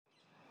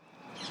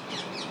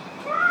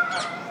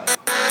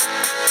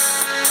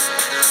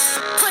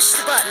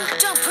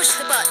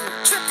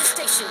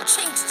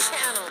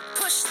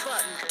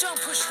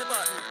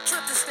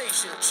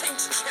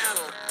change the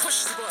channel,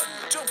 push the button,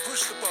 don't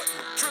push the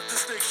button, trip the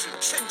station,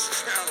 change the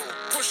channel,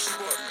 push the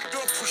button,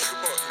 don't push the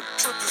button,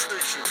 trip the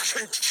station,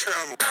 change the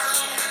channel.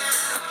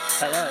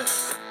 Hello.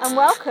 And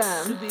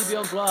welcome to BB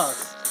on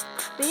Blast.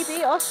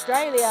 BB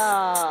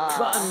Australia.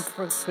 Button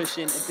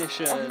pushing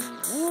edition.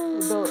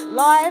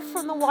 Live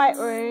from the White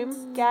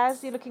Room.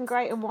 Gaz, you're looking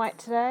great in white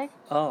today.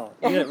 Oh,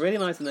 you look really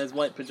nice in those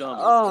white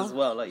pyjamas as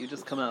well. Like you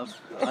just come out of,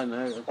 I don't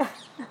know, a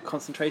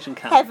concentration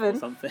camp Heaven. or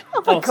something.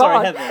 Oh my God.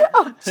 Sorry, heaven.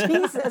 Oh,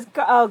 Jesus.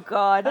 Oh,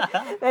 God.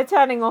 They're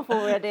turning off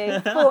already.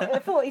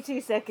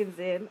 42 seconds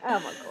in. Oh,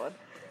 my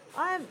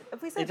God.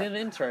 If we You're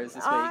doing intros this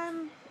week.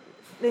 I'm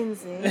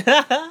Lindsay.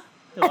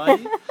 Who are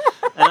you?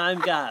 And I'm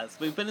Gaz.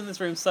 We've been in this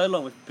room so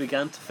long we've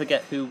begun to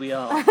forget who we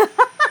are.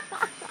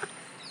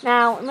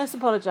 Now, I must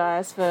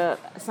apologise for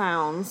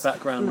sounds.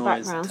 Background the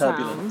noise, background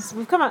turbulence. Sounds.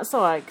 We've come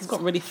outside It's because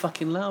got really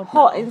fucking loud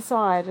hot now.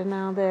 inside, and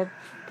now they're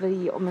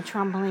bloody on the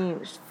trampoline,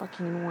 which is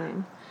fucking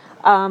annoying.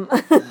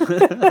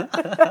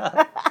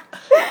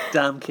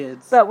 Damn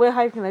kids. But we're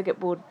hoping they'll get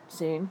bored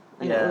soon,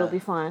 and Yeah. it'll be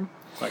fine.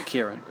 Like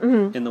Kieran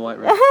Mm-hmm. in the White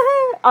Room.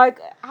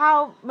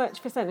 How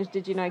much percentage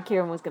did you know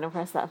Kieran was going to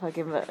press that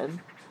fucking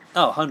button?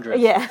 Oh, 100.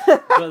 Yeah.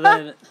 But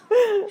then,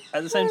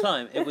 at the same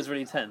time, it was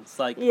really tense.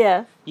 Like,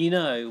 Yeah. you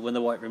know when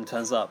the White Room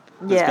turns up,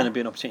 there's Yeah. going to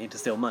be an opportunity to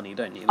steal money,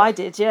 don't you? I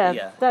did,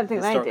 yeah. Don't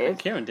think they Historically, did.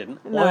 Kieran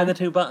didn't. No. Why are there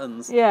two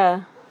buttons?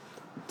 Yeah.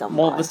 Dumb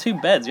Well, guy. there's two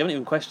beds. You haven't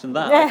even questioned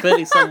that. Yeah. Like,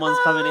 clearly someone's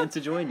coming in to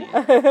join you.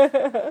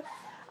 But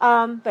yeah.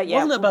 Wasn't it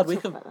a we'll bad talk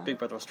week about of that. Big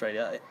Brother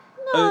Australia?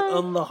 No.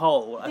 On the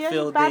whole, I The feel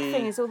only bad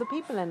thing is all the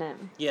people in it.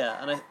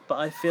 Yeah, but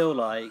I feel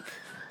like...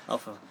 Oh,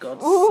 for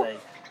God's Ooh. sake.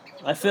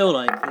 I feel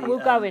like the... We'll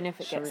go in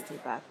if it shall gets too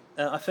bad.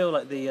 I feel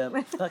like the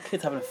that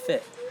kid's having a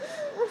fit.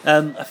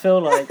 I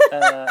feel like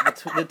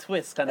the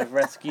twist kind of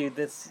rescued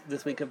this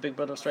week of Big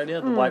Brother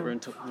Australia. The White Room,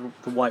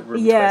 the White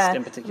Room twist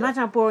in particular. Imagine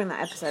how boring that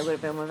episode would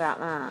have been without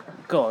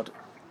that. God,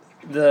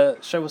 the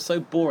show was so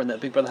boring that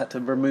Big Brother had to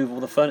remove all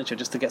the furniture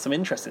just to get some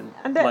interesting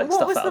And like what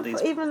stuff was out of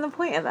these. even the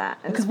point of that?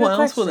 Because what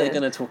else were they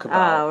going to talk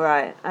about? Oh,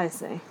 right, I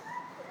see.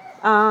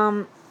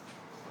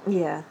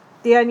 Yeah.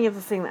 The only other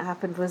thing that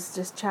happened was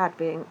just Chad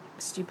being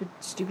stupid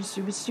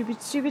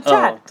Chad.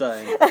 Oh,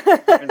 don't!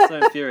 I've been so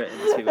infuriated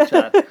this week with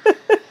Chad.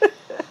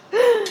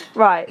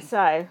 Right,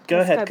 so Go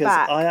let's ahead, go because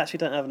back. I actually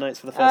don't have notes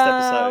for the first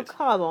episode. Oh,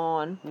 come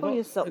on. Pull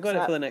your socks I've got it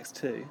up. for the next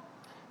two.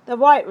 The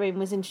White Room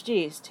was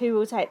introduced. Who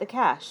will take the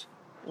cash?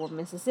 Or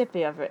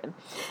Mississippi, I've written.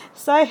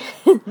 So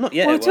Not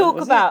yet. we'll it talk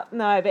was about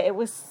no, but it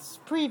was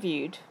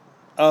previewed.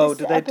 Oh, This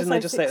didn't they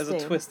episode just say it was a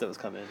 16. twist that was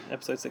coming?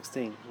 Episode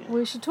 16. Yeah.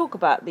 We should talk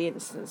about the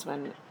instance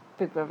when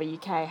Big Brother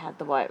UK had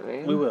the White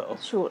Room. We will.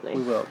 Shortly.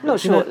 We will. Not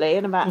Do you know- shortly,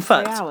 in about In 3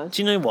 fact, hours.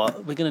 do you know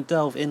what? We're going to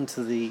delve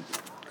into the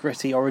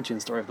gritty origin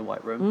story of the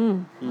White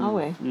Room. Are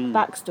we?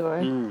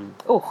 Backstory. Mm.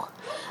 Oh.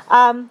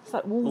 It's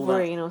like All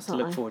Wolverine that or to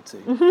something. look forward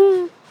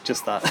to.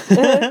 Just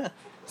that.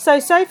 So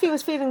Sophie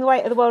was feeling the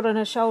weight of the world on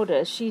her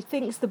shoulders. She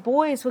thinks the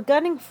boys were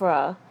gunning for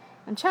her.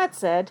 And Chad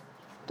said,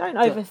 don't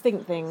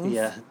overthink things.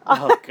 Yeah.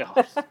 Oh,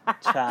 gosh.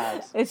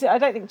 Chad. I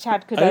don't think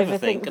Chad could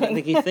Overthink. overthink I don't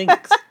think things. he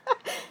thinks.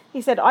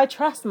 He said, I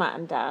trust Matt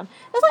and Dan.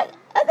 It's like,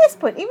 at this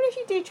point, even if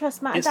you do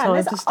trust Matt It's and Dan, time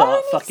there's to start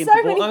only fucking so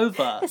people many,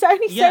 over. There's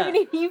only Yeah. so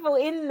many people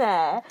in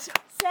there.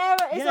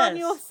 Sarah is on Yes.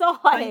 your side.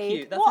 Thank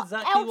you. That's what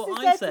exactly else what is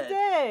I there said. To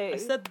do? I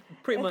said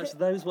pretty much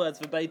those words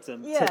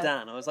verbatim Yeah. to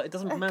Dan. I was like, it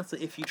doesn't matter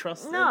if you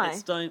trust them. No.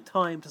 It's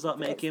time to start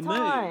making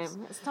moves.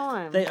 It's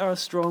time. They are a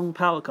strong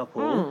power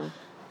couple.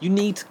 You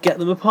need to get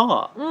them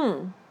apart.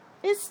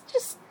 It's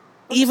just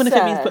Even if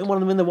it means absurd. putting one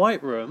of them in the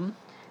White Room,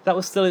 that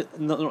was still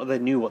not that they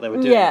knew what they were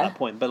doing Yeah. at that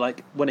point. But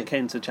like when it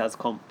came to Chad's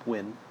comp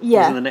win, it Yeah.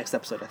 was in the next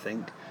episode, I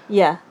think,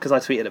 Yeah. because I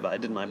tweeted about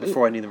it, didn't I?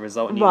 Before I knew the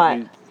result, and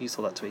Right. you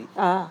saw that tweet.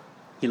 Ah.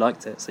 You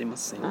liked it, so you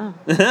must have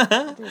seen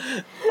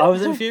it. I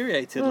was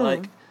infuriated.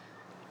 Like,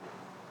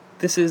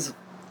 this is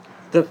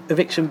the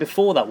eviction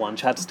before that one.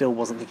 Chad still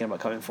wasn't thinking about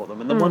coming for them,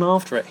 and the one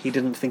after it, he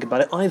didn't think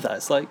about it either.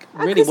 It's like,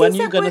 really, 'Cause he when are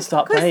you said going to we're-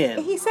 start 'cause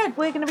paying? He said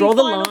we're going to be Draw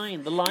the final.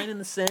 line in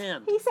the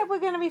sand. He said we're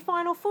going to be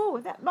final four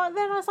with that. But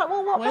then I was like,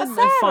 well, what We're about no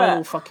Sarah?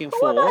 final fucking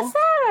But what about four.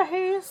 Sarah,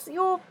 who's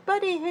your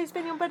buddy, who's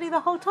been your buddy the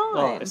whole time?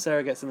 Oh, if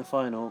Sarah gets in the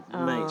final,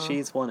 mate,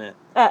 she's won it.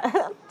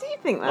 Do you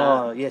think that?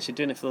 Oh, yeah, she's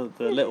doing it for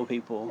the little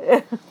people.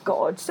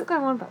 God, still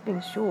going on about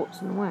being short's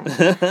in the way.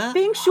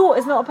 Being short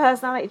is not a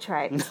personality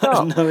trait.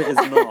 Stop. No, it is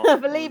not.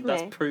 Believe me.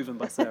 That's proven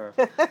by Sarah.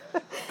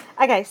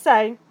 Okay,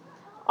 so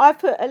I've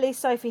put at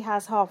least Sophie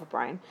has half a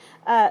brain.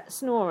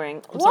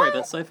 Snoring. I'm sorry,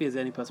 but Sophie is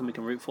the only person we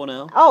can root for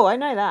now. Oh, I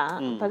know that.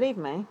 Believe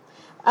me.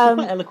 She's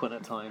quite eloquent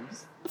at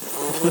times. She's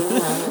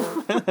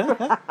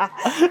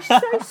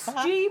so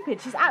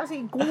stupid. She's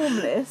absolutely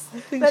gormless.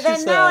 But then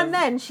she's, now and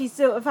then she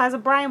sort of has a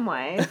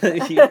brainwave.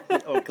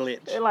 Or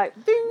glitch.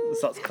 Like, ding.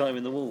 Starts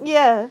climbing the wall.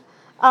 Yeah.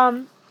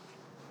 But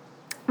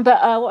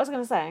what was I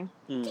going to say?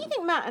 Hmm. Do you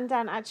think Matt and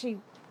Dan actually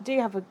do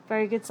have a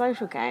very good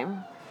social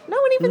game? No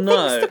one even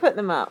No. thinks to put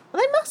them up.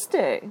 Well, they must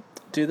do.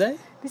 Do they?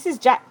 This is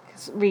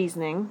Jack's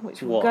reasoning,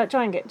 which we'll What?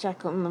 try and get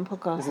Jack on the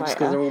podcast Is it just later.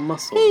 because they're all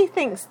muscle? He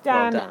thinks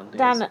Well, Dan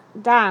Dan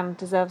Dan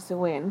deserves to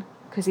win.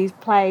 because he's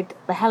played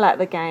the hell out of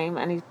the game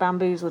and he's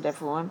bamboozled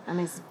everyone and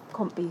he's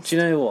compy. Do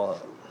you know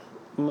what?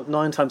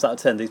 9 times out of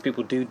 10, these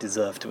people do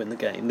deserve to win the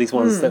game. These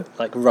ones that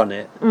like run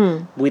it.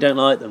 We don't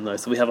like them though,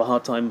 so we have a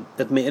hard time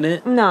admitting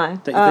it. No.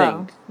 Don't you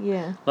think?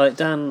 Yeah. Like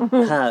Dan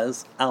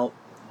has outplayed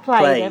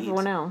Played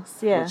everyone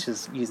else, yeah. which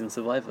is using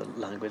Survivor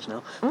language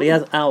now. But he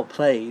has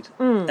outplayed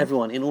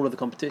everyone in all of the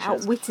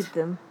competitions. Outwitted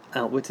them.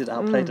 Outwitted,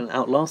 outplayed, and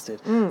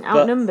outlasted.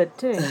 Outnumbered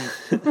too.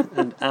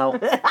 And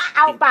Outback.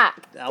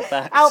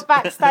 Outback.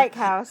 Outback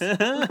Steakhouse.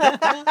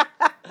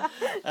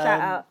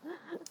 Shout out.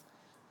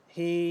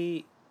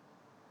 He's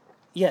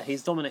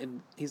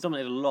dominated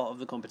a lot of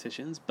the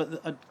competitions.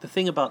 But the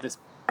thing about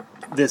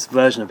this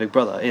version of Big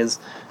Brother is,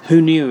 who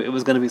knew it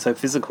was going to be so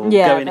physical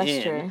going that's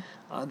in? true.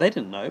 They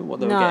didn't know what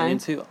they were getting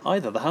into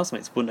either. The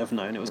housemates wouldn't have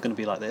known it was going to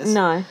be like this.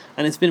 No.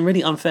 And it's been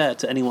really unfair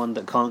to anyone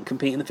that can't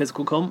compete in the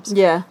physical comps.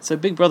 Yeah. So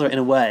Big Brother, in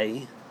a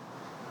way,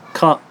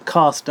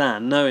 cast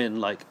Dan knowing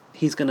like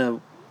he's going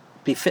to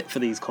be fit for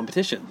these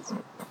competitions.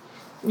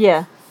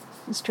 Yeah,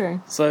 it's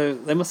true. So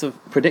they must have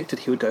predicted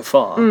he would go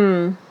far.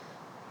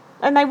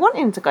 And they want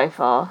him to go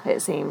far,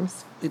 it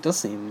seems. It does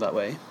seem that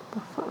way.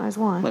 Fuck knows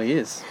why. Well, he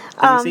is.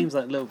 'Cause he seems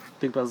like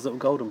Big Brother's little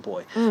golden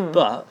boy.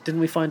 But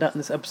didn't we find out in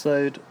this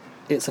episode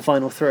it's a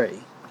final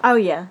 3? Oh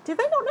yeah. Did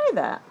they not know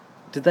that?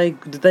 Did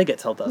they get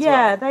told that as well?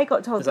 Yeah, they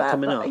got told Is that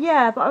coming but, up?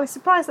 Yeah, but I was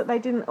surprised that they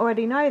didn't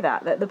already know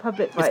that the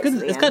public vote.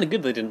 It's kind of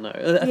good they didn't know.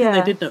 I think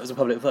they did know it was a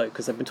public vote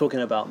because they've been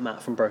talking about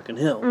Matt from Broken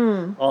Hill.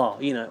 Oh,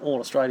 all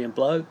Australian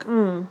bloke.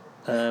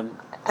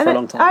 For a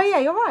long time. Oh yeah,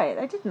 you're right.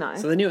 They did know.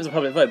 So they knew it was a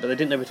public vote, but they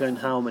didn't know between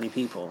how many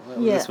people.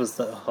 Yeah. This was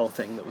the whole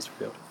thing that was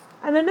revealed.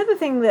 And another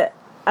thing that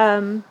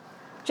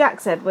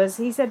Jack said was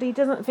he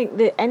doesn't think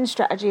the end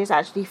strategy is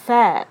actually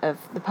fair of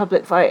the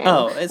public voting.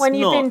 Oh, it's when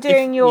you've not. been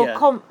doing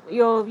If-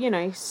 your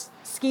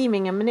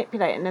scheming and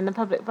manipulating in the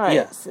public vote,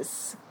 Yeah.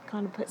 it's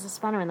kind of puts a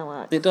spanner in the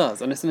works. It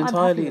does, and it's an I'm happy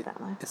entirely with that,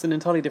 though. it's an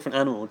entirely different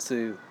animal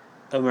to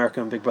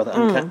American Big Brother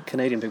and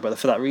Canadian Big Brother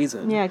for that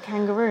reason. Yeah,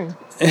 kangaroo.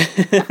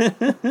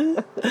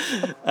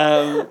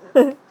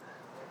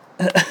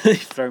 You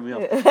throw me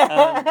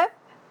off.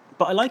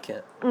 But I like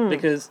it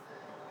because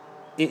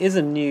it is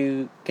a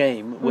new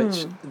game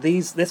which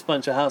this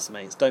bunch of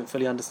housemates don't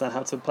fully understand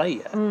how to play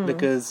yet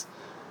because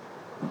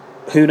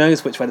who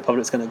knows which way the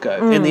public's going to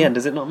go. In the end,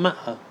 does it not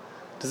matter?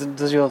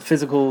 Does your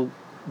physical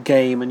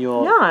game and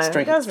your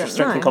strength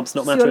and comps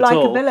not It's matter your at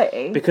all?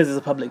 likability. Because it's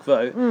a public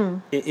vote,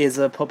 it is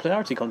a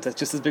popularity contest,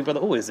 just as Big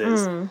Brother always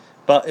is.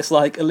 But it's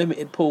like a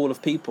limited pool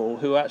of people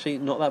who are actually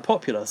not that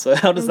popular. So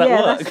how does that work?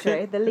 Yeah, that's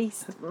true. The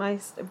least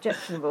most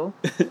objectionable.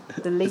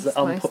 The least It's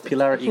an most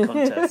unpopularity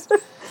contest.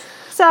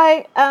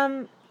 So,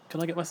 Can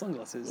I get my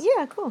sunglasses?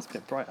 yeah, of course. It's a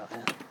bit bright out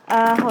here.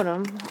 Hold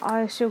on.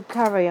 I shall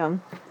carry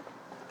on.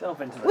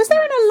 Delve into Was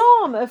there an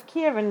alarm of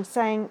Kieran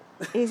saying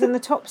he's in the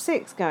top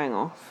 6 going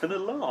off? An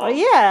alarm? Oh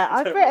yeah,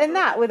 I've Don't written remember.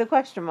 that with a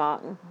question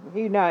mark.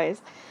 Who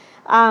knows?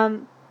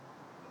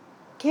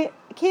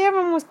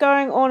 Kieran was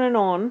going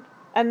on,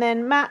 and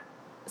then Matt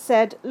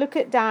said, "Look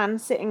at Dan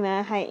sitting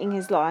there hating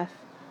his life,"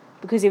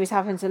 because he was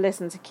having to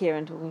listen to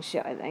Kieran talking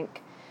shit, I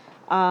think.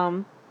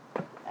 And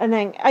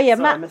then, Sorry,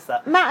 I missed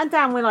that. Matt and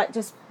Dan were like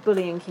just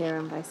bullying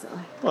Kieran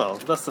basically. Well,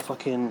 that's the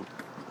fucking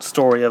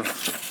story of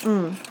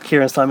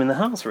Kieran's time in the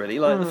house, really.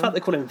 Like, the fact they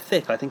call him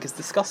thick, I think, is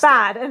disgusting.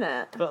 Bad, isn't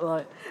it? But,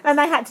 like... And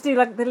they had to do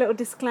like the little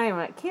disclaimer,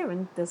 like,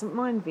 Kieran doesn't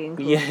mind being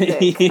called Yeah.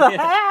 thick.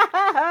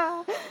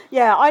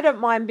 Yeah, I don't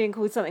mind being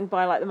called something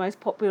by like the most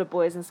popular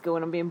boys in school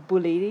when I'm being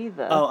bullied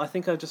either. Oh, I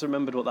think I just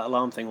remembered what that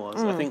alarm thing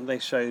was. I think they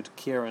showed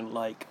Kieran,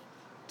 like,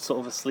 sort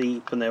of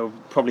asleep, and they were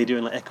probably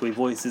doing, like, echoey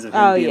voices of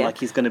him being like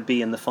he's going to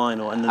be in the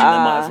final, and then they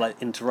might have,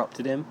 like,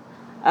 interrupted him.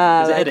 It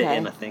was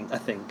editing, I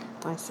think.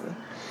 I see.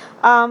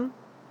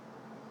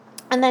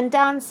 And then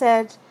Dan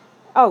said,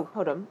 oh,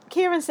 hold on.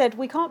 Kieran said,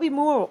 we can't be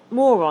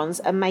morons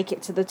and make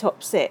it to the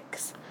top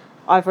 6.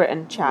 I've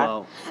written Chad.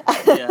 Well,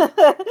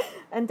 yeah.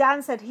 And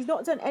Dan said, he's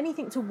not done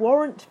anything to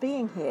warrant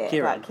being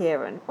here. Like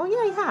Kieran. Oh,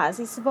 yeah, he has.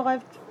 He's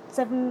survived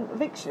 7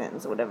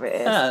 evictions or whatever it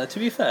is. Yeah, to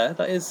be fair,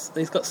 he's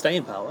got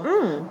staying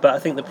power. But I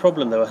think the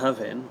problem they were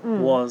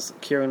having was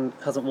Kieran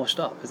hasn't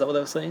washed up. Is that what they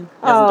were saying?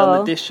 He hasn't done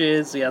the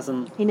dishes. He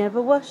hasn't... He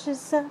never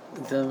washes up.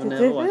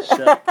 Never washed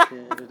up.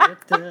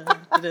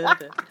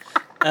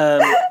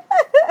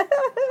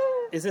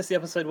 Is this the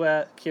episode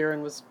where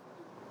Kieran was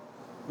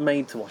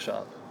made to wash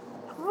up?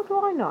 How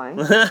do I know?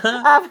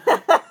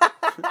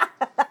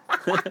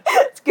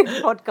 It's good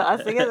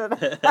podcasting,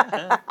 isn't it?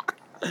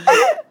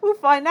 We'll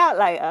find out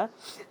later.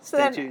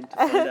 Stay tuned to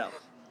find out.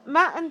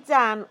 Matt and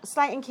Dan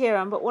slating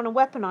Kieran but want to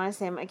weaponise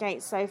him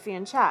against Sophie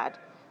and Chad.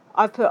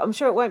 I'm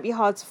sure it won't be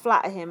hard to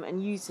flatter him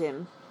and use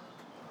him.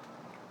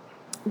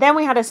 Then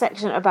we had a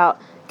section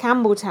about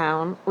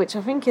Campbelltown, which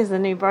I think is the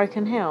new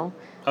Broken Hill.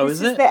 Oh,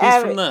 This is it? the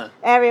He's from there?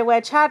 area where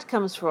Chad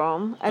comes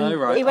from, and Oh,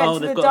 right. he went to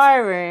they've the got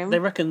diary room. They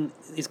reckon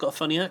he's got a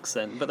funny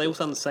accent, but they all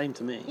sound the same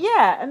to me.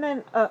 Yeah, and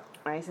then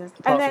racist.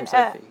 Apart and then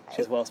from Sophie,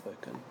 she's well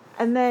spoken.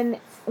 And then,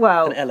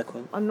 well, And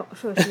eloquent. I'm not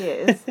sure she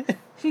is.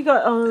 She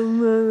got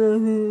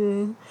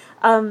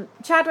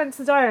Chad went to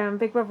the diary and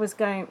Big Brother was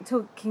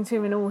talking to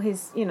him in all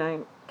his,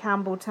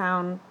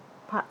 Campbelltown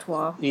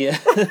patois. Yeah.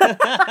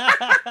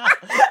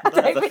 I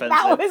don't think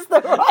that was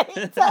the right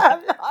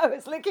term that I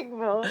was looking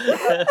for.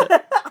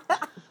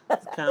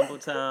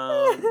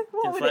 Campbelltown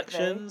What would it be?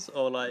 inflections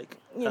or like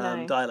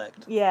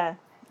dialect. Yeah,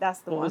 that's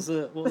the What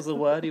one. was the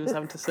word he was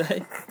having to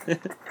say?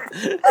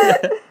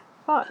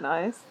 Quite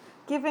nice.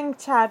 Giving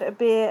Chad a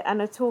beer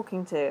and a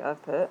talking to,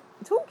 I've put.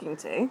 Talking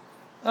to?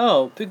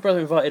 Oh, Big Brother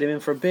invited him in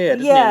for a beer,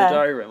 didn't he, in Yeah, the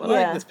diary room? I yeah.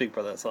 like this Big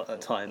Brother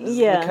at times.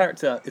 Yeah. The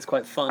character is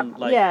quite fun.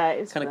 Like, Yeah,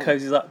 it's kind of fun.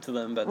 cozies up to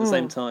them, but at the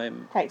same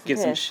time Takes the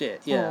gives them piss.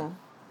 shit. Yeah.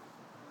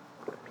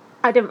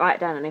 I didn't write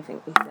down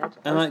anything he said.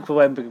 And like for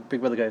when Big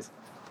Brother goes,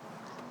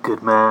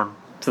 Good man.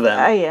 to them,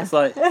 Oh, yeah. it's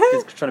like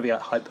he's trying to be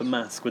like hyper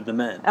mask with the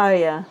men. Oh,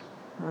 yeah.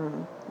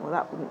 Well,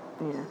 that wouldn't...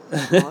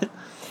 Yeah.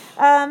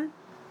 Odd.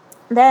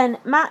 Then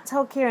Matt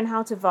told Kieran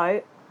how to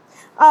vote.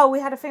 Oh, we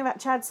had a thing about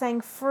Chad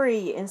saying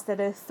 3 instead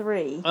of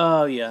 3.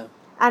 Oh yeah.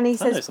 And he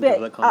I know says... some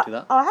people that can't do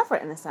that. Oh, I have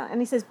written this down. And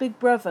he says Big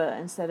Brother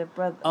instead of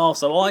brother. Oh,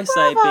 so I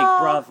say Big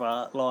Brother.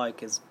 Brother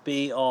like it's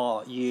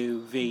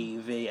BRUVVA.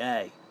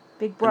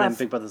 Big And Brother. then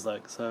Big Brother's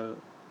like, so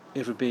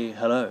it would be,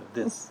 hello,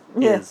 this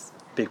Yeah. is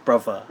Big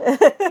Brother.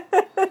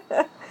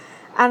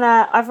 And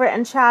I've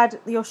written Chad,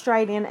 the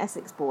Australian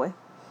Essex boy.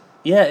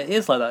 Yeah, it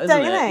is like that, isn't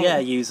Don't you it? think? Yeah,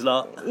 use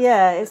lot.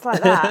 Yeah, it's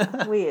like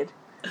that. Weird.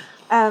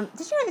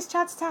 Did you notice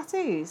Chad's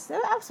tattoos? They're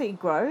absolutely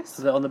gross.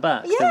 Is it on the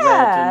back? The Yeah.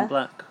 red and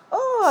black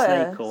Oh,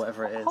 snake or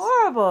whatever it is.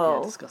 horrible.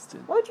 Yeah,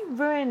 disgusting. Why would you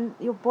ruin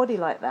your body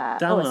like that?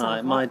 Dan it and I,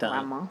 sounds my like dad,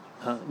 grandma.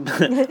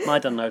 my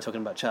dad and I were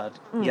talking about Chad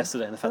Mm.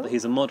 yesterday and the fact that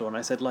he's a model, and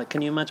I said, like,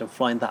 can you imagine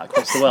flying that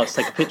across the world to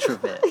take a picture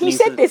of it? And You he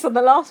said this on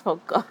the last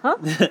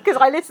podcast because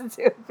I listened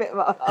to a bit of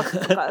our last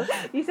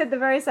podcast. You said the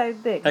very same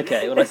thing.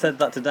 Okay, well, I said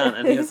that to Dan,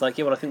 and he was like,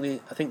 "Yeah, well, I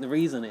think the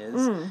reason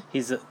is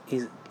he's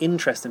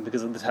interesting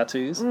because of the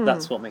tattoos.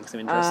 That's what makes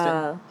him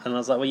interesting." And I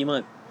was like, "Well, you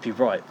might be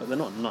right, but they're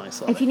not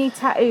nice." Are If they? you need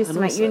tattoos And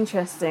to make you also-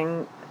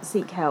 interesting,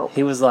 seek help.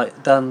 He was like,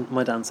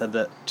 my Dan said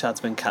that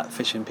Chad's been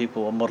catfishing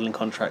people on modelling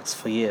contracts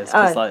for years.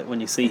 Oh. Because, like, when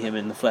you see him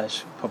in the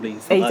flesh, probably you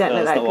He think, like, don't oh,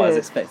 look that's that not what I was good.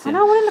 expecting. And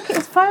I want to look at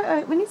his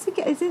photo. We need to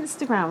get his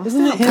Instagram.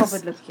 Isn't it Still not his?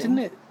 bothered looking.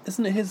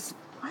 Isn't it his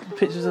I don't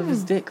pictures of know.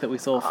 his dick that we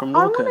saw from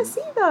I Lorcan? want to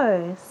see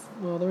those.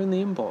 Well, they're in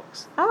the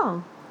inbox.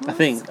 Oh. I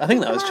think that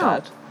was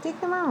Chad. Dig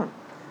them out.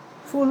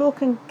 Before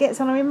Lorcan gets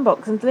on our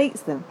inbox and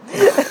deletes them.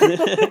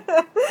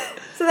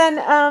 So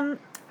then,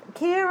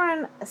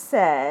 Kieran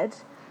said,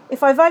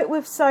 if I vote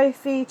with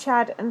Sophie,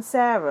 Chad and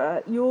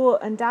Sarah, your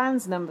and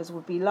Dan's numbers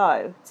would be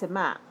low to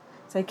Matt.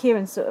 So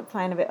Kieran's sort of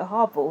playing a bit of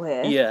hardball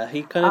here. Yeah,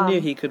 he kind of knew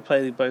he could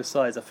play both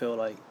sides, I feel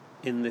like,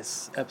 in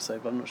this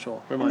episode, but I'm not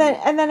sure. Remind me.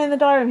 And then in the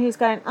diary room, he was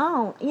going,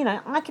 oh,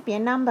 I could be a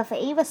number for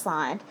either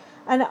side.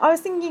 And I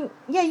was thinking,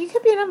 yeah, you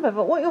could be a number,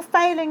 but what you're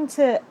failing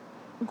to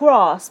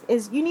grasp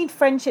is you need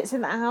friendships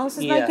in that house.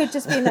 It's no Yeah. good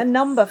just being a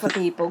number for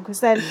people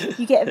because then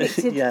you get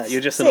evicted. Yeah,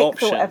 you're just an sick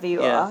option. or whatever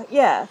you Yeah. are.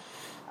 Yeah.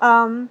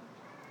 And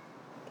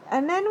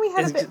then we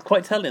had a It's bit.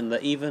 quite telling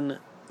that even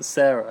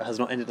Sarah has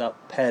not ended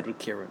up paired with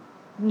Kieran.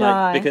 No.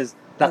 Like, because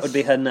that would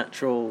be her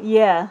natural...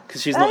 Yeah.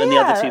 Because she's Oh, not in the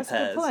yeah, other two that's a good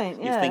pairs. point,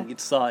 You'd yeah. think you'd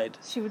side.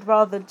 She would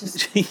rather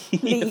just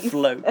leave.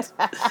 Float. Look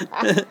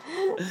at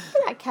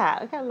that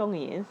cat. Look how long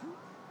he is.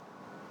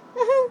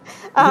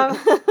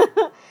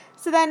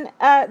 So then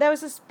there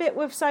was this bit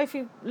with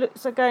Sophie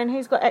looks like going,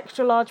 who's got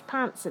extra large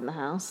pants in the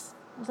house?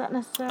 Was that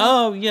necessary?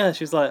 Oh, yeah,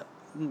 she's like...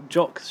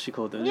 Jocks, she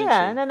called them, didn't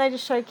yeah, she? and then they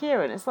just show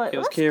Kieran. It's like, It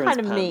was that's Kieran's kind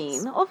of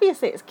pants. mean.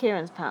 Obviously it's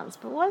Kieran's pants,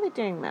 but why are they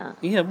doing that?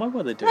 Yeah, why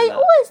were they doing They that?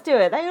 always do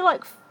it. They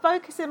like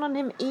focusing on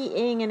him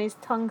eating and his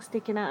tongue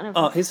sticking out and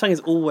everything. Oh, his tongue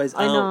is always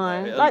I out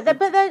know. there. Like,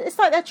 it's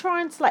like they're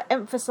trying to like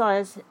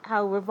emphasise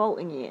how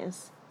revolting he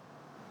is.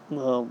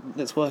 Well,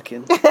 it's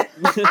working.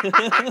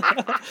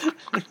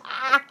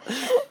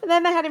 And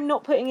then they had him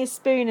not putting his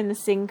spoon in the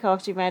sink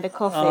after he made a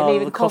coffee, Oh,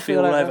 leaving the coffee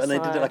all over. and they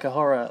the did it side. like a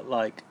horror,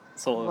 like,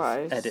 sort of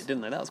Gross. edit,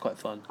 didn't they? That was quite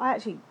fun. I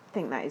actually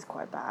think that is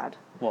quite bad.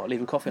 What,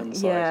 leaving coffee on the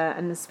side? Yeah,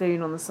 and the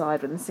spoon on the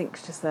side when the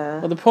sink's just there.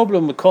 Well, the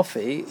problem with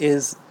coffee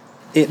is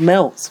it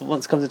melts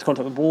once it comes into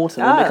contact with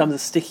water, and Oh. it becomes a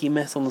sticky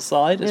mess on the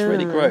side. It's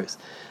really Mm. gross.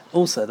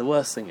 Also, the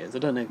worst thing is, I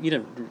don't know, you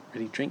don't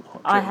really drink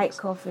hot drinks. I hate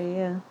coffee,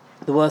 yeah.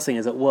 The worst thing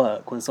is at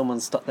work when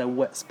someone stuck their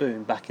wet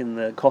spoon back in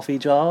the coffee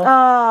jar,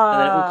 Oh. and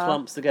then it all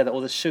clumps together,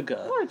 or the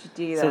sugar. Why would you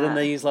do that? So then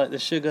they use like the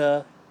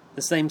sugar,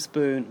 the same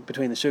spoon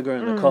between the sugar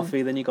and the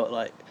coffee. Then you got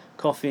like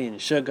coffee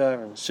and sugar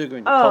in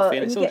your coffee,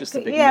 and it's all just a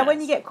big mess. when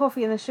you get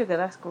coffee and the sugar,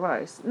 that's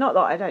gross. Not that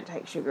I don't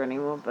take sugar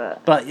anymore,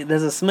 but But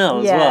there's a smell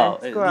as Yeah, well.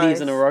 it's It leaves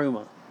an gross.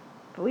 aroma.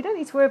 we don't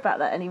need to worry about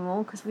that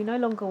anymore because we no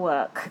longer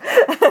work.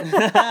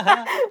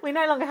 We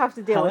no longer have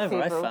to deal However,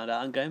 with I people. found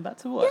out I'm going back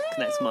to work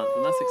next month,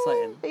 and that's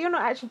exciting. But you're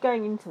not actually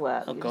going into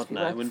work. Oh You'll God, just be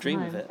no! I working wouldn't from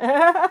dream of home.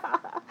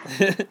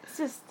 it. It's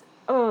just,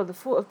 the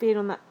thought of being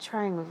on that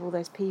train with all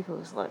those people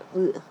is like,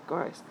 ugh,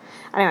 gross.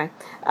 Anyway,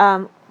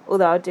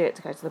 although I'd do it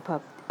to go to the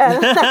pub.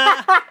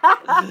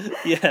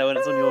 Yeah, when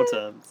it's on your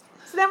terms.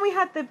 So then we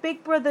had the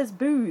Big Brother's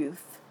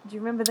booth. Do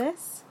you remember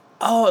this?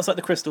 Oh, it's like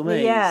the Crystal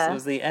Maze. Yeah. It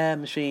was the air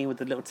machine with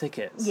the little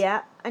tickets.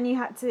 Yeah, and you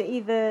had to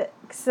either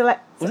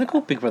select. Was it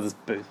called Big Brother's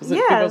booth? Was it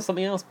Yeah. Big Brother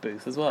something else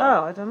booth as well?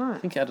 Oh, I don't know. I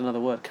think it had another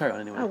word. Carry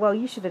on anyway. Oh well,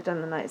 you should have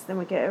done the notes. Then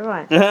we get it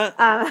right.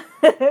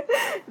 Big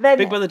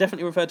Then Brother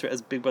definitely referred to it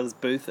as Big Brother's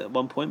booth at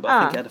one point, but I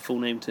think Ah. it had a full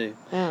name too.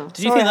 Oh, Did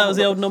you sorry, think I that was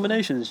the haven't old got-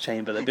 nominations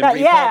chamber that'd been That- repurposed?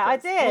 yeah, I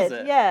did. Was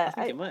it? Yeah, I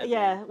think it might have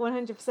yeah, been.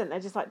 100%. They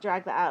just like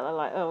dragged that out. They're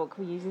like, oh, what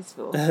can we use this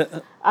for?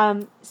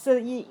 So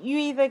you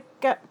either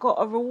got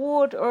a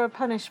reward or a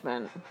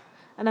punishment,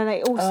 and then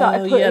they all started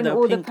Oh putting yeah, the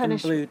all the pink and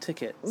punishments. blue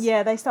tickets.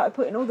 Yeah, they started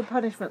putting all the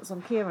punishments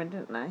on Kieran,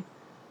 didn't they?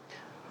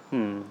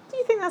 Hmm. Do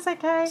you think that's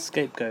okay?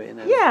 Scapegoating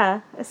him.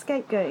 Yeah,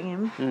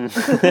 scapegoating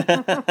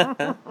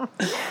him.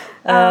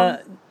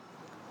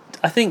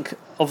 I think,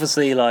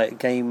 obviously, like,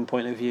 game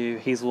point of view,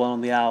 he's the one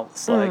on the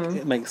outs. Like,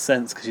 it makes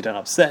sense because you don't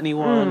upset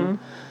anyone.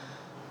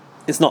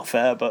 It's not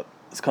fair, but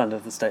it's kind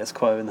of the status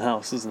quo in the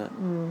house, isn't it?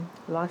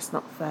 Life's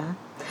not fair.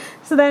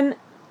 So then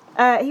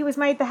he was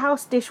made the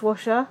house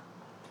dishwasher.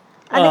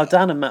 And Oh, it-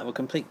 Dan and Matt were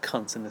complete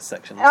cunts in this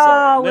section. I'm Oh,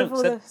 sorry. with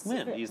all the We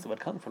haven't used the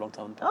word cunt for a long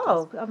time. in the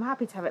Oh, podcast. I'm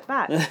happy to have it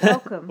back.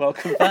 Welcome.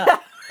 Welcome back.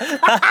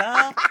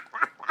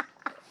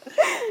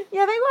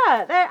 Yeah, they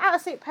were. They're an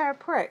absolute pair of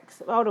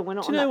pricks. Hold on, we're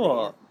not Do you on know that bit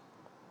what? yet.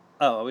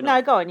 Oh, are we No,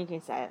 not? go on, you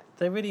can say it.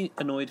 They really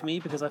annoyed me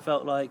because I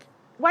felt like,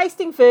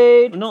 Wasting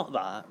food. not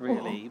that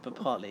really, but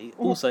partly.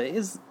 Also, it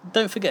is.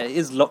 Don't forget, it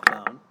is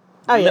lockdown.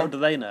 Oh, yeah. Little do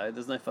they know,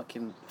 there's no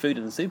fucking food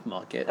in the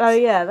supermarket. Oh,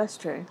 yeah, that's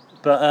true.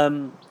 But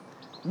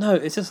no,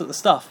 it's just that the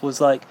stuff was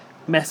like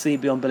messy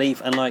beyond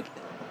belief, and like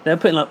they were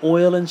putting like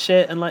oil and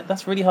shit, and like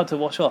that's really hard to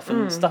wash off.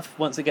 And stuff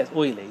once it gets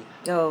oily,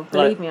 Oh,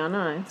 believe Like, me, I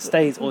know.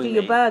 stays You do oily.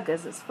 your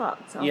burgers, it's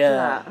fucked after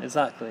yeah, that.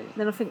 exactly.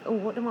 Then I think, oh,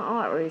 what do my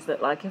arteries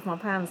look like if my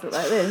pans look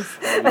like this?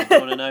 You want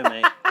to know,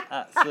 mate?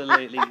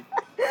 Absolutely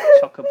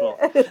chock-a-block.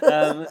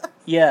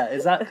 Yeah,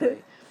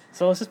 exactly.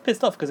 So I was just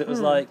pissed off because it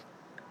was like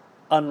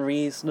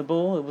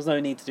unreasonable. There was no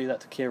need to do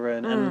that to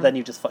Kieran, and then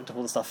you just fucked up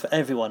all the stuff for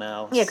everyone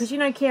else. Yeah, because you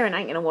know Kieran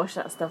ain't going to wash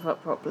that stuff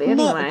up properly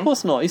No, anyway. of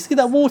course not. You see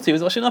that water he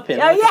was washing up in?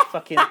 Oh, Like yeah. a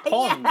fucking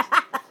pond.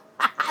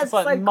 It's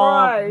That's like so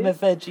marg, gross.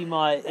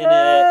 Vegemite in it.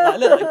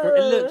 Like,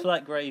 it looked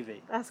like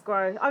gravy. That's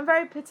gross. I'm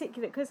very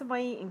particular, because of my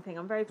eating thing,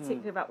 I'm very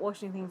particular about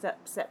washing things up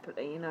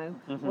separately, you know.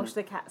 Wash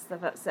the cat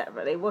stuff up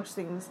separately, wash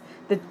things,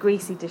 the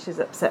greasy dishes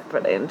up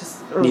separately, and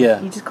just, Yeah.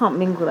 you just can't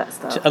mingle that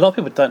stuff. A lot of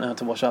people don't know how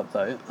to wash up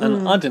though,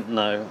 and I didn't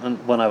know.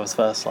 And when I was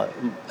first like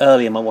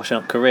early in my washing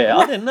up career,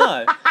 I didn't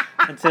know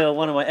until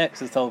one of my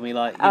exes told me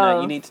like, you know,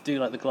 Oh. you need to do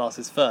like the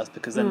glasses first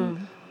because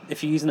then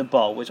if you're using a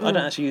bowl, which I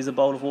don't actually use a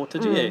bowl of water,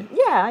 do you?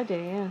 Yeah, I do,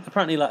 yeah.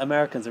 Apparently, like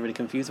Americans are really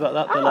confused about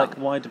that. They're Oh. like,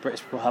 why do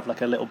British people have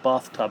like a little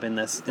bathtub in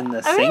their sink? Oh,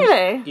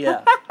 really?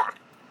 Yeah.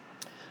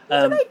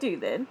 What do they do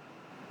then?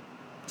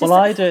 well,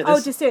 I do it. Oh,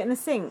 This, just do it in the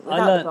sink I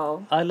without the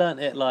bowl. learned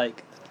it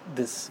like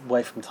this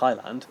way from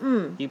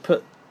Thailand. You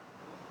put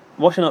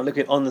washing up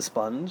liquid on the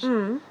sponge.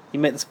 You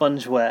make the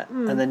sponge wet,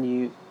 and then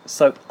you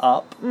soap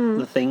up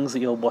the things that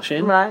you're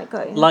washing. Right,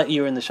 got you. Like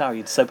you're in the shower,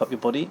 you'd soap up your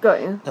body.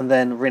 Got you. And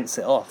then rinse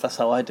it off. That's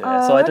how I do it.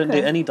 Oh, So I don't do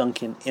okay. any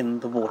dunking in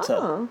the water.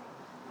 Oh,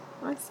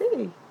 I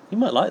see. You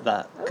might like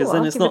that because Oh,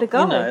 then I'll it's give it not, a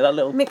go. you know, that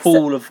little Mix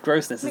pool of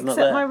grossness is Mix not up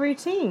there. my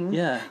routine.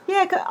 Yeah.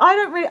 Yeah, 'cause I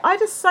don't really. I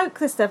just soak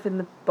the stuff in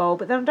the bowl,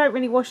 but then I don't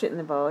really wash it in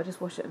the bowl. I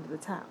just wash it under the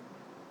tap.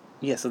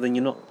 Yeah, so then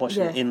you're not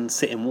washing it Yeah. in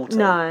sitting water.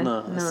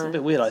 No, It's a no.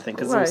 bit weird, I think,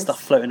 because there's Gross.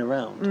 stuff floating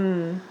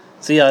around.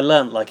 So yeah, I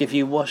learned like if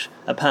you wash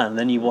a pan,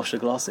 then you wash the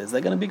glasses,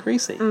 they're going to be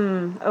greasy.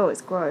 Oh,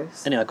 it's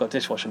gross. Anyway, I've got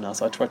dishwasher now,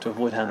 so I try to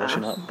avoid hand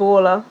washing up.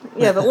 Baller.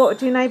 Yeah, but what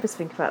do your neighbours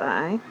think about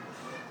that, eh?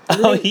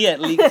 Oh yeah,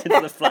 it leaked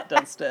into the flat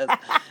downstairs.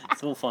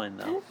 It's all fine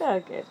now. Oh,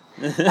 good.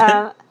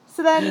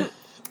 So then,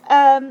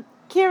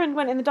 Kieran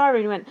went in the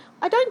diary room and went,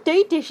 I don't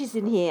do dishes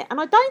in here, and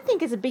I don't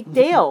think it's a big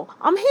deal.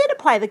 I'm here to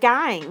play the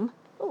game.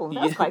 Oh,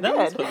 that's Yeah, quite that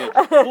was good.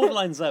 quite good.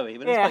 Borderline Zoe,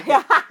 but it's quite good.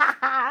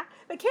 Yeah.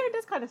 But Kieran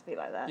does kind of speak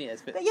like that. Yeah,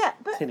 it's a bit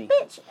but tinny.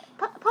 bitch,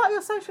 part of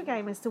your social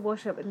game is to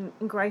wash up and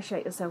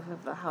ingratiate yourself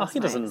with the house. he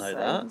doesn't know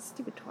that.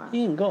 Stupid twat.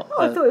 You ain't got.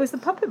 Oh, I thought it was the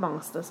puppet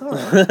master. Sorry.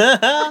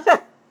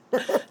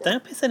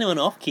 Don't piss anyone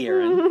off,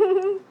 Kieran.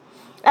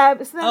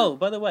 So then, Oh,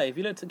 by the way, if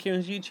you looked at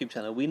Kieran's YouTube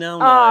channel, we now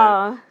know,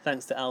 Ah.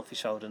 thanks to Alfie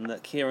Sheldon,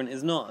 that Kieran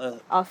is not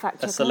I'll fact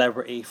a check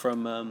celebrity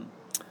from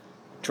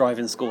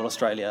Driving School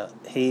Australia.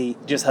 He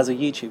just has a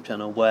YouTube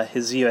channel where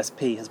his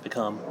USP has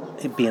become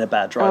being a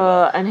bad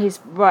driver. and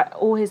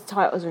all his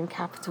titles are in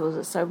capitals.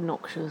 It's so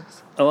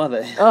obnoxious. Oh, are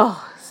they?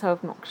 Oh, so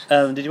obnoxious.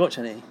 Did you watch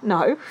any?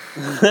 No.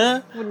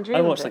 Wouldn't dream I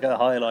of watched it. like the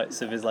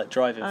highlights of his like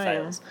driving yeah.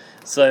 fails.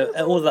 So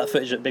all of that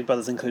footage that Big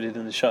Brother's included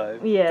in the show,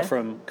 Yeah.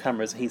 from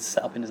cameras he's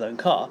set up in his own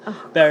car.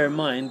 Bear in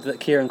mind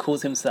that Kieran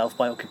calls himself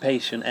by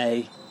occupation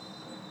a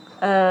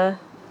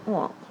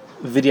What?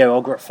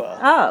 videographer.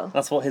 Oh.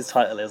 That's what his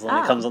title is when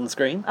Ah. it comes on the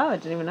screen. Oh, I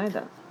didn't even know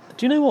that.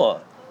 Do you know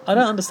what? I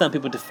don't understand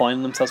people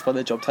defining themselves by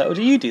their job title.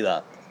 Do you do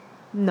that?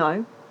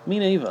 No. Me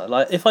neither.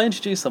 Like, if I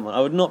introduce someone, I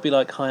would not be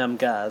like, "Hi, I'm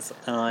Gaz,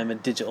 and I'm a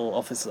digital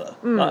officer."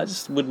 Like, I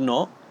just would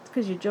not. It's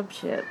because your job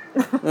shit.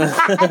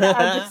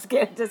 I'm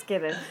just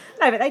kidding.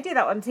 No, but they do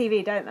that on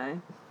TV, don't they?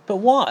 But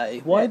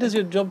why? Why does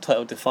your job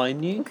title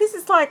define you? Because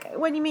it's like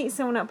when you meet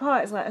someone at a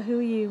party, it's like, who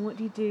are you? What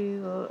do you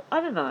do? Or I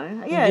don't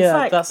know. Yeah, it's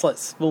like that's like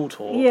small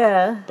talk.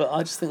 yeah. But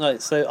I just think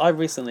like, so I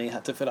recently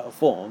had to fill out a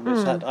form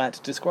which I had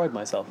to describe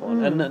myself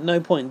on, and at no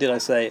point did I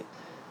say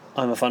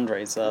I'm a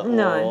fundraiser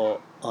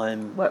or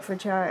I'm Work for a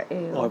charity.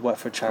 or I work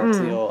for a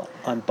charity or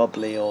I'm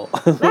bubbly or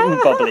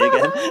bubbly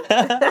again.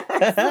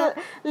 It's the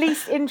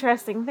least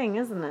interesting thing,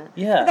 isn't it?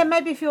 Yeah. But then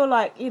maybe if you're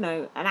like, you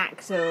know, an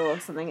actor or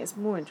something, it's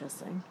more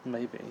interesting.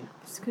 Maybe.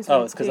 It's because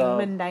It's 'cause doing our-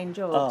 mundane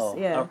jobs. Our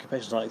yeah.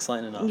 occupations aren't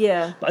exciting enough.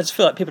 Yeah. But I just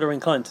feel like people are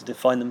inclined to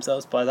define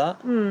themselves by that.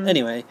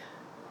 Anyway,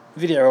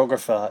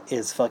 videographer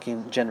is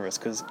fucking generous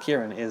because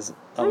Kieran is,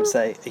 I would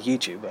say, a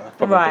YouTuber.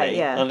 Probably. Right,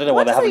 yeah. I don't know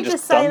why they haven't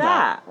just done say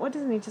that. Why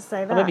doesn't he just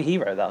say that? Or maybe he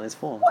wrote that on his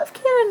form. What if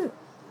Kieran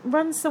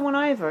runs someone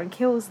over and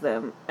kills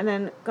them and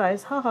then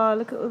goes, haha,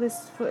 look at all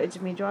this footage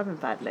of me driving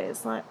badly?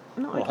 It's like,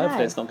 not Well, okay.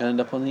 hopefully it's not going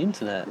to end up on the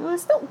internet. Well,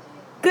 it's not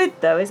good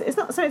though, is it? It's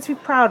not something to be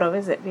proud of,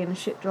 is it, being a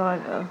shit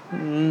driver?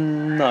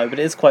 No, but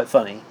it is quite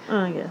funny. Oh,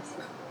 I guess.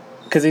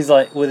 Because he's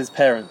like, with his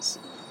parents.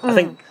 I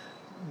think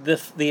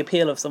the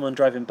appeal of someone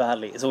driving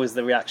badly is always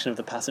the reaction of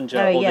the passenger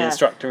Oh, or the yeah.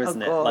 instructor, Oh, isn't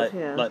God, it?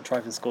 yeah. Like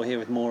Driving School here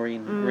with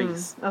Maureen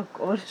Reese. Oh,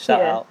 God. Shout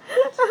yeah. out.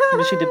 I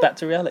mean, she did Back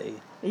to Reality.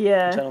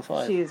 Yeah. Channel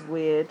 5. She is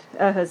weird.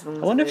 Her husband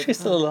was I wonder if weird. she's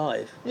still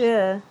alive.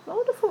 Yeah. I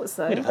would have thought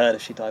so. We'd have heard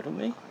if she died,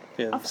 wouldn't we?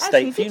 Be a Actually,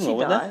 state did funeral, she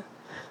wouldn't die? there?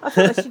 I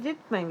thought that she did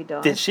maybe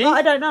die. Did she? But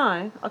I don't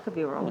know. I could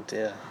be Oh wrong.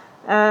 dear.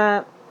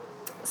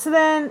 So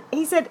then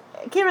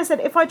Kieran said,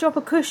 if I drop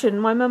a cushion,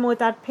 my mum or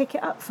dad pick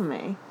it up for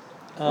me.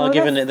 Oh, Well,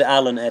 giving they're- it the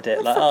Alan edit.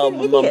 they're Like, fucking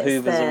my mum idiots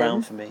hoovers then.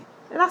 around for me.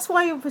 And that's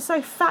why you're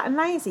so fat and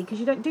lazy, because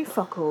you don't do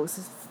fuck all.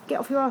 So get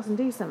off your ass and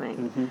do something.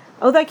 Mm-hmm.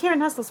 Although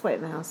Kieran has lost weight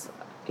in the house.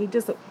 He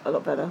does look a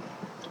lot better.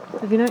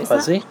 Have you noticed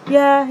Has that? he?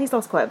 Yeah, he's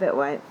lost quite a bit of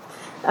weight.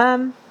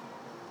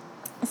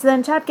 So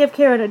then Chad gave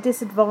Kieran a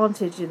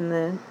disadvantage in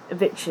the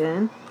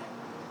eviction.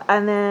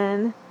 And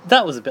then...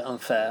 That was a bit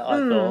unfair, I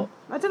thought.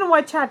 I don't know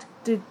why Chad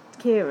did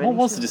Kieran. What He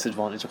was should- the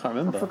disadvantage? I can't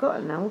remember. I've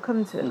forgotten now. We'll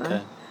come to it.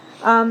 Okay.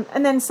 Though.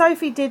 And then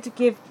Sophie did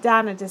give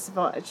Dan a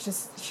disadvantage.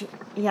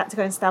 He had to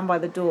go and stand by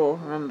the door.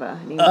 Remember?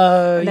 And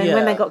then when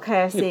yeah. they got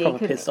KFC, You're he probably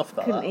couldn't, pissed off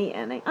about couldn't that. eat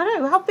any. I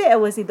know. How bitter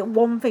was he that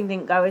one thing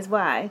didn't go his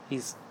way?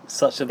 He's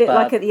such a A bit bad...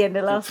 like at the end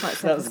of last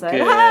night's That was episode.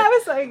 good. That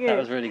was so good. That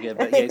was really good.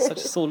 But yeah, he's such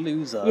a sore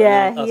loser.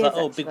 Yeah, And I was he like, is,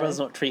 oh, Big actually. Brother's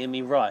not treating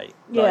me right.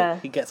 Like, Yeah.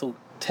 he gets all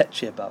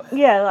tetchy about it.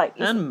 Yeah, like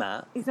And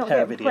Matt, he's not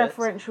pair of getting idiots.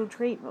 preferential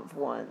treatment for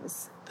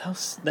once.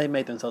 They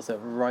made themselves look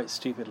right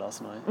stupid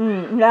last night.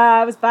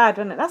 Yeah, it was bad,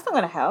 wasn't it? That's not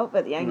going to help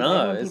at the end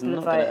No, when it's people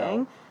not are gonna voting.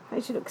 help.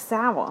 Makes you look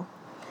sour.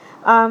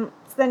 So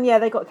then, yeah,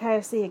 they got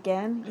KFC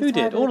again. Who He's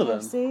did? tired All of the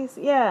them? KFCs.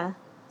 Yeah.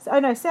 So,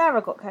 no,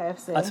 Sarah got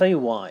KFC. I tell you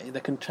why.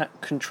 They're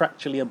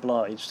contractually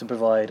obliged to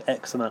provide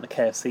X amount of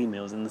KFC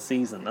meals in the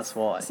season. That's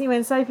why. See,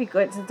 when Sophie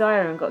went to the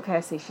diary and got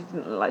KFC, she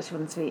didn't look like she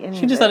wanted to eat any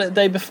She of just it. had it the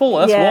day before.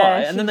 That's Yeah,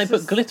 why. she And then they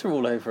just- put glitter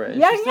all over it.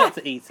 Yeah, she still yeah. had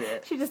to eat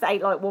it. She just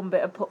ate like one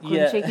bit of popcorn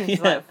Yeah, chicken. She's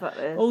yeah. like, fuck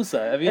this. Also,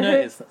 have you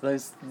noticed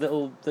those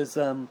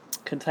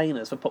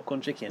containers for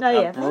popcorn chicken Oh, are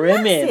yeah. They're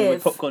brimming with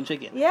massive. popcorn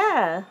chicken?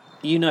 Yeah.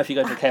 You know, if you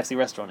go to a KFC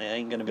restaurant, it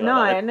ain't going to be No,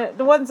 like that. and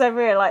the ones over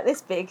here are like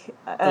this big.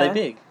 Are they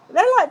big?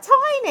 They're like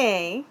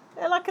tiny.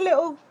 They're like a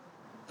little.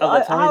 Oh,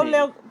 they're How tiny.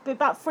 little?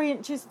 About 3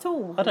 inches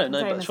tall. I don't know,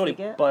 but containers surely we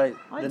get. by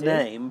I the do.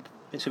 name,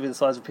 it should be the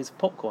size of a piece of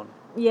popcorn.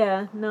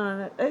 Yeah,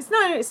 no, it's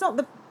not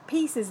the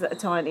pieces that are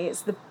tiny.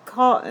 It's the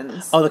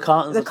cartons. Oh, the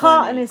cartons the are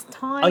carton tiny. is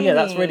tiny. Oh, yeah,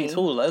 that's really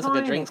tall. That's like a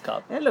Tiny. drinks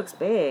cup. It looks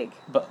big.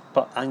 But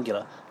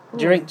angular.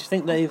 Do Ooh. you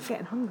think I'm they've...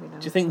 getting hungry now.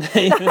 Do you think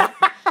they? do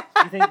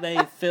you think they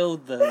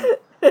filled them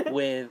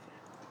with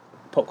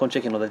popcorn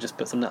chicken, or they just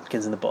put some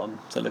napkins in the bottom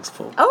so it looks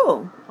full?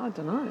 Oh, I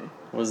don't know.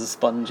 Or was a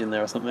sponge in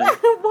there or something?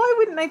 Why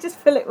wouldn't they just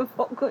fill it with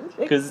popcorn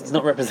chicken? Because it's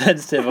not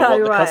representative of Oh, what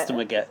the right.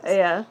 customer gets.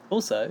 Yeah.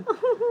 Also,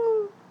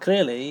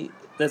 clearly,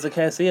 there's a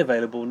KFC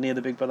available near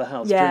the Big Brother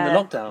house Yeah. during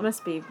the lockdown,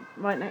 Must be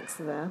right next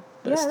to there.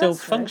 but yeah, it's still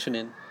that's true.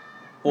 functioning.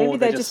 Maybe Or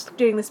they're they just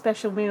doing the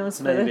special meals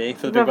for maybe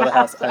for the Big Brother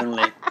house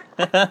only.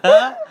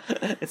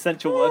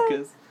 Essential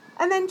workers.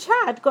 And then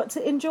Chad got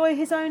to enjoy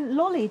his own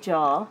lolly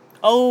jar.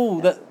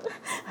 Oh,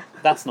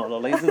 that's not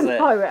lollies, is it?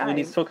 No, it We need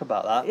ain't. to talk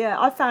about that. Yeah,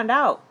 I found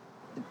out.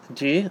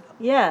 Do you?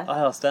 Yeah. I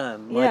asked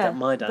Dan, Yeah,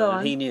 my dad, go and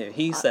on. he knew.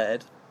 He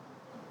said,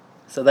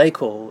 so they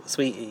call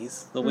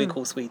sweeties, or Hmm. we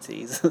call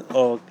sweeties,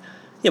 or,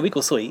 yeah, we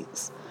call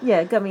sweets.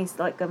 Yeah, gummies,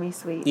 like gummy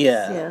sweets.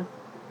 Yeah. Yeah.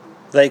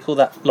 They call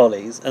that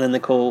lollies, and then they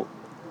call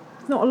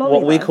It's not a lolly.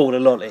 what we though. call a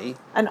lolly.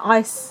 An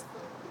ice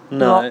No,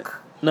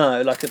 block.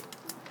 no, like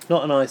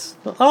not an ice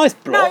block.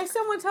 No,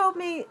 someone told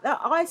me that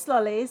ice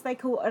lollies they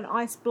call an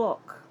ice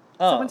block.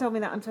 Oh. Someone told me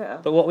that on Twitter.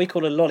 But what we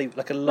call a lolly,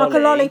 like a lolly, Like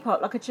a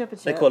lollipop, like a chupa chup.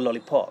 they call a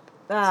lollipop.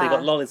 So you Ah.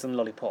 got lollies and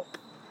lollipop.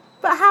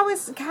 But how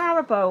is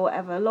Haribo or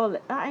whatever lolly?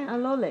 That ain't a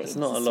lolly. It's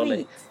not a sweet.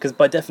 lolly, because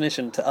by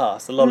definition to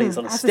us, a lolly is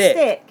on a That's stick. A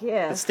stick,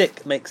 yeah. The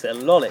stick makes it a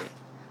lolly. Do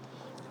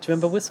you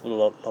remember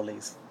whistle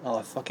lollies? Oh,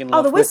 I fucking Oh,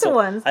 love the whistle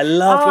ones. I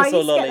love I whistle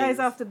used to lollies. get those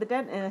after the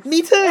dentist.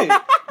 Me too.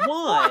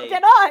 Why?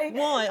 Did I?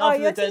 Why? Oh,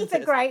 After your the teeth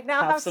dentist, are great.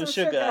 Now have some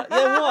sugar.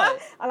 Yeah, why?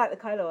 I like the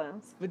cola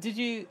ones. But did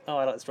you? Oh,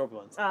 I like the strawberry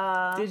ones.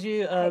 I Did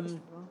you? hate strawberry.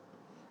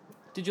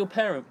 Did your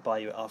parent buy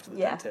you it after the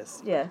Yeah,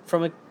 dentist? yeah.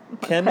 From a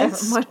parent-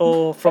 chemist my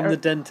or from the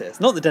parent- dentist?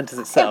 Not the dentist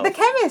itself. The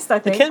chemist, I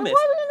think. chemist.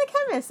 Why were you in the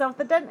chemist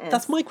after the dentist?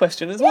 That's my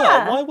question as Yeah.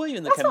 well. Why were you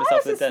in the That's chemist what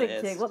after I the was just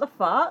dentist? thinking. What the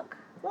fuck?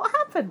 What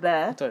happened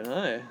there? I don't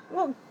know.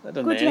 What? That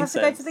doesn't Would make you any have to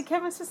go to sense. the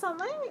chemist for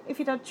something? If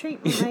you'd had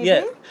treatment, maybe?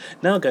 Yeah.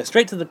 Now go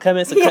straight to the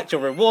chemist and Yeah. collect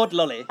your reward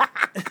lolly.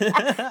 Maybe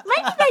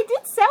they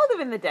did sell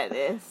them in the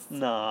dentist.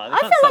 No, I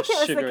feel like it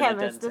was the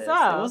chemist as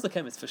well. It was the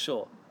chemist for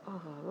sure. Oh,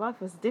 life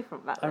was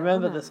different back I then.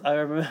 remember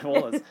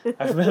wasn't this.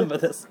 I remember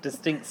this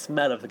distinct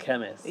smell of the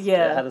chemist.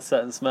 Yeah. It had a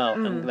certain smell,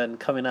 and then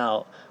coming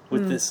out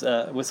with this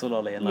whistle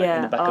lolly and it? like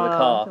in the back of the The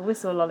car,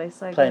 whistle lolly,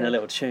 so playing good. a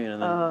little tune,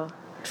 and then Oh,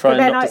 trying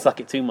But then not I- to suck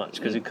it too much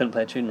because you couldn't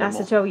play a tune no that's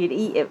the more. trouble. You'd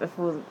eat it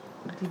before you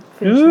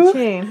finish the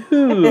tune.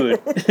 Ooh.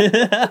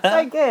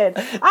 So good.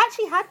 I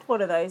actually had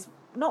one of those,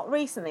 not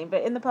recently,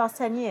 but in the past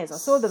 10 years. I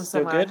saw them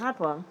Still somewhere good? and had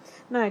one.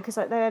 No, because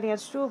like, they only had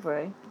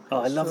strawberry.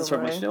 Oh, I love the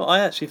strawberry. You know, I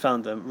actually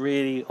found them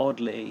really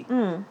oddly,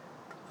 Mm.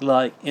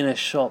 like in a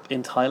shop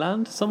in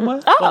Thailand somewhere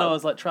Oh. when I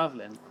was like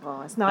traveling.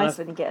 Oh, it's nice I've-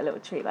 when you get a little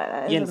treat like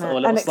that, Yeah, isn't or a it?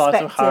 little slice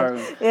of Unexpected.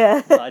 home.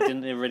 Yeah. that I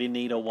didn't really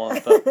need or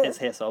want, but it's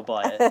here, so I'll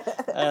buy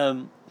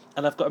it.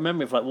 And I've got a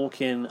memory of like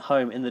walking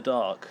home in the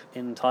dark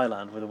in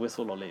Thailand with a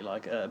whistle lolly,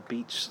 like at a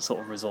beach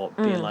sort of resort,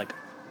 being like,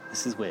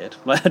 "This is weird.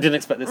 Like, I didn't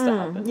expect this to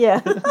happen."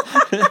 Yeah.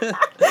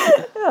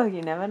 Oh,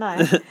 you never know.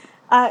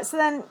 So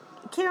then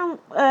Kieran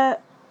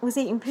was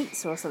eating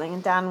pizza or something,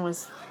 and Dan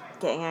was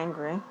getting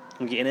angry.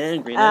 I'm getting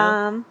angry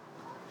now.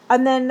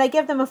 And then they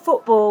gave them a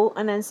football,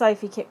 and then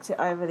Sophie kicked it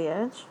over the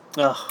edge.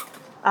 Ugh,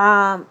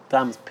 Um,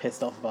 Dan was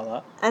pissed off about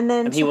that, and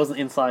then and he wasn't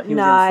inside. He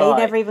No, was he inside.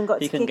 never even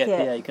got he to couldn't kick get,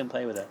 it. Yeah, he couldn't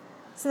play with it.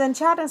 So then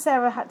Chad and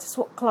Sarah had to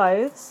swap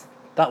clothes.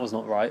 That was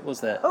not right,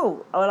 was it?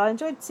 Oh, well, I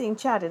enjoyed seeing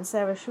Chad in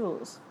Sarah's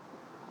shorts.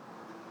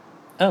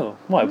 Oh,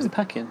 why was he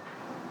packing?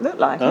 Looked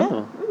like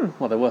Oh, it.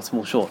 well, they were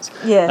small shorts.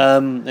 Yeah.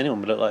 Anyone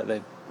would look like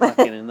they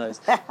packing in those.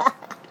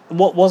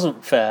 What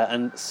wasn't fair,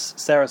 and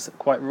Sarah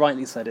quite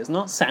rightly said, it's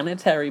not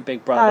sanitary,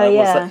 Big Brother, Oh, yeah.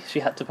 was that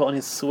she had to put on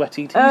his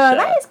sweaty t-shirt. Oh,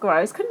 that is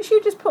gross. Couldn't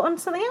she just put on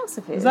something else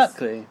of his?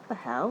 Exactly. What the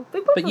hell?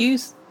 Big But Brother you,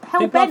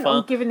 hell Big bent Brother,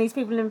 on giving these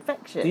people an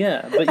infection.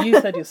 yeah, but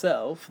you said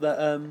yourself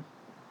that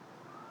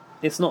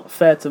it's not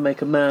fair to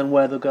make a man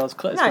wear the girl's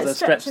clothes No, because it they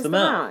stretch stretches them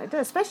out. It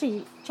does.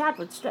 Especially Chad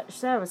would stretch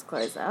Sarah's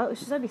clothes out.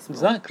 She's only small.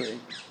 Exactly.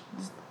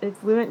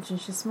 If we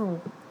mentioned she's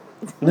small.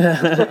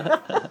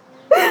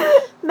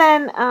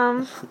 Then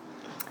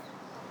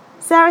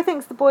Sarah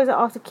thinks the boys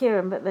are after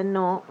Kieran, but they're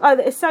not. Oh,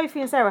 it's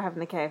Sophie and Sarah having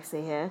the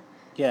KFC here.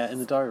 Yeah, in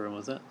the diary room,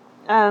 was it?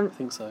 I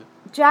think so.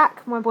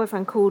 Jack, my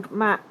boyfriend, called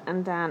Matt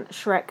and Dan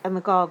Shrek and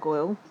the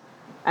Gargoyle,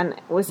 and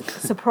was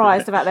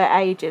surprised about their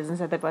ages and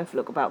said they both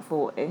look about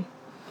 40.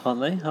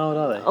 Aren't they? How old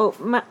are they?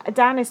 Oh,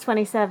 Dan is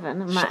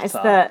 27 and Matt Shut is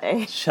up.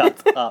 30.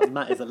 Shut up.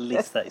 Matt is at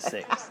least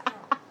 36.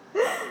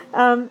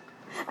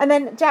 And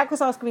then Jack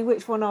was asking me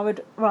which one I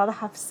would rather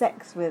have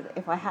sex with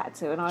if I had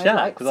to, and I Jack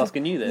like was to-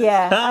 asking you this.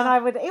 Yeah,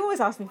 and he always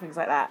asks me things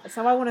like that.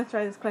 So I want to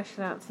throw this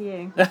question out to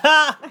you.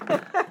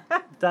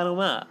 Dan or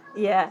Matt?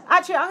 Yeah,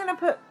 actually, I'm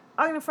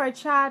gonna throw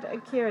Chad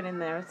and Kieran in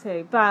there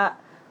too, but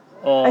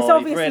Oh, it's you've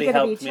obviously really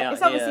gonna be helped me out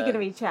it's obviously here.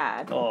 gonna be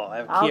Chad. Oh, I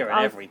have I'll- Kieran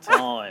I'll- every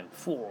time.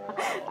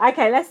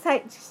 Okay, let's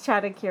take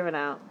Chad and Kieran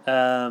out.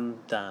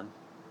 Dan.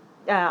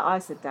 I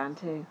said Dan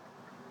too,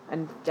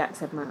 and Jack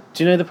said Matt.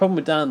 Do you know the problem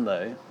with Dan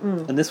though?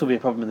 And this will be a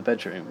problem in the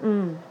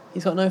bedroom.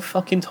 He's got no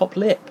fucking top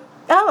lip.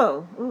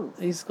 Oh, ooh.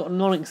 He's got a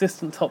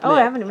non-existent top Oh, lip.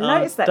 I haven't even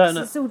noticed that. Don't 'Cause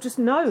know. it's all just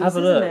nose, Have a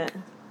isn't look. it?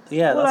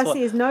 Yeah, All that's I what.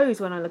 see is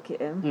nose when I look at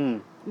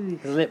him.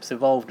 His lips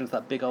evolved into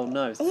that big old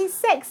nose. He's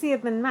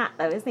sexier than Matt,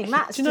 though, isn't he?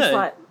 Matt's Do you just know-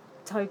 like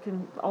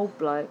token old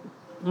bloke.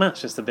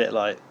 Matt's just a bit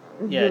like,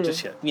 yeah, Mhm.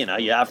 just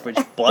your average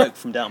bloke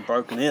from down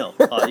Broken Hill.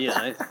 Like,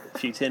 a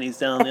few tinnies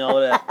down the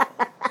old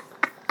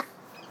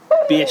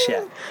beer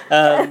shack.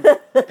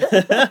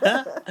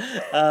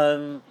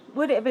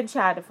 Would it have been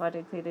Chad if I'd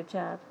included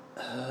Chad?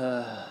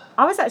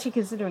 I was actually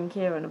considering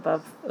Kieran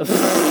above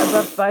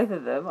both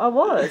of them. I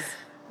was.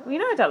 Well,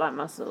 I don't like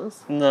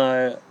muscles,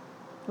 No,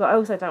 but I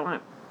also don't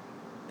like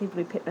people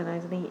who pick their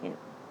nose and eat it.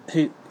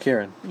 who?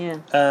 Kieran. Yeah.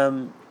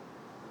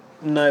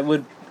 No, it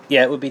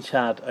would be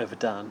Chad over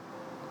Dan.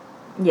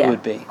 Yeah.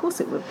 would be. Of course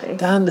it would be.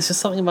 Dan, there's just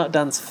something about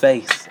Dan's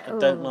face. I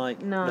don't Oh,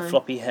 like no. the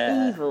floppy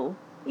hair. Evil.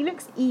 He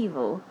looks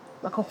evil.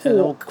 Like a An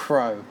old hawk.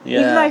 crow. Yeah.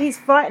 Even though he's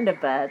frightened of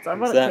birds,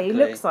 ironically, exactly. he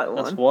looks like one.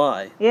 That's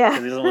why. Yeah.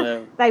 'Cause he doesn't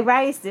want They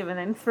raised him and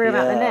then threw him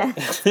out the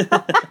nest. to.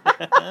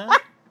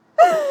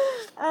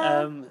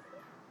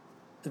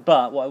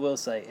 But what I will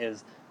say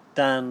is,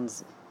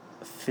 Dan's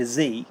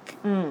physique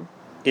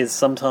is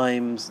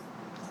sometimes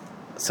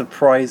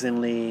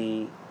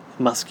surprisingly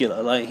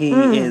muscular. Like he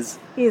is.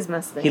 He is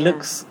muscular. He yeah.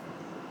 looks.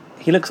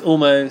 He looks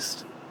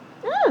almost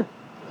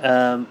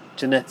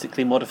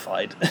genetically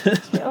modified.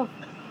 Oh,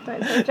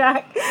 don't say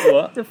Jack.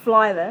 What? To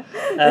fly there.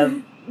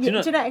 Do you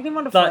know- Genetically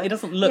modified. like, he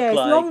doesn't look yeah, he's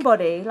like- long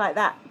body, like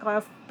that guy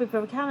off Big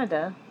Brother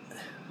Canada.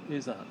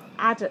 Who's that?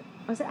 Adam.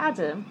 Was it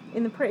Adam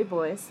in the Pretty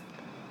Boys?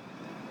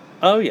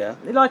 Oh yeah.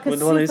 Like a With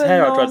the one whose super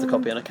hair I tried to long-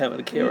 copy and I came with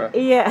Akira.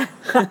 Yeah.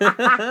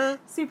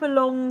 Super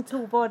long,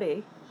 tall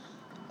body.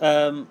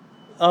 I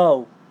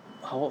Oh,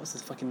 what was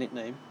his fucking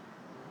nickname?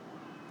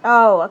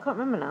 Oh, I can't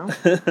remember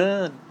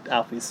now.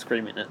 Alfie's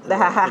screaming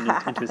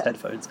into his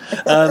headphones.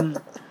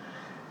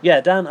 Yeah,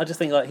 Dan, I just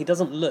think like he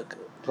doesn't look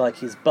like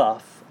he's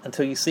buff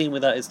until you see him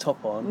without his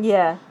top on,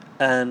 Yeah.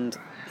 and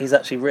he's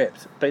actually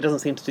ripped, but he doesn't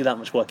seem to do that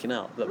much working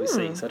out that we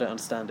see, so I don't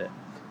understand it.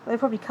 They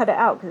probably cut it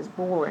out because it's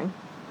boring.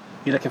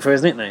 You looking for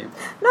his nickname?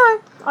 No,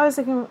 I was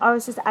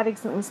just adding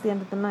something to the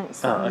end of the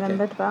notes that I okay.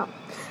 remembered about.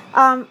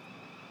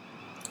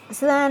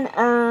 So then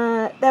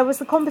there was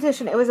the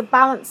competition. It was a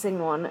balancing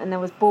one, and there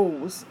was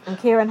balls, and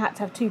Kieran had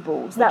to have 2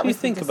 balls. What That do you was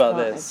the think about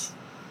disadvantage. this?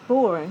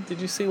 Boring. Did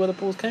you see where the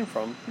balls came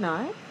from?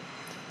 No.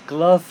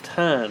 Gloved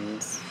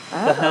hands.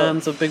 Oh. The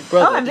hands of Big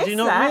Brother. Oh, I Did missed you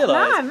not that.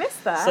 realise? No, I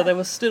missed that. So they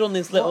were stood on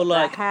this little What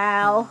like the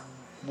hell?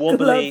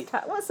 wobbly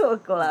What sort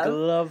of glove?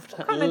 gloved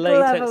What kind of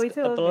latex, glove are we a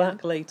talking?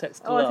 black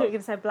latex Oh, I thought you were glove. going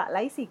to say black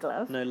lacy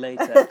glove. No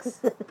latex.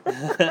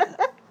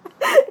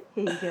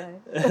 Here you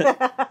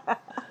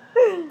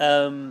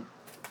go.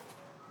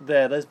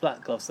 Those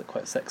black gloves look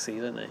quite sexy,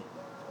 don't they?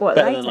 What,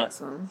 Better than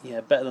latex like ones?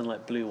 yeah, better than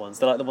like blue ones.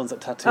 They're like the ones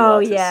that tattoo Oh,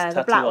 artists. yeah, the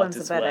tattoo black ones are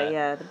artists better, wear.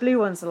 yeah. The blue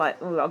ones are like,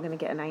 oh, I'm going to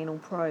get an anal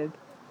probe.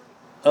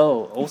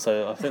 Oh,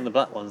 also, I think the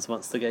black ones,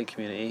 amongst the gay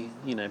community,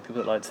 you know, people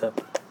that like to,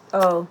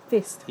 Oh,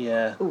 fist.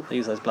 yeah, Oof. they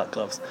use those black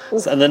gloves.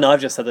 Oof. So, and then I've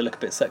just said they look a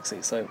bit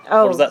sexy, so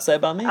Oh. what does that say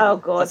about me? Oh,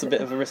 God. That's a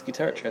bit of a risky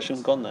territory, I shouldn't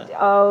have gone there.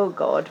 Oh,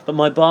 God. But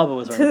my barber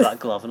was wearing a black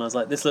glove, and I was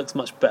like, this looks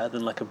much better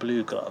than like a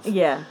blue glove.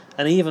 Yeah.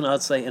 And even,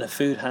 I'd say, in a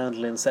food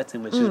handling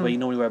setting, which is where you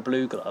normally wear a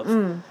blue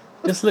glove,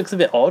 just looks a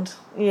bit odd.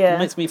 Yeah. It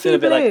makes me feel Too a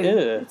bit like, blue. ugh.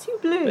 They're too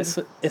blue.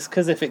 It's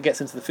because if it gets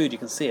into the food, you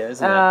can see it,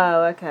 isn't it?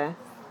 Oh, okay.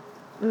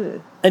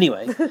 Ugh.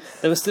 Anyway,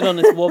 they were stood on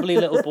this wobbly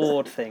little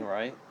board thing,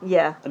 right?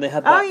 Yeah. And they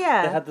had Oh, that,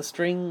 yeah. they had the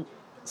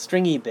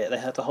stringy bit they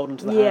had to hold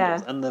onto the Yeah.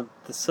 handles, and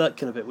the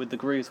circular bit with the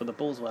grooves where the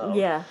balls were held.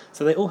 Yeah.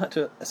 So they all had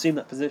to assume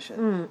that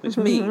position, which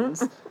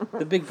means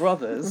the big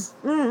brothers,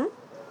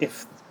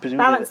 if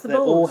presumably Balance the they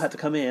all balls. had to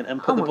come in and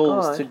Oh put the my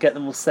balls God. to get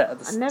them all set at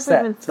the I never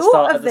set even to thought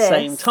start of at the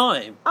same this.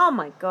 time. Oh,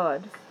 my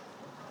God.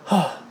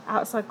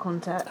 Outside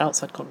contact.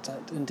 Outside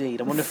contact, indeed.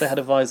 I wonder if they had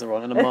a visor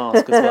on and a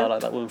mask as well,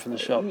 like that woman from the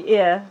shop.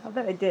 Yeah, I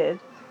bet they did.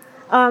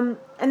 And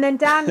then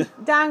Dan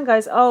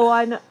goes, oh,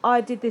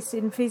 I did this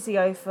in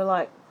physio for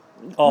like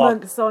Oh,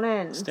 months on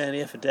end. staying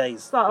here for days.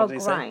 It's like, What oh, did he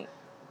say? great.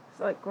 It's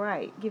like,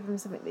 great. Give him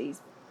something that he's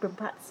been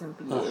practicing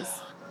for years.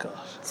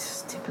 Gosh.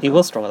 It's typical. He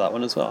was strong at that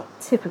one as well.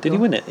 Typical. Did he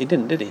win it? He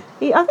didn't, did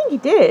he? I think he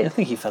did. I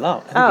think he fell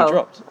out. I think he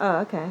dropped. Oh,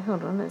 okay.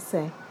 Hold on. Let's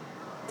see.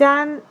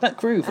 Dan. That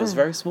groove was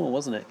very small,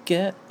 wasn't it?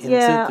 Get into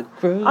Yeah. the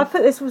groove. I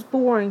thought this was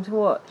boring to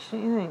watch.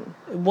 Don't you think?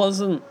 It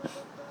wasn't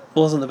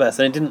the best.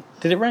 And it didn't.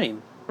 Did it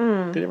rain?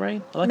 Did it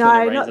rain? I like it when it No,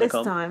 rains not in a this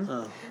comp. time.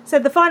 Oh. So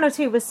the final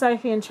 2 was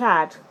Sophie and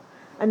Chad,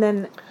 and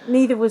then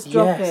neither was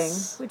dropping,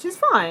 Yes. which is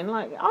fine.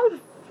 Like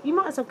you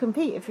might as well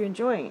compete if you're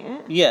enjoying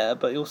it. Yeah,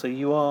 but also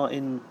you are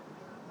in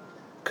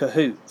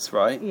cahoots,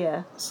 right?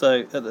 Yeah.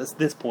 So at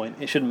this point,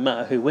 it shouldn't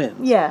matter who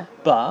wins. Yeah.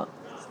 But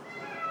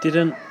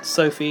did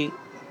Sophie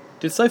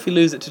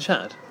lose it to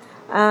Chad?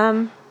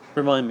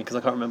 Remind me, because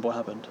I can't remember what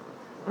happened.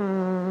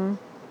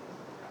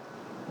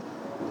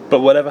 But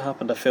whatever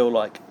happened, I feel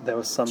like there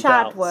was some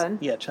Chad doubts. won.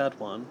 Yeah, Chad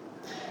won.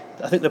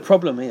 I think the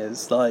problem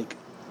is, like,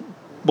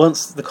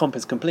 once the comp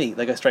is complete,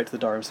 they go straight to the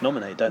diary room to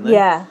nominate, don't they?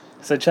 Yeah.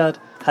 So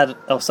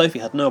Sophie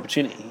had no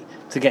opportunity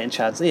to get in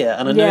Chad's ear,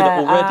 and I knew that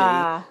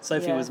already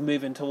Sophie yeah. was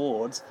moving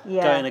towards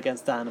Yeah. going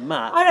against Dan and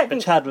Matt, I don't but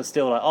think- Chad was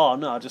still like, oh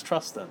no, I just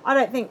trust them. I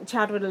don't think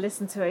Chad would have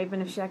listened to her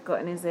even if she had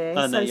got in his ear.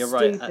 Oh, He's no, so you're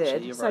right, stupid,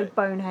 actually, you're so right.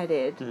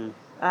 boneheaded.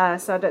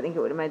 So I don't think it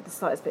would have made the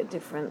slightest bit of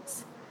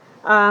difference.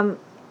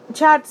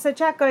 Chad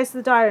goes to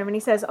the diary room and he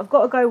says, I've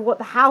got to go with what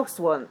the house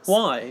wants.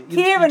 Why?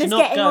 Kieran do is not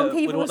getting go on with what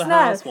people's the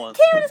nerves. house wants.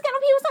 Kieran is getting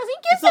on people's nerves. Who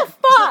gives a It's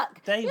fuck?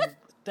 not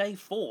day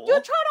 4.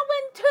 You're trying to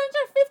win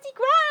 250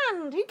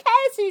 grand. Who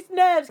cares whose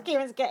nerves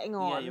Kieran's getting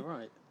on? Yeah, you're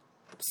right.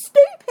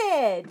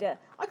 Stupid.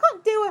 I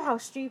can't deal with how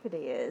stupid he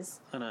is.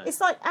 I know. It's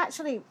like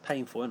actually,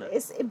 Painful, isn't it?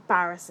 it's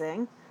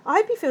embarrassing. I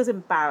hope he feels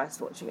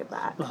embarrassed watching it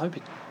back. I hope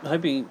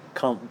he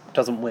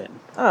doesn't win.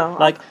 Oh,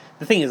 Like,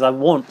 the thing is, I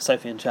want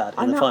Sophie and Chad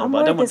I in the know, final, I'm but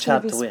I don't worried want there's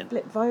gonna Chad to be win.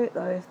 Split vote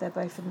though if they're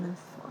both in the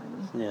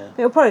final. Yeah.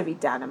 It'll probably be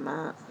Dan and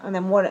Matt, and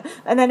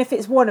then if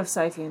it's one of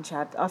Sophie and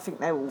Chad, I think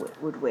they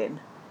would win.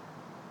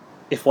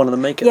 If one of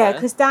them make it Yeah, there.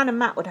 because Dan and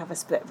Matt would have a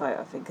split vote,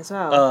 I think, as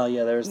well. Oh,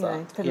 yeah, there is You know,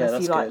 that. depending Yeah, if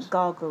that's you like good.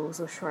 Gargoyles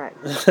or Shrek.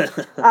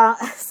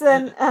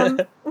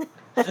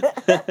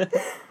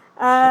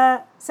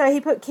 So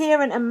he put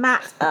Kieran and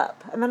Matt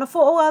up, and then I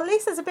thought, oh, well, at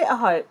least there's a bit of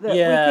hope that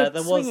Yeah, we could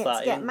there swing was it that.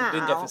 to get He Matt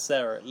didn't go for out.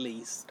 Sarah, at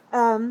least.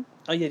 Um,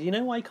 Oh, yeah, do you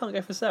know why he can't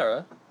go for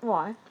Sarah?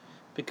 why?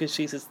 Because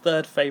she's his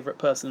third favourite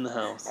person in the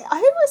house. Who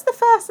was the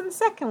first and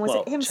second? Was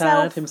Well, it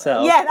himself? Chad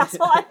himself. Yeah, that's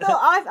what I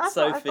thought. That's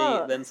what I Sophie,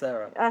 thought. then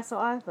Sarah. That's what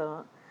I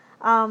thought.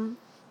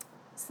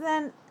 So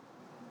then,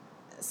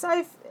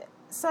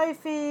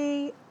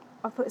 Sophie,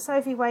 I put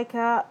Sophie wake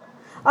up.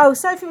 Oh,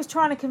 Sophie was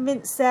trying to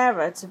convince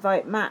Sarah to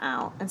vote Matt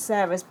out, and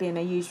Sarah's being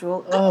her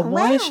usual. Oh,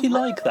 why is she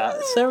like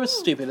that? Sarah's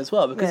stupid as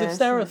well, because Yeah, if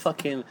Sarah she is.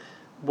 fucking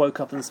woke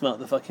up and smelt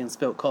the fucking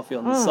spilt coffee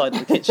on the side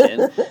of the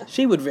kitchen,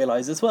 she would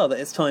realise as well that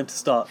it's time to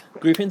start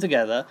grouping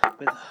together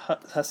with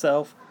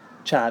herself,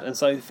 Chad and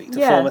Sophie to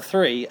form a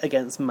 3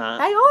 against Matt.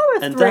 They are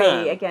a and 3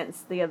 Dan.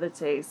 against the other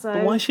 2. So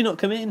But why is she not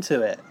committing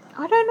to it?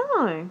 I don't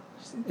know.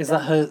 Is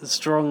that her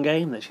strong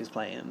game that she's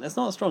playing? It's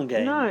not a strong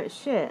game. No, it's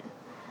shit.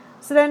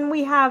 So then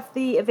we have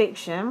the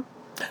eviction.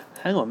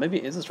 Hang on, maybe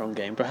it is a strong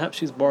game. Perhaps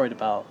she's worried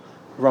about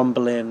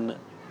rumbling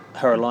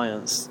her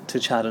alliance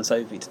to Chad and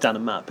Sophie, to Dan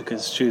and Matt,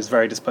 because she was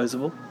very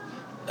disposable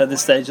at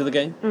this stage of the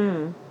game.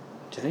 Do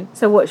you think?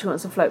 So what, she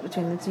wants to float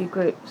between the 2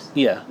 groups?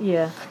 Yeah.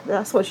 Yeah,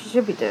 that's what she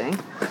should be doing.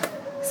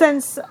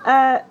 Since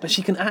But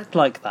she can act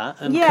like that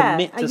and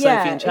commit to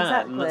Sophie and Chad,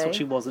 exactly. and that's what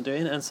she wasn't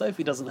doing. And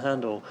Sophie doesn't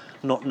handle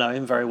not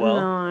knowing very well.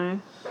 No.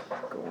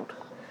 God.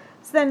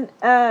 So then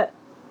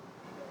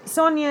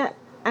Sonia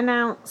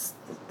announced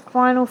the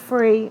final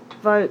 3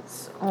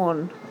 votes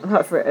on...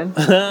 I've written.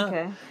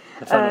 Okay.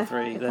 The final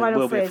 3. the There final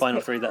will be 3 a is final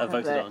picked 3 that are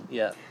voted public. on.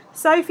 Yeah.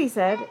 Sophie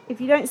said,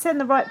 if you don't send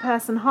the right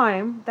person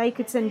home, they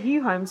could send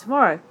you home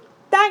tomorrow.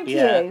 Thank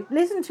Yeah. you.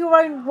 Listen to your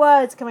own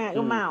words coming out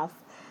your mouth.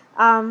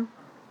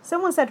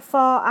 Someone said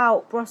far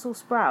out Brussels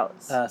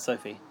sprouts.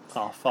 Sophie.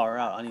 Oh, far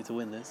out. I need to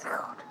win this.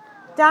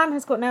 Dan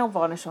has got nail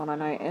varnish on, I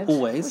noted.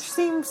 Always. Which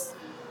seems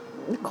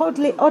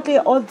oddly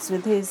at odds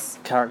with his...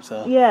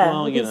 Character. Yeah,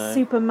 Well, with you his know.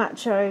 super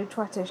macho,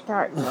 twattish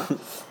character.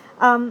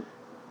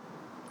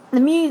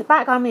 The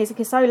background music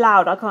is so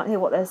loud I can't hear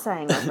what they're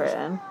saying, I've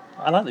written.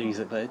 I like the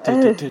music though.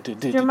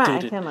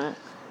 Dramatic, isn't it?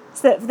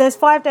 So there's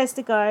 5 days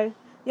to go.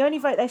 The only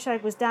vote they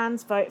showed was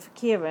Dan's vote for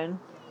Kieran.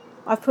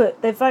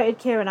 They've voted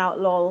Kieran out,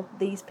 lol,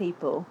 these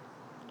people.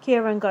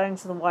 Kieran going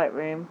to the White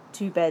Room,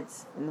 2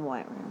 beds in the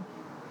White Room.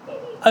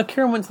 Oh,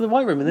 Kieran went to the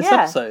White Room in this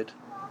Yeah. episode.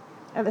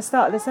 At the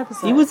start of this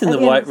episode. He was in At the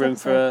end White of Room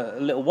this for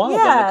episode. a little while then,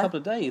 Yeah. a couple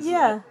of days.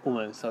 Yeah.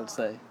 Almost, I would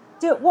say.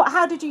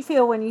 How did you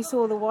feel when you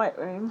saw the White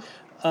Room?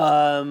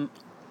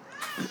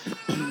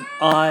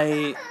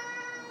 I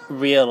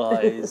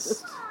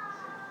realised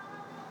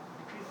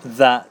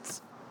that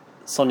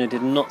Sonia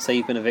did not say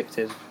you've been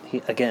evicted.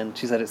 Again,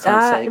 she said it's time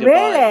to say goodbye.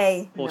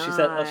 Really? Or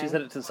No. she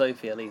said it to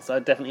Sophie at least. I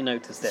definitely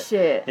noticed it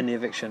Shit. in the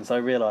eviction. So I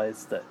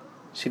realised that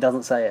she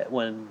doesn't say it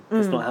when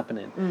it's not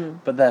happening.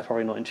 But they're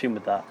probably not in tune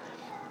with that.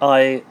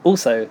 I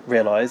also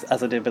realised,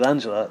 as I did with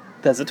Angela,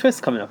 there's a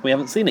twist coming up. We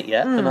haven't seen it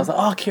yet. And I was like,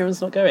 oh,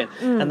 Kieran's not going.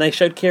 And they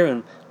showed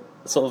Kieran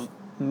sort of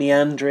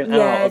meandering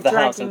out of the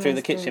house and through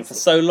the kitchen for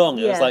so long.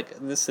 It was Yeah. like,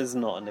 this is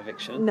not an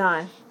eviction.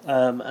 No.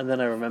 And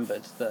then I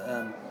remembered that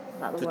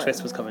About the White twist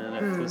Room. was coming and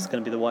it was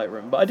going to be the White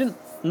Room. But I didn't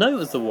know it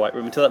was the White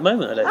Room until that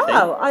moment, I don't think.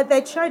 Oh,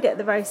 they showed it at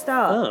the very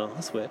start. Oh,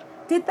 that's weird.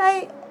 Did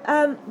they...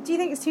 do you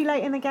think it's too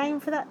late in the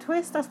game for that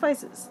twist? I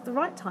suppose it's the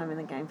right time in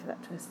the game for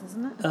that twist,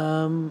 isn't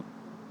it?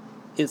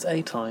 It's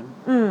a time.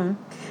 Do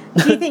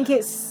you think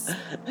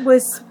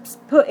was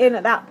put in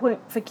at that point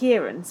for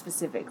Kieran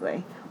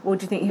specifically? Or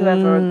do you think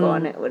whoever had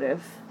gotten it would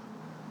have...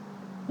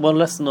 Well,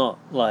 let's not,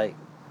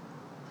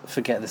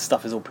 forget this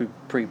stuff is all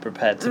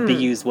pre-prepared to be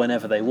used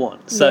whenever they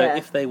want. So Yeah.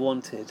 if they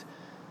wanted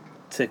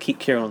to keep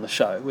Kieran on the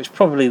show, which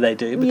probably they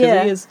do,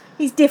 because he is...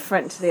 He's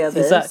different to the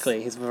others.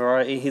 Exactly, his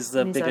variety, he's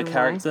the In his bigger own way.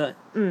 character.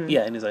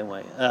 Yeah, in his own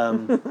way.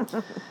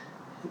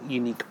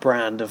 Unique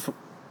brand of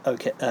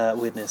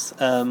weirdness.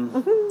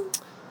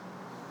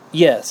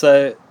 Yeah,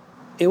 so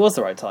it was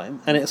the right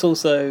time, and it's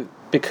also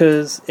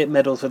because it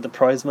meddles with the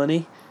prize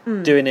money.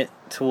 Doing it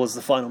towards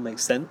the final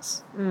makes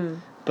sense.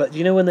 But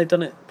you know when they've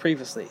done it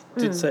previously?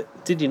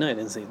 Did you know,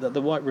 Lindsay, that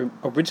the White Room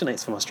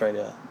originates from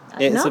Australia?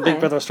 It's a No. Big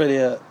Brother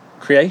Australia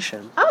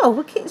creation. Oh,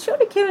 well,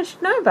 surely Kieran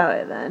should know about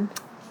it then.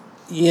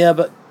 Yeah,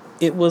 but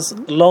it was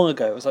long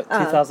ago. It was like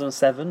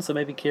 2007, so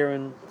maybe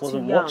Kieran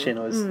wasn't young. watching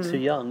or was too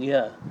young,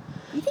 yeah.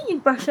 You think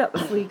you'd brush up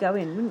before you go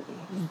in, wouldn't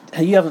you?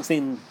 Hey, you haven't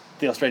seen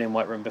the Australian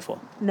White Room before?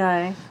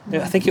 No. I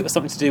think it was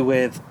something to do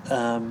with... do you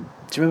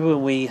remember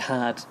when we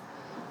had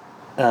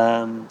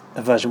a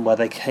version where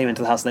they came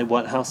into the house and they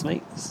weren't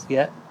housemates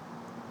yet?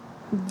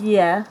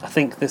 Yeah. I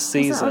think this that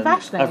season... with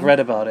Ashley? I've read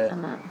about it.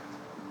 And that.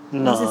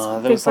 No, Was this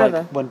there Big was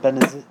Brother? when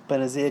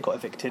Benazir got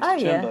evicted. Oh,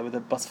 do you yeah. remember, with the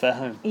bus fare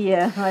home?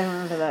 Yeah, I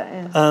remember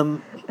that,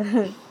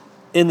 yeah.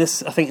 In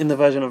this, I think in the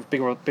version of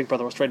Big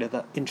Brother Australia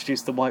that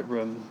introduced the White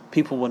Room,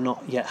 people were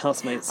not yet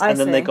housemates, and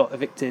then they see. got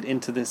evicted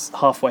into this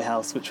halfway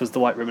house, which was the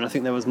White Room, and I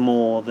think there was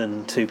more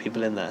than 2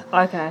 people in there.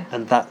 Okay.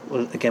 And that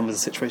was a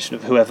situation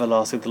of whoever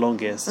lasted the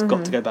longest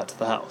got to go back to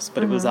the house,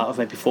 but it was out of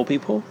maybe 4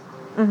 people,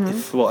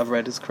 if what I've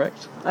read is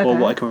correct, or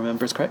Okay. what I can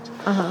remember is correct.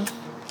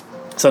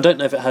 So I don't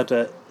know if it had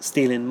a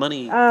stealing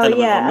money element or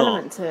not.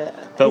 element to it.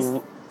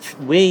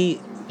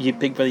 But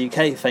Big Brother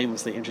UK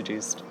famously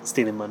introduced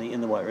stealing money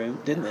in the White Room,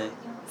 didn't they?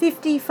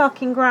 50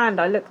 fucking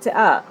grand, I looked it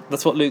up.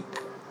 That's what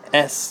Luke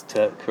S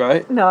took,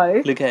 right?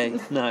 No. Luke A,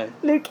 no.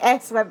 Luke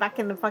S went back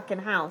in the fucking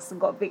house and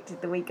got evicted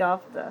the week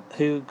after.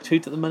 Who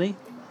took the money?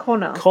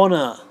 Connor.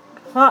 Connor.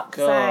 Fuck's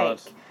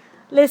God. sake.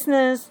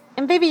 Listeners,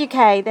 in BB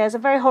UK, there's a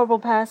very horrible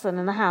person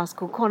in the house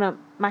called Connor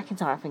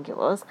McIntyre, I think it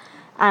was.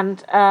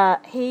 And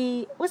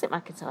he was it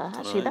McIntyre?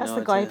 Actually, that's no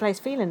the guy who idea. plays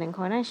Phelan in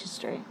Coronation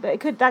Street.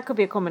 But that could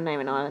be a common name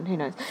in Ireland. Who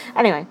knows?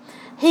 Anyway,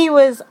 he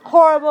was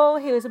horrible.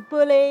 He was a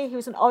bully. He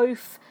was an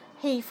oaf.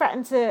 He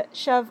threatened to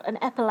shove an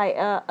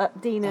epilator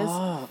up Dina's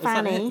Oh, is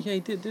that fanny. it? Yeah, he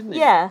did, didn't he?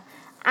 Yeah.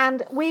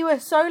 And we were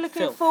so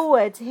looking Filth.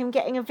 forward to him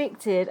getting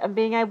evicted and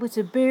being able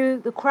to boo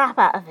the crap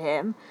out of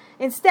him.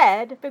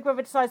 Instead, Big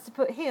Brother decides to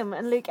put him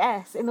and Luke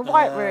S in the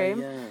White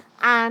Room Yeah.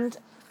 and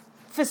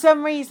for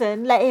some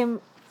reason let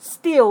him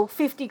steal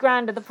 50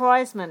 grand of the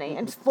prize money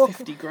and just walk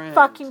 50 grand.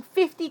 fucking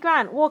 50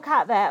 grand, walk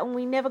out there, and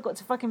we never got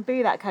to fucking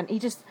boo that cunt. He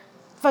just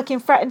fucking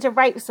threatened to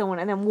rape someone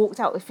and then walked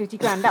out with 50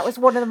 grand. That was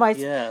one of the most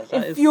Yeah,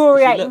 that is,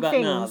 infuriating if you look back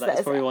things. now,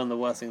 that's probably one of the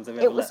worst things I've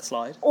ever it was let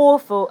slide.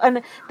 awful.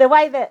 And the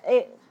way that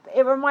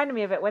it reminded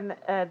me of it when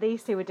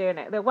these two were doing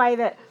it. The way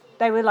that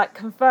they were like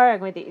conferring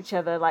with each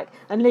other, like,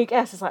 and Luke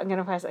S was like, I'm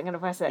gonna press it, I'm gonna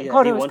press it. And Yeah,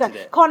 Connor he was wanted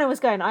going, it. Connor was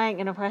going, I ain't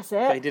gonna press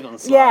it. But he did it on the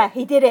slide. Yeah,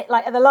 he did it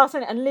like at the last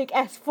minute, and Luke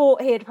S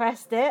thought he had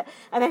pressed it,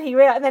 and then he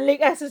realized, and then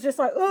Luke S was just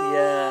like, oh,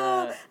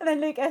 Yeah. and then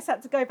Luke S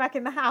had to go back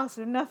in the house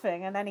with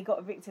nothing, and then he got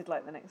evicted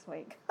like the next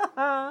week.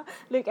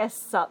 Luke S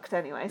sucked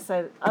anyway,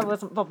 so I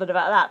wasn't bothered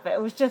about that. But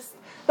it was just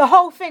the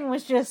whole thing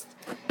was just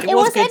it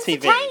was was good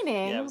TV.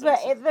 entertaining, Yeah, it was but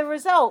awesome. the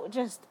result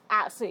just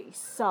absolutely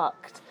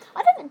sucked.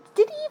 I don't know.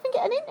 Did he even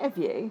get an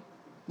interview?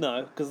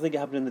 No, because I think it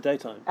happened in the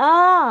daytime.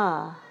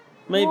 Ah,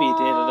 Maybe he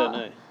did, I don't what?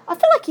 know. I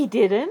feel like he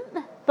didn't,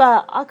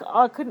 but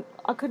I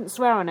couldn't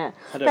swear on it.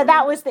 I But don't that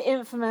remember. was the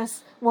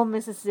infamous 1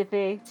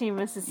 Mississippi, 2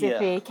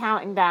 Mississippi Yeah.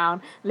 counting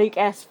down. Luke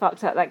S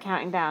fucked up that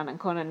counting down, and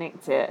Connor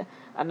nicked it,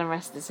 and the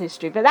rest is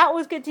history. But that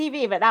was good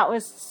TV. But that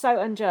was so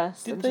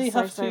unjust Did and they just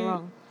have so to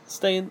wrong.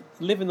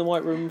 live in the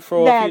White Room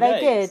for a Yeah, few they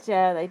days? did.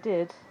 Yeah, they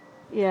did.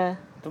 Yeah,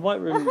 The White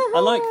Room, I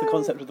like the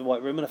concept of the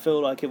White Room, and I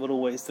feel like it will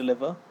always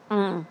deliver.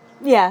 yeah.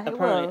 It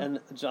Apparently, will. and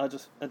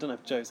I don't know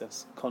if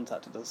Joseph's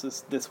contacted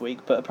us this week,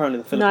 but apparently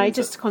the No, Philippines.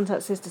 he just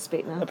contacts us to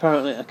speak now.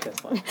 Apparently, okay,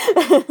 it's fine.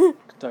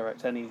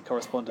 Direct any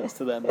correspondence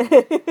to them. And,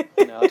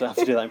 I don't have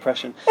to do that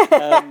impression.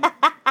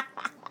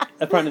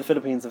 Apparently, the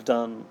Philippines have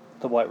done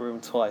the White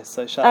Room twice,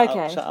 so shout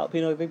out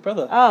Pinoy Big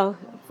Brother. Oh,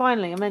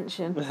 finally a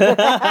mention.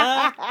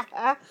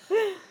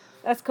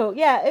 That's cool.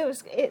 Yeah, it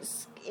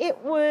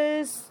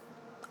was.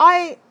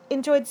 I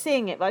enjoyed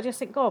seeing it, but I just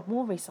think, God,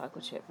 more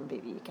recycled shit from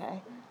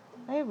BBUK.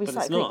 They're But it's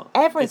recycling not.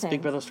 everything. It's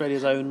Big Brother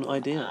Australia's own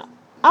idea.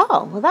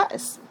 Oh, well, that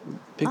is.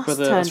 Big That's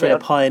Brother turned Australia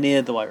it-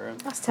 pioneered the White Room.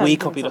 That's turned We it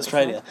copied into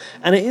Australia,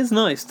 and it is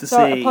nice to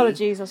Sorry, see.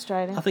 apologies,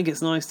 Australia. I think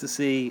it's nice to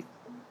see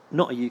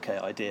not a UK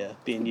idea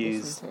being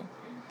used.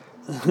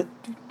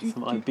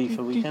 Some Ibiza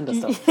Weekender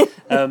stuff.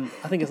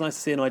 I think it's nice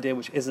to see an idea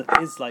which is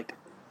like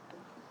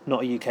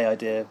not a UK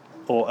idea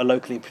or a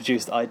locally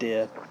produced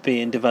idea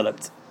being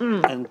developed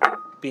and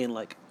being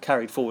like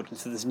carried forward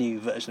into this new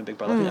version of Big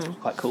Brother. I think that's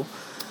quite cool.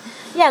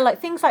 Yeah,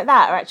 like things like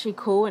that are actually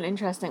cool and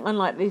interesting,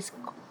 unlike these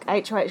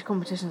HOH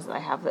competitions that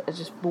they have that are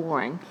just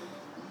boring.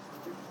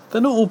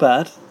 They're not all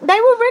bad. They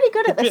were really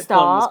good The at the drip one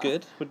was start.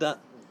 good with that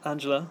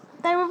Angela.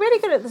 They were really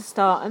good at the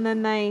start, and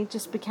then they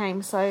just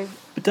became so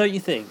But don't you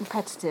think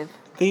repetitive.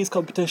 these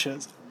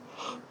competitions?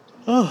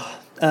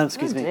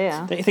 Excuse Oh, me. dear.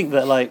 Don't you think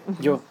that like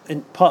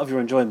part of your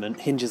enjoyment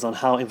hinges on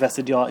how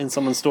invested you are in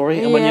someone's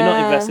story, and when you're not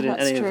Yeah, invested in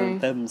that's any true.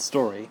 of them's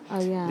story, Oh,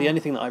 yeah. the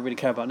only thing that I really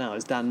care about now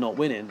is Dan not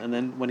winning, and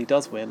then when he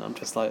does win, I'm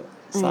just like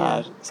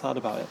sad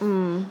about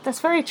it. That's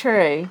very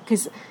true,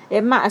 because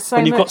it matters so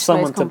when you've much got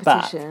someone those to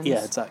back, competitions.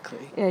 yeah,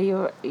 exactly. Yeah,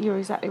 you're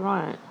exactly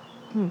right.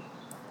 Do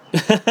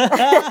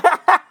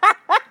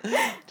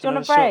you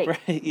want a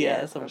break? Yeah,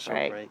 let's have a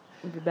short break.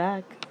 We'll be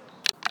back.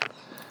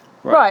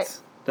 Right.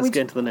 Let's we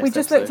get into the next We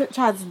just episode. looked at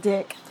Chad's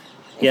dick.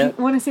 If Yeah. you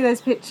want to see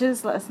those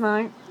pictures, let us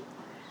know.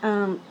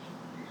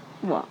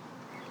 What?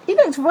 He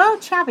looked well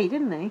chubby,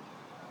 didn't he?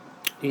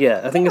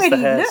 Yeah, I think it's the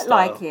really look hairstyle.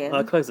 like him.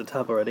 I closed the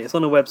tab already. It's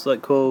on a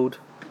website called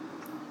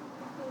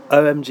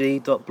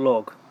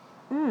omg.blog.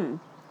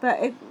 But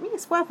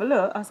it's worth a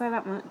look, I'll say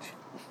that much.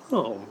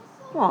 Oh,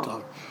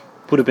 What?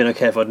 would have been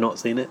okay if I'd not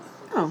seen it.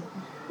 Oh.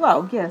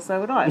 Well, yeah, so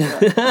would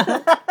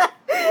I.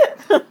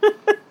 But...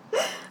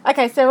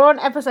 Okay, so we're on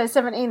episode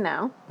 17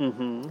 now.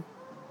 Mm-hmm.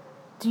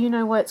 Do you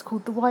know why it's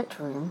called the White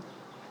Room?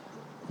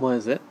 Why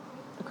is it?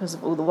 Because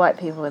of all the white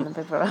people in the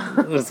Big Brother.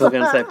 I was going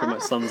to say pretty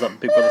much sums up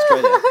Big Brother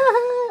Australia.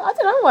 I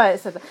don't know why it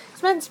said that.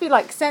 It's meant to be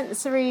like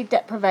sensory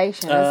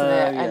deprivation, isn't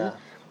it? yeah. And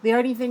the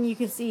only thing you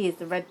can see is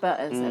the red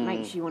buttons that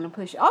makes you want to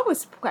push it. I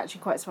was actually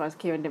quite surprised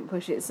Kieran didn't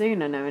push it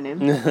sooner, knowing him.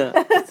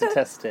 to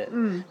test it.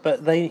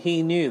 But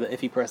he knew that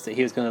if he pressed it,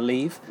 he was going to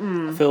leave.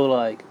 I feel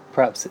like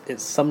perhaps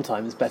it's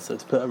sometimes better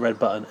to put a red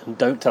button and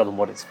don't tell them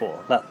what it's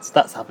for. That's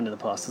happened in the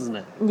past, isn't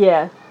it?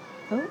 Yeah.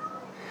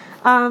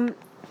 Oh.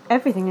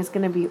 Everything is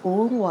going to be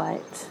all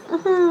white.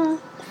 Do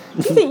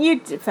you think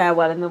you'd fare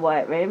well in the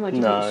White Room, or do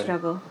you think No. you'd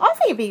struggle? I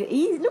think it'd be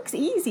easy. It looks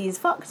easy as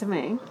fuck to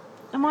me.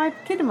 Am I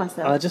kidding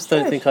myself? I just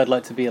don't Shush. think I'd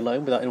like to be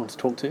alone without anyone to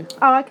talk to.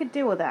 Oh, I could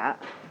deal with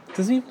that.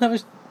 Does he even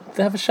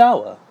have a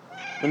shower?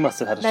 They must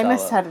have had a They shower.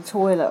 must have had a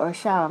toilet or a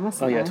shower,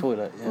 mustn't Oh they? yeah,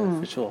 toilet. Yeah,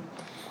 for sure.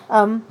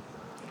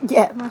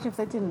 Yeah, imagine if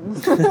they didn't.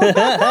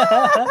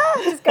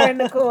 Just go in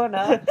the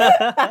corner.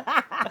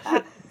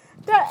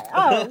 Do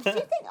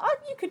you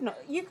think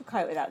you could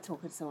cope without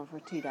talking to someone for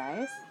 2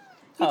 days?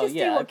 You just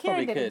do what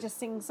Kieran did and just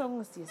sing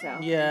songs to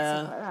yourself. Yeah.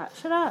 And stuff like that.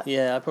 Shut up.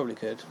 Yeah, I probably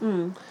could.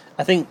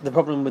 I think the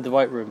problem with the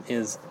White Room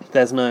is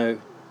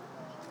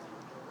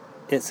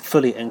it's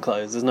fully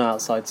enclosed. There's no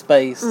outside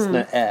space,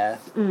 no air.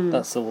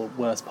 That's the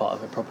worst part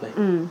of it, probably.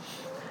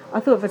 I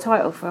thought of a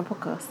title for our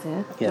podcast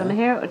here. Do you Yeah. want to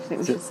hear it, or do you think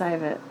we should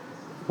save it?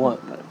 What?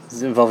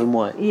 Is it involving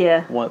white?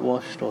 Yeah.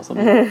 Whitewashed or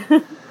something?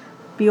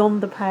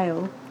 Beyond the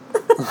Pale.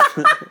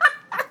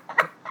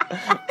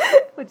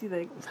 What do you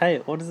think?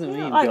 Pale? What does it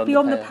mean? Like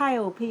Beyond the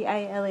Pale,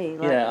 Pale.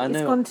 Like, Yeah, I know.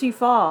 It's gone too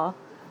far.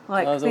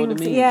 Like Oh, is that what it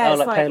things, means? yeah, Oh,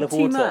 it's like pail of too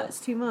water. much. It's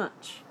too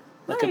much.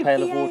 Like a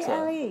pail of water.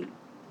 P-A-L-E.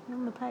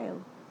 Beyond the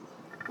Pale.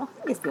 I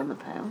think it's Beyond the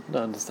Pale. I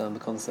don't understand the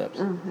concept.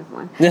 Oh, never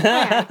mind.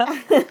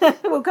 Anyway,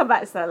 we'll come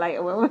back to that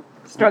later when we're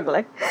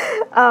struggling.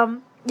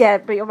 Yeah,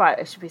 but you're right.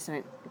 It should be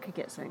something. We could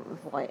get something with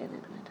white in it. No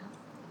doubt.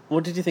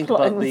 What did you think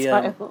Plotting about the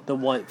title. the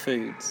white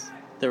foods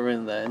that were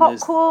in there? And those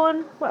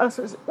Popcorn. What else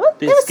was it? What?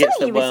 There was biscuits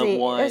something that he was weren't eating.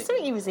 white. There was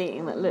something he was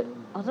eating that looked,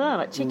 I don't know,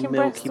 like chicken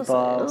breast milky or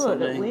bar or something. Oh, it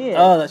looked something. weird.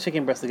 Oh, that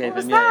chicken breast they gave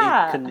What him. was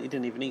Yeah, that? he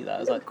didn't even eat that. It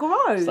was like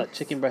gross. It was like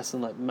chicken breast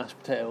and like mashed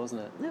potato,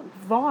 wasn't it? It looked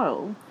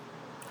vile.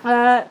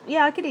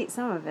 Yeah, I could eat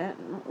some of it,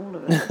 not all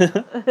of it.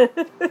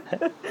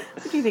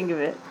 What do you think of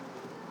it?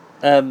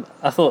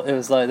 I thought it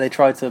was like they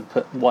tried to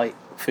put white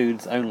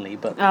foods only,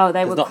 but Oh, they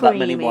there's were not that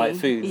many creamy. white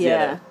foods.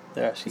 Yeah.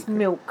 They're actually. It's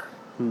milk.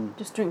 Hmm.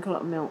 Just drink a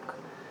lot of milk.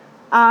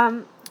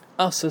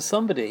 Oh, so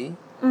somebody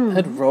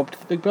had robbed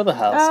the Big Brother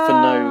house for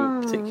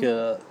no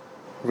particular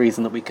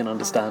reason that we can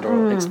understand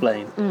or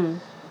explain.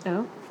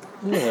 Oh.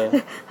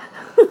 Yeah.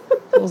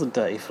 It wasn't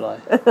Dirty Fly.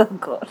 Oh,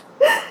 God.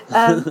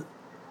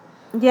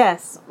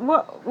 Yes.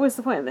 What was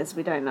the point of this?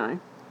 We don't know.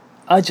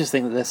 I just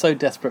think that they're so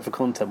desperate for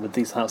content with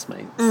these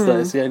housemates that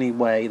it's the only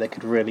way they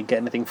could really get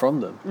anything from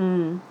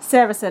them.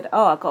 Sarah said,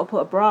 "Oh, I've got to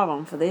put a bra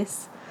on for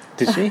this."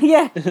 Did she?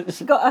 Yeah,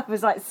 she got up,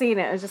 was like seeing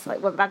it, and just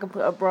like went back and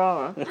put a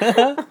bra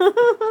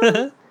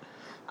on.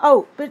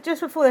 Oh, but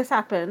just before this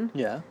happened,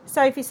 Yeah.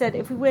 Sophie said,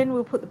 "If we win,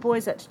 we'll put the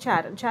boys up to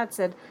Chad." And Chad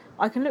said,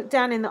 "I can look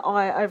down in the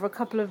eye over a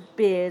couple of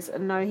beers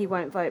and know he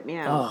won't vote me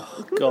out."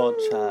 Oh, God,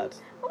 Chad.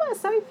 What about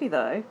Sophie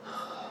though?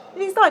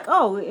 He's like,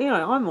 "Oh, you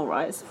know, I'm all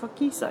right. So fuck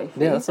you, Sophie."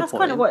 Yeah, that's the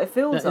point. kind of what it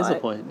feels That like. is a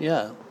point,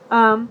 yeah.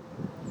 Um,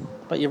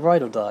 But you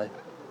ride or die.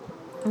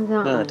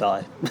 No,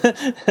 die.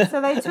 So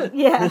they took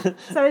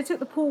So they took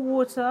the pool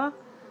water,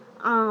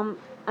 and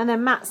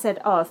then Matt said,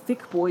 "Oh,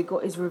 thick boy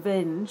got his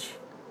revenge."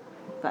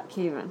 About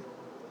Kieran.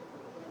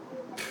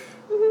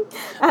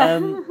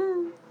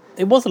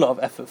 It was a lot of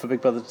effort for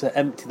Big Brother to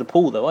empty the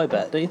pool, though, I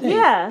bet, don't you think?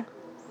 Yeah.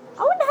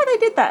 I wonder how they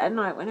did that at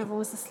night when everyone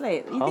was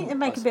asleep. You think they'd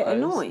make a bit of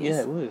suppose. noise?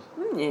 Yeah, it would.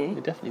 Wouldn't you?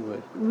 It definitely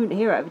would. You wouldn't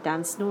hear it over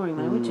Dan snoring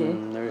though, would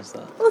you? There is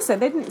that. Also,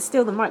 they didn't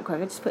steal the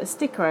microwave, they just put a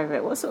sticker over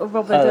it. What sort of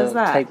robber does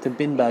that? Taped a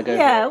bin bag over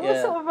Yeah, it. what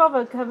sort of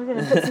robber comes in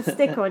and puts a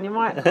sticker on your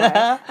microwave?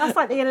 That's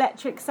like the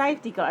electric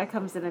safety guy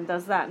comes in and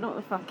does that, not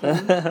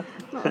the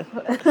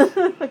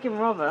fucking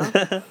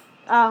robber.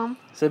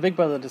 So Big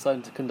Brother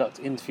decided to conduct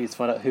interviews to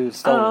find out who had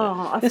stolen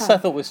Oh, it. I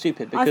thought was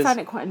stupid because I found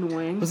it quite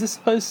annoying. was this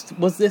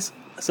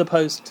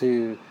supposed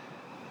to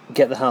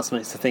get the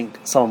housemates to think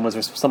someone was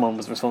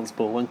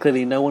responsible when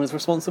clearly no one is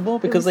responsible?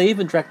 Because they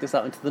even dragged this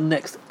out into the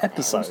next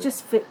episode. It was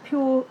just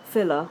pure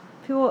filler.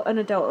 Pure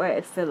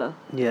unadulterated filler.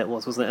 Yeah, it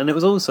was, wasn't it? And it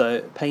was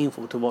also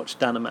painful to watch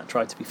Dan and Matt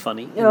try to be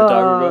funny in the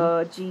diary room.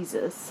 Oh,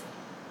 Jesus.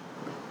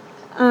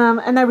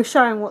 And they were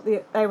showing what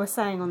they were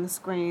saying on the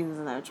screens,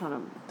 and they were trying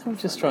to... They were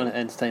just trying to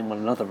entertain one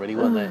another, really,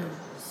 weren't they?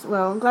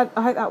 Well,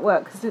 I hope that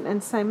worked, because it didn't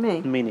entertain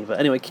me. Me neither.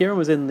 Anyway, Kieran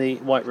was in the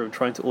White Room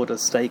trying to order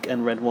steak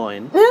and red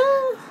wine.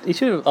 He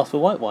should have asked for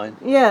white wine.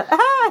 Yeah,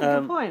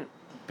 good point.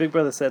 Big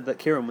Brother said that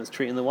Kieran was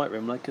treating the White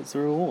Room like it's a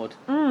reward.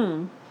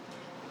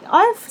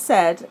 I've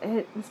said,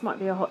 this might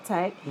be a hot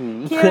take,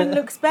 Kieran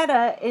looks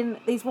better in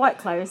these white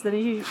clothes than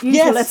his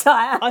usual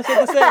attire. I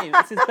said the same.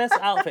 It's his best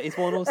outfit he's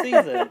worn all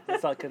season.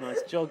 It's like a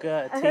nice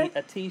jogger,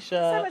 a t-shirt.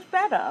 So much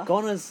better.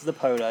 Gone as the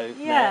polo.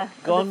 Yeah,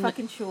 neck. Gone the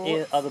fucking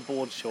shorts. Are the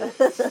board shorts.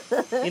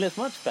 He looks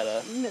much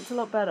better. He looks a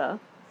lot better.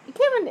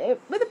 Kieran,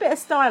 with a bit of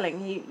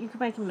styling, you could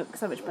make him look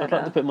so much better. I'd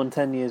like to put him on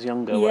 10 years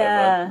younger,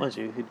 Yeah. whatever. Mind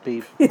you, he'd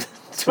be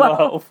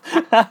 12.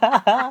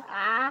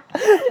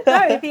 No,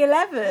 he'd be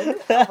 11.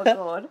 Oh my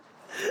God.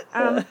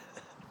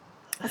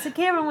 So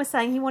Kieran was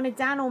saying he wanted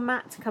Dan or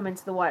Matt to come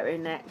into the White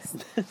Room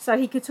next, so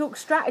he could talk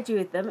strategy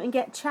with them and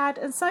get Chad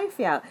and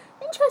Sophie out.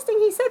 Interesting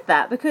he said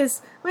that,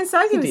 because when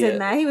Sophie was in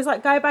there, he was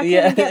like, "Go back in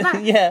and get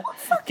Matt." Yeah,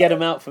 get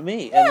him out for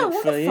me. Yeah, and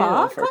what for the you,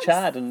 fuck? for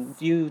Chad, and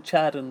you,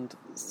 Chad, and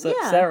Yeah.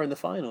 Sarah in the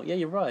final. Yeah,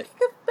 you're right.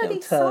 Bloody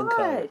Little turncoat.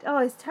 side.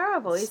 Oh, he's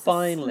terrible. He's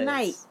Spineless. a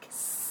snake.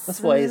 That's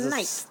why his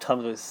Snake.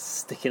 tongue was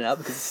sticking out,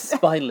 because it's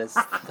spineless,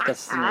 like a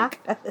snake.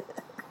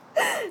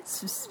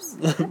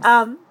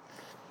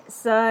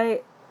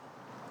 So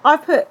I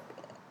put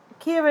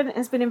Kieran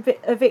has been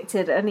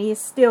evicted and he is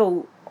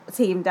still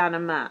Team Dan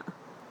and Matt.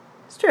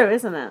 It's true,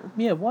 isn't it?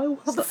 Yeah, why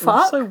was the that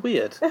fuck? so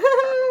weird?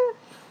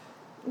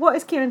 What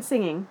is Kieran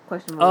singing?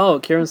 Question mark. Oh,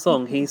 Kieran's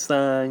song. He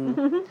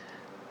sang.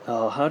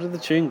 Oh, how did the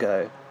tune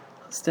go?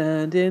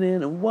 Standing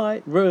in a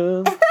white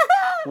room,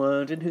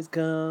 wondering who's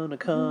gonna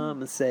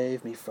come and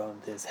save me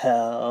from this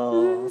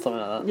hell. Something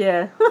like that.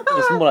 Yeah. It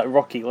was more like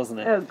Rocky, wasn't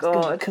it? Oh, Who's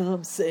gonna God.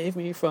 come save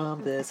me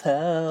from this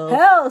hell.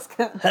 Hell's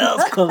coming.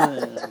 Hell's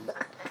coming.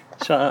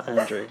 Shout out,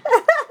 Andrew.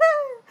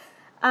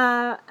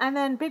 And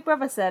then Big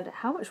Brother said,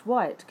 "How much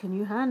white can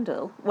you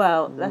handle?"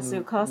 Well, that's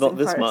your casting not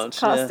this much,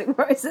 casting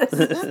process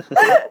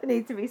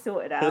need to be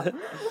sorted out.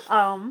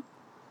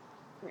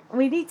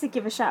 We need to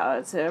give a shout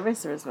out to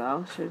Arissa as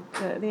well. Should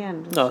do it at the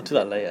end. No, I'll do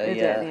that later. We'll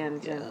do it at the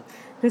end, yeah.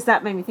 Because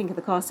that made me think of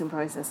the casting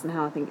process and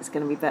how I think it's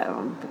going to be better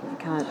on Big Brother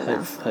Canada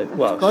now.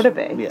 Well, It's got to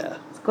be. Yeah.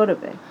 It's got to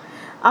be.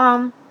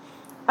 And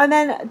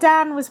then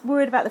Dan was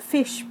worried about the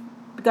fish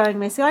going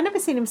missing. I never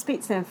seen him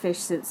speak to them fish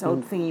since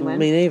old thingy went.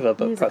 Me neither,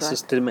 but Years perhaps ago.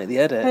 just didn't make the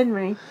edit.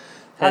 Henry.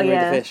 Henry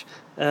yeah. the fish.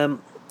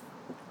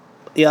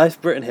 Yeah, I've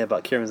written here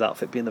about Kieran's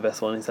outfit being the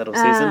best one he's had all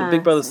season.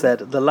 Big Brother said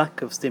the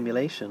lack of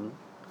stimulation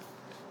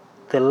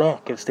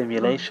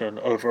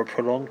over a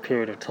prolonged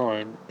period of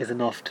time is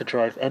enough to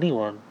drive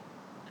anyone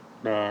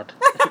mad.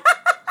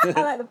 I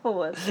like the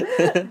pause.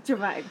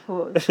 Dramatic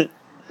pause.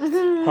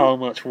 How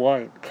much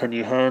white can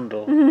you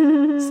handle?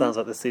 Sounds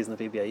like this season of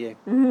EBAU.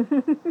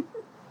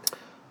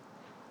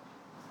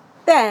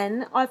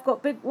 Then I've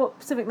got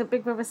something that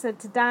Big Brother said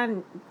to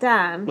Dan.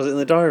 Was it in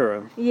the diary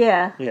room?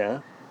 Yeah.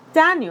 Yeah.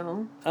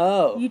 Daniel,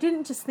 Oh. you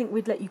didn't just think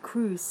we'd let you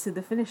cruise to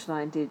the finish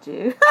line, did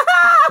you?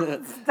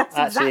 That's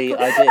Actually,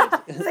 exactly, I did.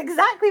 That's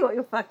exactly what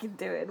you're fucking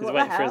doing. He's What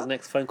waiting the for his hell?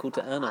 next phone call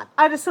to Anna.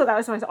 I just thought that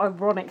was the most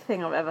ironic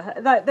thing I've ever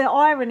heard. Like, the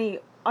irony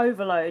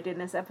overload in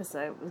this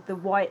episode with the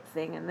white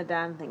thing and the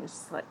Dan thing is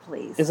just like,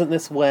 please. Isn't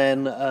this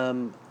when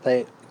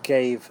they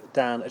gave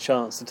Dan a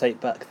chance to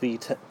take back the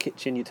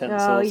kitchen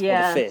utensils or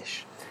yeah. the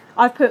fish?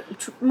 I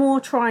put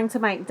more trying to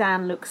make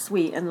Dan look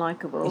sweet and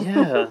likeable.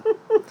 Yeah.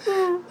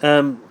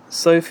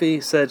 Sophie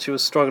said she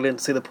was struggling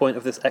to see the point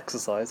of this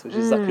exercise, which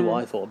is exactly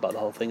what I thought about the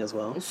whole thing as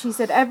well. She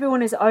said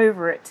everyone is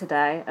over it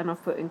today, and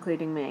I've put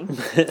including me.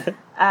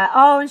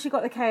 And she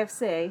got the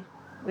KFC,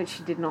 which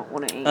she did not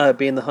want to eat.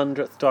 Being the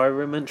 100th diary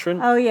room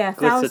entrant. Oh yeah,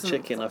 Glitter thousandth.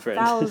 chicken, I've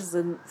written.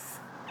 Thousandth.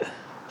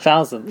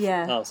 1000th?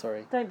 Yeah. Oh,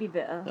 sorry. Don't be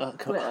bitter. Oh,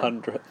 Glitter.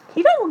 100th.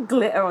 You don't want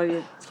glitter on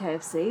your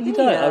KFC, do You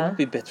don't. I would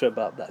be bitter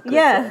about that.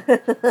 Glitter.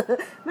 Yeah.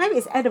 Maybe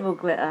it's edible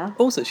glitter.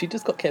 Also, she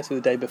just got KFC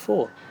the day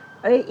before.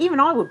 Even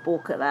I would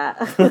balk at that.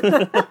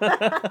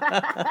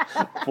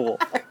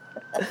 Pork.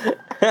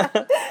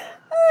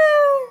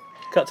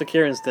 Cut to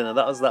Kieran's dinner.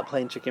 That was that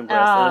plain chicken breast,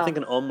 and I think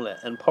an omelette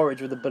and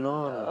porridge with a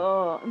banana.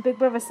 Oh, and Big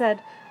Brother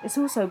said it's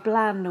also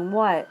bland and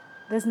white.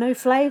 There's no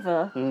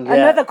flavour. Yeah,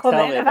 Another tell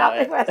comment me about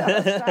about Big Brother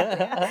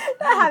Australia.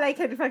 Not how they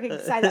could fucking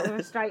say that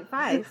with a straight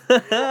face.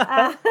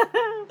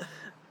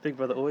 Big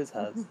Brother always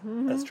has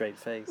a straight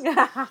face.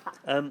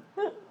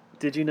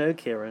 Did you know,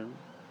 Kieran,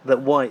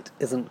 that white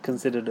isn't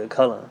considered a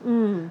colour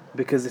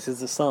because it is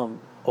the sum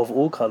of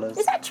all colours?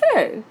 Is that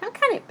true? How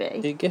can it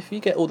be? If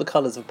you get all the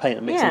colours of paint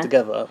and mix Yeah. them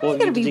together, It's what going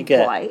to did be you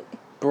get? white.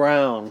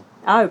 Brown.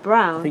 Oh,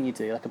 brown. I think you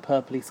do, like a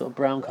purpley sort of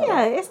brown colour.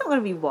 Yeah, it's not going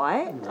to be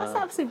white. That's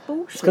absolute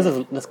bullshit.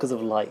 That's because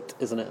of light,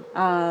 isn't it?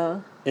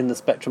 In the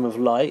spectrum of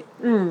light,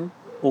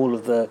 all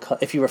of the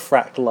if you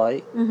refract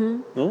light,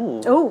 Ooh,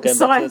 going back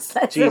science to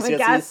lesson with GCSE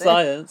Gavin.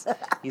 science,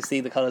 you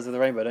see the colours of the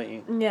rainbow, don't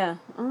you? Yeah.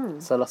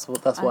 So that's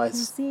why I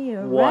it's can see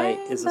a white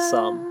rainbow, is a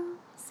sum.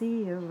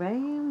 See a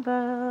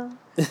rainbow.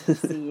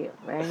 See a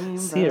rainbow.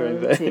 See a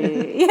rainbow.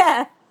 Too.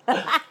 Yeah.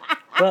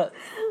 But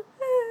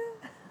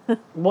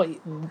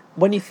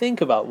when you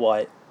think about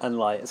white and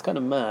light, it's kind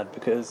of mad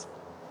because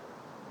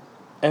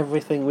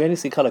everything we only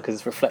see colour because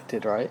it's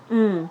reflected, right?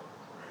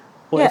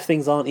 What Yeah. if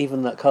things aren't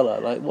even that colour?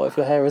 Like, what if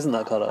your hair isn't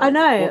that colour? I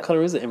know. What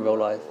colour is it in real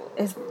life?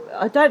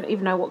 I don't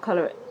even know what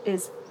colour it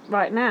is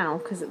right now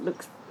because it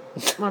looks.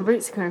 My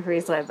roots are coming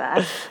through so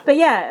bad. But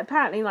yeah,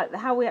 apparently, like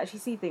how we actually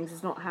see things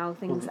is not how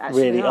things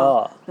actually Really are.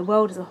 are. The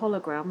world is a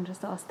hologram.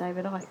 Just ask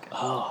David Icke.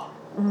 Oh,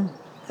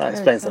 that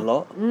explains a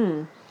lot.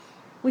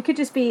 We could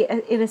just be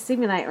in a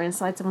simulator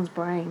inside someone's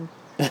brain.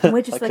 And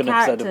we're just Like the an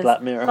episode of characters,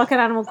 Black Mirror. like an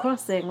Animal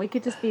Crossing. We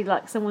could just be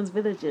like someone's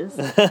villagers,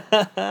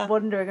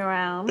 wandering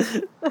around.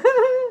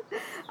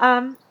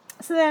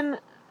 So then,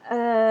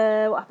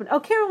 what happened? Oh,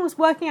 Kieran was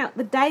working out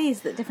the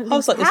days that different I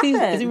things was like, happen.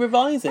 is he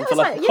revising That for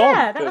was like a yeah,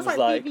 comp? that It was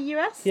like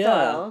BBUS yeah.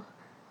 style.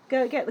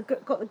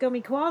 Got the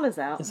gummy koalas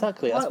out.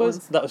 Exactly. I White suppose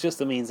ones. that was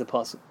just a means of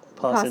Pass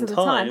passing of the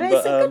time. But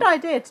it's a good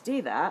idea to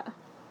do that.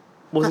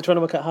 Was he trying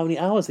to work out how many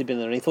hours he'd been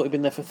there? And he thought he'd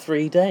been there for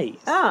 3 days.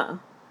 Ah,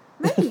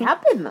 maybe he had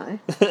been though.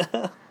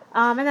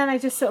 And then they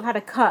just sort of had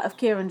a cut of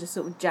Kieran just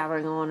sort of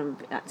jabbering on and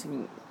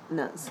acting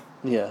nuts.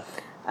 Yeah.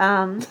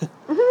 Um,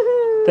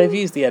 They've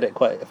used the edit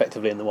quite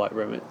effectively in the White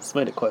Room. It's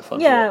made it quite fun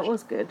yeah, to it watch.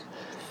 was good.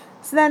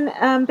 So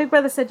then Big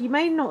Brother said, you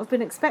may not have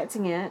been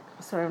expecting it.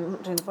 Sorry, I'm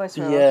not doing the voice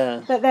very well. Yeah.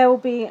 That there will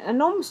be a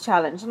noms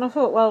challenge. And I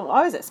thought, well,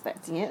 I was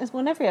expecting it. There's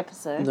one every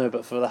episode. No,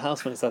 but for the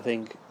housemates, I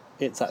think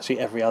it's actually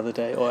every other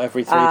day or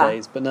every 3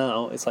 days. But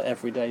now it's like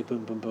every day,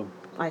 boom, boom, boom.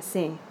 I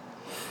see.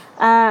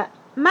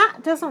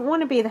 Matt doesn't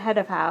want to be the head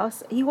of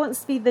house. He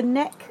wants to be the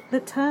neck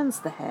that turns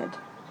the head.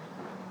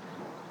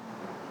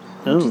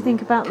 What do you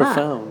think about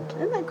profound. that?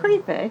 Isn't that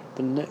creepy?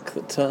 The neck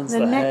that turns The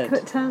the neck head.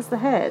 that turns the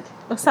head.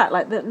 What's that?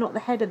 Like not the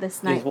head of the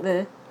snake,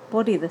 the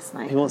body of the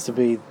snake. He wants to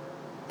be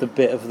the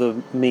bit of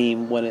the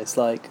meme when it's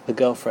like the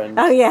girlfriend,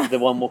 Oh, yeah. the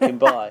one walking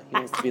by. He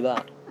wants to be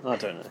that. I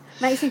don't know.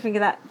 Makes me think of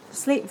that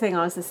sleep thing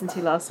I was listening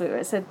to last week where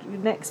it said your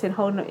neck's been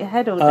holding up your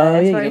head all day. Oh,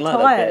 It's yeah, very you like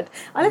that tired. bit.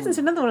 I listened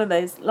to another one of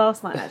those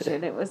last night actually,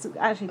 and it was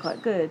actually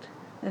quite good.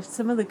 There's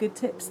some other good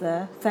tips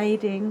there.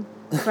 Fading,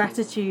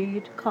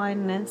 gratitude,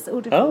 kindness,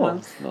 all different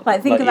ones.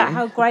 Like think like about you.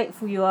 how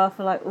grateful you are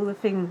for like all the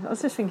things. I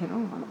was just thinking,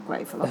 I'm not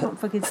grateful. I can't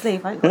fucking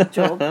sleep. I ain't got a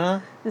job.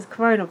 There's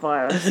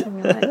coronavirus.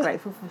 I'm not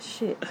grateful for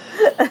shit.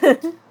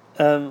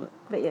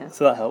 But yeah.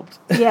 So that helped.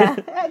 Yeah,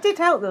 it did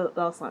help the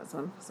last night's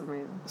one for some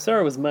reason.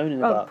 Sarah was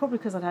moaning Oh, about. probably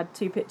because I'd had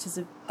 2 pictures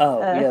of.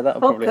 Yeah, that would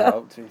probably vodka.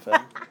 help. To be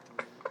fair.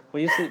 Were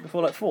you asleep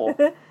before like 4?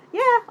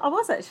 Yeah, I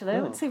was actually.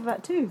 I went to sleep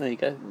about 2. There you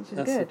go. Which is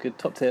That's a good. good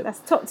top tip. That's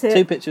top tip.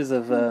 2 pictures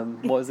of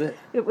what is it?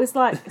 It was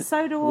like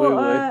soda Woo-woo.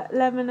 water,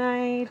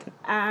 lemonade,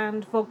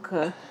 and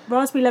vodka.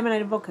 Raspberry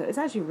lemonade and vodka. It's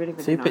actually really,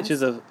 really 2 nice.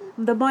 pictures of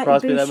The Mighty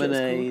raspberry Boosh it was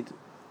lemonade,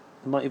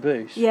 Mighty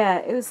Boosh. called. Yeah,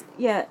 it was.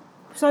 Yeah,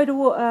 soda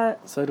water,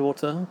 Soda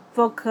water.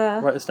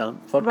 vodka, Write this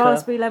down. Vodka.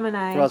 raspberry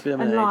lemonade,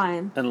 and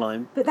lime. And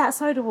lime. But that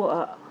soda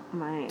water,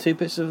 mate. 2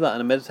 pictures of that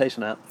and a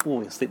meditation app.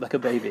 Oh, you'll sleep like a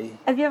baby.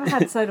 Have you ever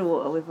had soda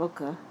water with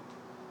vodka?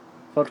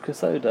 Vodka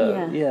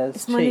soda. Yeah,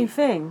 it's cheap. my new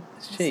thing.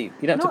 It's cheap.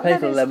 You don't have Not to pay that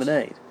for the it's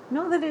lemonade.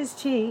 Not that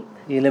it's cheap.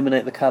 You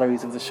eliminate the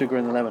calories of the sugar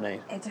in the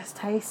lemonade. It just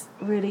tastes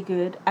really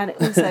good, and it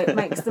also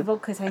makes the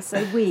vodka taste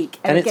so weak,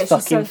 And it it's gets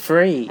you fucking so,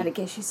 free. and it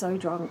gets you so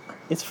drunk.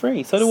 It's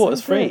free. Soda water's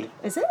So free. good.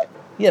 Is it?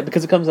 Yeah,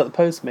 because it comes out the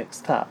post-mix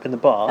tap in the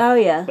bar. Oh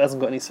yeah. But it hasn't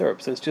got any syrup,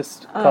 so it's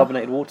just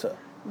carbonated water.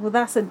 Well,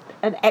 that's an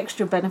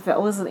extra benefit I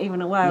wasn't even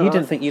aware of. You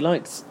didn't think you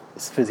liked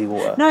fizzy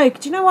water. No,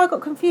 do you know why I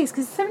got confused?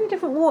 Because there's so many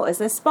different waters.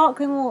 There's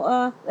sparkling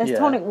water, there's Yeah.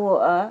 tonic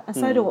water, and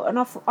soda water. And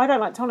I don't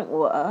like tonic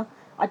water.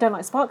 I don't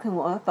like sparkling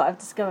water, but I've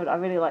discovered I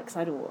really like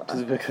soda water.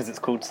 Just because it's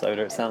called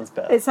soda, it sounds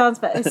better. It sounds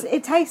better.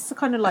 It tastes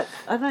kind of like,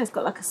 I don't know, it's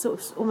got like a sort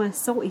of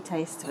almost salty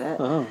taste to it.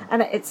 Oh.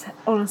 And it's,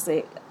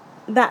 honestly,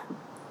 that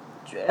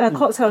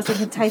cocktail I was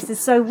drinking tasted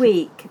so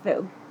weak that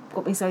it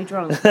got me so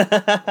drunk.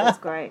 It was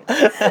great.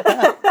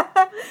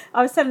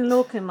 I was telling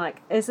Lorcan,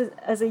 like, as a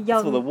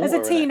all the water, as a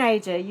innit?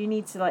 teenager, you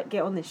need to, like,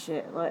 get on this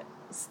shit, like,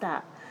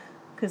 stat.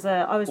 Because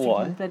I was drinking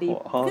Why? bloody...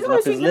 What, 'cause harden I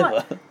was up his drinking,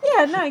 like- liver?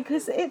 yeah, no,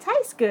 because it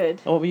tastes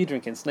good. Oh, what were you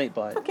drinking?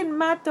 Snakebite? Fucking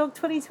Mad Dog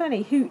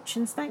 2020, hooch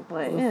and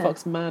snakebite, What the yeah.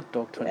 fuck's Mad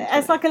Dog 2020?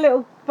 It's like a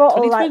little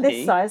bottle like 2020?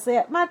 this size.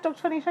 Yeah, Mad Dog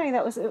 2020.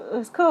 That was it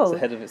was cool. It's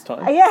ahead of its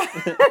time. Yeah,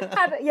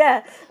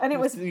 yeah, and it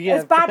was Yeah.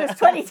 as bad as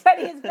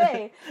 2020 has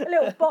been. A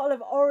little bottle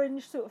of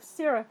orange sort of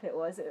syrup. It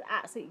was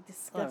absolutely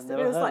disgusting.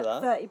 never It was heard like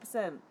of that.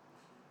 30%.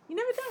 You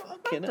never done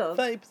Fucking Mad Dog?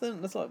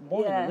 30%, that's like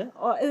wine, Yeah, isn't it?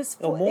 oh, it was.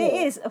 Or more. It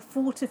is a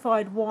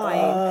fortified wine,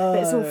 but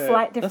it's all Oh,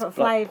 different that's like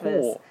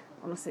flavors. port.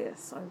 Honestly,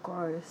 it's so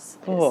gross.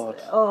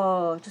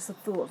 God. Just the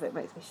thought of it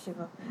makes me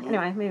shiver.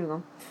 Anyway,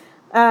 moving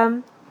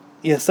on.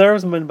 Yeah, Sarah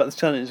was moaning about this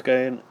challenge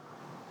going,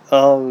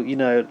 oh, you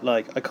know,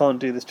 like, I can't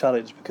do this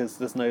challenge because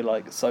there's no,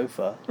 like,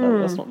 sofa.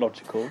 Like, that's not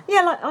logical.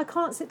 Yeah, like I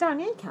can't sit down.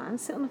 Yeah, you can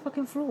sit on the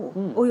fucking floor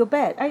or your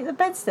bed. Ain't the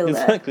bed still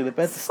there? Exactly, the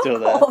bed's still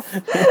there.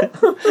 Off.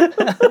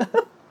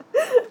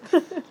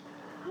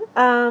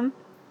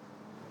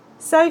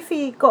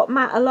 Sophie got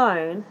Matt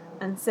alone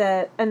and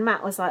said, and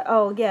Matt was like,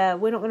 "Oh yeah,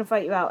 we're not going to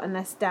vote you out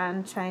unless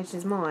Dan changed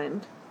his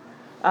mind."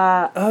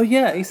 Oh,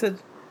 yeah, he said,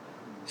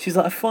 she's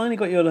like, I finally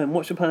got you alone.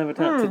 What's your plan of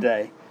attack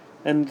today?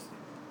 And,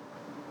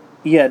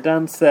 yeah,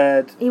 Dan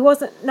said... He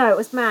wasn't. No, it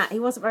was Matt. He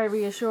wasn't very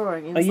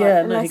reassuring. He was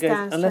yeah, like, no, he unless goes,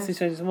 Dan's unless he changed-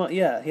 changes his mind.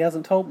 Yeah, he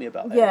hasn't told me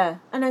about it. Yeah,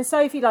 and then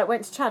Sophie like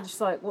went to Chad.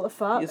 She's like, "What the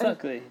fuck?"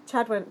 Exactly. And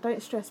Chad went,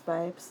 "Don't stress,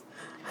 babes."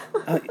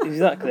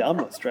 Exactly, I'm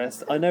not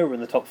stressed. I know we're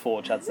in the top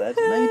 4, Chad said.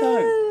 No, you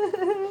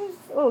don't.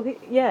 Oh,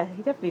 yeah,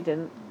 he definitely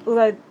didn't.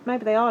 Although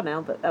maybe they are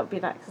now, but that would be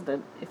an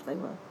accident if they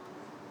were.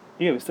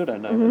 Yeah, we still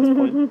don't know at this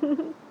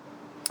point.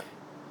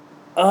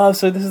 Oh,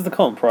 so this is the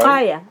comp, right?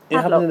 Oh, yeah. It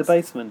happened in the Padlocks.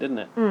 basement, didn't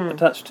it?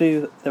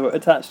 They were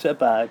attached to a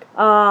bag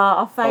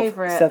Our of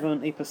favourite.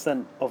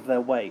 70% of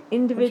their weight.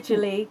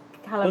 Individually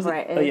Was it?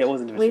 calibrated. Oh, yeah, it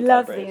was individually We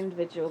love the calibrated.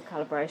 individual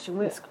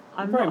calibration. It's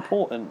I'm very not,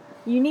 important.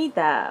 You need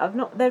that.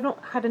 They've not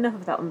had enough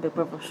of that on Big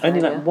Brother Australia.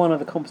 Only like one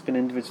other comp's been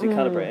individually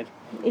calibrated.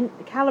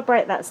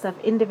 Calibrate that stuff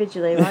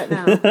individually right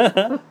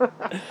now.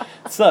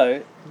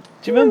 So,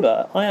 do you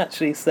remember? I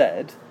actually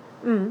said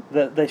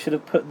that they should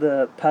have put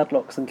the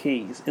padlocks and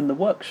keys in the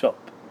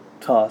workshop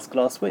task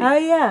last week, Oh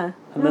yeah.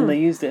 and then they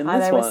used it in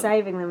this they one. were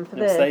saving them for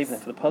They were this. saving it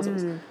for the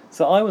puzzles.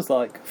 So I was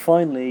like,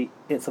 finally,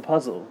 it's a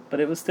puzzle,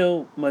 but it was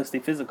still mostly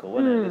physical,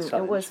 wasn't it? This It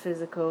challenge. was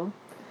physical.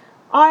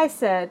 I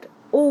said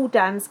all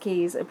Dan's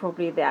keys are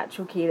probably the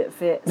actual key that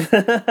fits,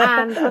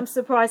 and I'm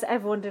surprised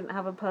everyone didn't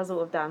have a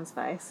puzzle of Dan's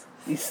face.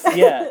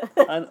 Yeah,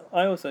 and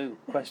I also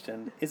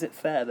questioned: is it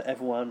fair that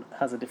everyone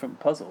has a different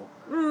puzzle?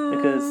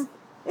 Because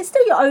It's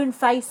still your own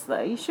face,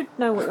 though. You should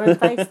know what your own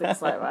face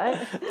looks like,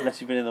 right? unless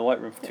you've been in the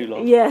white room for too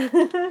long. Yeah.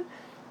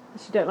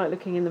 Unless you don't like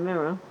looking in the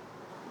mirror.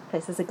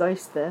 place there's a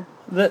ghost there.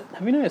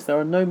 Have you noticed there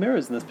are no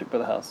mirrors in this Big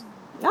Brother house?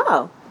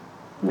 Oh,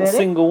 Not a really?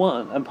 single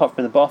one, apart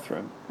from in the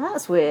bathroom.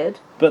 That's weird.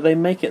 But they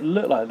make it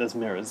look like there's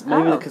mirrors.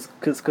 Maybe Oh.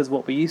 because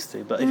what we're used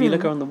to. But if you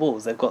look around the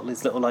walls, they've got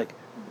these little, like,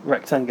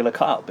 rectangular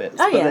cutout bits.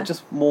 Oh, but yeah. they're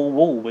just more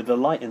wall with a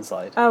light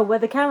inside. Oh, where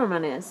the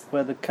cameraman is.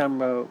 Where the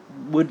camera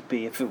would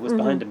be if it was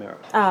behind a mirror.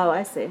 Oh,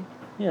 I see.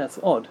 Yeah, it's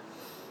odd.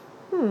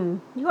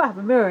 You gotta have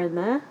a mirror in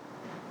there.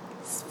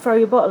 Just throw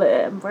your bottle at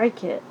it and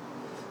break it.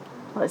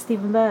 Like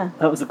Stephen Bear.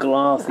 That was a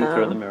glass he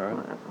threw at the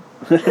mirror.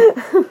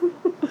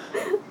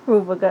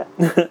 Rule book.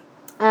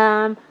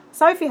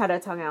 Sophie had her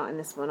tongue out in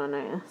this one, I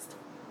noticed.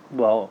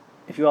 Well,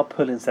 if you are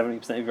pulling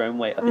 70% of your own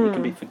weight, I think you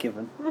can be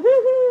forgiven.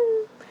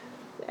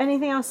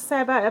 Anything else to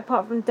say about it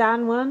apart from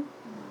Dan won?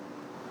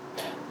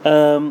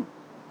 Um,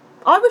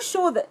 I was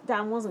sure that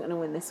Dan wasn't going to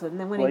win this one.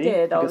 Then when he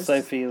did, I because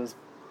was... Sophie was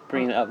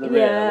bringing it up the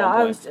rear Yeah, at one I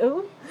point. was...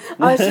 Ooh.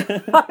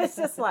 I was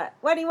just like...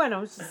 When he went, I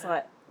was just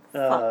like...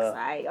 Fuck's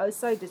sake. I was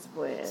so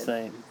disappointed.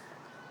 Same.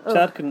 Oh.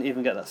 Chad couldn't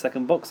even get that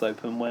second box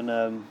open when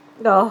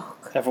Oh,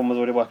 everyone was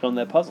already working on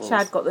their puzzles.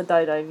 Chad got the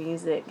dodo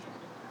music.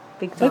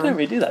 Big They time. don't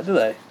really do that, do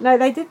they? No,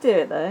 they did do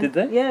it though. Did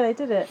they? Yeah, they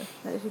did it.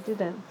 They actually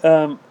did it.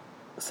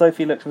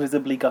 Sophie looked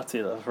visibly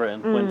gutted, I've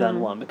written, when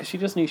Dan won, because she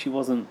just knew she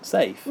wasn't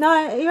safe.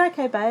 No, you're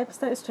okay, babes.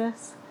 Don't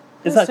stress.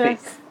 Don't Exactly.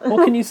 stress.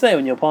 What can you say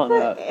when your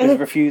partner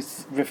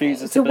refuses to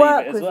To believe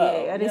work it as with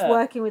well? you and is Yeah.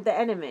 working with the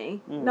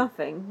enemy.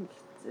 Nothing.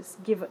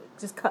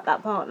 Just cut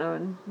that partner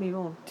and move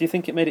on. Do you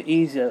think it made it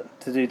easier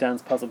to do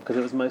Dan's puzzle because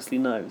it was mostly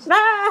nose?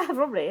 Ah,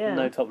 probably, yeah.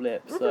 No top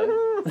lip,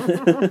 so...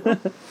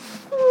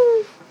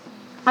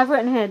 I've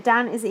written here,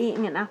 Dan is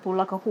eating an apple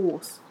like a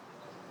horse.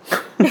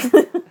 He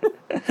took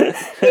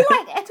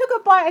a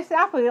bite of the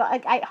apple, he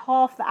ate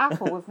half the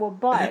apple with one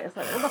bite. It's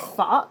like, what the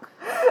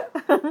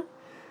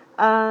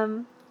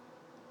fuck?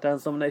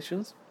 Dan's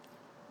nominations?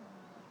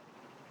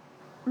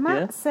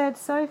 Matt Yeah. said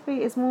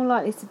Sophie is more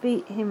likely to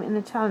beat him in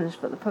a challenge,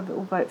 but the public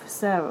will vote for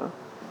Sarah.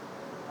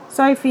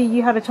 Sophie,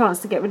 you had a chance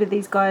to get rid of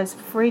these guys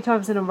 3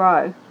 times in a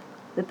row.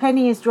 The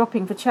penny is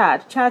dropping for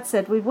Chad. Chad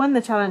said, we've won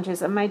the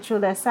challenges and made sure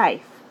they're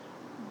safe.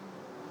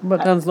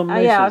 But Dan's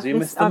nominations, yeah, I've you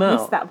missed- missed them I've out.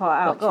 missed that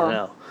part out, go Fucking on.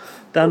 hell.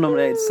 Dan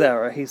nominated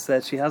Sarah. He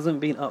said she hasn't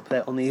been up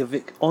there on the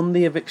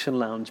eviction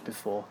lounge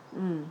before.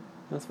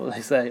 That's what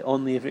they say,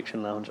 on the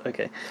eviction lounge.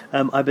 Okay.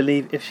 I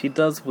believe if she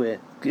does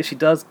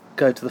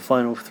go to the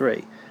final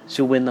 3,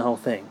 she'll win the whole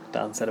thing,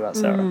 Dan said about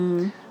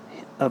Sarah.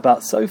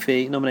 About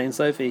Sophie, nominating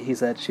Sophie, he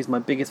said, she's my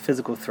biggest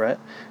physical threat.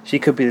 She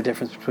could be the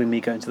difference between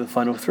me going to the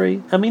final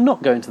 3 and me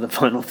not going to the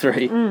final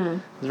 3. It's a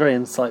very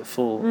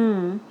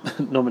insightful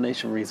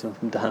nomination reason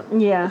from Dan.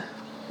 Yeah.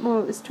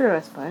 Well, it's true,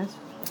 I suppose.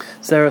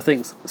 Sarah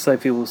thinks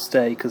Sophie will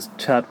stay because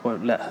Chad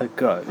won't let her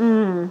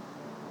go.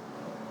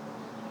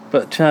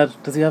 But Chad,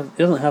 he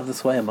doesn't have the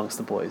sway amongst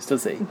the boys,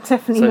 does he?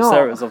 Definitely so not.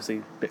 Sarah's obviously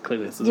a bit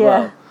clueless as Yeah.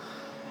 well.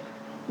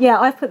 Yeah,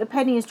 I've put the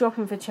penny is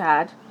dropping for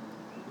Chad.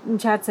 And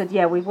Chad said,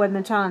 yeah, we've won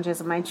the challenges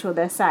and made sure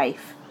they're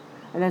safe.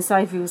 And then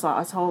Sophie was like,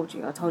 I told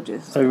you this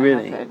was Oh, gonna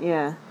really? happen.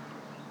 Yeah.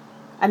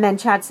 And then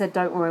Chad said,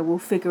 don't worry, we'll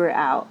figure it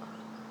out.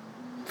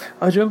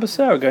 Oh, do you remember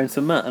Sarah going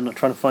to Matt and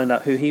trying to find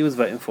out who he was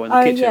voting for in the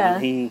Oh, kitchen? yeah.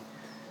 And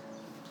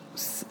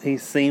he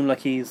seemed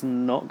like he's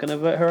not going to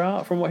vote her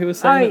out from what he was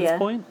saying at this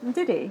point.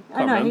 Did he?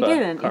 Can't No, remember. he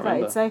didn't. Can't he voted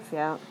remember. Sophie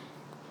out.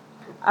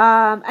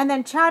 And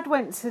then Chad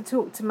went to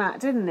talk to Matt,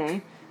 didn't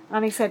he?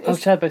 And he said, Oh,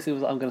 Chad basically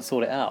was like, I'm going to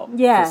sort it out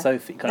Yeah, for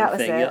Sophie kind that of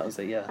was thing. it. Yeah, that was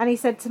it, yeah. and he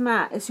said to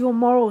Matt, it's your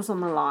morals on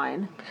the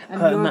line. And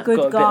Her and you're Matt a good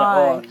got a bit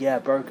guy. like, oh, yeah,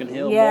 broken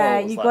heel Yeah,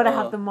 morals. you've Like, got to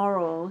oh. have the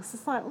morals.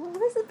 It's like, well,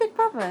 this is Big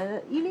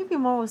Brother. You leave your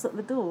morals at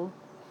the door.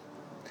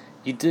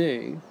 You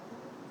do,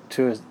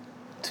 to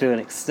an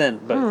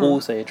extent, but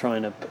also you're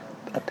trying to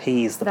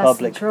appease the That's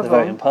public, the trouble.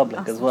 voting public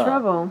That's as the well.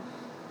 trouble.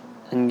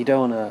 And you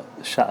don't want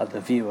to shatter the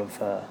view of,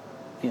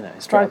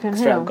 straight Broken up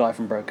Hill. guy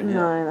from Broken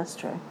Hill. No, that's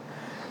true.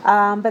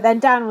 But then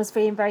Dan was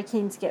feeling very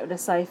keen to get rid of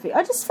Sophie.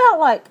 I just felt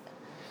like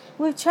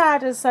with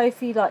Chad and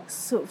Sophie like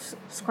sort of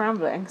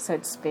scrambling, so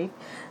to speak.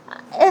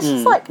 It's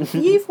just like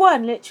you've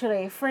won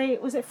literally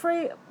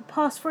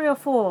past 3 or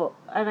 4,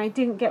 and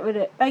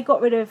they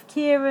got rid of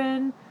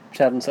Kieran.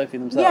 Chad and Sophie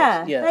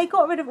themselves. Yeah, they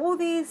got rid of all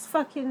these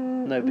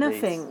fucking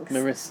Nobody's. nothings.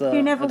 Marissa,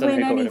 who never I don't win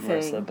know who got rid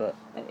anything. of Marissa,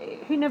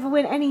 but Who never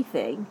win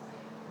anything.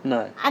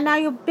 no. And now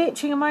you're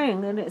bitching and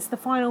moaning, and it's the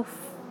final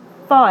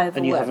 5.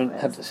 And or you whatever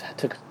haven't it is.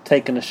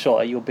 taken a shot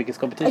at your biggest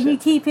competition. And you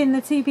keep in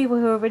the 2 people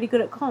who are really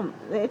good at comp.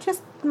 It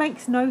just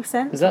makes no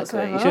sense.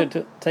 Exactly. You whatsoever. should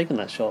have taken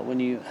that shot when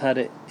you had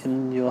it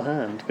in your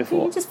hand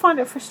before. You just find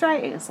it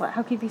frustrating. It's like,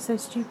 how can you be so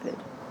stupid?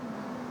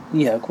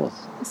 Yeah, of course.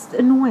 It's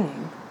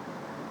annoying.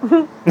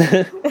 I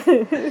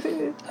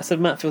said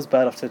Matt feels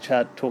bad after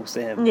Chad talks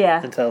to him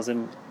and tells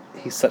him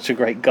he's such a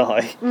great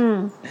guy.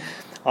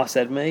 I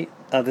said, mate,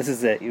 this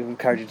is it. You've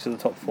carried you to the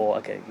top 4.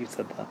 Okay, you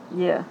said that.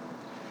 Yeah.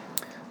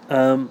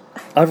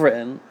 I've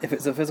written, if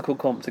it's a physical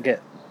comp to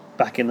get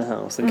back in the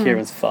house, then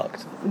Kieran's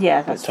fucked.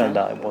 Yeah, that's It turned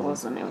true. out it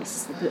wasn't. It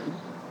was.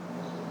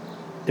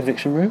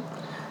 Eviction room?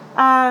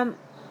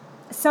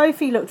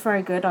 Sophie looked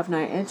very good, I've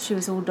noted. She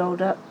was all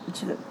dolled up. And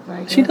she looked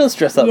very good. She does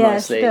dress up Yeah,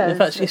 nicely. she does. In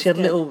fact, She she had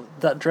looks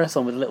that dress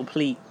on with a little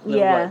pleat,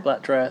 little Yeah. like,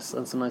 black dress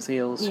and some nice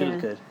heels. She Yeah.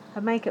 looked good.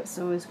 Her makeup's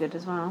always good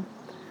as well.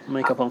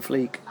 Makeup on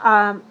fleek.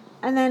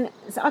 And then,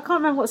 so I can't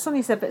remember what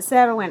Sonny said, but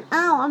Sarah went,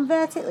 "Ow, I'm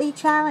vertically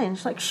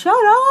challenged." Like, shut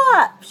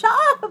up! Shut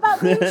up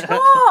about being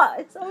short!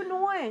 It's so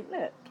annoying.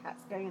 Look,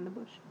 cat's going in the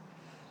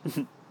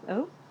bush.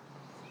 Oh,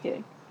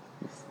 okay.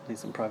 Need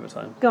some private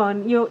time. Go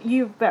on,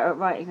 you're better at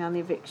writing down the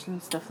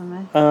eviction stuff than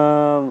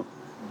me.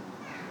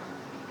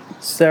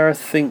 Sarah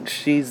thinks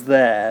she's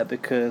there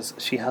because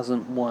she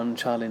hasn't won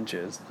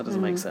challenges. That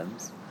doesn't make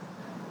sense.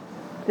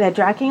 They're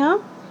dragging her?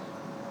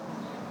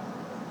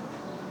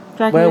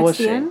 Dragging Where her was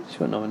to she? the end? She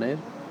wasn't nominated.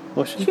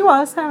 Was she? She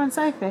was, her and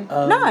Sophie.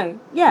 No,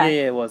 yeah.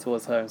 Yeah, it was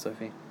her and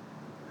Sophie.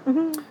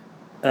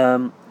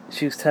 Mm-hmm.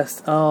 She was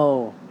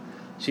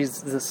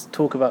she's this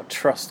talk about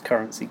trust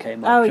currency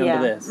came up. Oh, Do you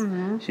remember yeah. this?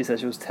 Mm-hmm. She said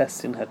she was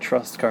testing her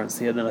trust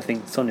currency, and then I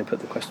think Sonia put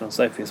the question on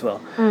Sophie as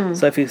well.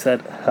 Sophie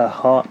said her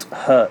heart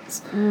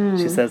hurts.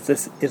 She says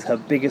this is her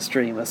biggest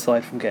dream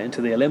aside from getting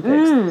to the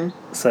Olympics.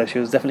 So she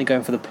was definitely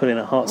going for the pulling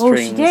at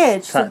heartstrings She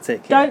did. She said,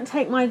 tactic. "Don't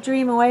take my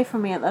dream away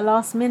from me at the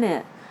last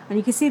minute." And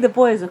you can see the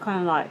boys are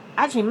kind of like...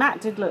 Actually, Matt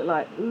did look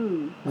like,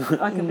 ooh,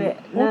 like a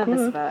bit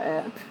nervous about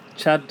it.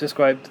 Chad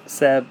described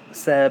Sarah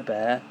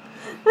Bear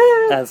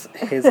as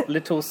his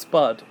little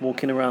spud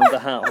walking around the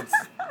house.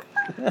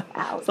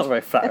 It's not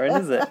very flattering,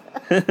 is it?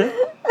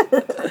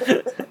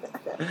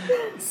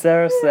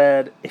 Sarah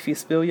said, if you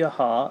spill your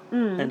heart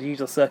and use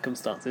your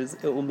circumstances,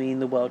 it will mean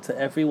the world to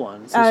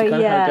everyone. So she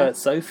kind of had a go at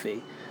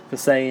Sophie for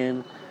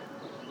saying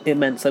it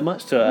meant so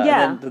much to her.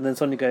 Yeah. And then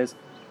Sonia goes,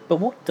 but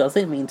what does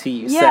it mean to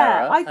you, Yeah,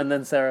 Sarah? And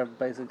then Sarah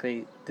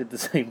basically did the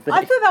same thing.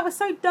 I thought that was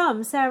so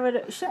dumb.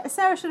 Sarah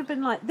should have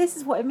been like, "This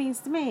is what it means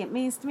to me. It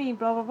means to me,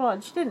 blah blah blah."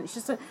 And she didn't. She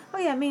just said, "Oh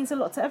yeah, it means a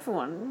lot to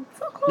everyone."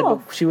 Fuck No,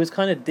 off. but she was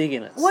kind of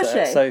digging at Was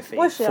she? Sophie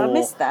Was she? for I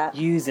missed that.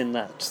 using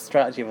that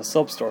strategy of a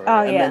sob story.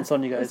 Oh and yeah. then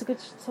Sonia It was goes, a good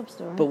sub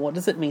story. but what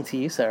does it mean to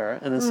you, Sarah?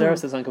 And then Sarah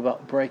says something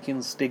about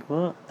breaking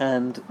stigma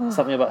and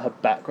something about her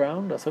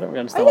background. So I don't really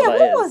understand Oh yeah, what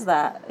that is. what was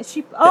that? Is she?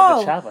 of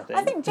a chav, I I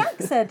think. think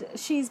Jack said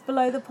she's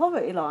below the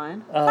poverty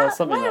line.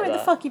 Something where like the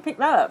that. fuck you picked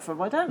that up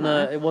from? I don't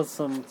No, know. it was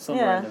somewhere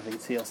Yeah. in the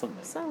VT or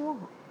something. So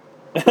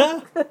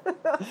what?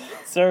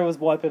 Sarah was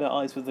wiping her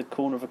eyes with the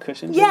corner of a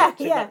cushion. Yeah, Check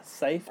yeah. that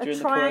safe A during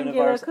the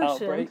triangular coronavirus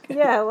cushion. outbreak.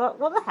 Yeah.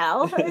 What the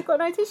hell? They've got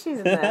no tissues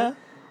in there.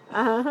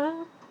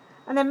 And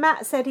then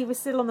Matt said he was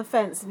still on the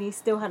fence and he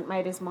still hadn't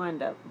made his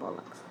mind up.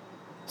 Bollocks.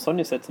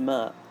 Sonia said to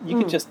Matt, you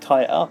could just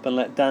tie it up and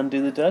let Dan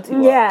do the dirty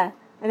work. Yeah.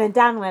 And then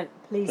Dan went,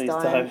 "Please, Please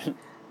don't." don't.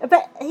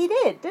 But he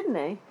did, didn't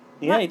he?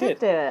 Yeah, Matt he did.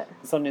 do it.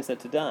 Sonia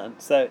said to Dan,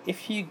 so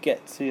if you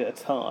get to a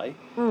tie,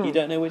 you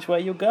don't know which way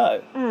you'll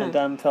go. And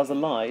Dan tells a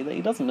lie that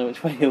he doesn't know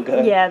which way he'll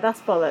go. Yeah, that's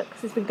bollocks.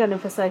 He's been gunning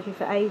for Sophie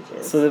for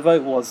ages. So the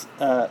vote was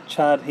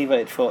Chad, he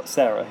voted for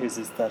Sarah, who's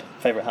his third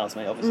favourite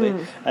housemate,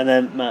 obviously. And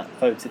then Matt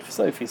voted for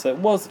Sophie, so it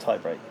was a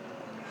tie-break.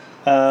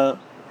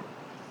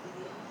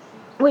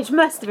 Which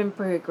must have been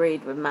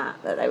pre-agreed with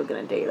Matt that they were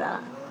going to do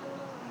that.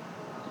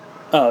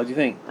 Oh, do you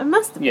think? It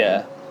must have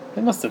Yeah, been.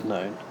 they must have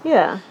known.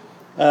 Yeah.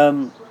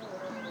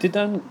 Did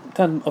Dan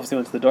obviously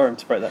went to the Durham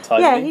to break that tie?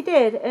 Yeah, didn't he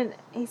did. And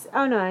he's...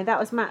 Oh, no, that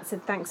was Matt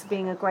said, "Thanks for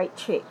being a great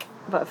chick."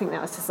 But I think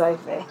that was to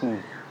Sophie.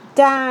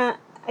 Dan...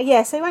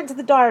 Yeah, so he went to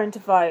the diary to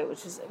vote,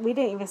 which is... We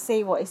didn't even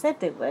see what he said,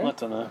 did we? I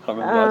don't know, I can't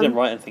remember. I didn't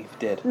write anything if he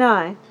did.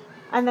 No.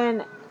 And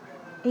then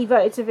he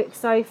voted to evict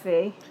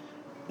Sophie.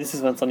 This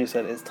is when Sonia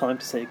said, it's time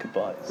to say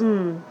goodbyes.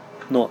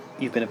 Not,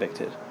 you've been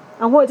evicted.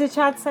 And what did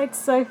Chad say to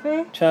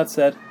Sophie? Chad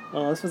said,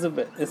 oh, this was a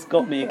bit... It's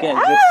got me again.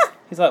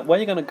 He's like, where are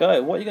you going to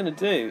go? What are you going to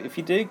do? If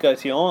you do go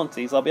to your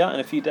auntie's, I'll be out in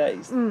a few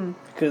days.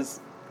 Because...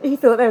 He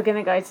thought they were going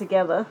to go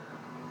together.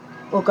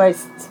 Or go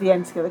to the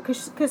end together.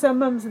 Because her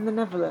mum's in the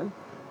Netherlands.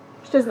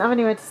 She doesn't have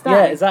anywhere to stay.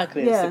 Yeah,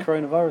 exactly. Yeah. It's the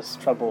coronavirus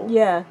trouble.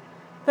 Yeah.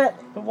 But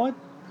why...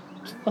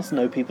 She must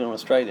know people in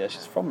Australia.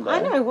 She's from there.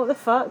 I know, what the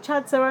fuck?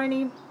 Chad's her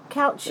only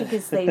couch she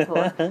could sleep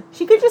on.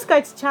 She could just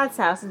go to Chad's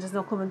house and just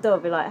knock on the door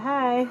and be like,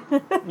 "Hey."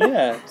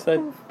 Yeah,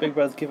 so Big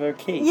Brother give her a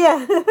key.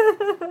 Yeah.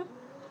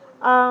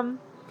 And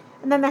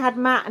then they had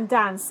Matt and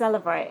Dan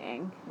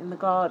celebrating in the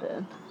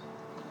garden.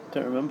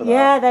 Don't remember that.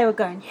 Yeah, they were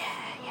going,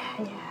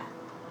 yeah.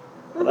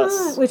 Well,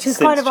 that's Which is since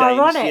kind of changed,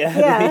 ironic. yeah.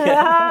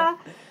 Yeah.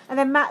 And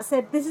then Matt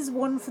said, "This is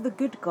one for the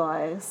good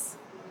guys."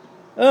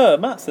 Oh,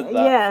 Matt said that.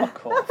 Yeah.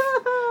 Fuck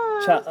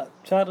off.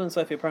 Chad and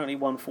Sophie apparently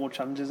won 4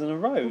 challenges in a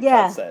row,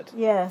 Yeah. Chad said.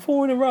 Yeah.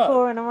 4 in a row.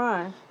 4 in a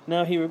row.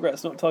 Now he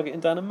regrets not targeting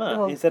Dan and Matt.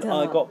 Oh, he said,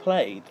 I God. got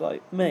played.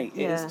 Like, mate,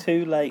 Yeah. it's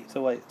too late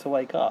to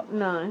wake up.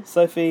 No.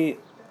 Sophie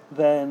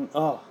then...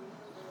 Oh,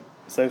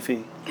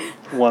 Sophie,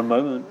 one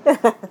moment.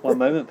 One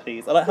moment,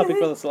 please. I like how Big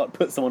Brother like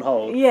puts them on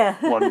hold. Yeah.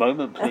 One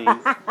moment, please.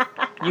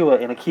 You are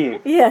in a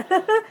queue. Yeah.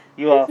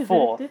 You are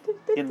 4th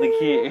in the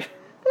queue.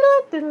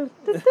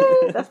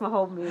 That's my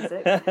whole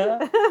music.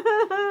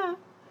 And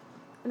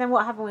then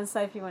what happened when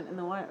Sophie went in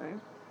the white room?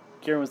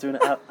 Kieran was doing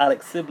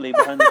Alex Sibley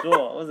behind the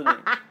door, wasn't he?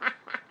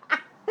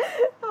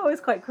 Oh, it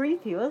was quite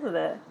creepy, wasn't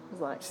it? It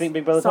was like, Do you think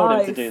Big Brother told him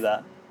to Soph. do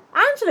that?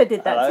 And Angela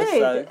did that Hello, too.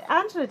 so-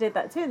 Angela did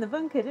that too in the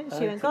bunker, didn't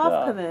she? I When forgot.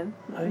 Garth come in.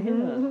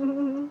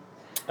 Oh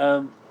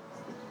yeah.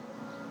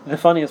 The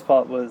funniest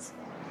part was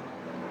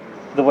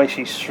the way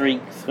she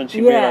shrieked when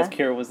she Yeah. realised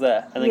Kira was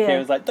there, and then Yeah. Kira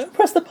was like, "Don't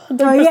press the button!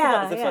 Don't Oh, press the yeah,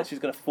 button!" As if yeah. like she's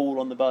gonna fall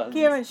on the button.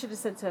 Kieran should have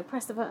said to her,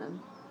 press the button.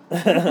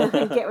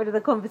 And get rid of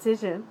the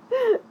competition.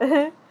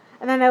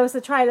 And then there was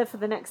the trailer for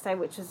the next day,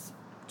 which was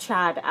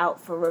Chad out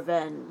for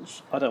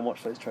revenge. I don't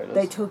watch those trailers.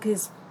 They took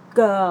his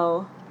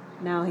girl.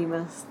 Now he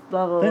must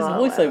blah blah Those blah.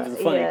 voiceovers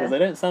are funny Yeah. because they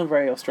don't sound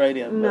very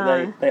Australian, but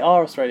No. they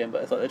are Australian,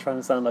 but it's like they're trying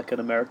to sound like an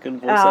American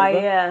Oh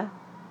voiceover. yeah,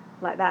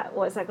 like that.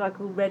 What's that guy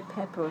called? Red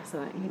Pepper or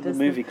something? He The does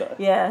movie guy.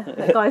 Yeah,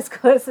 that guy's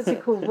got such a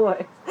cool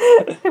voice.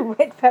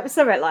 Red Pepper,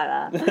 something like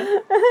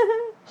that.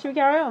 Should we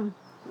carry on?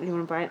 Or do you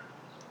want a break?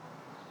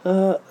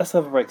 Let's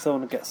have a break. So I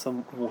want to get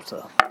some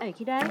water.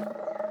 Okie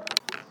doke.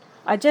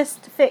 I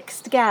just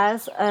fixed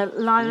Gaz a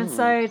lime and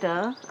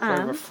soda Very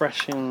and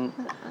refreshing.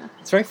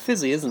 It's very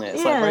fizzy, isn't it?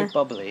 It's like Yeah. very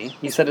bubbly.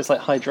 You said it's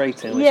like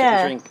hydrating, which Yeah.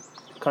 a drink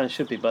kind of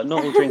should be, but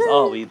not all drinks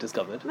are. We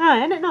discovered. no,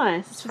 isn't it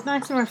nice? It's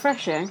nice and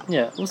refreshing.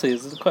 Yeah. Also,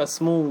 it's quite a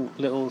small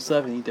little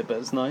serving you did, but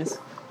it's nice.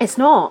 It's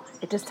not.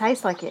 It just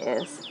tastes like it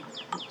is.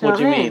 What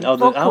do you mean? Oh,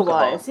 the Vodka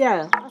alcohol? wise,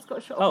 yeah. That's got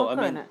a shot of Oh, I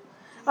vodka in mean, it.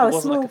 Oh, it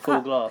wasn't like a full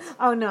cup. glass.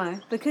 Oh no,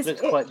 because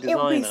Looks it quite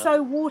will be designer.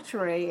 so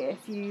watery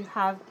if you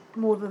have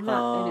more than that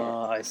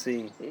Ah, I see.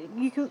 in it.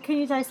 You can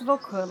you taste the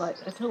vodka like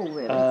at all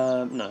really?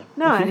 No.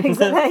 no, exactly.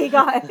 There you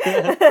go.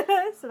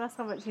 So that's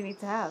how much you need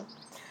to have.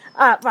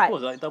 Right. What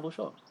was it, like double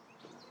shot?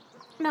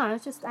 No,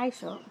 it's just a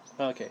shot.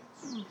 Oh, okay.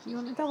 You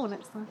want a double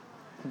next time?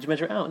 Did you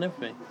measure it out and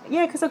everything?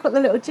 Yeah, because I've got the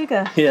little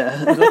jigger. Yeah.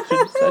 Is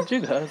that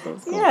jigger? That's what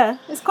it's called. Yeah,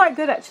 it's quite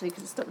good actually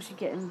because it stops you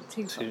getting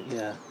too full.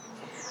 Yeah.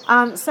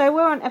 So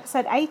we're on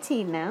episode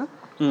 18 now.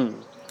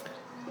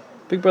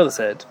 Big Brother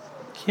said,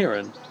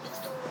 Kieran,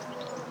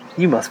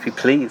 you must be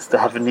pleased to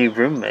have a new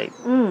roommate.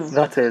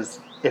 That is,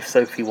 if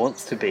Sophie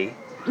wants to be.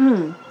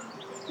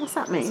 What's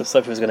that mean? So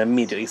Sophie was going to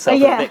immediately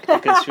self-evict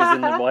because she was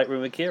in the white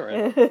room with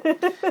Kieran.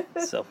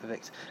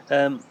 Self-evict.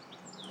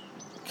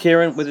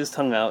 Kieran with his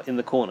tongue out in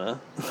the corner.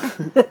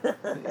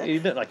 He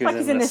looked like he was Like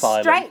he's in in an a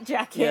asylum.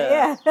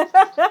 straitjacket,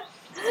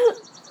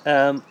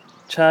 yeah.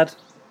 Chad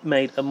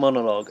made a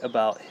monologue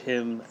about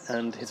him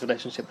and his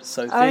relationship with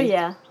Sophie. Oh,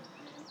 yeah.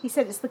 He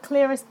said it's the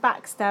clearest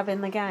backstab in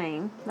the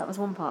game. That was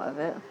one part of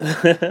it.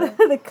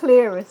 The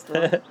clearest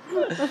one.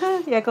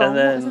 Yeah, go on. And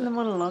What was then- in the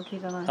monologue? You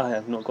don't know. I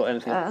have not got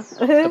anything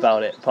Oh.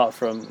 about it apart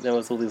from there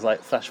was all these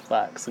like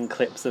flashbacks and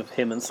clips of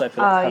him and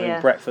Sophie like, Oh, having yeah.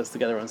 breakfast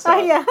together and stuff.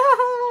 Oh, yeah.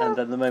 And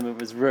then the moment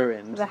was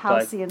ruined The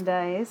halcyon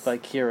days. by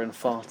Kieran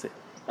farting.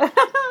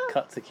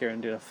 Cut to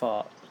Kieran doing a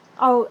fart.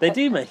 Oh, They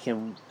do make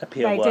him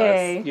appear They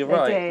worse. do, You're they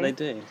right, do. they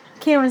do.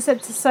 Kieran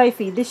said to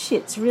Sophie, "This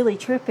shit's really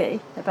trippy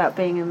about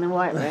being in the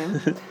white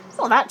room." It's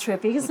not that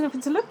trippy. There's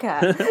nothing to look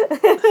at.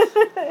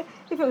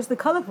 If it was the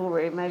colourful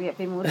room, maybe it'd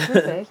be more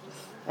trippy.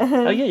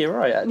 Oh yeah, you're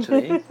right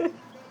actually.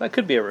 That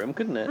could be a room,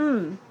 couldn't it?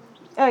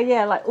 Oh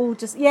yeah, like all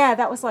just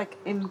that was like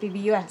in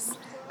BBUS.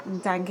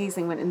 And Dan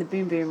Giesing went in the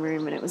Boom Boom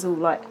room, and it was all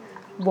like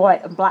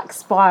white and black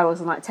spirals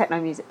and like techno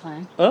music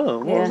playing. Oh,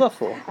 what was Yeah. that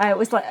for? It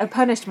was like a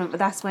punishment, but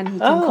that's when he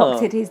Oh.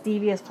 concocted his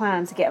devious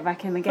plan to get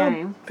back in the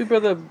game. Big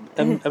Brother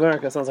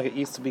America sounds like it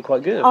used to be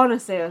quite good.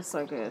 Honestly, it was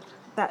so good.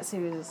 That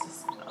series is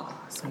just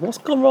so What's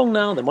gone wrong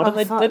now then? Why don't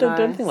they fuck don't do knows.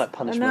 anything like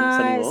punishments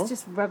no, anymore? it's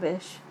just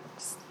rubbish.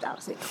 Just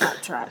absolute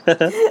claptrap.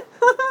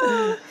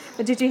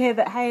 But did you hear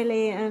that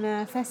Hayley and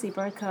Fessy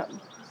broke up?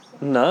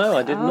 No,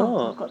 I did I've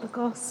not. got the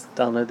goss.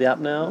 Download the app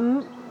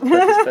now.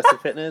 Special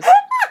Fitness.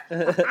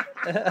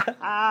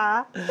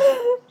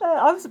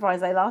 I'm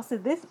surprised they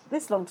lasted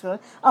this long to.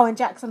 Oh, and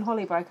Jackson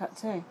Holly broke up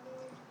too.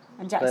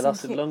 And Jackson They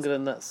lasted kicked- longer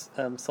than that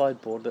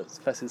sideboard that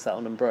Fessy sat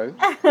on and broke.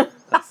 I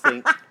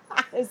think.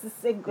 It's the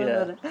single. Yeah.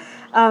 Wasn't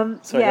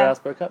it? Sorry, yeah. who else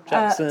broke up?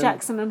 Jackson.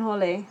 Jackson and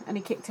Holly, and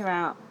he kicked her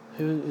out.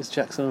 Who is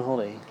Jackson and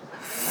Holly?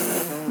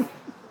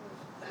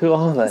 Who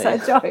are they? Is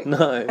that a joke?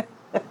 No.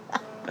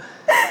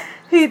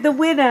 Who the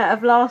winner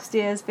of last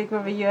year's Big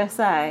Brother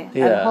USA and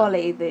Yeah.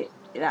 Holly,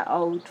 that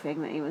old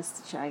thing that he was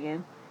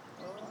shagging.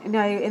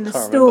 No, in the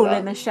Can't stool remember that.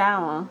 in the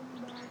shower.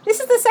 This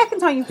is the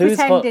second time you've Who's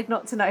pretended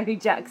not to know who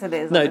Jackson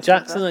is. No, on this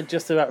Jackson, one. I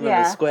just about remember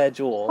Yeah. the square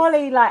jaw.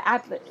 Holly, like,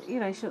 she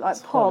looked like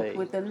It's Pop Holly.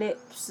 with the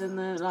lips and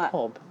the like.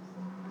 Hob.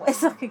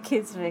 It's like a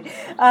kid's movie.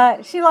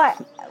 She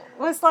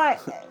was like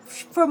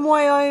from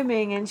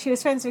Wyoming, and she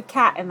was friends with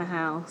Kat in the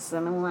house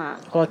and all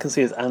that. All I can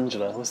see is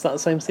Angela. Was that the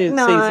same season?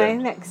 No,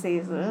 next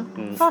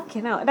season.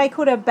 Fucking hell. They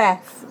called her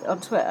Beth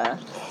on Twitter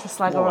to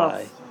slag her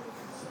Why? off.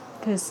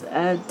 Because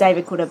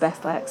David called her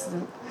Beth by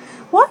accident.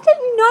 Why don't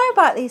you know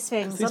about these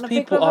things These on a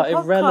Big people Brother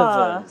are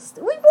irrelevant. podcast?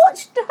 We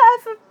watched her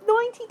for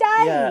 90 days.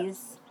 Yeah, And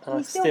And I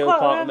you still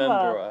can't remember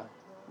her.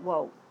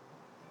 Whoa.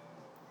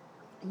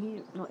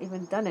 You've not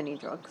even done any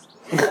drugs.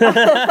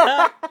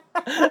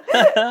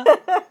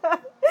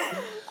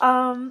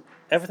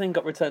 Everything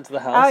got returned to the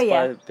house Oh,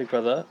 yeah. by Big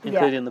Brother,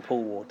 including the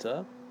pool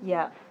water.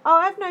 Yeah. Oh,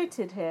 I've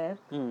noted here,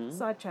 Mm.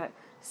 sidetrack,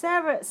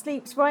 Sarah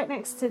sleeps right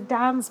next to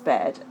Dan's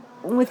bed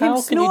with How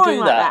him can you snoring do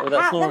like that that. without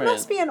There snoring?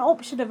 must be an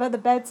option of other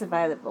beds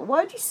available.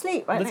 Why would you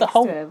sleep right There's a next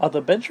whole to him?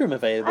 other bedroom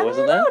available, Are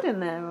isn't they there? allowed in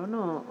there or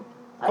not?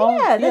 Oh,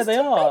 yeah, there's they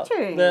two are.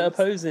 bedrooms. They're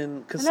opposing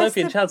because Unless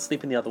Sophie and the- Chad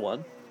sleep in the other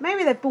one.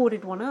 Maybe they've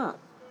boarded one up.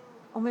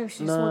 Or maybe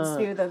she just wants to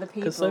be with other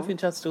people. because Sophie and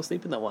Chad still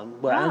sleep in that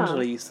one where Ah.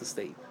 Angela used to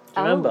sleep. Do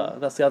you Oh. remember?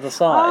 That's the other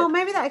side. Oh,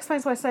 maybe that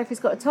explains why Sophie's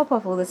got a top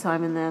off all the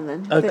time in there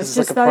then. Oh, There's because it's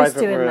just like a those private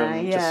two room. in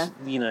there, yeah. Just,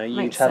 you know, you,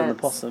 Makes Chad, and the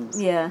sense.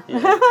 possums. Yeah.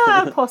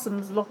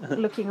 Possums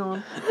looking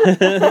on.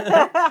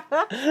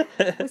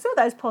 We saw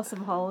those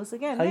possum holes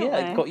again, Oh, didn't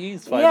yeah, we? it got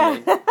used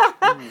finally.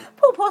 Yeah.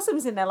 Poor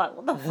possums in there like,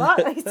 what the fuck?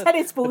 They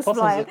tennis The balls possums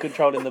flying. are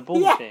controlling the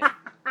ball Yeah. machine.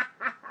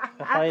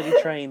 The highly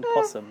trained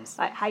possums.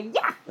 Like,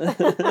 hi-ya!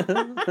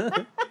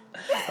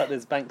 Like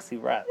there's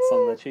Banksy rats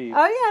on the tube.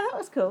 Oh, yeah, that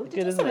was cool. Did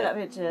Good, you isn't see it? that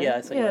picture? Yeah,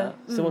 I saw that.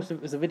 So Mm. watch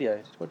it was a video.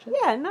 Did you watch it?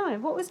 Yeah, no.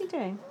 What was he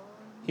doing?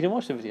 You didn't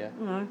watch the video?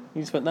 No.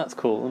 You just went, that's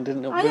cool, and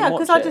didn't Oh, watch yeah, it.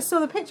 because I just saw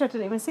the picture. I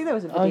didn't even see there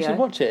was a video. Oh, you should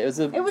watch it. It was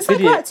a It was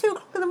video. like 2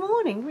 o'clock in the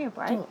morning. Give me a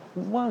break.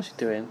 What was she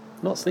doing?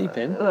 Not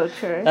sleeping. Oh,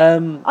 true.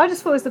 Um, I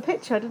just thought it was the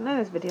picture. I didn't know there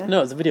was a video. no,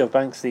 it was a video of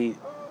Banksy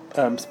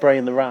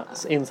spraying the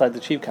rats inside the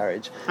tube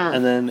carriage, Ah.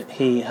 and then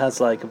he has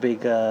like a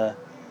big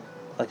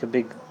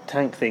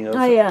tank thing of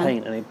Oh, yeah.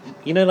 paint, and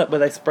he, like where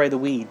they spray the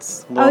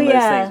weeds. Oh, One of those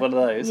yeah. things, one of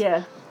those.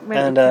 Yeah.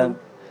 And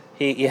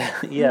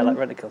Rent-a-kill. like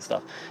rent-a-kill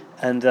stuff,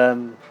 and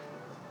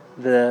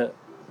the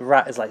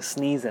rat is like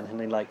sneezing, and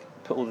they like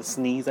put all the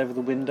sneeze over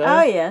the window.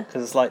 Oh, yeah.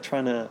 because it's like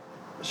trying to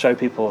show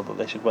people that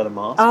they should wear the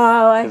mask.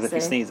 Oh, I Because if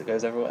you see. sneeze, it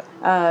goes everywhere.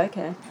 Oh,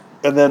 okay.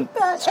 And then,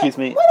 But, excuse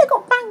me, Well, they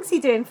got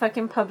Banksy doing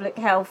fucking public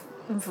health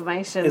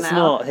information it's now.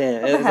 not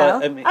him. What the It's hell?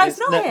 like, I mean, Oh, it's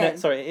not him?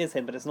 sorry, it is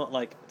him, but it's not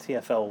like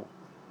TFL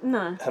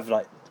No. have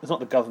like. It's not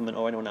the government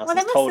or anyone else Well, they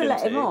has must told have him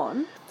let to. him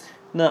on.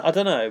 No, I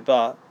don't know,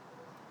 but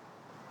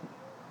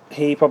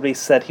he probably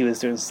said he was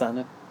doing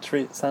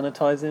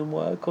sanitizing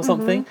work or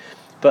something.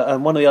 But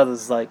one of the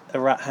others is like a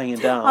rat hanging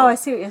down. Oh, I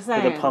see what you're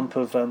saying. With a pump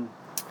of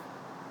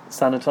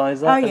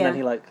sanitizer, Oh, and yeah. then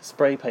he like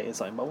spray painted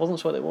something, but I wasn't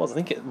sure what it was. I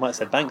think it might have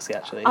said Banksy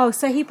actually. Oh,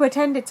 so he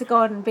pretended to go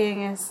on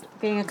being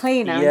a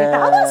cleaner. And did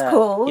that. Oh, that's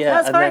cool. Yeah,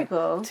 That's and very then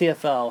cool.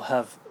 TFL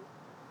have.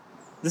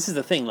 This is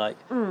the thing, like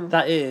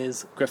that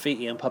is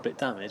graffiti and public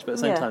damage, but at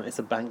the same Yeah. time, it's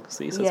a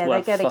Banksy, so Yeah, it's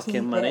worth they gotta fucking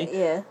keep money. it,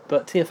 yeah.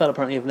 But TFL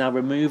apparently have now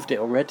removed it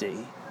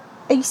already.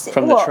 Are you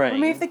from the what, train.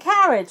 remove the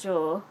carriage,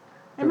 or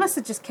they must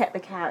have just kept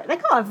the carriage. They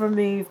can't have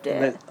removed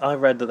it. I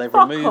read that they've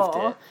Fuck removed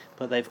off. it,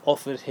 but they've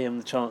offered him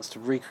the chance to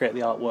recreate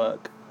the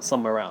artwork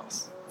somewhere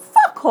else.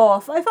 Fuck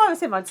off! If I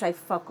was him, I'd say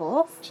fuck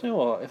off. Do you know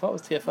what? If I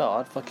was TFL,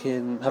 I'd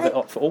fucking have it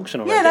up for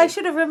auction already. Yeah, they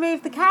should have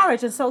removed the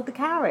carriage and sold the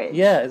carriage.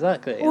 Yeah,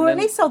 exactly. Or and at then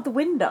least sold the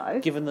window.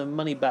 given the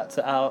money back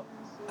to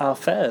our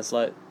fares,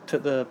 like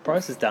took the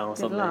prices down or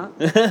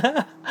Good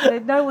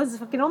something. No one's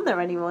fucking on there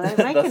anymore. They're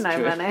making That's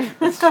no true. money.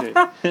 That's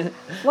true.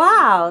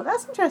 Wow,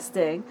 that's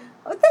interesting.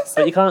 Oh, they're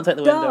so But you can't take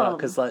the window out dumb.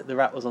 because like the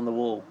rat was on the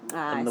wall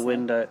Ah, I and the see.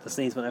 window, the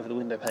sneeze went over the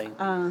window pane.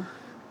 Oh,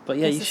 But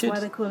yeah, this you is should. why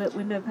they call it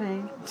window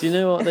pane. Do you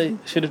know what they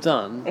should have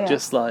done? Yeah.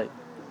 Just like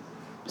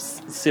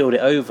sealed it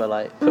over,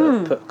 like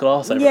put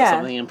glass over it or Yeah.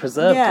 something, and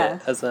preserved Yeah.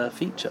 it as a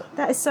feature.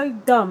 That is so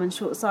dumb and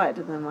short-sighted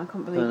of them. I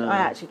can't believe I it. know. I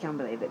actually can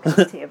believe it because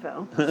it's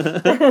TFL.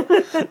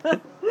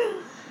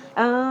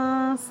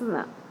 So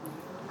that.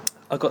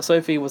 I got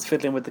Sophie was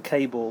fiddling with the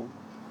cable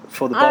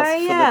for the Oh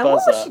buzz yeah, for the what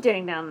buzzer. was she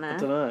doing down there? I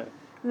don't know.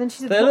 And then she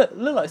said, They "What-"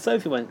 look like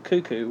Sophie went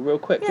cuckoo real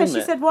quick, yeah, didn't she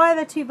it? said, "Why are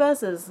there two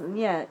buzzers?" And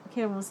yeah,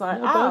 Kieran was like,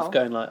 They were "Oh, both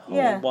going like, oh,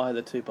 Yeah. why are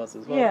there two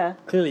buzzers? Well, Yeah.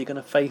 clearly you're going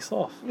to face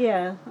off.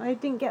 yeah." I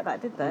didn't get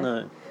that, did they?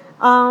 No.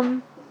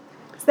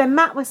 So then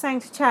Matt was saying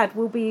to Chad,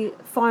 "We'll be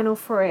final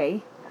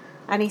three,"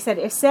 and he said,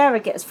 "If Sarah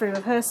gets through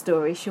with her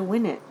story, she'll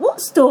win it."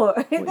 What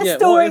story? Well, The yeah,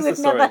 story what is the we've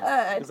story? never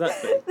heard.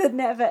 Exactly. The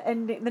never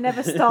ending, the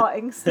never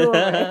starting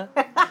story.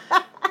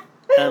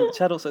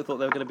 Chad also thought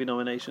there were going to be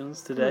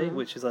nominations today, Mm.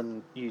 which is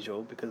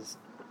unusual because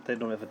they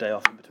don't have a day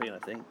off in between, I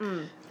think.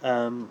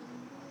 Mm.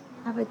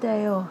 Have a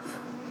day off.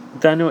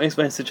 Daniel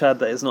explains to Chad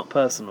that it's not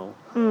personal.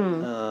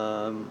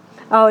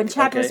 Oh, and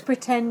Chad was Okay.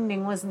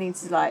 pretending, wasn't he,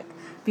 to like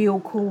be all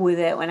cool with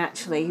it when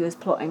actually he was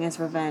plotting his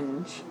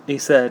revenge. He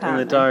said in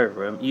Apparently. the diary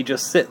room, you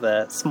just sit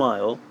there,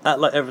 smile, act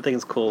like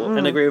everything's cool,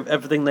 and agree with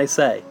everything they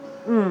say.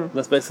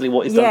 That's basically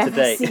what he's done to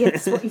date.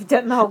 Yes, what you've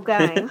done the whole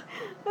game.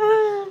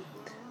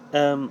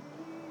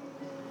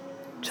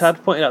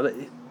 Chad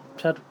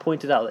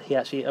pointed out that he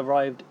actually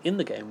arrived in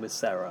the game with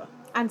Sarah.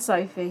 And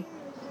Sophie.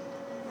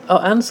 Oh,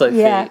 and Sophie.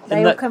 Yeah, they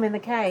in all that, come in the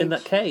cage. in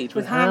that cage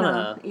with with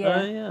Hannah,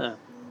 yeah. Oh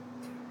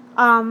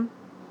yeah.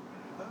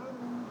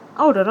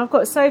 Hold on, I've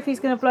got Sophie's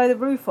going to blow the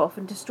roof off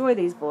and destroy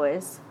these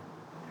boys.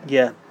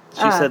 Yeah,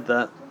 she Ah. said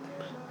that.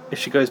 If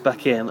she goes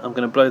back in, I'm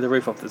going to blow the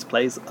roof off this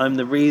place. I'm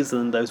the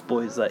reason those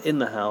boys are in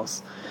the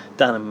house,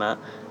 Dan and Matt,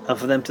 and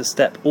for them to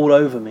step all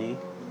over me,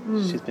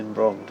 she's been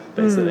wronged,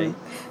 basically.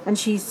 And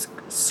she's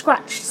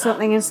scratched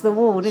something into the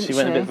wall, didn't she? She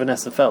went a bit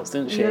Vanessa Feltz,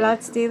 didn't Are she? you allowed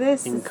to do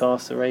this?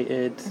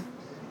 Incarcerated,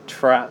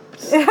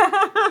 trapped.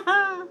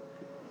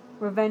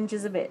 Revenge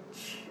is a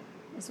bitch.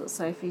 That's what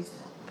Sophie's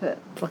put.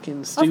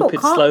 Fucking I stupid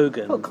thought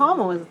slogan. I thought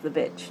Karma was the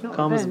bitch, not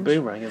Karma's a revenge.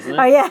 boomerang, isn't it?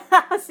 Oh yeah,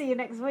 I'll see you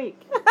next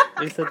week.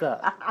 Who said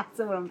that?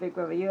 Someone on Big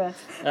Brother US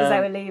as they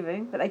Um, were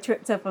leaving, but they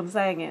tripped up on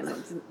saying it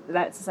and they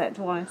had to say it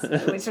twice,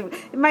 which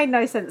it made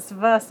no sense the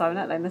first time,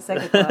 let alone the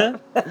second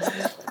time.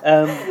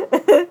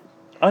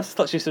 I just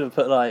thought she should have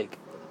put like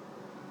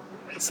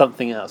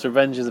something else.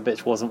 Revenge is a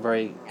bitch wasn't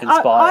very I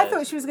inspired.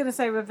 thought she was going to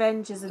say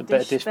revenge is a a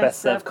dish best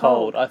served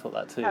cold. I thought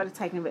that too. That would have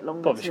taken a bit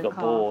longer. Probably to she got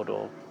carve. bored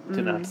or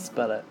didn't know how to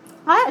spell it.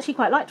 I actually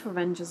quite liked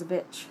revenge as a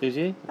bitch. Did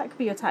you? That could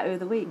be your tattoo of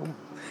the week.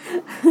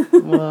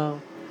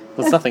 Well,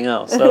 there's nothing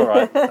else. All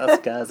right,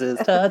 that's Gaz's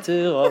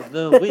tattoo of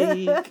the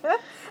week.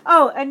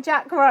 Oh, and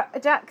Jack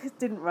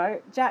didn't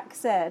wrote. Jack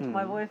said,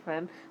 my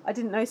boyfriend, I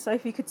didn't know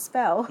Sophie could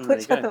spell, There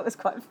which you I go. thought was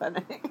quite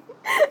funny.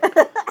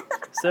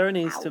 Sarah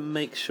needs to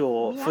make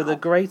sure, for the Meow.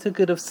 greater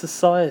good of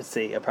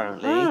society,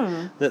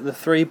 apparently, that the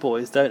three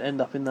boys don't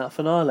end up in that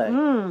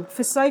finale.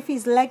 For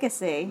Sophie's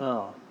legacy.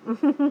 Oh.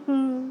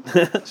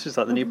 She's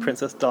like the new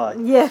Princess Di.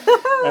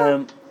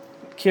 Yeah.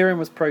 Kieran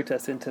was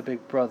protesting to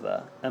Big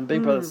Brother, and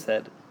Big Brother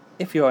said,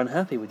 if you're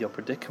unhappy with your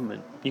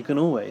predicament, you can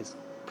always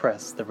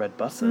press the red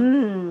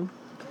button.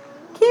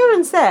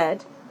 Kieran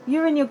said,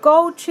 you're in your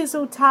gold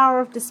chiseled tower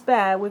of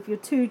despair with your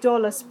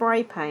 $2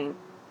 spray paint.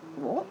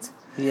 What?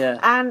 Yeah.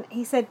 And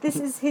he said this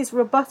is his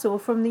rebuttal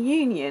from the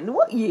union.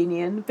 What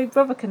union? Big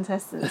Brother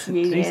contestants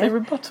union. Did he say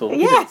rebuttal? Yeah.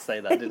 He didn't say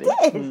that, did he?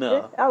 He did.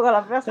 No. Oh,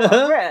 well, that's what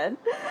I've written.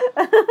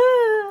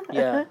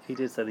 Yeah, he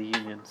did say the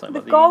union. Something The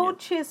about the gold union.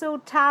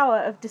 chiseled tower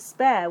of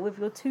despair with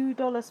your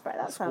 $2 spray.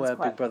 That sounds Where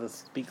quite. Big Brother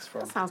speaks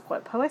from. That sounds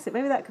quite poetic.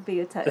 Maybe that could be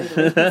your tattoo. of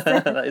the week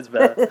instead. That is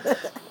better.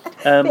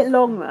 A bit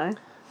long though.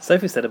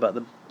 Sophie said about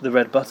the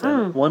red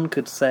button, one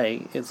could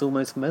say it's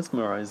almost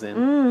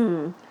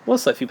mesmerising.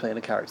 Was Sophie playing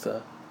a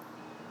character?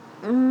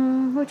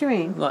 What do you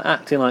mean? Like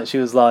acting like she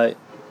was like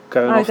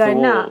going off the going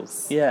walls?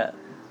 nuts. Yeah.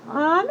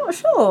 I'm not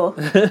sure.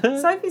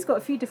 Sophie's got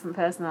a few different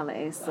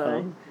personalities,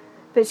 so.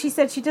 But she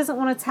said she doesn't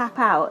want to tap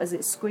out as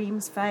it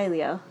screams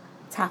failure.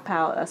 Tap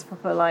out, that's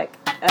proper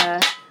like.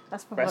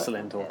 That's proper.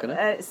 Wrestling talk, isn't it?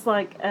 It's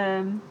like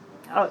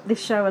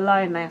this show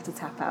alone, they have to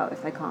tap out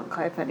if they can't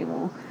cope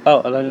anymore.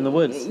 Oh, Alone in the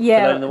Woods?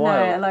 Yeah, Alone in the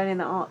Wild? no, Alone in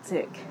the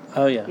Arctic.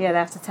 Oh, yeah. Yeah, they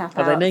have to tap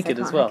Are out. they if naked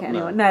can't as well? hack it No.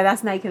 anymore. No,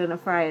 that's Naked and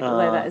Afraid,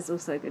 although Ah. that is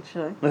also a good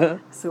show.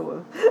 Sort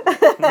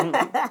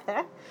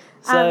of.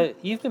 So,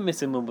 you've been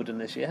missing Wimbledon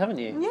this year, haven't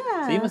you?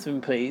 Yeah. So, you must have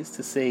been pleased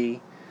to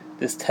see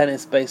this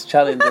tennis-based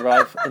challenge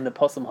arrive in the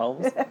Possum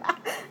Holes.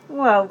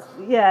 Well,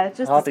 yeah,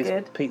 just Hardly as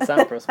good. Pete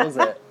Sampras, was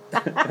it?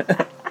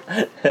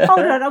 Hold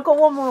on, I've got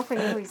one more thing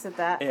before you said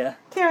that. Yeah.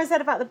 Kieran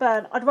said about the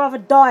burn, I'd rather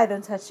die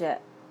than touch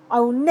it. I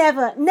will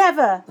never,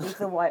 never leave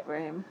the White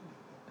Room.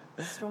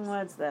 Strong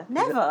words there.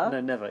 Never? No,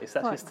 never. It's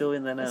actually What? still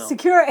in there now.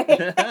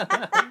 Security.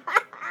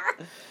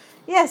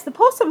 Yes, the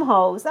possum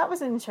holes. That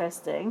was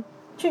interesting.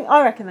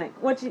 I reckon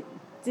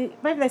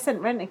maybe they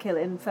sent Rent-A-Kill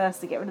in first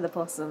to get rid of the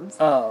possums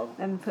Oh,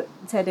 and put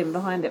Ted in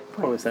behind it.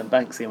 probably sent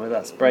Banksy in with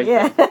that spray.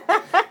 Yeah.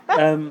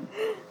 can.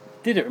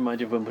 Did it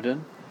remind you of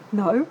Wimbledon?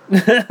 No.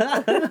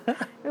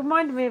 It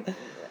reminded me of. It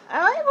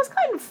was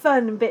kind of fun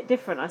and a bit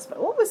different, I suppose.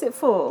 What was it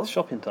for?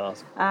 Shopping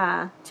task.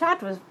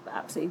 Chad was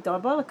absolutely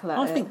diabolical at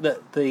it. I think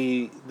that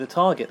the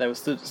target they were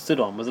stood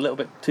on was a little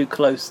bit too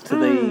close to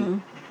the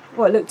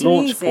Well, it looked too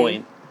launch easy.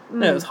 point.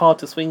 No, it was hard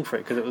to swing for it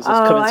because it was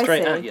just coming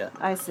straight at you.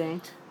 I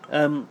see.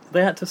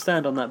 They had to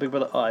stand on that Big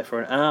Brother eye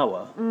for an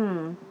hour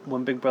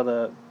when Big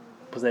Brother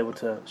was able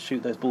to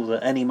shoot those balls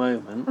at any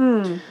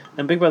moment.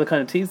 And Big Brother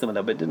kind of teased them a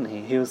little bit, didn't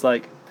he? He was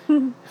like,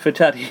 for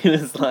Chad, he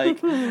was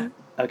like,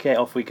 okay,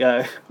 off we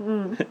go.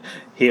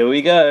 Here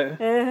we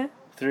go.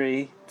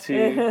 3,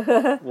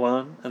 2,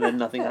 1, and then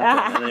nothing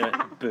happened. And then he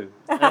went, boo.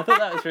 And I thought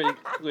that was really,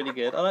 really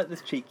good. I like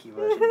this cheeky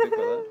version of Big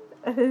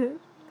Brother.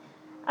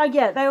 Oh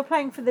yeah, they were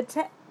playing for the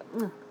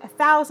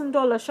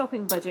 $1,000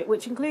 shopping budget,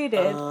 which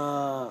included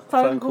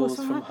Phone calls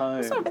from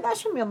home. Sorry, but that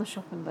shouldn't be on the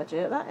shopping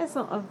budget. That's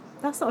not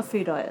a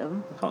food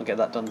item. You can't get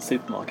that done in the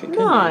supermarket, can you?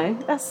 No,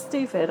 that's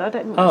stupid. I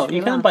don't think. that Oh, should be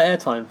you can allowed. buy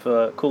airtime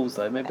for calls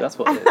though. Maybe that's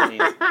what it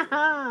needs.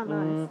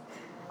 Nice.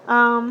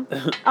 Oh,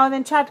 and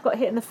then Chad got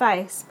hit in the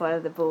face by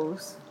the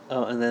balls.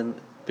 Oh, and then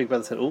Big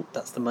Brother said, "Oh,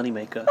 that's the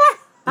moneymaker."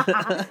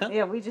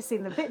 Yeah, we just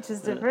seen the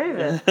pictures to prove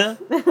it.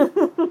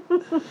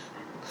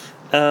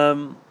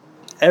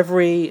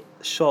 Every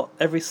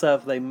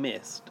serve they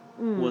missed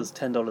was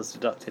 $10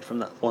 deducted from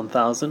that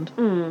 1,000.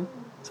 So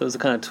it was a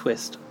kind of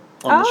twist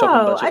on the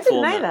shopping budget I didn't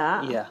format. know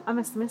that. Yeah. I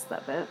must have missed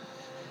that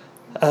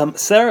bit.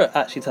 Sarah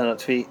actually turned out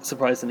to be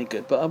surprisingly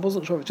good, but I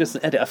wasn't sure if it was just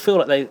an edit. I feel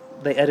like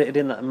they edited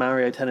in that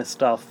Mario Tennis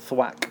style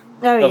thwack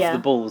of the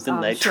balls,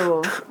 didn't they?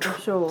 Sure, I'm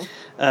sure.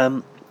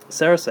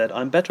 Sarah said,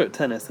 "I'm better at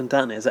tennis than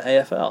Dan is at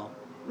AFL."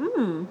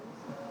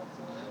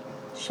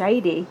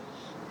 Shady.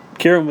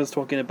 Kieran was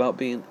talking about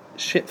being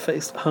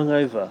shit-faced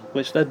hungover,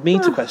 which led me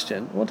to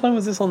question, what time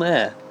was this on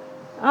air?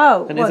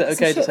 Oh, And well, is it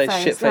it's a okay to say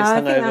shit-faced? shit-faced No, I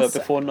think hangover that's-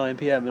 before 9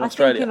 p.m. in I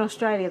Australia? think in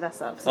Australia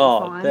that's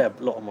absolutely fine. They're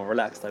a lot more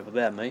relaxed over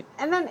there, mate.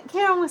 And then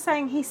Kieran was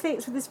saying he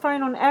sleeps with his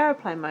phone on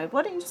aeroplane mode.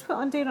 Why don't you just put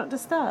on Do Not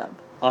Disturb?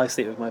 I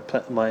sleep with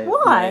my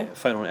Why?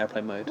 phone on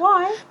airplane mode.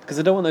 Why? Because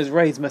I don't want those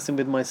rays messing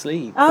with my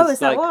sleep. Oh, It's is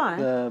that like why?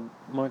 The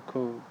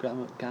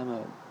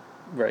gamma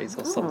rays or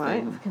All something.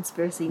 right,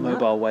 conspiracy nut.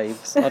 Mobile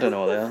waves. I don't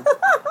know what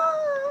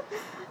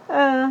they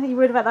are. You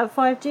worried about that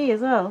 5G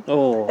as well?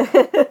 Oh,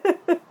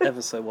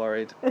 ever so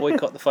worried.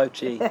 Boycott the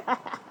 5G.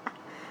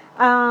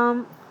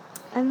 And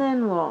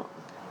then what?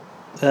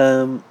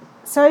 Um,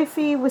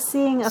 Sophie was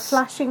seeing a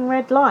flashing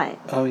red light.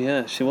 oh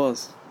yeah, she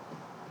was.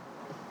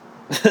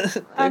 They're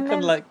kind then-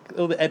 of like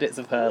all the edits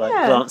of her like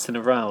Yeah. glancing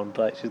around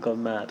like she's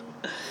gone mad.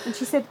 And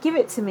she said, "Give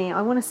it to me.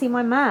 I want to see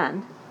my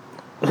man."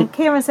 And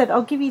Kieran said,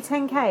 "I'll give you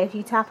 10k if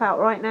you tap out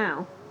right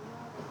now."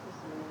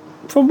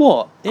 From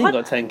what? He ain't I-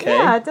 got 10k.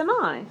 Yeah, I don't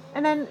know.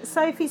 And then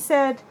Sophie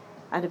said,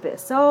 "Add a bit of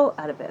salt,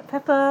 add a bit of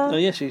pepper." Oh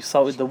yeah, she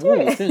salted the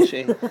walls, didn't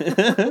she?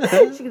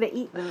 She's gonna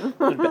eat them.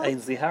 A bit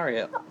Ainsley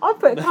Harriet. I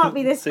put it can't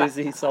be this bad.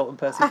 Susie, Salt and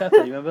Percy Pepper,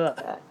 you remember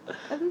that?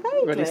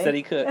 Vaguely. Ready,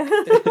 steady, cook.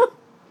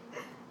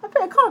 I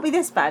bet it can't be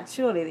this bad,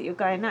 surely, that you're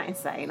going that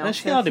insane. And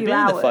she after a hardly few been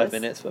in there 5 hours.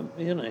 minutes, but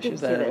you know, she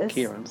was there with Ridiculous.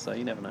 Kieran, so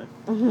you never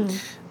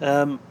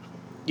know.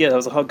 Yeah, that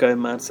was a hard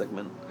going mad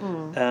segment.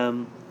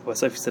 Where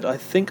Sophie said, "I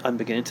think I'm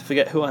beginning to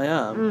forget who I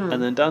am,"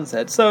 and then Dan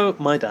said,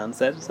 my dad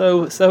said,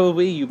 so are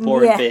we, you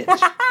boring bitch."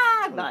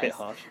 A bit Nice.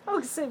 harsh. Oh,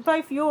 so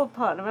both your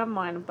partner and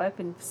mine have both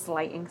been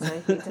slating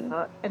Sophie to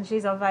fuck, and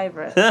she's our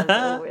favourite.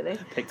 Oh, really?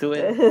 Pick to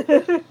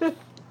win.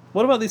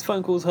 What about these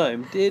phone calls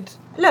home? Look,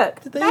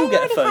 Did they they all get a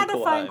already phone had a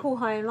call phone home? call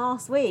home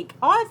last week.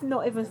 I've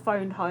not even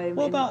phoned home.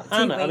 What in about 2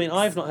 Anna? I mean, weeks.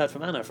 I've not heard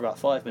from Anna for about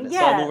 5 minutes, so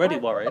I'm already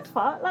worried. What the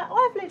fuck? Like,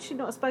 I've literally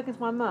not spoken to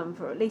my mum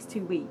for at least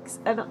 2 weeks,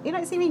 and you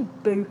don't see me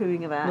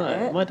boo-hooing about No,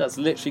 it. my dad's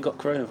literally got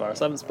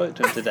coronavirus. I haven't spoken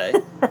to him today.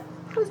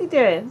 What's he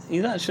doing?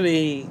 He's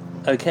actually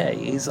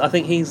okay. I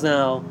think he's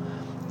now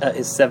at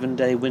his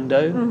 7-day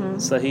window,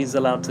 so he's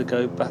allowed to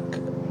go back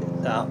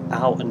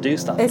out and do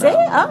stuff Is now.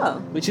 it? Oh,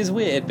 Which is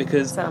weird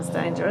because sounds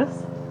dangerous.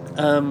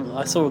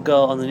 I saw a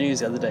girl on the news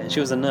the other day, and she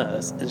was a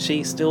nurse, and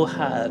she still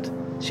had.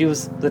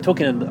 They're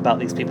talking about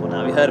these people now.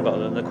 Have you heard about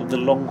them? They're called the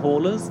long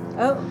haulers.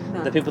 Oh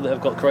no. The people that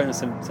have got corona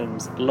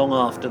symptoms long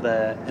after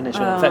their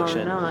initial Oh,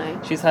 infection.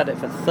 no. She's had it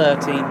for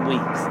 13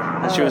 weeks,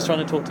 and she was trying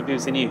to talk to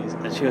BBC News,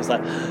 and she was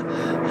like,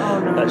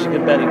 Oh no. like she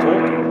could barely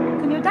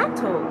talk. Can your dad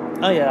talk?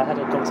 Oh yeah, I had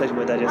a conversation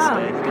with her dad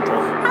yesterday. He could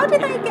talk. How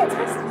did they get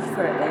tested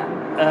for it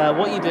then?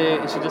 What you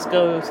do is you just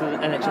go to the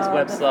NHS The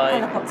website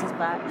helicopter's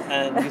back.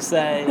 and you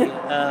say,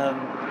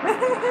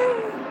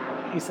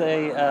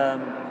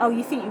 Oh,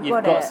 you think you've you've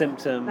got got it? a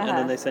symptom, and Uh-huh.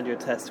 then they send you a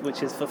test,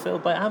 which is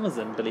fulfilled by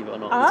Amazon, believe it or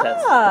not. Oh, The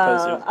test, the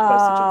postage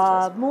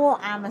of the test. more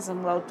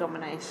Amazon world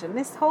domination.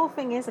 This whole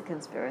thing is a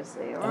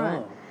conspiracy,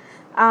 alright?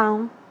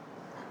 Oh.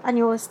 And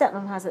your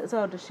stepmom has it as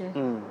well, does she?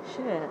 Mm.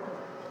 Shit.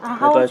 They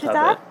How both old's your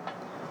have dad?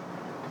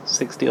 it.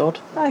 60 odd?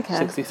 Okay.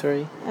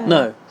 63? Yeah.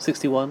 No,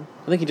 61.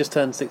 I think he just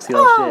turned 60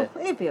 last Oh, year.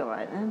 he'd be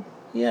alright then.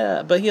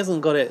 Yeah, but he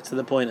hasn't got it to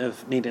the point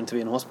of needing to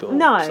be in hospital.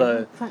 No,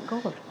 So, thank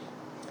God.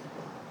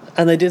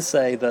 and they did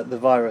say that the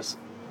virus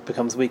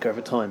becomes weaker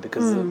over time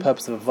because the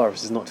purpose of a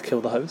virus is not to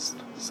kill the host.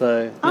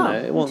 So, you Oh, know, what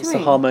it do wants you to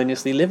mean?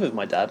 harmoniously live with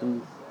my dad,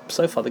 and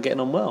so far they're getting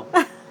on well.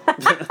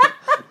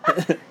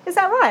 Is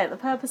that right? The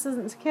purpose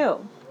isn't to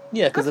kill?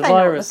 Yeah, because the Okay, not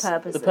the virus,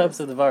 purpose the purpose is.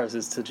 of the virus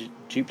is to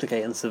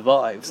duplicate and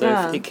survive. So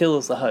Yeah. if it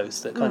kills the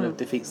host, it kind of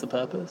defeats the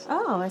purpose.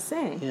 Oh, I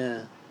see. Yeah.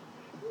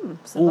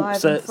 Survive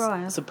so and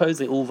thrive.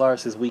 supposedly all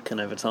viruses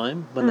weaken over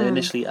time. When they the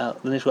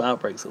initial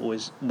outbreaks are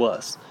always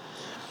worse.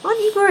 Aren't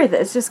you worried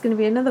that it's just going to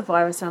be another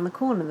virus around the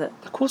corner that...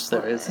 Of course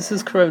there is. This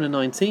is Corona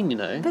 19, you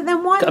know. But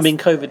then why... I mean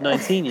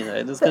COVID-19, you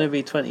know. There's going to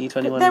be 20,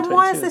 21 then and 22.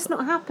 why has or this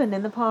something. not happened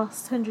in the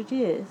past 100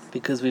 years?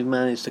 Because we've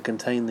managed to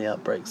contain the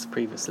outbreaks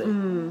previously.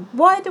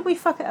 Why did we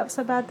fuck it up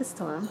so bad this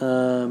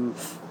time?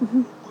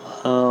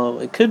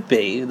 It could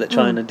be that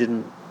China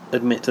didn't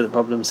admit to the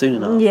problem soon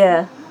enough.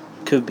 Yeah.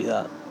 Could be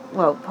that.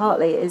 Well,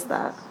 partly it is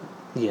that.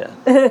 Yeah.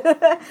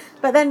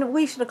 But then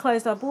we should have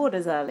closed our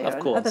borders earlier. Of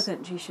And course. other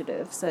countries should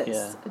have. So it's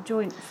Yeah. a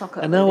joint fuck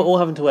up. And now we're really. all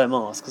having to wear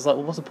masks. It's like,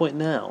 well, what's the point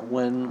now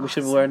when we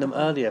should be wearing them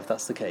earlier if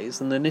that's the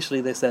case? And initially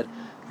they said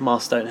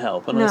masks don't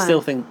help, and I No. still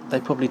think they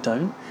probably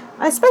don't.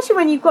 Especially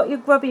when you've got your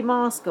grubby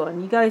mask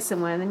on, you go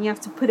somewhere and then you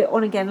have to put it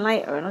on again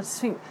later. And I just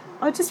think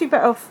I'd just be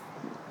better off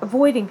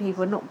avoiding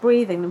people and not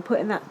breathing than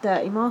putting that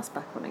dirty mask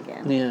back on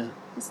again. Yeah.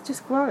 It's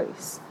just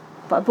gross.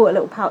 But I bought a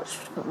little pouch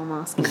to put my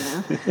mask in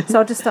now. So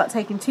I'll just start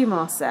taking 2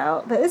 masks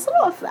out. But there's a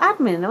lot of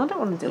admin. I don't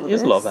want to do all It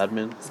this. is a lot of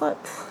admin. It's like...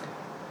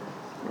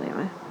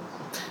 Anyway.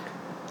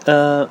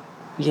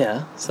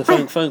 Yeah. So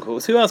phone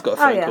calls. Who else got a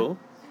phone yeah. call?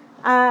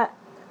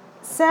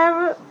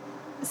 Sarah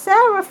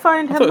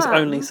phoned I her thought it was mum.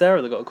 only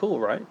Sarah that got a call,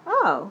 right?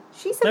 Oh,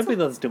 she said Nobody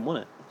to, else didn't want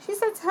it. she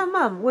said to her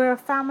mum, "We're a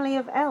family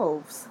of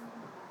elves."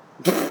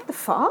 What the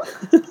fuck?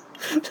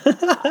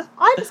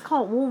 I just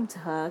can't warm to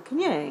her. Can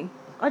you?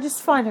 I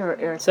just find her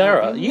irritating.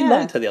 Sarah, you Yeah.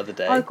 liked her the other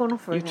day. I've gone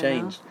off her You've again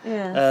now. changed.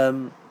 Yeah.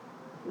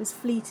 It was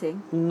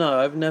fleeting. No,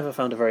 I've never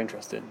found her very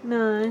interesting.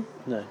 No.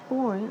 No.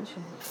 Boring, isn't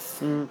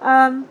she?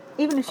 Mm.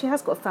 Even if she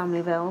has got a family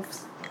of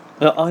elves.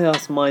 I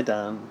asked my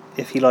Dan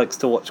if he likes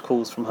to watch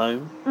Calls from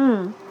Home.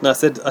 No, I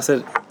said,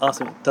 asked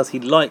him, does he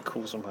like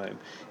Calls from Home?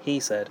 He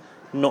said,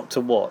 not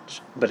to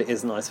watch, but it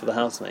is nice for the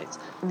housemates.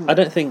 I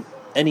don't think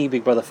any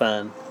Big Brother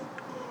fan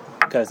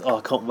goes, oh,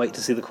 I can't wait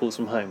to see the Calls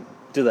from Home,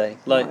 do they?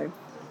 Like, No.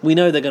 we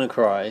know they're going to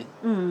cry,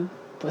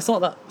 but it's not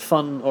that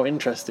fun or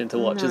interesting to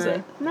watch, is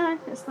it? No,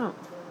 it's not.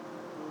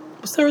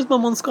 Was Sarah's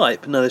mum on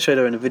Skype? No, they showed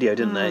her in a video,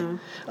 didn't they?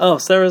 Oh,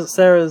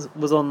 Sarah's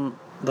was on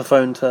the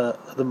phone to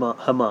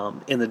her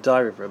mum in the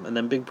diary room, and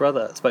then Big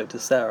Brother spoke to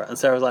Sarah, and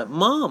Sarah was like,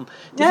 Mum,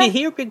 did you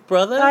hear Big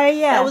Brother? Oh,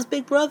 yeah. That was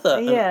Big Brother.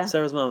 Yeah. And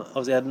Sarah's mum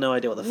obviously had no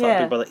idea what the fuck Yeah.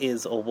 Big Brother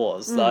is or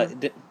was.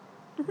 Like,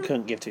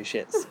 couldn't give two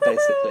shits,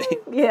 basically.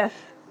 Yeah.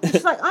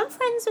 She's like, I'm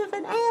friends with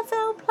an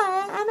AFL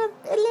player and an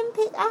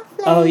Olympic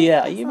athlete. Oh,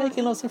 yeah, are It's you like-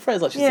 making lots of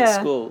friends? Like, she's Yeah. at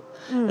school.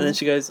 And then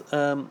she goes,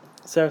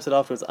 Sarah said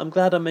afterwards, I'm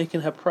glad I'm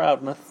making her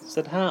proud. And I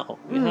said, how?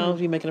 How are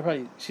you making her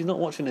proud? She's not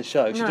watching the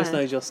show. She No. just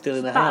knows you're still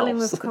in the Battling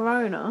house. with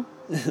Corona.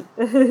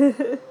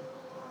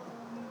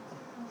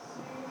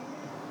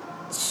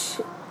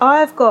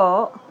 I've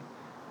got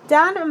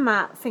Dan and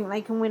Matt think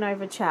they can win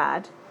over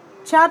Chad.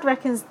 Chad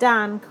reckons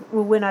Dan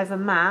will win over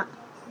Matt,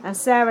 and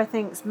Sarah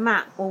thinks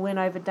Matt will win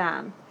over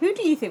Dan. Who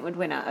do you think would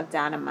win out of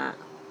Dan and Matt?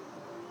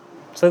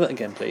 Say that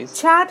again, please.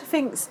 Chad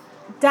thinks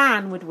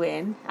Dan would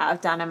win out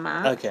of Dan and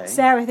Matt. Okay.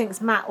 Sarah thinks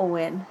Matt will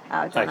win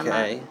out of Dan and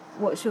Okay. Matt.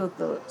 What's your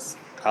thoughts?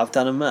 Out of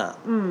Dan and Matt.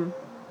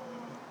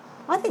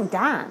 I think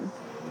Dan.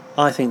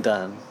 I think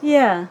Dan.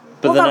 Yeah.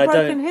 But what then about I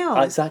Broken don't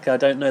Hill? exactly. I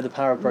don't know the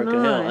power of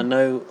Broken No. Hill. I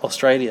know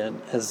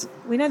Australian has.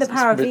 We know the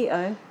power of Re-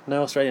 veto.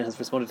 No Australian has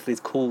responded to these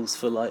calls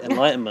for like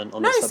enlightenment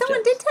on No, this subject.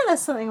 someone did tell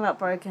us something about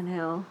Broken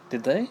Hill.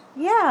 Did they?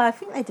 Yeah, I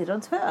think they did on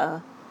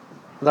Twitter.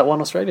 That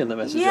one Australian that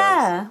messaged us.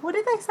 Yeah, what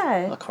did they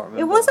say? I can't remember.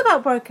 It was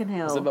about Broken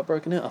Hill. Was it about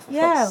Broken Hill? Oh, for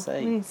yeah, fuck's we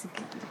sake. need to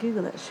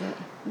Google that shit.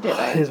 Did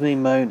they? Here's me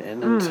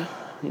moaning and,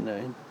 you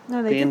know,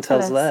 No, they the did tell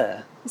intel's us.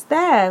 there. It's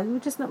there. We were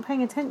just not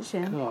paying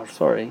attention. God,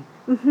 sorry.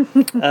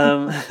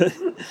 Dan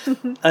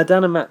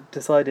and Matt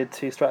decided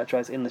to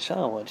strategize in the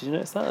shower. Did you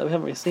notice that? We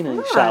haven't really seen any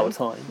No. shower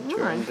time No.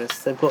 during this.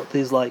 They've got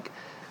these like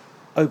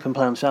open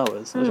plan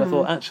showers, which I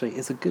thought actually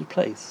is a good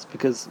place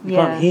because you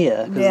Yeah. can't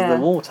hear because Yeah. of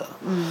the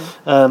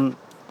water.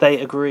 They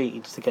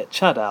agreed to get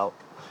Chad out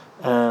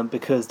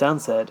because Dan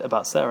said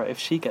about Sarah, if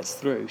she gets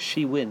through,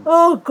 she wins.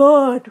 Oh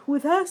God,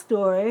 with her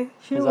story,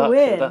 she will Exactly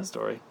win. that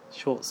story.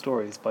 Short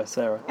stories by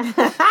Sarah.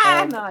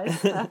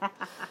 Nice.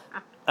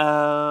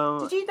 Um,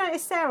 Did you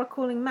notice Sarah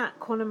calling Matt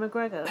Conor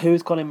McGregor?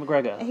 who's Colin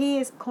McGregor? He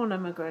is Conor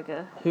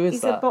McGregor. Who is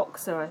He's that? a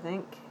boxer, I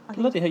think.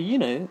 Bloody hell, you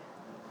know.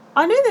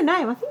 I know the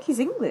name. I think he's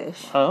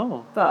English,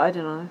 Oh. but I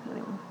don't know.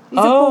 Anyway. He's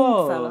a bald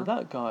Oh, fella.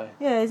 that guy.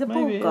 Yeah, he's a Maybe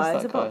bald it is guy. that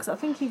He's a guy. boxer. I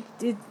think he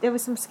did. There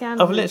was some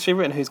scandal. I've literally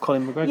written who's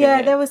Colin McGregor. Yeah,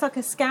 here. there was like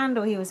a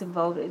scandal he was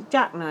involved in.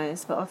 Jack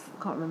knows, but I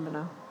can't remember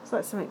now. It's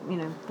like something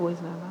boys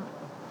know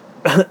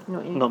about.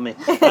 Not you. Not me.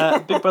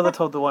 Big Brother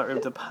told the White Room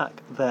to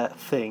pack their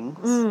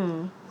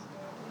things.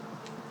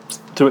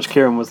 To which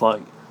Kieran was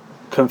like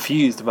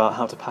confused about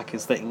how to pack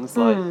his things.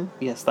 Like,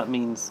 yes, that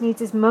means Needs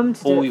his mum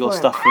to do all it your for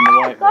stuff him. from the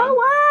White Go Room.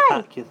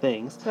 away! Pack your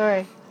things.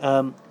 Sorry.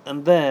 And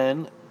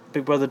then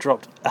Big Brother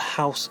dropped a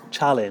house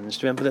challenge.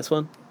 Do you remember this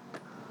one?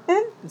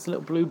 It's a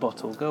little blue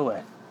bottle. Go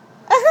away.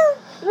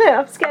 Look,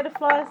 I'm scared of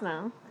flies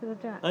now because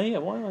of Jack. Oh yeah,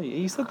 why are you?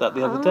 You said that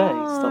the other day.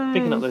 Stop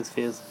picking up those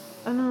fears.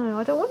 I know,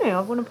 I don't want to.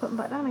 I want to put them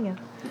back down again.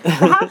 The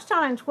house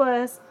challenge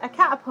was a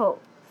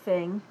catapult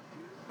thing.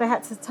 They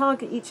had to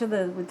target each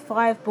other with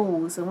 5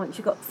 balls, and once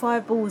you got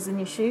 5 balls in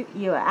your chute,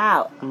 you were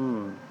out.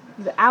 You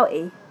were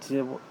outie. Do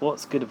you know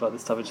what's good about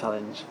this type of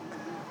challenge?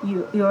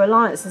 Your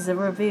alliances are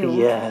revealed.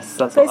 Yes,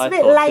 that's But what it's I a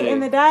bit thought late too. in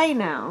the day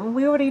now.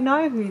 We already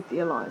know who the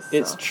alliances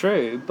It's are.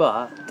 true,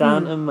 but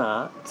Dan and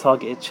Matt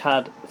targeted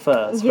Chad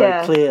first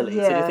Yeah, very clearly. So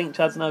do you yeah. think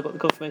Chad's now got the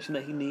confirmation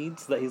that he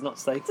needs, that he's not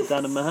safe with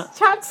Dan and Matt?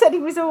 Chad said he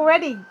was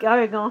already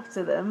going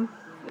after them,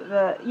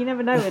 but you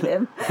never know with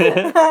him.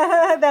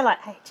 They're like,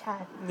 hey,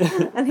 Chad.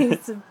 And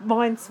he's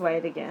mind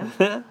swayed again.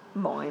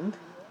 Mind.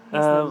 He's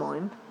no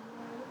mind.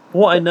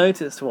 What I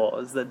noticed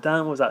was that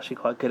Dan was actually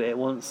quite good at it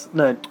once.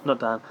 No, not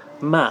Dan.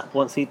 Matt,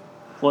 once he'd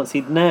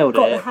nailed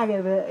Got the it, hang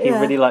of it. he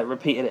Yeah. really like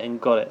repeated it and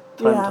got it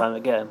time and Yeah. time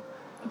again.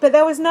 But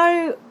there was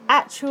no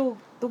actual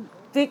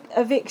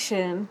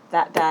eviction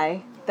that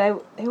day.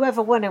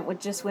 Whoever won it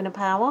would just win a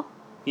power.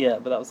 Yeah,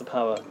 but that was the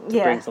power to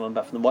Yeah. bring someone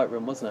back from the White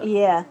Room, wasn't it?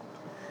 Yeah.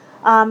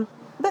 But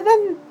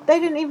then they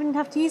didn't even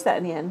have to use that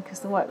in the end because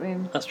the White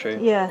Room. That's true.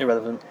 Yeah.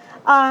 Irrelevant.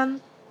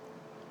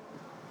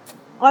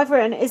 I've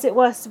written, is it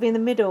worse to be in the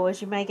middle as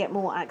you may get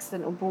more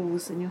accidental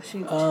balls in your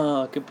chute?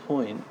 Ah, good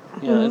point.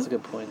 Yeah, that's a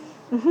good point.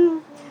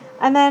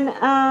 And then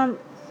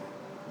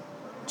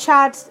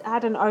Chad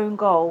had an own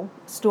goal,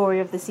 story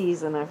of the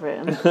season, I've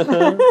written.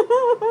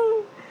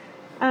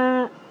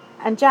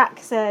 And Jack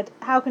said,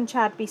 how can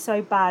Chad be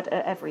so bad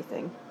at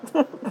everything?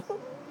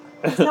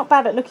 He's not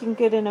bad at looking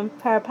good in a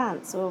pair of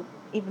pants or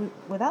even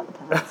without the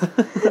pants.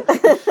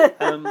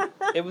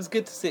 It was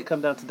good to see it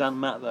come down to Dan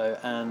and Matt though,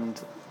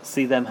 and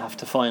see them have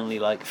to finally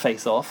like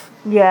face off.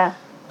 Yeah.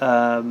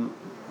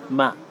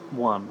 Matt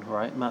won,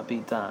 right? Matt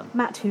beat Dan.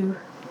 Matt who?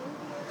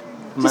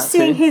 Matt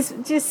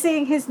Just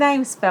seeing his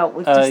name spelt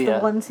with just the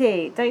one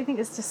T. Don't you think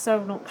it's just so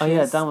obnoxious? Oh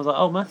yeah, Dan was like,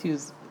 "Oh, Matthew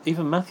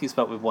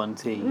spelt with one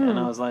T," and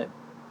I was like,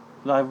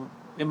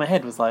 in my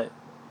head was like,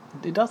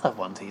 it does have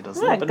one T,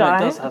 doesn't it? But no, it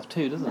does have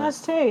two, doesn't it? It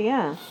has two,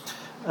 yeah.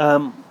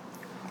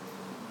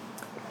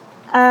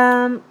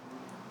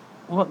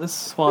 What this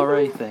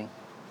soiree thing?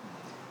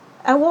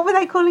 What were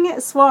they calling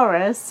it?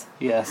 Suarez.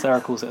 Yeah, Sarah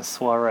calls it a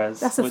Suarez.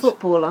 That's a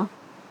footballer.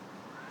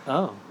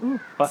 Oh,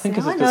 but I think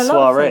it's I just know a because lot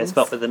of soiree things. is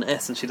spelled with an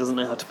S, and she doesn't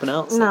know how to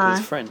pronounce it No. because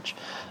it's French.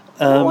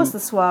 What was the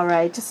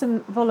soiree? Just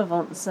some vol au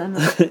vents and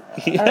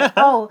Yeah.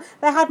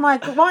 they had my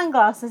wine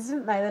glasses,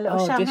 didn't they? The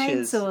little champagne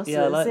dishes. saucers.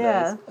 Yeah, I like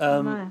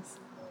those. Nice.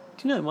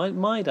 Do you know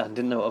my dad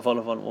didn't know what a vol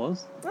au vent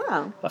was?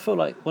 Oh, I feel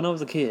like when I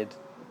was a kid,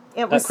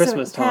 it was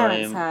Christmas something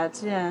parents time, had,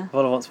 yeah.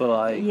 vol au vents were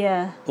like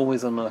Yeah,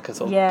 always on like a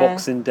sort of Yeah.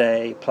 Boxing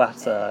Day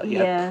platter. You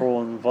Yeah. had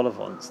prawn vol au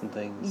vents and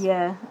things.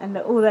 yeah, and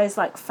all those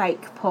like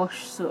fake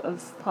posh sort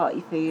of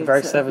party foods.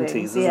 Very sort of 70s,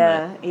 things. isn't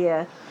Yeah,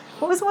 yeah.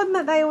 What was one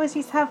that they always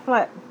used to have,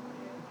 like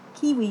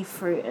kiwi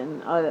fruit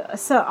and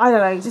so I don't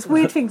know, just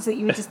weird things that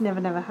you would just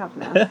never have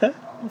now.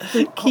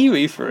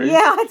 Kiwi fruit. Yeah,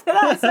 I don't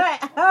know.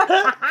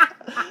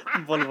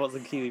 That's Vol au vents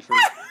and kiwi fruit.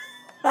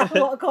 right.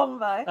 What a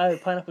combo. Oh,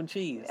 pineapple and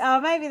cheese.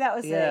 Oh, maybe that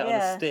was Yeah, it. on a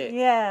Yeah, stick.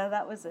 yeah,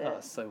 that was it. Oh,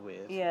 that's so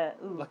weird. Yeah.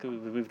 Ooh. Luckily,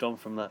 we moved on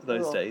from those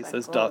Oh, days, thank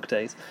those God. dark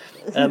days.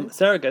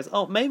 Sarah goes,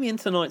 "Oh, maybe in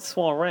tonight's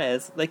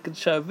soirees they could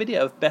show a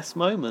video of best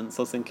moments."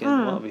 I was thinking,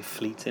 well, that'll be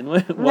fleeting,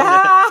 won't it?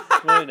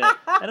 Won't it?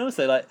 And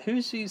also, like,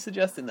 who's she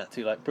suggesting that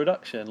to? Like,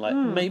 production? Like,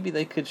 maybe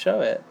they could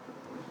show it.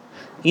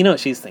 You know what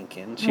she's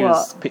thinking? She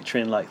was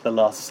picturing, like, the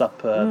Last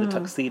Supper, the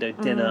tuxedo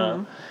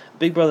dinner.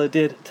 Big Brother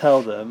did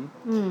tell them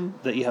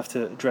that you have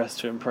to dress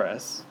to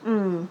impress.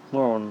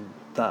 More on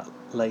that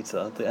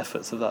later, the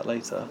efforts of that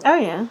later. Oh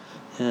yeah.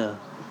 Yeah.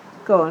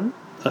 Go on.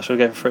 I shall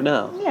go for it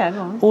now. Yeah,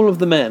 go on. All of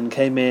the men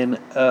came in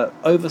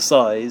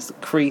oversized,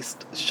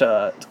 creased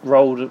shirt,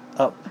 rolled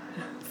up,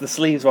 the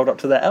sleeves rolled up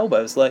to their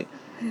elbows. Like,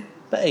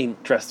 that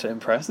ain't dressed to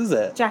impress, is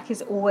it? Jack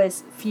is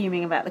always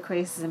fuming about the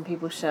creases in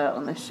people's shirt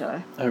on this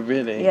show. Oh,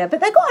 really? Yeah,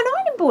 but they got an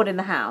ironing board in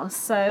the house,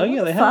 so. Oh, yeah,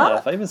 what they the have.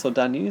 fuck? I even saw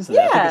Dan using it.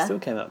 I think Yeah. it still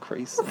came out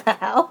creased. What the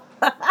hell?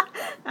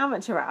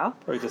 Amateur hour.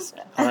 Probably just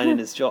ironing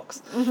his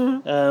jocks.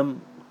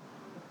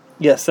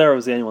 Yeah, Sarah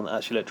was the only one that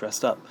actually looked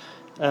dressed up.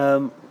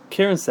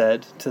 Kieran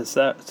said to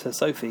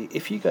Sophie,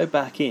 if you go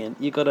back in,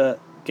 you got to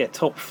get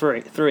top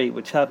three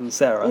with Chad and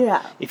Sarah.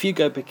 Yeah. If you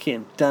go back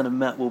in, Dan and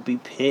Matt will be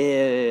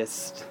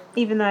pissed.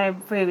 Even though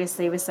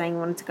previously he was saying he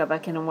wanted to go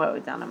back in and work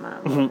with Dan and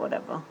Matt or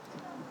whatever.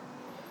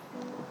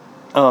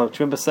 Oh, do you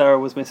remember Sarah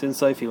was missing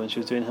Sophie when she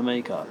was doing her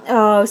makeup?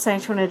 Oh,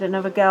 saying she wanted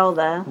another girl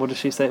there. What did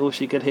she say? All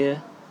she could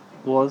hear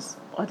was,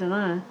 I don't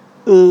know.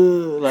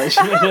 like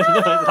she made a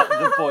noise, like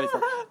the voice,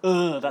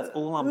 like, that's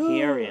all I'm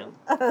hearing.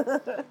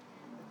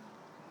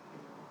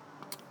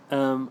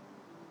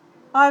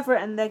 I've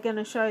written they're going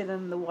to show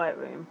them the White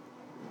Room.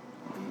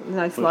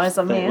 No flies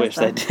on me. Which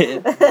they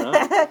did.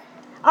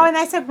 Oh, and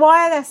they said,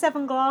 why are there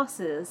 7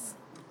 glasses?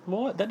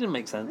 What? That didn't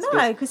make sense.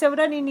 No, because they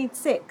would only need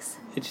 6. Do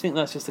you think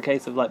that's just a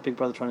case of like Big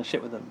Brother trying to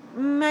shit with them?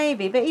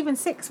 Maybe, but even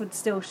 6 would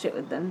still shit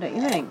with them, don't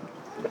you think?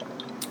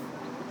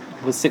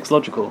 Was 6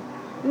 logical?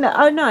 No,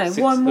 oh no, 6,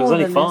 one more. There was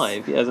only than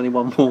 5. Yeah, there's only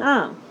one more.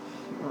 Oh,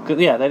 'Cause,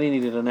 yeah, they only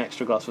needed an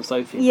extra glass for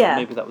Sophie. but Yeah.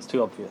 maybe that was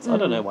too obvious. I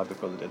don't know why Big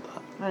Brother did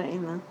that. I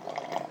don't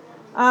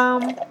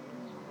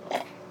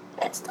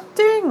either. Stop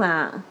doing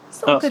that.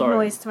 It's not Oh, good sorry.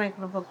 noise to make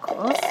on a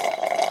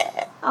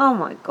podcast. Oh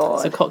my god.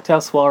 It's a cocktail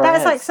soiree.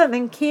 That's like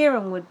something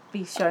Kieran would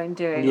be shown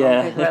doing Yeah.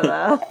 on Big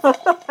Brother.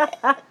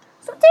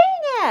 Stop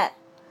doing it!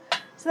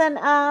 So then,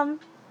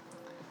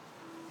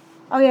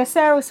 oh yeah,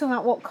 Sarah was talking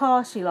about what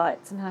car she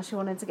liked and how she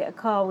wanted to get a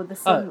car with the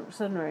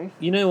sunroof.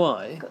 You know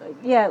why?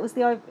 Yeah, it was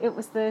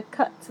the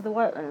cut to the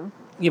White Room.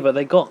 Yeah, but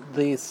they got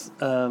these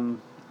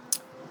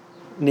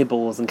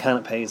nibbles and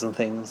canapes and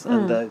things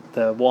and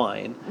the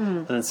wine.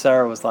 And then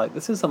Sarah was like,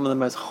 this is some of the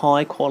most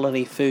high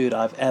quality food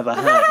I've ever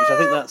had, which I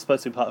think that's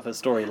supposed to be part of her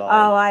storyline.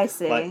 Oh, I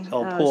see. Like, She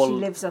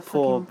lives off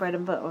fucking bread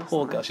and butter or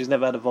Poor something. girl, she's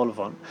never had a vol au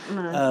vent.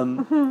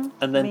 No.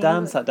 And then Me Dan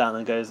either. sat down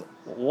and goes,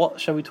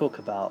 what shall we talk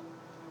about?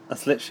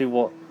 That's literally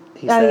what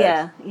he Oh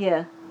said.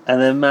 yeah.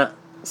 And then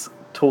Matt's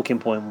talking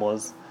point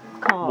was,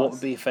 Cars. what would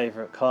be your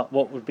favourite car?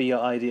 What would be your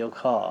ideal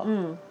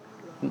car?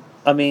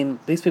 I mean,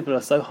 these people are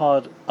so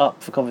hard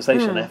up for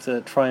conversation. They have to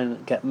try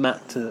and get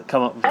Matt to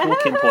come up with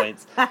talking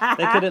points.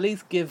 They could at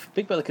least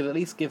Big Brother could at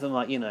least give them,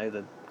 like, you know,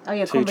 the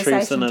two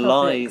truths and a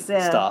lie topics,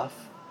 yeah.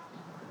 stuff.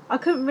 I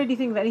couldn't really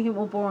think of anything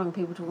more boring than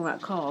people talking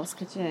about cars,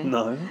 could you?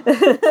 No.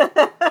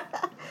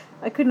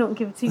 I could not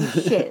give 2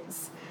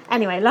 shits.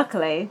 Anyway,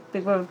 luckily,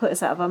 Big Brother put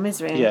us out of our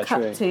misery and Yeah,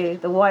 cut true. to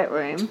the White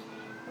Room.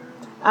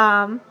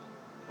 And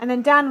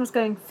then Dan was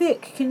going,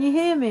 Vic, can you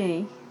hear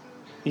me?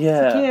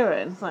 Yeah.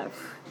 Kieran. It's like,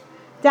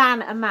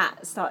 Dan and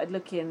Matt started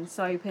looking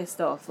so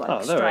pissed off, like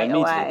Oh, they were straight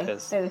immediately away.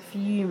 pissed. They were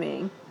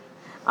fuming.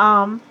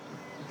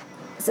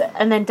 So,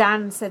 and then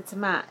Dan said to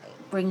Matt,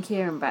 bring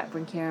Kieran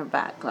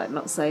back, like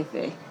not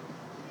Sophie.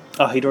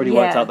 Oh, he'd already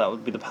worked Yeah. out that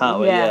would be the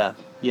power. Yeah.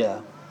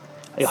 Yeah.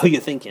 Oh,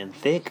 you're thinking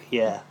thick?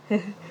 Yeah.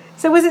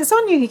 So was it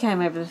Sonia who came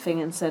over the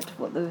thing and said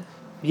what the...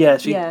 Yeah,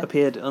 she Yeah.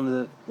 appeared on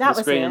the That was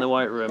screen it. in the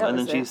White Room, That and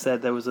then was she it.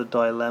 said there was a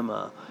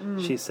dilemma.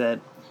 She said,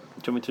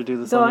 do you want me to do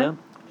the Go on. Sonia?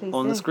 Please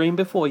On do. the screen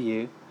before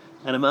you,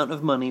 an amount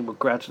of money will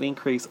gradually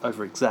increase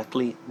over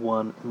exactly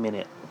 1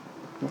 minute.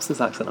 What's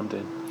this accent I'm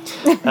doing?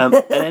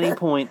 At any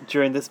point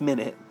during this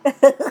minute...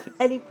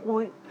 Any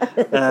point.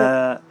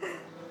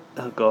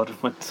 Oh God,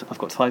 I've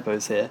got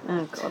typos here.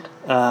 Oh God.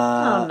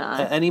 Oh no.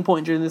 At any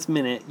point during this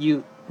minute,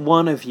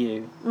 one of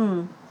you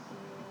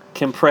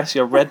can press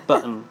your red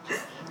button,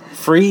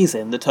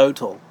 freezing the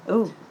total.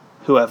 Ooh.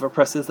 Whoever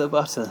presses the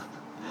button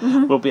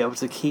will be able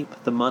to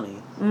keep the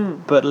money,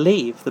 but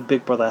leave the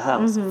Big Brother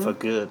house for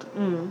good.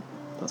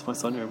 That's my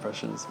Sonia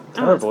impressions.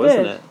 Terrible,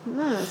 isn't it?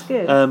 No, that's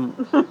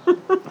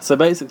good. So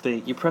basically,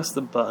 you press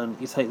the button,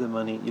 you take the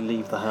money, you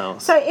leave the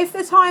house. So if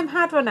the time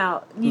had run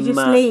out, you just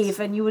Matt- leave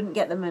and you wouldn't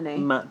get the money.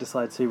 Matt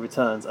decides who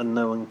returns, and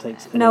no one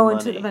takes any No one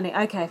money. took the money.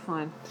 Okay,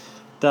 fine.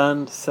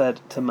 Dan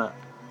said to Matt,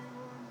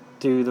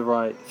 do the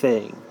right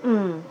thing.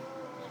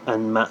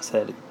 And Matt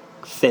said,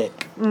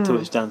 thick, to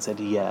which Dan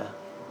said, yeah.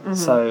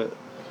 So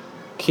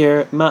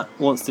Matt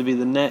wants to be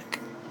the neck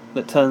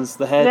that turns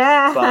the head,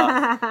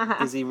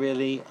 but is he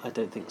really? I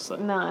don't think so.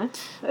 No.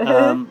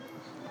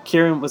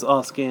 Kieran was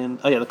asking,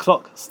 the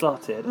clock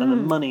started and the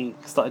money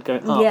started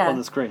going up Yeah. on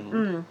the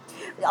screen.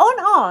 On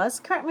ours,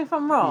 correct me if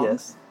I'm wrong.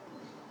 Yes.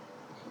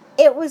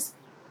 It was.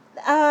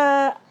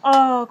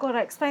 Oh God,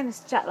 I explained this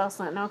to Jack last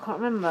night. Now I can't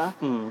remember.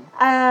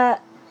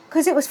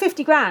 Because it was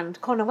 50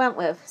 grand Connor went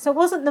with, so it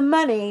wasn't the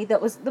money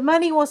the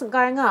money wasn't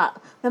going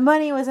up. The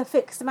money was a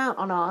fixed amount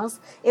on ours.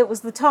 It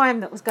was the time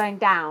that was going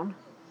down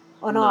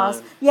on No.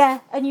 ours. Yeah,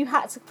 and you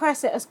had to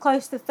press it as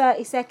close to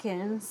 30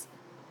 seconds.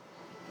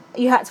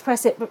 You had to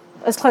press it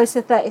as close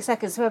to 30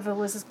 seconds. Whoever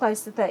was as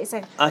close to 30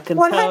 seconds. I can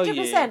tell you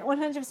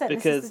 100%. This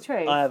because is the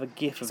truth. I have a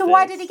gif of So this.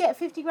 why did he get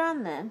 50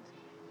 grand then?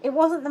 It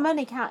wasn't the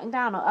money counting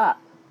down or up.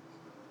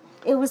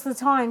 It was the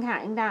time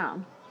counting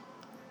down.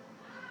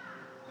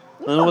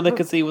 And all they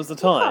could see was the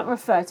You can't time.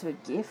 refer to a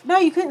GIF. No,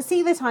 you couldn't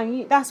see the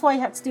time. That's why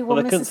you had to do Well,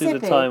 one I couldn't see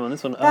Mississippi. the time on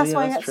this one. That's oh, yeah,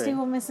 why you that's had to do true.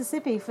 one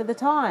Mississippi for the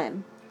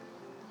time.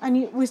 And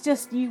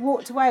you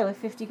walked away with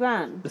 50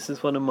 grand. This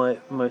is one of my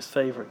most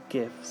favourite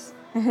gifs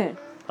I've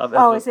ever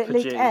Oh, is it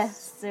produced. Luke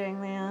S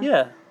doing the...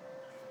 Yeah.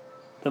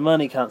 The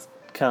money counts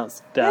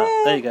down.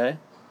 Yeah. There you go.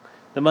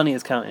 The money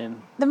is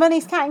counting. The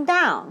money's counting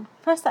down.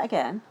 Press that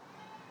again.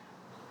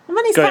 The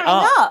money's Going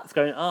counting up. It's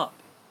going up.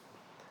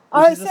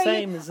 Oh, Which is the so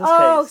same as this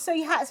oh, case. so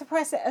you had to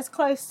press it as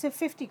close to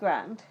 50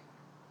 grand.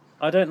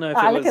 I don't know if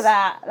Ah, it was... look at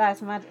that.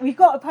 That's mad. We've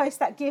got to post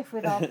that GIF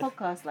with our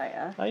podcast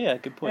later. Oh, yeah,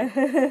 good point.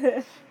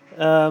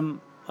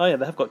 Oh, yeah,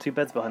 they have got two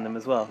beds behind them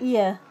as well.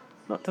 Yeah.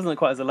 Doesn't look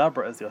quite as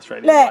elaborate as the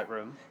Australian Look. White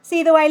Room.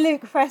 See the way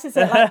Luke presses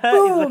it, like He's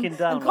boom, looking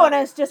down, and like-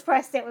 Connor's just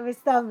pressed it with his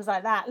thumbs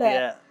like that. Look,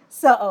 Yeah.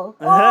 subtle.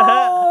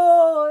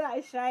 Oh, that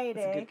is shady.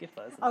 It's a good gift,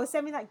 though, isn't it? Oh,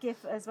 send me that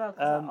GIF as well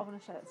because I want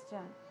to show it to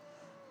Jan.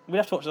 We'd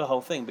have to watch the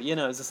whole thing, but,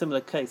 it's a similar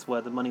case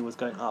where the money was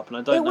going up, and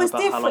I don't It know was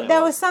about how long different. it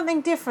There was. was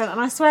something different, and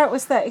I swear it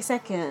was 30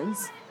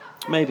 seconds.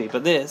 Maybe,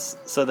 but this,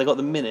 so they got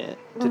the minute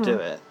to do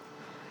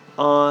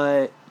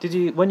Mm.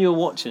 it. When you were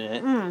watching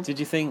it, Mm. did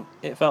you think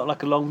it felt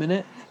like a long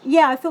minute?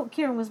 Yeah, I thought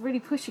Kieran was really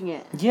pushing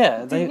it.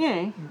 Yeah, Didn't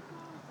you?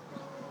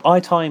 I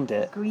timed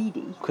it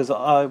Greedy. because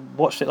I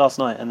watched it last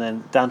night, and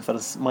then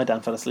my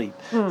dad fell asleep,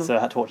 Mm. so I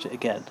had to watch it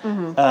again.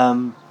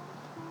 Mm-hmm.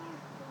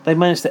 They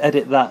managed to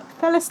edit that.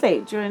 Fell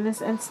asleep during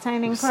this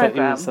entertaining He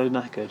program. was so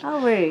knackered. How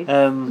rude.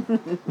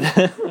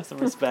 Have some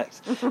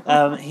respect.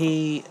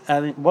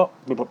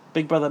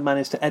 Big Brother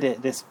managed to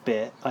edit this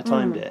bit. I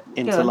timed it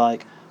into Good.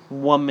 like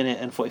 1 minute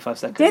and 45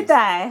 seconds. Did they?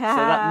 So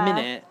that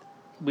minute,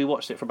 we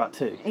watched it for about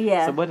 2.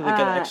 Yeah, So where did they get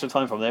that extra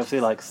time from? They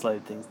obviously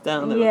slowed things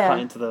down. They Yeah. were cut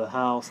into the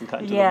house and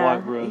cut into Yeah, the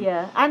White Room.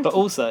 yeah. And But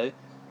also,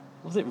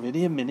 was it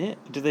really a minute?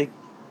 Did they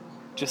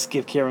just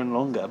give Kieran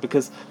longer?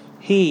 Because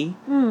they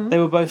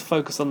were both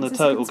focused on the Is this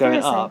a total going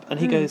conspiracy? up, and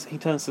he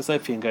turns to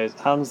Sophie and goes,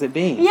 "How long's it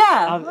been?"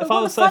 yeah. If what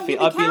I was the fuck, Sophie, you'd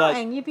be I'd be like,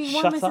 counting. You'd be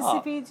 "Shut one up."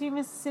 Mississippi, 2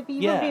 Mississippi.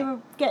 You Yeah.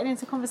 wouldn't be getting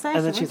into conversation.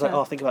 And then she's like, would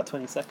you? "Oh, think about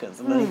 20 seconds,"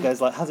 and then he goes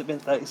like, "Has it been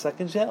 30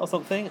 seconds yet, or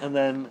something?" And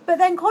then But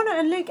then Connor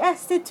and Luke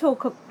S did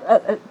talk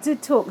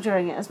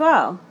during it as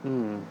well.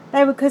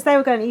 They were going,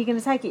 "Are you going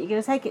to take it? You're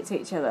going to take it to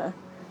each other."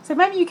 So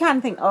maybe you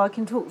can think, "Oh, I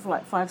can talk for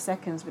like 5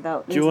 seconds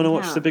without." do you want to losing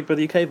watch count." the Big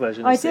Brother UK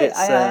version? I It's, do. It's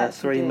I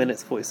actually 3 do.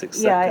 minutes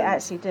 46 Yeah, I seconds.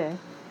 actually do.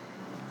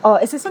 Oh,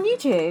 is this on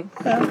YouTube?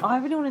 Oh, I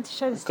really wanted to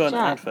show this I've got to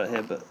an Jack. advert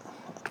here, but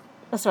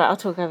That's all right. I'll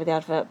talk over the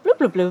advert. Bloop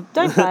bloop bloop.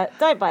 Don't buy it.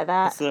 Don't buy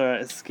that. it's alright.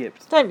 It's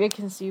skipped. Don't be a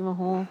consumer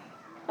whore.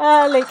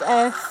 Luke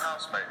S.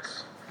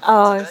 Housemates.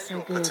 Oh, Today it's so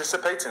you'll good.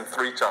 participate in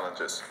 3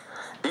 challenges.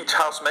 Each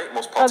housemate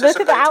must Oh, look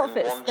participate at the in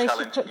outfits. one They should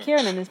challenge put each.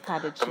 Kieran in his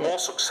padded The more shit.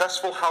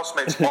 successful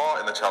housemates are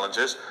in the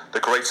challenges, the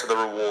greater the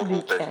reward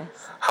will be.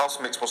 Lucas.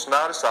 Housemates must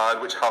now decide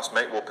which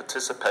housemate will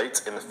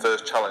participate in the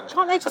first challenge.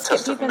 Can't they A just get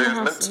test of people in the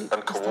house movement who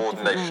and just have different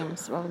coordination.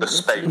 names rather The than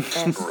just Spain Luke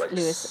S, race.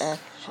 Lewis F.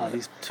 Oh, shit.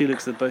 these two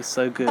Lukes are both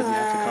so good. We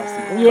have to cast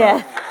them.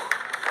 Yeah.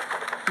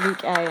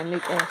 Luke A and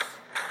Luke S.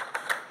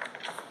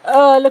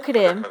 Oh, look at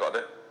him. I got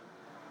it.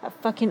 That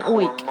fucking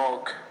Poor oik.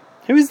 Mog.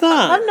 Who is I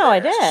that? have no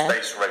idea.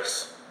 Space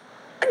race.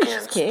 Oh,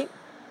 she's cute.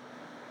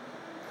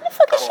 Who the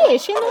fuck is she?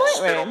 Is she in the white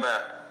Spin on room?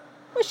 there.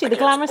 Was she the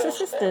glamorous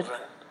assistant?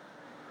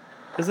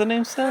 Is her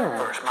name Sarah?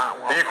 Are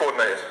you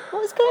coordinated?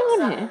 What was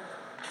going on here?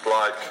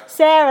 Like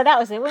Sarah, that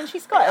was it. Wasn't she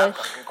Scottish?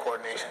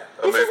 coordination.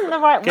 This isn't the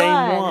right Game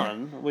one.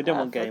 one? We don't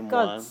want game For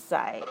God's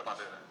one. sake.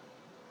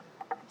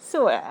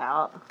 Sort it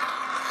out.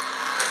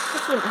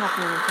 This wouldn't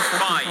happen in a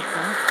professional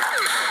podcast.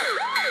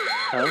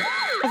 Huh?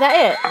 Is that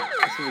it?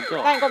 That's what we I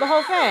got. ain't got the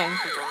whole thing.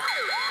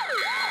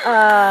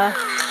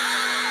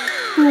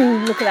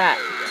 Look at that.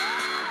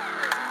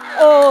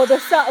 Oh, the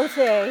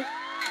subtlety.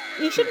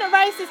 He shouldn't have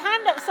raised his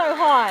hand up so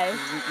high.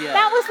 Yeah.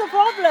 That was the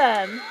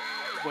problem.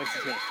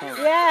 Wasted too much time.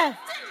 Yeah.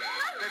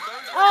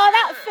 Oh,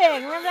 that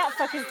thing. Remember that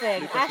fucking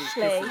thing? Lucas was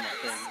Ashley. kissing that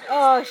thing.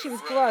 Oh, she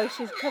was gross.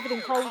 She was covered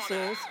in cold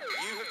sores.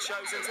 You have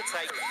chosen to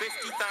take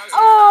 50,000.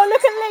 Oh,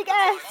 look at Luke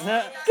S.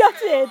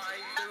 Gutted.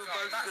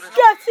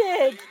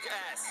 Gutted.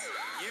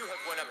 You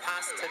have won a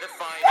pass to the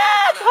final.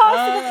 Ah, pass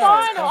to the Oh,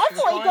 final. pass I to the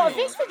thought he got final.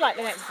 evicted like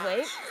the next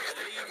week.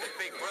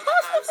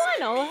 Pass to the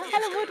final.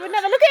 Helen Wood would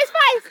never look at his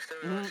face.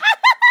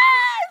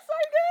 So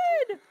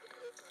good.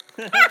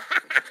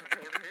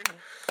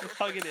 Just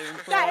hugging him and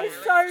That is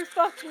so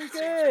fucking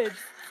good.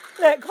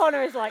 Look,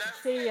 Connor is like,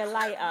 see you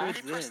later.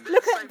 Good in.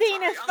 Look at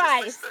Dina's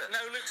face. No,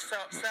 Luke's so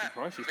upset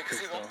surprised she's because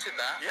he pissed off. wanted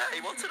that. Yeah, he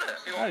wanted it.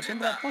 He Oh, wanted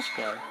remember that. that posh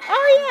guy?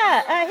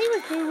 Oh yeah, he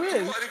was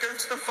boo-woo. Wanted to go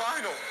to the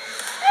final.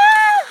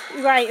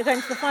 Right, you're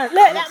going to the final.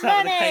 Look, that Looks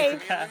out with a case money.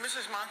 of cash.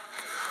 Mrs. Man. I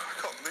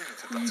can't believe you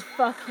did You that.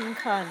 fucking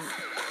cunt.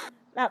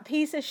 That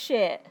piece of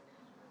shit.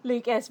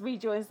 Luke S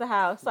rejoins the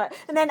house, like,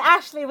 and then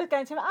Ashley was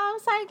going to him. Oh, I'm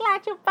so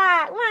glad you're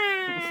back.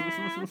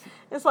 Wah.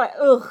 It's like,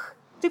 ugh.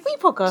 Did we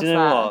podcast Do you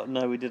know that? what?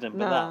 No, we didn't. But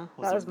No, that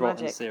was that a was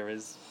rotten magic.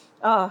 series.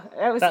 Oh,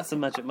 it was. That's a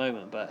magic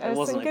moment, but It it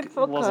was some wasn't. good It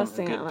wasn't a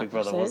podcasting good out of Big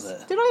that Brother, was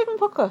episode. it? Did I even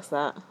podcast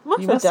that? Must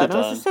You have must have done. I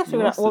was done. obsessed You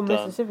with that must have one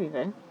done. Mississippi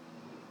thing.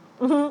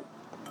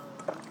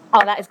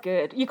 Oh, that is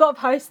good. You got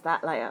to post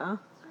that later,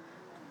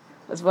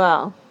 as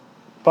well.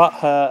 But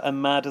her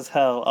and mad as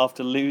hell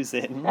after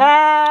losing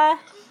Uh,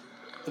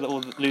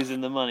 or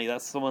losing the money.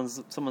 That's someone's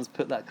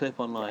put that clip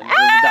online with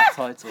that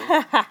title.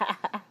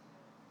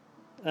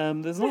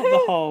 There's not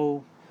the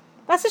whole.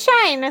 that's a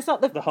shame. It's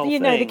not the, The whole the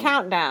thing.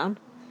 countdown.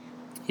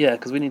 Yeah,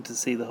 because we need to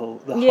see the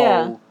whole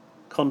Yeah. whole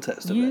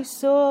context of You it.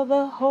 saw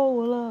the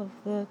whole of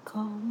the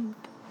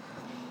comp.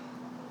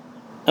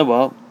 Oh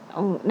well,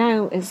 Oh,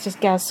 now it's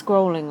just Gaz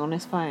scrolling on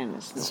his phone.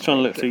 It's just not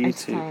trying to very look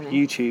through entertaining.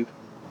 YouTube.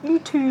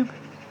 YouTube.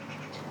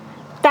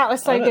 That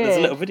was so Oh, look, there's a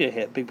good. little video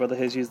here. Big Brother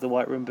has used the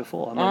White Room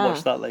before. I might Ah.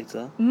 watch that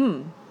later.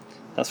 Mm.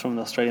 That's from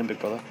the Australian Big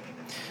Brother.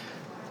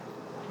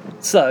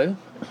 So,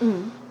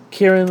 Mm.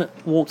 Kieran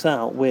walked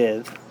out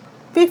with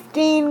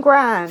 15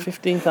 grand.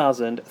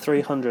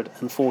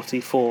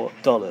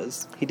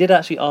 $15,344. He did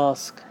actually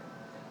ask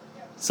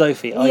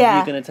Sophie, "Are Yeah.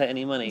 you going to take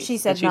any money?" She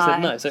said and she no.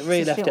 said no. So it really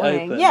She left it didn't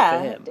want open yeah,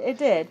 for him. it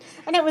did.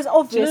 And it was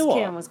obvious know what?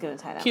 Kieran was going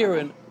to take that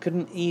Kieran money.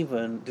 couldn't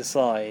even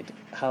decide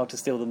how to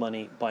steal the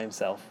money by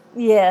himself.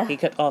 Yeah. He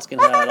kept asking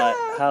her, like,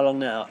 how long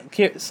now?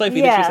 Sophie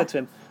Yeah. literally said to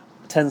him,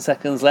 10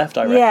 seconds left,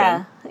 I reckon.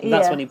 Yeah, And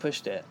that's yeah. when he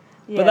pushed it.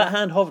 Yeah. But that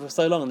hand hovered for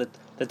so long, and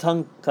the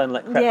tongue kind of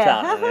like crept Yeah.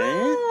 out,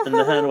 and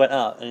the hand went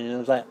out, and it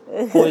was like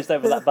poised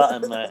over that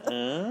button, like.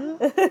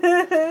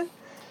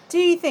 Do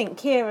you think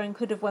Kieran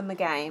could have won the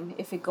game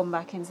if he'd gone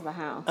back into the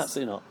house?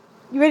 Absolutely not.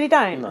 You really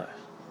don't? No.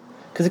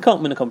 Because he can't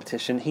win a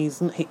competition.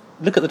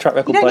 Look at the track You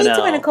record don't by need now.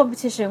 to win a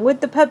competition.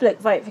 Would the public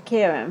vote for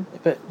Kieran?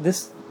 But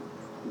this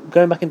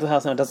going back into the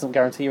house now doesn't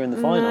guarantee you're in the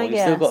final. I You've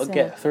still got to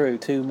guess, get through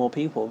two more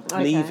people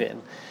Okay.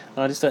 leaving,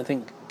 and I just don't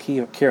think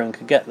Kieran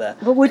could get there.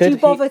 But would Could you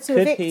bother to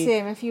could evict he-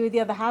 him if you were the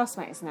other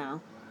housemates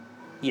now?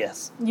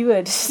 Yes. You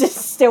would.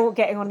 Still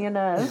getting on your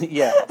nerves.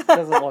 Yeah,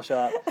 doesn't wash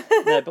up.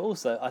 No, but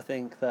also I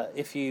think that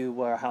if you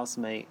were a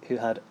housemate who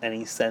had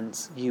any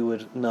sense, you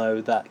would know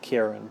that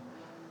Kieran,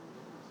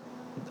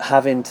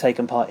 having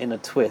taken part in a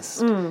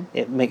twist,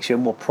 it makes you a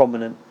more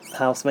prominent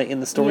housemate in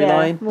the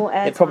storyline. more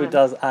It probably airtime.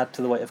 does add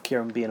to the weight of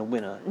Kieran being a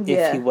winner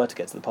Yeah. if he were to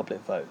get to the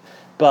public vote.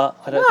 But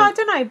I don't Well, I think.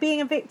 don't know. Being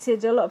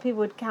evicted, a lot of people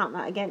would count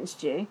that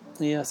against you.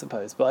 Yeah, I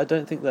suppose. But I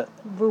don't think that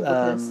Rule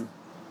bookers.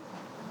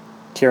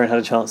 Kieran had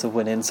a chance of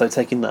winning, so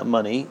taking that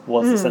money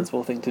was the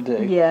sensible thing to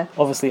do. Yeah.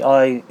 Obviously,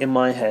 in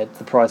my head,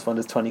 the prize fund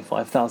is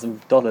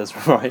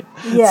 $25,000, right?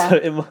 Yeah. So,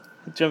 do you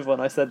remember when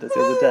I said this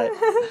the other day?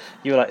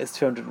 You were like, it's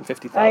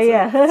 250,000. Oh,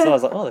 yeah. So I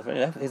was like, oh,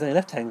 he's only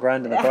left 10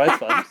 grand in the prize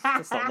fund.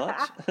 That's not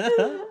much.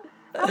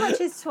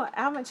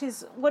 How much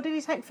is? What did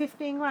he take?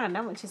 15 grand.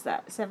 How much is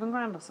that? 7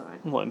 grand or something.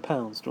 What, in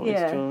pounds? Do you,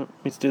 Yeah. do you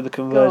want me to do the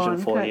Go conversion on,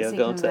 for you? currency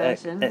Go on to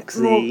conversion.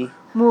 XE.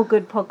 More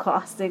good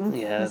podcasting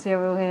Yeah.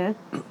 material here.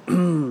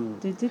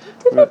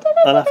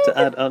 I'll have to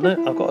add. Oh no,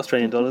 I've got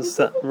Australian dollars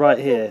sat right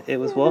here. It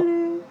was what?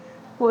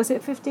 What was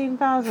it?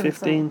 15,000.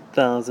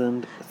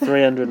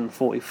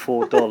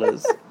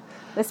 $15,344.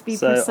 Let's be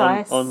So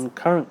precise. on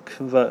current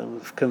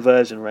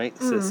conversion rates,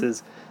 this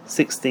is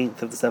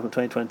 16th of the 7th,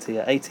 2020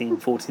 at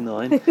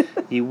 18.49.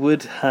 You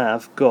would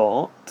have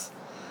got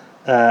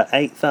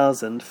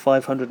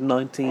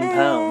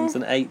 £8,519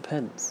 and 8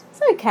 pence.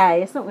 It's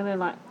okay. It's not going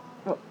to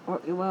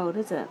rock your world,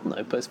 is it?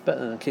 No, but it's better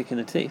than a kick in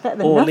the teeth, Better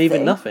than or nothing.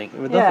 leaving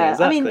nothing with Yeah. nothing.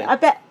 Exactly. I mean, I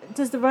bet.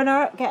 Does the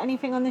runner-up get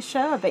anything on this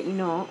show? I bet you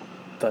not.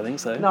 Don't think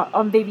so. Not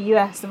on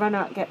BBUS. The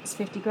runner-up gets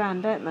 50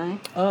 grand, don't they?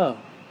 Oh,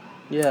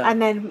 yeah.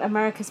 And then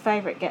America's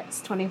Favourite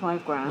gets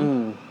 25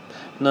 grand.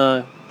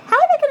 No. How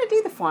are they going to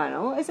do the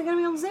final? Is it going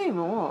to be on Zoom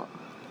or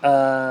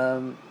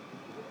what?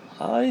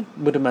 I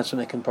would imagine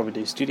they can probably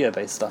do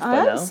studio-based stuff I by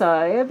now. hope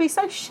so. It'd be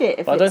so shit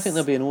if But I don't it's... think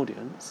there'll be an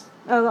audience.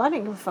 Oh, I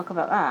didn't give a fuck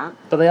about that.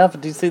 But they have.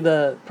 Did you see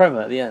the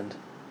promo at the end?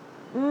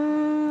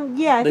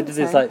 Yeah, I They think did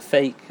so. this like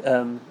fake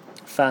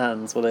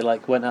fans where they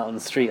like went out on the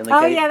street and they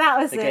Oh, gave, yeah, that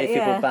was they it, gave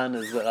people yeah.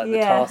 banners that like the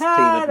Yeah. task team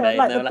had made.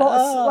 Like and they the were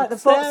bots- like, oh, like the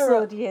bots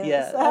Sarah. audience.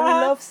 Yeah, oh, we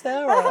love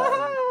Sarah.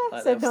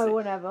 Like, So they no obviously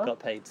one ever. got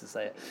paid to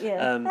say it.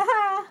 Yeah. And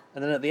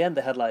then at the end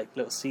they had like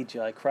little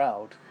CGI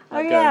crowd Oh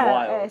like, yeah, going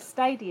wild.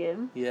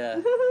 stadium.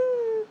 Yeah.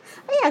 Oh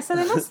yeah, so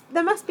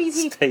there must be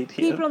Stadium.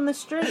 people on the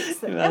streets.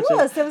 There Imagine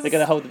was they're going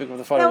to hold the big one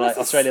the final there was like a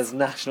Australia's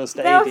national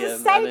there stadium, was a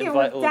and stadium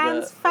invite with all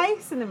Dan's the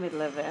face in the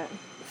middle of it.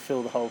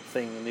 fill the whole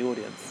thing in the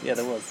audience. Yeah,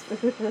 there was.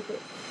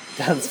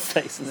 Dan's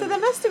face. So there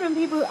must have been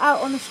people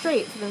out on the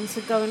street for them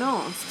to go and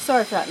ask.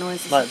 Sorry for that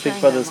noise. it's Like a Big train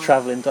Brother's going by.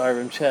 travelling diary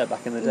room chair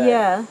back in the day.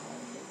 Yeah.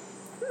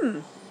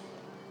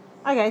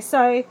 Okay,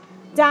 so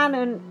Dan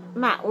and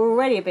Matt were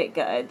already a bit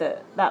gutted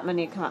that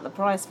money had come out the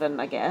prize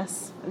fund, I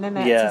guess. And then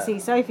they had Yeah. to see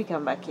Sophie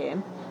come back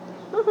in.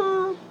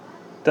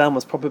 Dan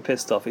was proper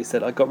pissed off. He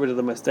said, I got rid of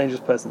the most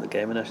dangerous person in the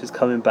game and now she's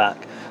coming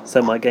back,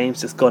 so my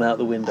game's just gone out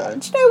the window.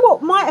 Do you know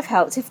what might have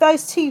helped? If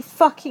those two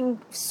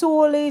fucking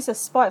sore loser,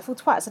 spiteful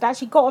twats had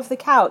actually got off the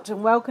couch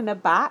and welcomed her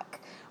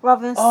back,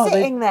 rather than Oh,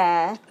 sitting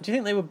there. Do you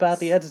think they were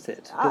badly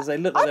edited? Because they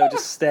looked I like they were don't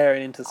just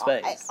staring into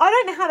space. I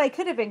don't know how they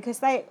could have been, because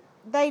they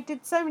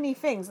did so many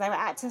things. They were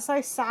acting so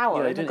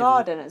sour they in the didn't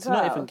garden even, as to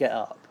well. not even get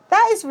up.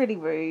 That is really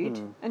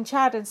rude. And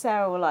Chad and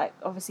Sarah were like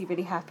obviously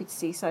really happy to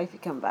see Sophie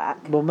come back.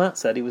 Well, Matt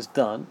said he was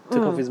done,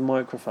 took off his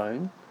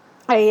microphone,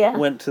 Oh yeah.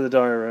 went to the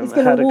diary room, He's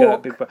and gonna had a go at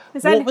walk. Big Brother.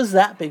 There's What only- was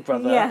that, Big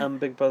Brother? Yeah. And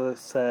Big Brother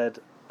said,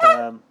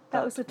 that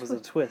was a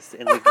twist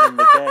in the game.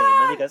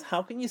 And he goes,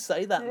 how can you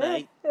say that,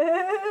 mate?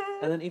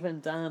 And then even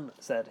Dan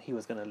said he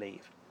was going to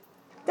leave.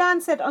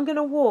 Dan said, "I'm going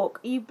to walk.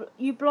 You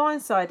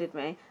blindsided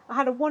me. I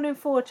had a 1 in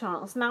 4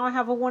 chance. Now I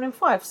have a 1 in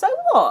 5. So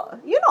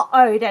what? You're not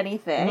owed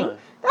anything. No.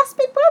 That's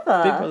Big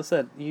Brother. Big Brother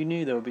said, you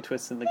knew there would be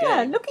twists in the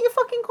Yeah, game. look at your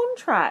fucking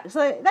contract.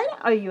 So they don't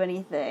owe you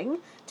anything.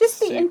 Just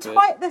Stupid.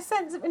 the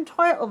sense of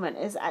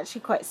entitlement is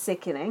actually quite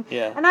sickening.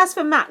 Yeah. And as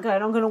for Matt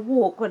going, I'm going to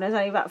walk when there's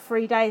only about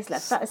 3 days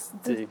left. That is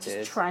Stupid.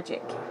 just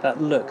tragic.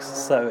 That looks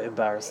so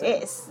embarrassing.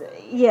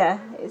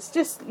 It's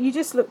just you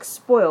just look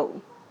spoiled.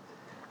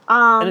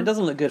 And it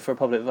doesn't look good for a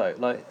public vote.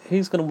 Like,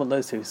 who's going to want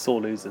those two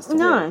sore losers to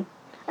No. win?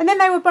 And then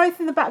they were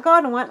both in the back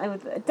garden, weren't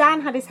they?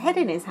 Dan had his head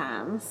in his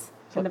hands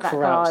in the back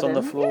Crouched garden.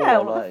 on the floor, Yeah,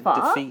 what the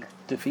like, fuck?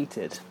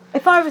 defeated.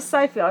 If I was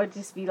Sophie, I would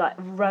just be like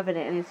rubbing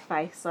it in his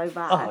face so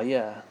bad. Oh,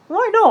 yeah.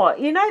 Why not?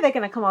 You know they're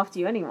going to come after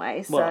you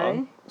anyway, so...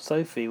 Well,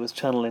 Sophie was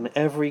channeling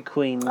every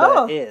queen there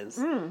Oh,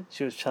 is.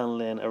 She was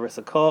channeling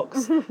Arissa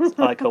Cox,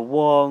 Ika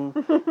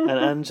Wong, and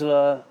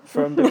Angela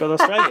from Big Brother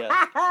Australia.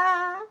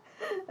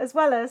 As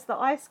well as the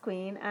Ice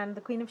Queen and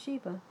the Queen of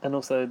Sheba. And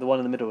also the one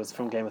in the middle was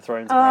from Game of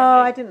Thrones, Oh,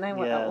 apparently. I didn't know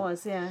what that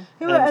was, yeah.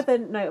 Who And- are other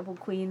notable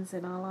queens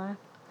in our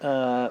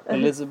life?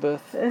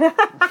 Elizabeth.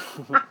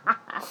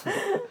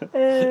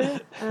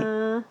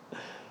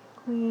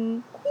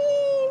 Queen.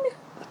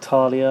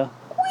 Talia.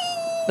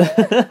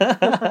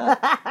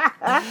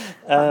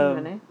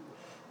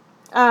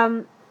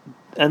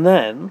 And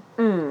then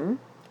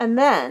And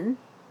then...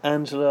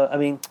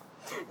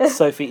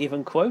 Sophie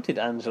even quoted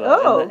Angela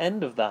Oh. at the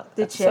end of that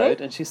Did she?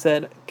 episode, and she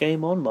said,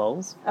 "Game on,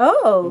 moles."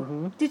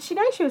 Oh, did she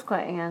know she was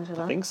quoting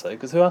Angela? I think so,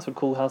 because who else would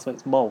call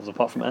housemates moles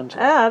apart from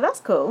Angela? Ah, that's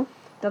cool.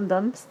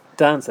 Dum-dums.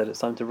 Dan said it's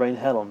time to rain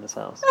hell on this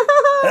house.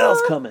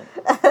 Hell's coming.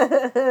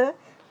 I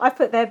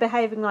put they're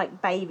behaving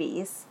like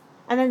babies.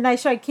 And then they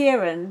showed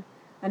Kieran,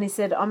 and he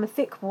said, I'm a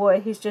thick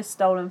boy who's just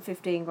stolen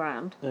 15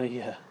 grand. Oh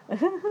yeah.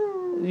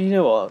 You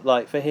know what?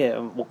 Like for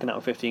him, walking out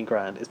with 15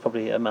 grand is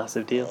probably a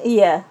massive deal.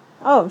 Yeah.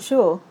 Oh, I'm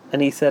sure. And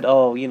he said,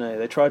 "Oh, you know,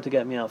 they tried to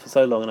get me out for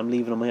so long, and I'm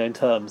leaving on my own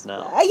terms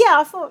now." Yeah,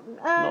 I thought...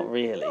 Not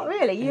really. Not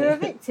really. You were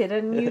evicted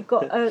and you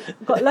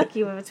got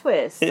lucky with a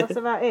twist. That's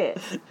about it.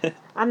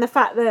 And the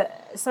fact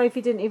that Sophie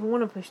didn't even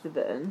want to push the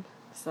button.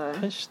 So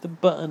Push the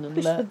button and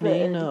Push the let me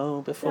button.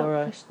 know before don't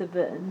I push the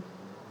button.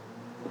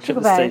 trip the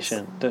Sugar babes.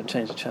 station. Don't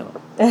change the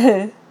channel.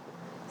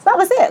 So that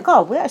was it.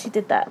 God, we actually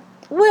did that.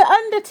 We're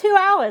under 2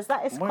 hours.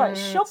 That is quite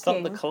Stop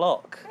shocking. the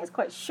clock. That is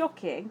quite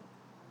shocking.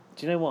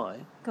 Do you know why?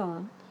 Go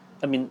on.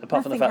 I mean,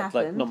 apart from the Nothing fact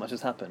like happened. not much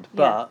has happened,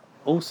 Yeah. Hmm. but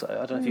also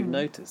I don't know if you've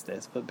noticed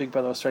this, but Big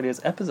Brother Australia's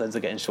episodes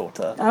are getting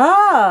shorter.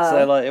 Ah.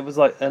 So like it was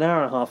like an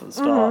hour and a half at the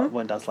start,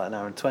 went down to like an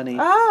hour and 20.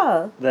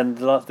 Oh. Then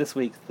this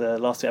week the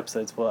last 2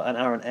 episodes were an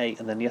hour and 8,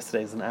 and then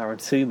yesterday's an hour and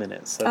 2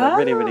 minutes. So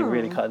they're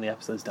really Oh. cutting the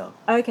episodes down.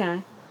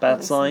 Okay. Bad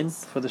makes sign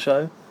sense. for the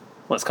show.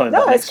 Well, it's coming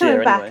No, back it's next coming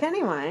year back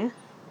anyway. anyway.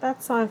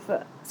 Bad sign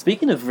for.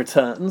 Speaking of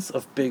returns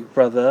of Big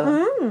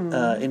Brother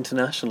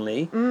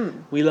internationally,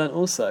 we learned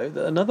also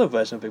that another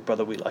version of Big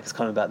Brother we like is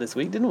coming back this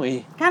week, didn't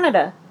we?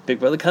 Canada. Big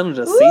Brother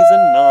Canada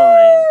season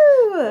 9.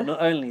 Woo! Not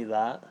only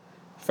that,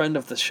 friend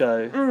of the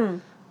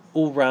show,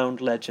 all-round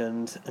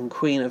legend and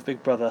queen of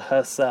Big Brother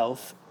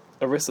herself,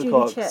 Arissa Julie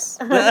Cox.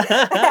 Chet.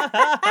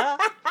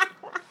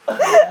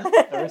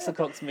 Arissa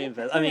Cox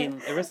Moonves. I mean,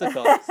 Arissa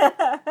Cox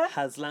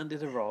has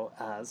landed a role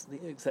as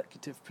the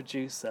executive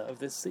producer of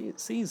this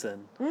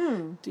season.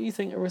 Do you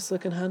think Arissa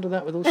can handle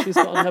that with all she's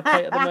got on her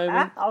plate at the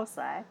moment? I'll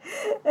say.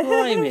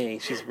 Blimey,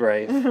 she's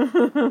brave.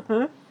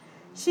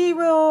 She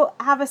will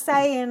have a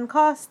say in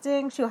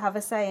casting. She'll have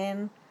a say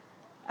in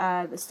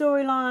the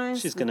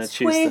storylines. She's going going to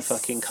to choose the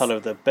fucking colour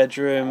of the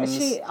bedrooms.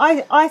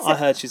 I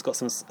heard she's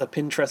got a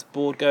Pinterest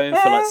board going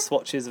for like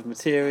swatches of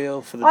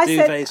material for the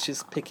duvets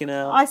she's picking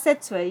out. I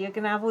said to her, "You're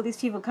going to have all these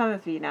people coming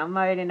for you now,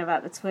 moaning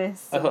about the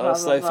twists." I thought that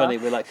was so funny.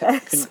 We're like, I'm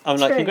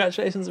like, true.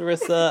 congratulations,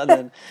 Arissa, and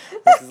then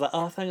this is like,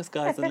 oh, thanks,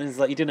 guys, and then it's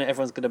like, you do know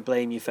everyone's going to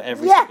blame you for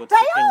every Yeah, single they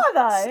are,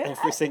 though.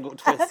 every single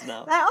twist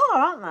now. They are,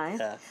 aren't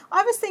they? Yeah.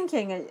 I was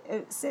thinking.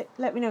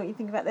 Let me know what you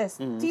think about this.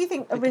 Do you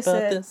think Think Arissa?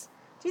 about this.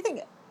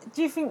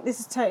 Do you think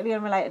this is totally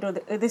unrelated, or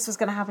this was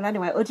going to happen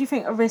anyway, or do you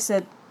think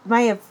Arissa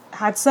may have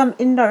had some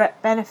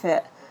indirect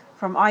benefit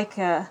from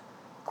Ica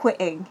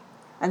quitting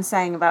and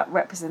saying about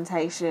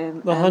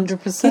representation?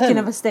 100%. Kicking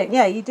of a stick.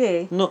 Yeah, you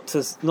do. Not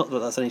that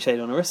that's any shade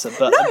on Arissa,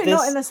 but No,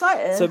 not in the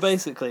slightest. So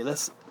basically,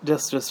 let's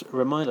just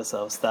remind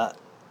ourselves that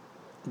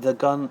the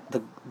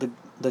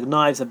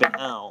knives have been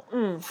out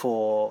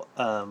for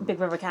Big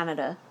Brother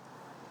Canada.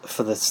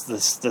 for the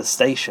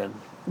station,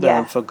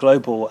 Yeah. for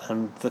Global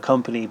and the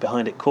company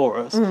behind it,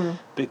 Chorus,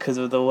 because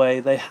of the way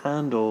they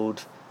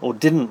handled or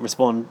didn't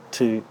respond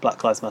to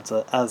Black Lives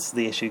Matter as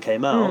the issue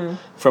came out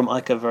from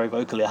Ica very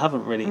vocally. I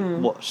haven't really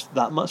watched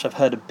that much. I've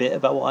heard a bit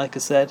about what Ica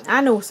said.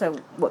 And also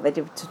what they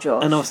did to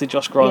Josh. And obviously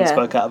Josh Grant Yeah.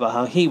 spoke out about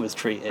how he was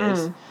treated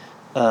at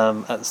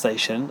the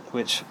station,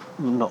 which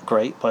not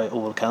great by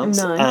all accounts.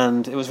 No.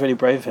 And it was really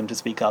brave of him to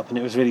speak up, and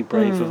it was really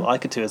brave of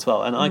Ica too as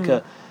well. And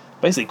Ica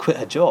basically quit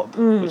her job,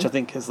 which I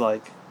think is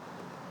like,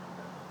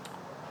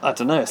 I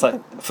don't know, it's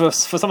like for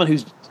someone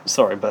who's,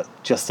 sorry, but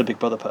just a Big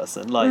Brother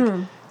person, like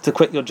to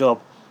quit your job,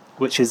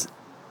 which is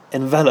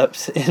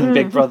enveloped in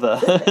Big Brother,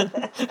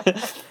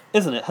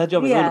 isn't it? Her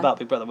job is all Yeah. about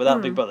Big Brother.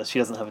 Without Big Brother, she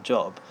doesn't have a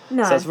job.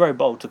 No. So it's very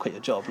bold to quit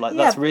your job. Like,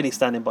 Yeah. that's really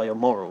standing by your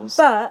morals.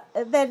 But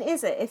then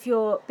is it, if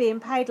you're being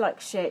paid like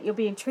shit, you're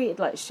being treated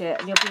like shit,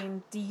 and you're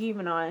being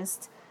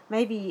dehumanised,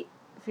 maybe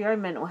for your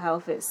own mental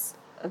health it's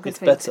a good It's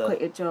thing better. to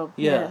quit your job.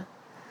 Yeah.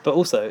 But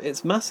also,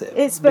 it's massive.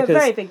 It's a because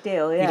very big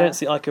deal, yeah. You don't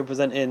see Ica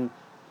presenting,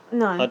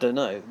 No. I don't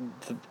know,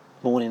 the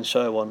morning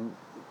show on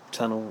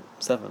Channel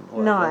 7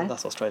 or No. whatever.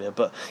 That's Australia.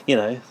 But, you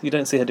know, you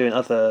don't see her doing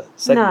other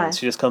segments. No.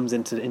 She just comes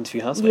into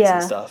interview housemates Yeah.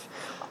 and stuff.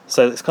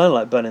 So it's kind of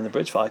like burning the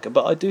bridge for Ica.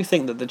 But I do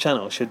think that the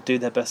channel should do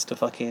their best to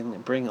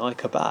fucking bring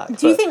Ica back.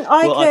 Do you But think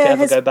will Ica Ica ever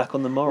has- go back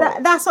on the moral?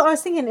 That's what I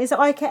was thinking. Is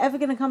Ica ever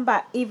going to come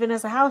back even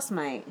as a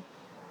housemate?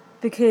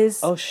 Because...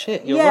 Oh,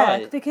 shit, you're yeah,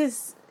 right.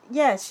 because,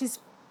 yeah, she's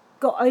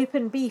got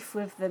open beef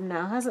with them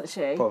now, hasn't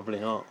she? Probably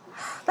not.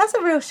 That's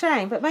a real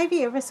shame, but maybe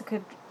Arissa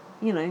could,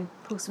 you know,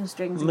 pull some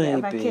strings and get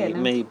her back in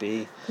and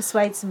Maybe.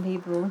 persuade some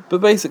people.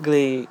 But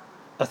basically,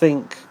 I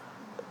think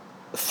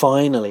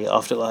finally,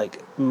 after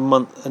like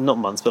not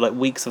months, but like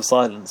weeks of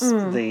silence,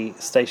 the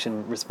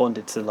station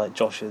responded to like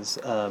Josh's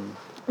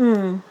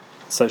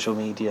social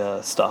media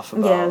stuff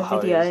about Yeah, how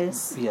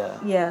videos.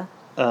 Yeah.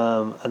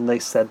 and they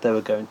said they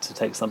were going to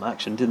take some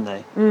action, didn't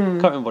they?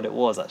 Can't remember what it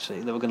was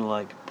actually. They were going to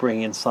like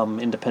bring in some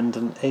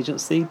independent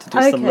agency to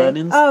do some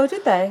learnings. Oh,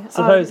 did they?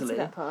 Supposedly. Oh, I didn't see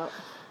that part.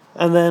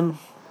 And then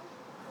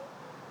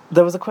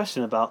there was a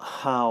question about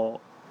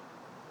how,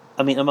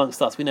 I mean,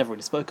 amongst us, we never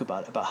really spoke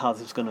about it, about how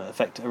this was going to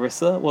affect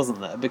Arissa, wasn't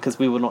there? Because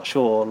we were not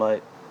sure,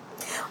 like,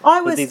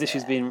 with these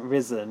issues being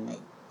risen.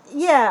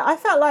 Yeah, I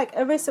felt like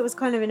Arissa was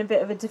kind of in a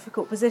bit of a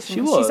difficult position.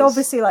 She was. She's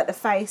obviously like the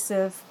face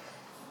of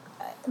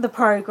the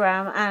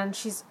programme, and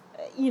she's,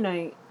 you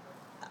know,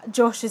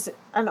 Josh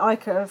and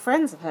Ica are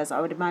friends of hers,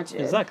 I would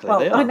imagine. Exactly, Well,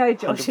 they are. I know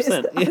Josh is.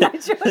 100%, I know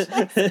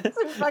Josh is.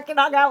 We fucking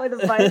hung out with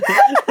them both.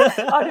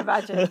 I'd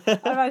imagine.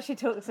 I've actually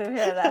talked to him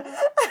here and there.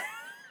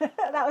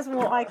 That was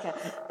more Ica.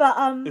 But,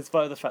 In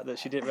spite of the fact that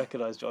she didn't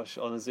recognise Josh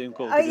on a Zoom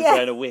call Oh, because yeah. he's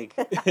wearing a wig.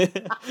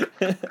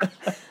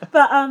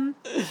 But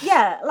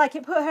yeah, like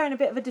it put her in a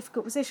bit of a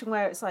difficult position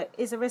where it's like,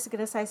 is Arissa going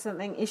to say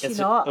something? Is she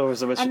not? Or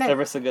is And then-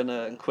 Arissa going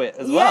to quit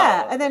as well?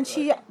 Yeah, and then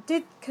she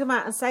did come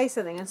out and say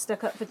something and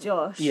stuck up for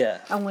Josh.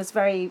 Yeah. And was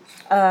very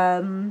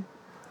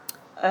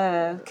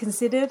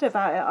considered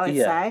about it, I'd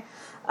Yeah. say.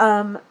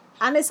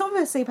 And it's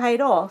obviously paid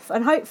off,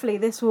 and hopefully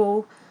this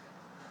will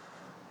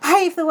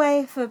pave the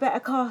way for better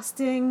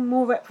casting,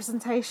 more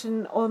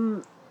representation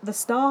on the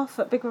staff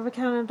at Big Brother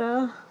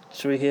Canada.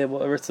 Should we hear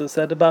what Arissa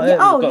said about Yeah, it?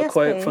 oh, We've got yes, a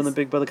quote please. from the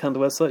Big Brother Canada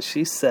website.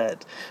 She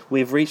said,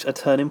 "We've reached a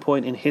turning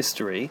point in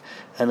history,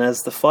 and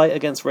as the fight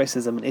against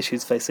racism and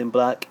issues facing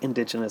Black,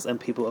 Indigenous and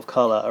people of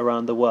colour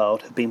around the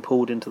world have been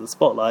pulled into the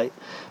spotlight,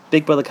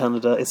 Big Brother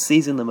Canada is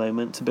seizing the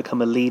moment to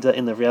become a leader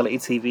in the reality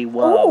TV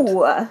world."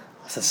 Ooh,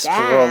 That's a strong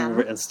damn.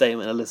 written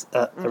statement,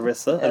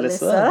 Arissa.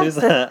 Alyssa. Who's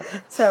that?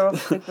 Sarah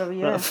off Big Brother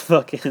That US.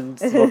 fucking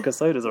vodka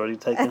soda's already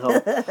taken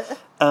hold.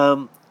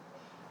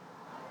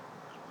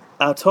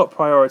 Our top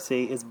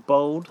priority is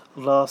bold,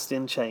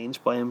 lasting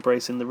change by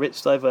embracing the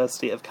rich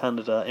diversity of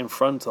Canada in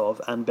front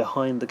of and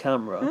behind the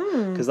camera.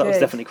 Because that was good.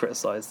 definitely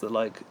criticised, that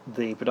like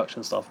the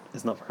production staff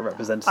is not very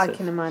representative. I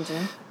can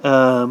imagine.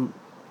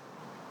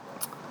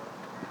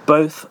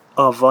 Both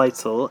are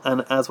vital,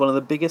 and as one of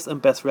the biggest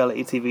and best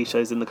reality TV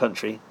shows in the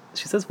country,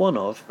 she says one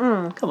of.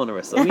 Come on,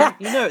 Arissa.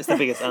 You know it's the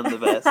biggest and the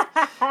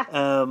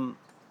best.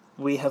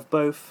 We have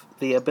both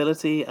the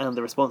ability and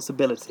the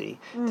responsibility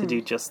to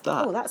do just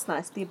that. Oh, that's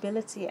nice. The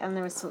ability and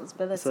the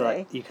responsibility. So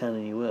like, you can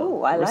and you will.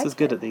 Ooh, I Arissa's like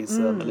good it. at these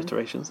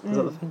alliterations. Is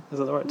that the thing? Is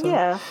that the right term?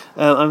 Yeah.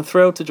 I'm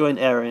thrilled to join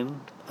Erin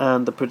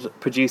and the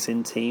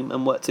producing team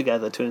and work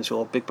together to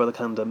ensure Big Brother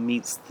Canada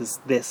meets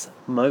this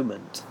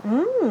moment.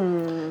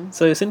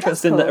 So it's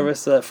interesting that cool.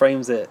 Arissa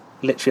frames it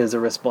literally as a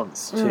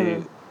response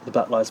to the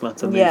Black Lives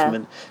Matter Yeah.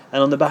 movement.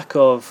 And on the back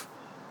of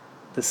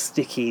the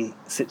sticky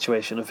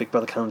situation of Big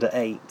Brother Canada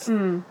 8,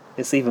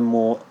 it's even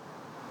more...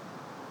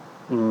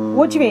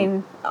 What do you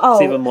mean?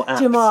 Oh, even more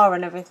apt. Jamar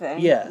and everything.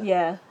 Yeah.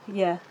 Yeah.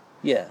 Yeah.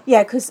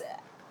 Yeah, because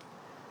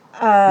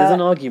There's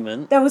an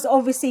argument. there was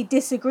obviously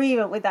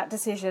disagreement with that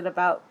decision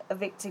about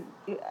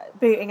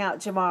booting out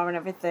Jamar and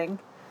everything.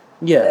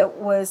 Yeah. It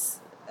was...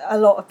 A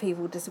lot of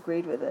people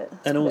disagreed with it. And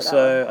Put it that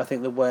also, I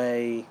think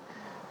the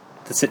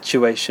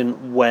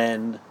situation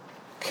when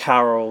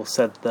Carol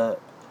said that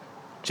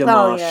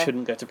Jamar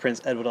shouldn't go to Prince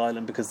Edward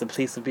Island because the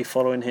police would be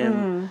following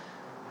him,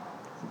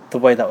 the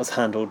way that was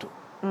handled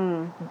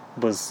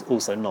was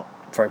also not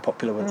very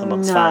popular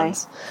amongst No.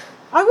 fans.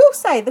 I will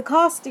say the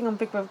casting on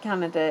Big Brother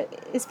Canada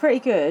is pretty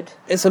good.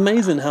 It's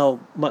amazing how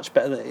much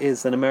better it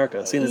is than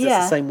America, seeing as it's Yeah.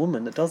 the same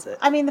woman that does it.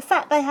 I mean, the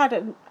fact they had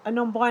a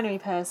non-binary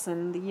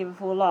person the year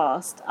before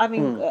last, I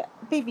mean,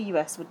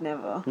 BBUS would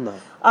never. No.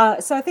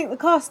 So I think the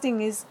casting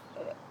is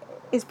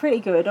pretty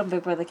good on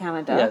Big Brother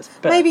Canada. Yeah, it's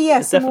better. Maybe,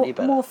 It's some definitely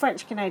better. more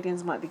French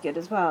Canadians might be good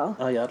as well.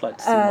 Oh yeah, I'd like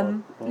to see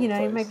more You of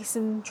know, those. maybe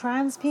some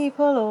trans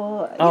people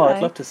or... You Oh, know.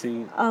 I'd love to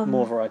see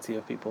more variety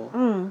of people.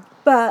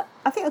 But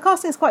I think the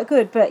casting is quite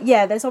good. But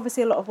yeah, there's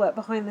obviously a lot of work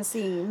behind the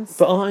scenes.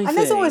 But I and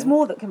there's always think-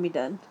 more that can be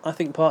done. I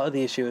think part of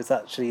the issue is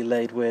actually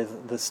laid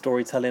with the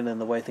storytelling and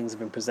the way things have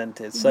been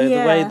presented. So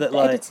yeah, the way that the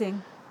like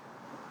editing.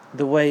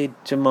 the way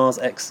Jamar's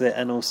exit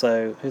and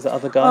also who's the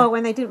other guy? Oh,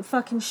 when they didn't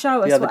fucking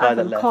show us other what guy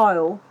that happened, left.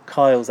 Kyle.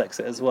 Kyle's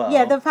exit as well.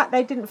 Yeah, the fact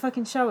they didn't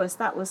fucking show us,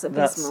 that was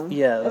that's abysmal.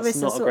 that's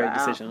Arissa not a sort great that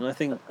out. decision. And I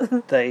think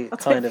they I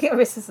kind don't of think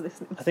Arissa's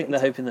listening. I think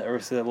they're hoping that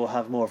Arissa will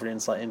have more of an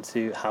insight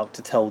into how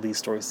to tell these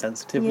stories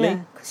sensitively. Yeah,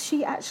 because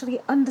she actually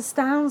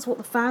understands what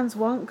the fans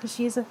want, because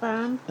she is a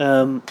fan.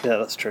 Yeah,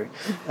 that's true.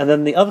 And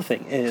then the other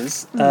thing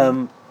is,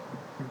 Hmm.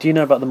 do you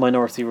know about the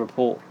Minority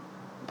Report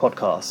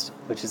podcast,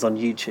 which is on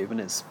YouTube, and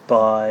it's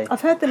by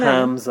I've heard the name.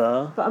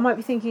 Hamza. But I might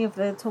be thinking of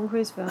the Tom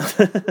Cruise film. It's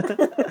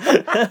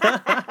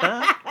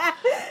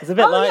a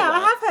bit like yeah, that. I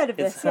have heard of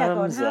It's this. Yeah, go on.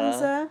 Hamza,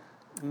 Hamza.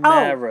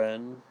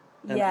 Maren,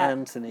 and Yeah.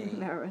 Anthony.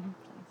 Marin.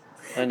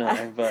 I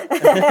know, but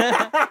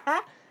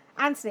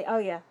Anthony. Oh,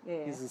 yeah.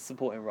 Yeah, he's a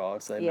supporting role,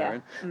 I'd say, Yeah.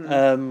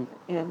 Maren.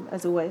 yeah,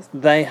 as always.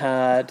 They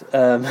had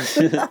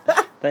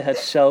they had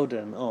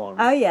Sheldon on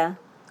Oh, yeah.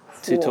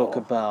 to talk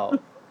Whoa.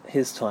 about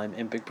his time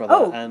in Big Brother,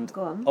 Oh, and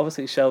go on.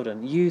 obviously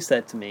Sheldon, you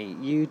said to me,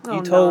 you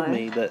Oh, told no.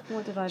 me that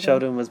What did I do?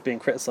 Sheldon was being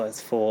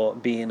criticised for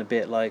being a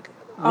bit like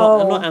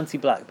not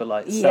anti-black, but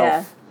like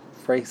Yeah.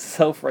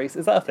 self-race.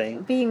 Is that a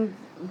thing?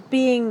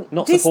 Being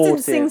Not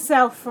distancing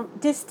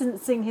supportive.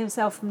 distancing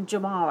himself from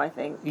Jamar, I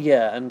think.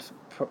 Yeah, and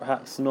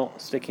perhaps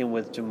not sticking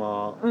with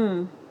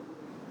Jamar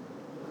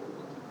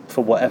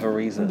for whatever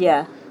reason.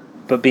 Yeah.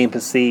 But being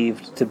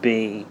perceived to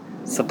be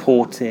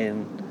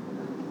supporting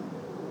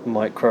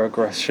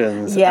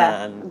microaggressions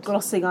Yeah. and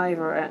Glossing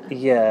over it.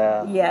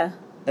 yeah. Yeah.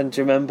 And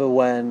do you remember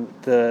when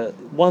the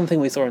one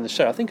thing we saw in the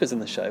show, I think it was in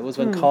the show, was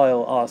when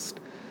Kyle asked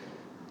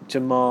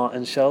Jamar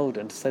and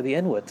Sheldon to say the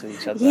N-word to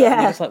each other. Yeah.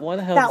 And you're just like, why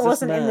the hell That does this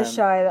wasn't in the man-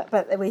 show,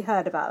 but we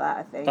heard about that,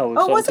 I think. Oh, we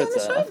saw was on it in the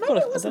Twitter. show? I Maybe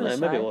it I was don't in know,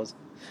 the maybe show. it was.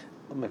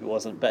 Or maybe it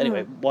wasn't. But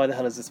anyway, why the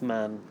hell is this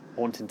man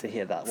wanting to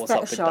hear that? What's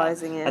up with that?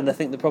 Fetishizing it. And I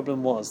think the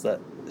problem was that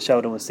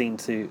Sheldon was seen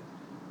to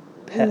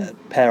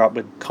pair up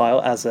with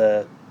Kyle as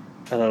an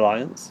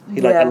alliance. He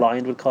Yeah.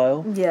 aligned with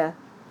Kyle. Yeah.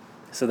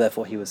 So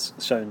therefore he was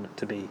shown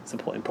to be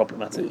supporting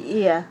problematic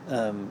Yeah.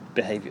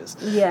 behaviours.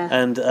 Yeah.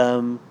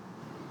 And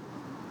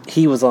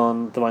he was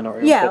on the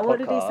Minority Yeah, Report what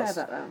podcast. did he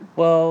say about that?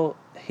 Well,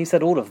 he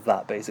said all of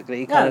that, basically.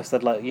 He kind Oh. of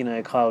said, like, you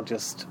know, Kyle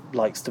just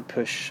likes to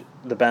push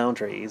the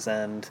boundaries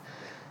and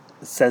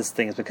says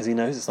things because he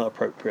knows it's not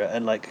appropriate.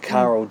 And, like,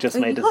 Carol just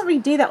Well, made you us... can't really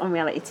do that on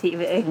reality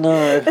TV.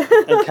 No.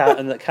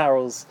 And that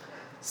Carol's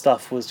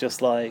stuff was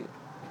just, like,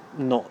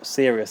 not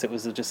serious. It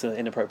was just an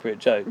inappropriate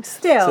joke.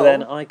 Still. So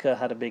then Iker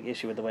had a big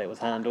issue with the way it was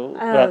handled.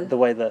 Oh. The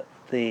way that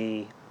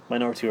the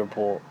Minority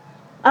Report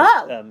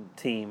Oh,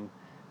 team,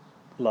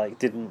 like,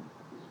 didn't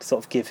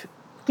sort of give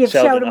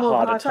Sheldon a more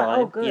harder hard time. time.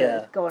 Oh, good.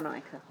 Yeah. Go on,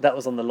 Iker. That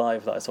was on the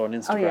live that I saw on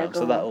Instagram,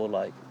 go so that on. all,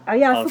 like, Oh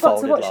yeah, I forgot to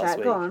unfolded watch last that.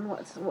 week. Go on.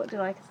 What did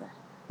Iker say?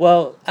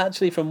 Well,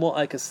 actually, from what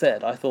Iker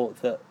said, I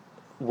thought that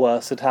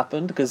worse had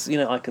happened, because, you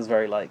know, Iker's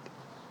very, like,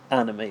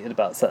 animated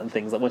about certain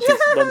things. Like, when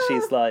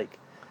she's like,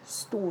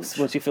 Staunch.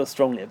 when she feels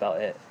strongly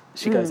about it,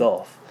 she goes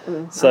off. I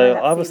know So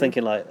that I was feeling.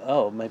 thinking, like,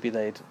 oh, maybe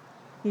they'd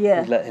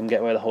Yeah. let him get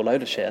away with a whole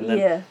load of shit, and then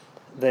Yeah.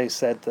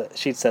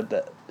 she'd said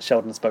that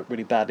Sheldon spoke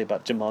really badly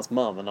about Jamar's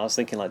mum, and I was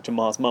thinking, like,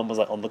 Jamar's mum was,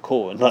 like, on the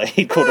call and, like,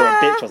 he called her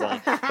a bitch or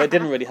something. But it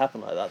didn't really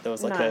happen like that. There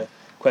was, like, No. a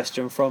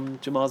question from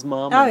Jamar's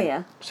mum. Oh, and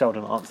yeah.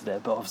 Sheldon answered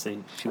it, but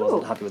obviously she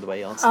wasn't Ooh. happy with the way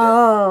he answered it.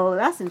 Oh,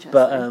 that's interesting.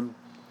 But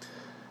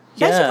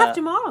they should yeah, have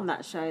Jamar on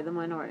that show, The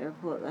Minority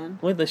Report. Then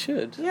well, they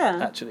should. Yeah.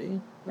 Actually,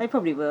 they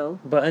probably will,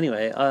 but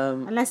anyway,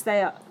 unless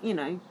they are,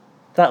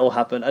 that all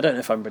happened. I don't know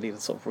if I'm really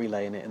sort of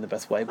relaying it in the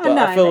best way, but no,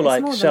 I feel it's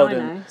like more than I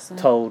Sheldon know, so.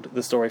 told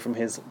the story from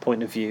his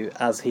point of view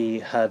as he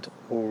had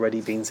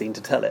already been seen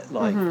to tell it.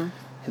 Like,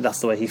 that's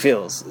the way he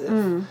feels.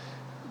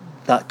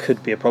 That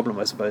could be a problem,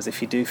 I suppose,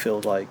 if you do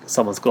feel like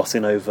someone's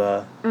glossing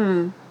over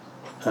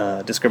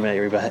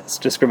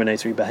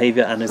discriminatory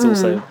behaviour and is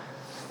also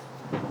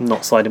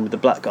not siding with the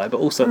black guy. But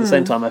also at the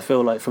same time, I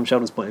feel like from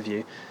Sheldon's point of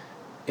view,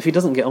 if he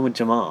doesn't get on with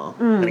Jamar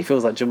and he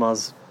feels like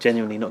Jamar's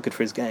genuinely not good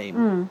for his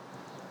game,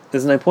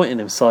 there's no point in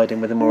him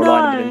siding with him or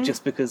aligning with him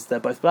just because they're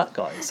both black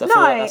guys. I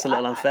feel like that's a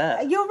little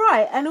unfair. You're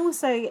right, and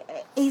also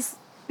he's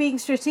being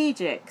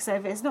strategic. So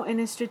if it's not in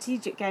a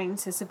strategic game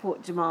to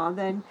support Jamar,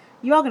 then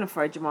you are going to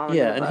throw Jamar under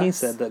Yeah, the and he bus.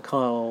 said that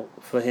Kyle,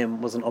 for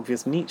him, was an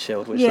obvious meat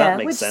shield, which Yeah, that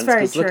makes which sense, is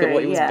very because look at true,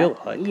 what he was yeah.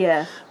 built like.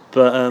 Yeah.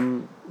 But,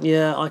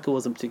 yeah, Iker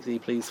wasn't particularly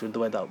pleased with the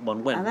way that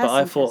one went. Oh, But that's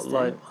I thought, interesting.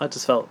 like, I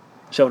just felt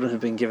Sheldon had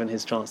been given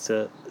his chance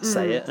to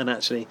say it, and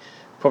actually,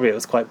 probably it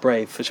was quite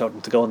brave for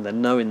Sheldon to go on there,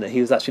 knowing that he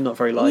was actually not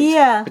very liked,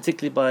 Yeah.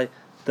 particularly by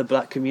the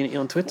black community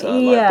on Twitter.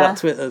 Yeah.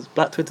 Like,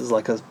 Black Twitter's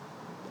like a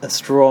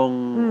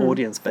strong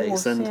audience base,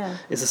 force, and yeah.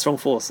 it's a strong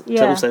force to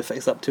Yeah. also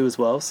face up to as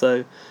well,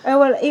 so... Oh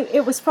well,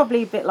 it was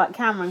probably a bit like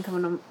Cameron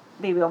coming on,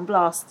 maybe on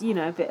blast.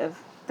 A bit of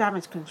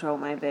damage control,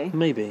 maybe.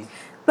 Maybe.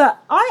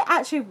 But I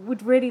actually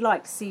would really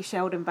like to see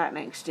Sheldon back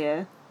next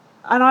year,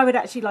 and I would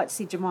actually like to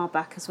see Jamar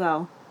back as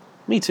well.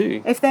 Me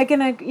too. If they're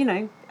gonna,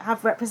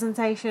 have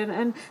representation,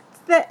 and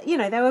that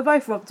they were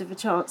both robbed of a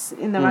chance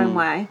in their own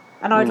way,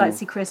 and I'd like to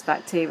see Chris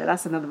back too, but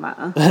that's another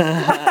matter.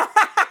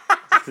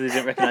 Because they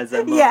didn't recognise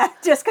their mum. Yeah,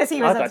 just because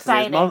he was I'd like to see his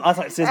abstaining. mum. I'd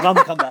like to see his mum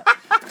come back.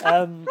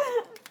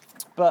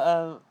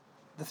 But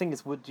the thing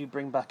is, would you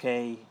bring back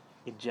a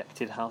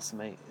ejected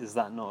housemate? Is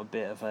that not a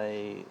bit of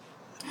a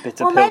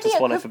bitter pill to it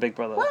swallow could- for Big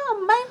Brother?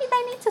 Well, maybe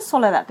they need to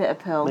swallow that bitter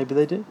pill. Maybe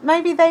they do.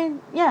 Maybe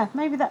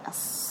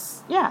that's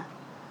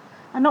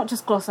and not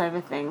just gloss over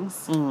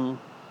things.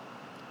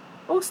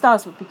 All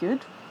Stars would be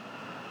good.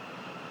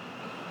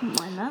 Wouldn't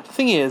mind that. The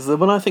thing is that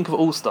when I think of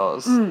All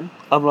Stars, I'm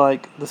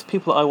like, there's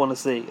people that I want to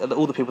see,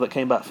 all the people that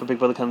came back for Big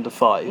Brother Canada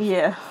 5.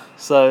 Yeah,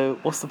 So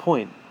what's the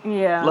point?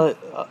 yeah. Like,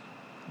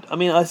 I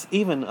mean, I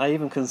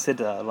even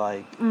consider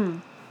like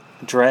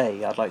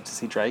Dre. I'd like to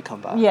see Dre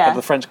come back. Yeah. But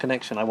the French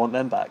Connection, I want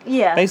them back.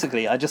 Yeah.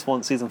 Basically, I just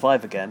want season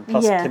 5 again,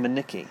 plus Yeah. Tim and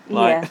Nikki.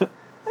 Like, Yeah.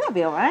 That'd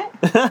be all right.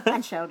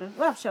 And Sheldon.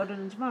 We'll have Sheldon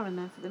and Jamar in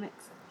there for the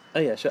next. oh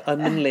yeah, sure.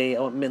 Minley. I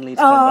want Minley to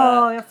come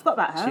Oh, back. I forgot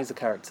about her. She's a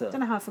character. Don't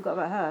know how I forgot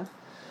about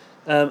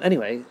her.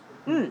 Anyway,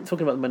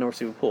 talking about the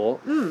Minority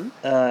Report, in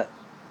a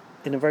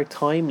very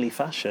timely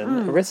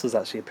fashion, Arissa's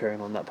actually appearing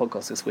on that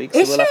podcast this week, so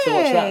Is we'll she? have to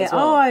watch that as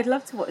well. Oh, I'd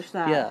love to watch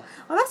that. Yeah.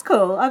 Oh, that's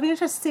cool. I'd be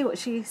interested to see what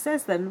she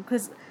says then,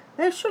 because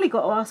they've surely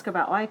got to ask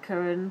about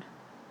Iker and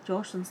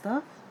Josh and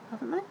stuff,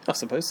 haven't they? I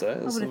suppose so.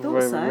 It's would have thought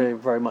very, so. very,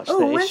 very much Oh,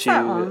 the when's issue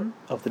that on?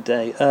 of the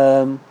day.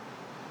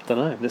 Don't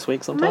know, this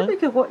week sometime? Maybe we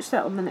could watch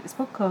that on the next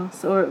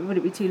podcast, or would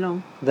it be too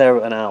long? They're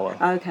an hour.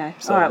 Okay.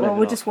 So All right. Well, maybe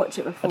we'll not. just watch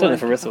it before. I don't know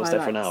if and Arissa get will the stay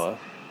for an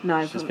highlights. hour.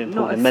 No, She's but been not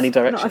pulled in if- many Not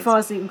directions. if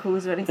our Zoom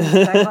calls or anything.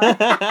 to go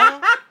by.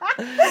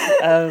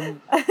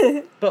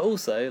 But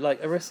also,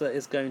 like, Arissa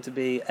is going to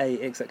be a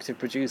executive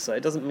producer.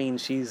 It doesn't mean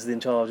she's in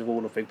charge of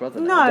all of Big Brother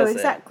now, No, does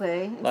exactly.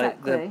 it? Like,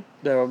 Exactly.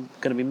 there are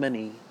going to be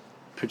many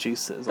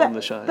producers on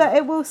the show. But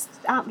it will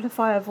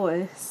amplify her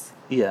voice.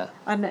 Yeah.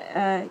 And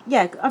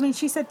yeah, I mean,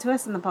 she said to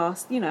us in the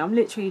past, I'm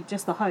literally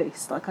just the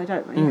host. Like, I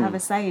don't really have a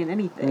say in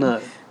anything.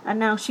 No. And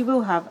now she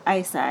will have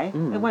a say. It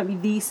won't be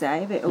the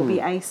say, but it'll be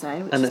a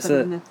say, which And is it's better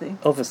than nothing.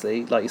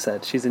 obviously, like you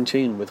said, she's in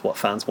tune with what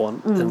fans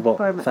want and what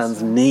very much fans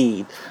so.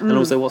 need, and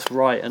also what's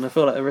right. And I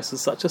feel like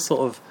Arissa's such a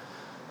sort of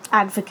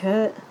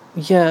Advocate.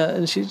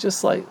 and she's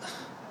just like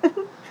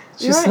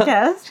You're right,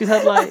 Gaz. She's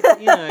had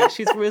like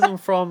she's risen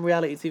from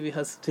reality TV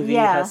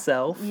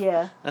herself.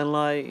 Yeah. And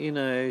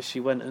like she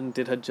went and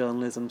did her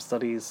journalism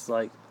studies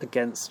like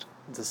against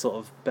the sort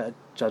of better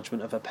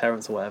judgment of her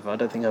parents or whatever. I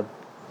don't think her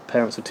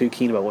parents were too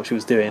keen about what she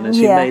was doing, and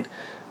she made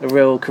a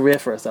real career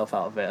for herself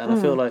out of it. And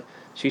I feel like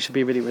she should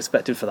be really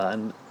respected for that.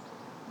 And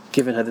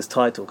giving her this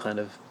title kind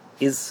of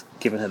is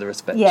giving her the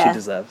respect she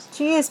deserves.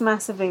 She is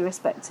massively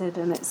respected,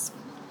 and it's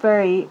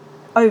very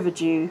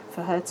overdue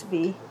for her to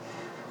be.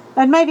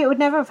 And maybe it would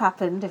never have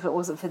happened if it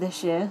wasn't for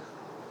this year.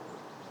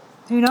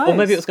 Who knows? Or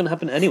maybe it was going to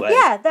happen anyway.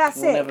 Yeah, that's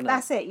We'll it. never know.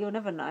 That's it. You'll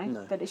never know.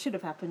 No. But it should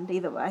have happened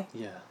either way.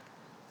 Yeah.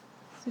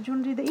 So do you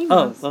want to do the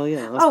emails? Oh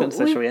yeah. I was going to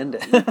say, shall we end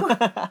it?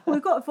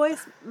 We've got a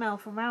voicemail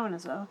from Rowan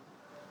as well.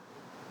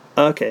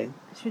 Okay.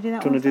 Should we do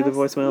that Do you want to do the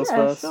first? voicemails Yeah,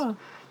 first? Sure.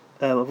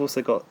 I've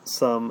also got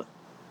some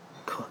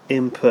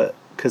input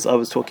because I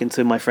was talking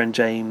to my friend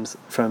James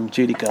from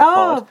Judy Girl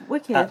Pod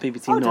wicked. at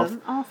BBC Hold North.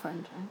 on, our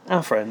friend.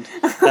 Our friend.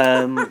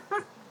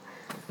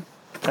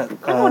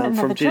 want another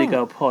From Judy drink.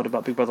 Girl Pod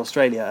about Big Brother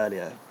Australia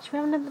earlier. Should we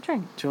have another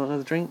drink? Do you want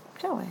another drink?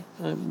 Shall we?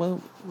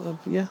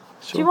 Yeah,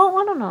 sure. Do you want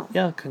one or not?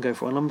 Yeah, I can go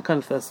for one. I'm kind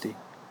of thirsty.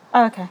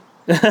 Oh, okay.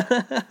 Be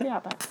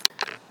right back.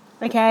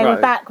 Okay, we're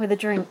Right. back with a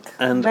drink.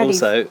 And Ready.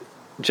 also,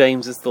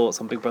 James's thoughts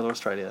on Big Brother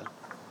Australia.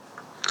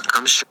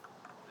 I'm sure.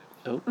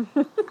 Oh,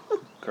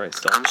 great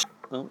stuff.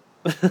 Oh,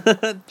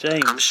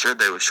 James. I'm sure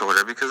they were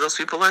shorter because those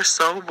people are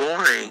so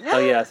boring. Oh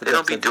yeah, They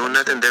don't be doing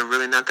nothing. They're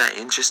really not that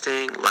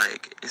interesting.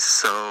 Like, it's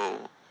so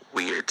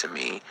weird to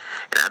me.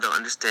 And I don't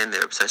understand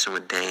their obsession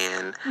with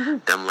Dan,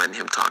 them letting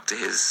him talk to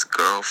his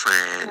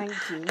girlfriend.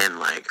 Thank you. And,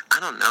 like, I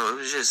don't know. It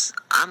was just,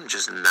 I'm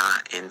just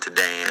not into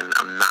Dan.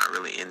 I'm not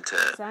really into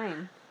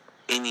Same.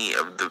 any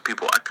of the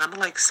people. I kind of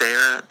like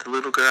Sarah, the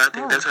little girl. I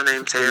think that's her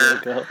name, Sarah.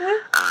 Girl.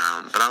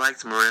 But I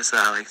liked Marissa.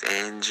 I liked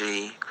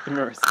Angie.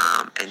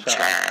 Marissa. And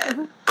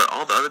Chad. But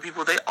all the other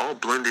people, they all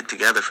blended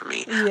together for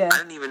me. Yeah. I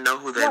didn't even know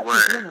who they What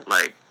was in were. it?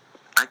 Like,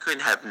 I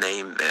couldn't have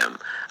named them.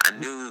 I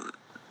knew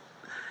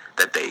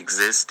that they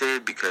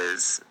existed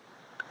because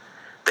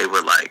they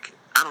were like,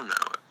 I don't know.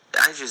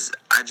 I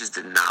just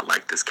did not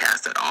like this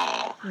cast at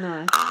all.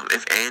 No.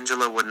 If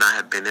Angela would not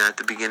have been there at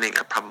the beginning,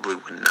 I probably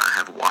would not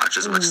have watched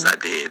as much as I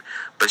did.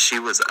 But she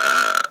was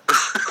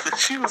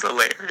she was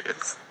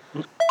hilarious.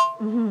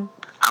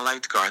 I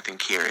liked Garth and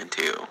Kieran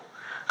too.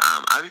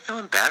 I've been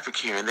feeling bad for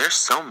Kieran. They're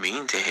so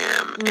mean to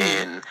him,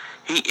 and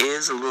he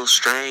is a little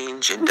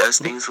strange and does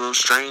things a little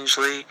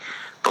strangely.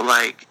 But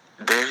like,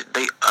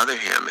 they other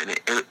him, and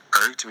it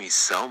irked me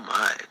so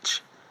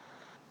much.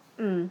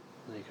 There you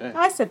go.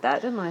 I said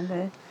that, didn't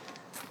I?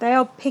 They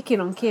are picking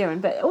on Kieran,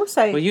 but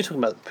also Well, you're talking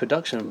about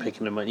production and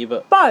picking them, weren't you?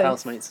 But both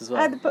housemates as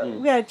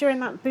well. Yeah, during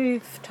that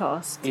booth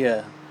task.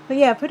 Yeah. But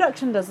yeah,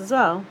 production does as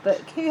well. But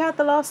who had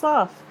the last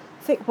laugh?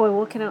 Thick boy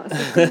walking out with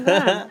 15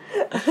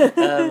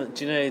 grand.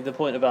 Do you know the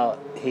point about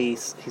he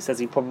says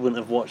he probably wouldn't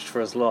have watched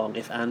for as long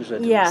if Angela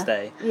didn't Yeah,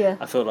 stay? yeah.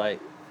 I feel like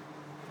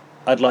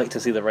I'd like to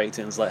see the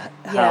ratings, like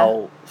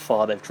how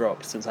far they've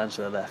dropped since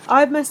Angela left.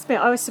 I must admit,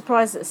 I was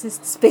surprised that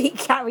Sister Speak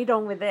carried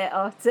on with it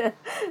after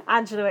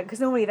Angela went, because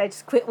normally they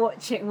just quit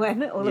watching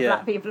when all the Yeah.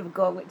 black people have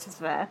gone, which is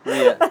fair.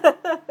 Yeah.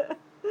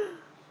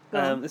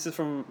 This is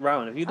from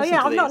Rowan. Have you Oh listened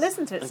yeah, to I've not these?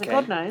 listened to it, so Okay.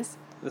 God knows.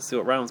 Let's see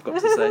what Rowan's got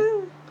to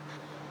say.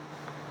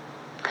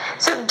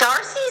 So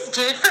Darcy's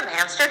dude from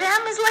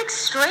Amsterdam is like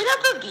straight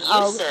up abusive.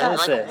 Oh,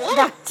 that's like it. what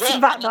That's a dick.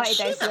 about I mean, 90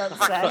 Day she's a Fiancé.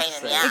 fucking pain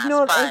in the ass,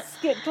 Ignore but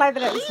skip, play the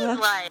next please, one.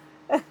 like,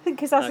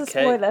 Because that's a Okay.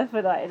 spoiler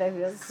for 90 Day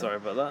Fiancé. Sorry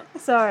about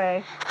that.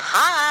 Sorry.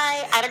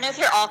 hi. I don't know if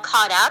you're all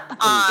caught up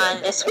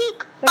on this week,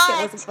 Look, it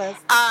but wasn't first.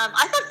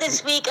 I thought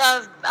this week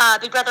of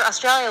Big Brother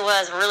Australia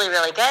was really,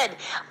 really good.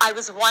 I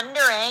was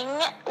wondering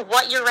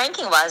what your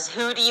ranking was.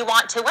 Who do you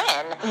want to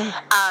win?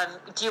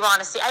 Do you want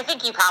to see? I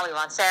think you probably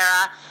want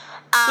Sarah.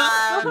 No.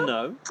 I don't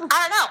know.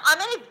 I'm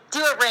going to do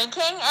a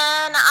ranking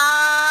and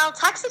I'll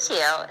text it to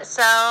you.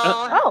 So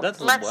that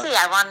doesn't let's work. see.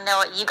 I want to know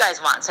what you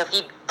guys want. So if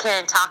you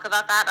can talk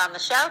about that on the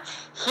show,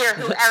 hear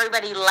who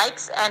everybody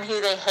likes and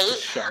who they hate.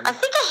 Show. I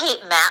think I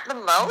hate Matt the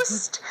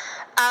most,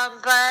 but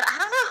I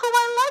don't know who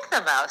I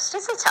like the most.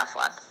 It's a tough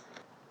one.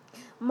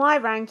 My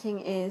ranking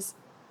is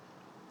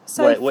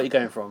Wait, what are you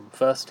going from?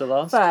 First to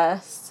last?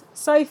 first.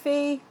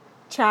 Sophie,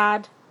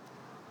 Chad,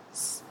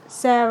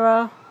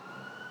 Sarah,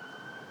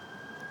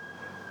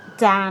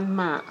 Dan,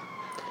 Matt.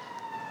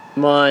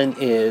 Mine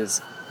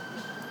is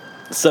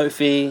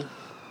Sophie,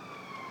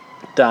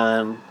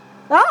 Dan,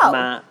 Oh!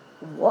 Matt,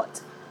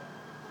 What?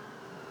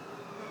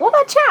 What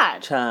about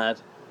Chad? Chad,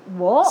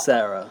 What?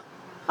 Sarah.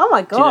 Oh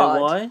my Do you god.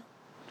 know why?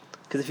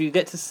 Because if you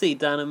get to see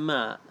Dan and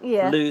Matt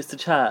Yeah. lose to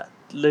Chad,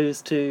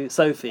 lose to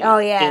Sophie Oh,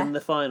 yeah. in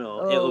the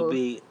final, it Oh. will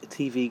be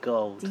TV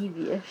gold.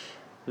 Devious.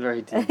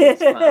 Very devious.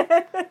 Wow.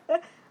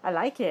 I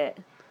like it.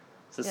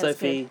 So Yeah,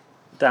 Sophie,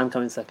 Dan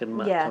coming second,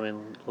 Matt Yeah.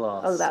 coming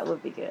last. Oh, that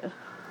would be good.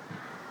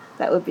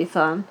 That would be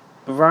fun.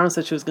 But Ryan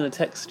said she was going to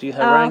text you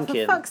her Oh,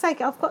 ranking. for fuck's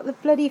sake, I've got the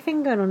bloody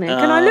thing going on here.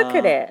 Can I look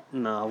at it?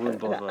 No, I wouldn't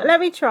bother. Let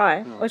me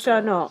try. Oh, or shall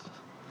I God. not?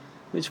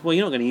 Well,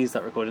 you're not going to use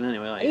that recording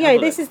anyway, are you? Yeah,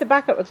 Have a this look. is the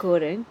backup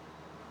recording.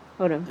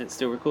 Hold on. It's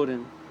still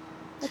recording.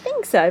 I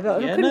think so,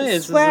 but I Yeah, couldn't no,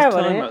 it's swear a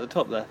on timer it. at the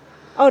top there.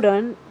 Hold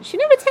on. She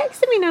never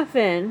texted me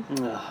nothing.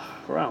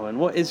 Rowan,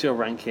 what is your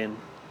ranking?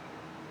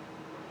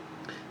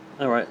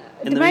 Alright,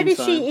 in the Maybe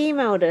meantime, she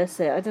emailed us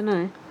it. I don't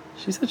know.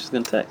 she said she's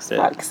going to text it.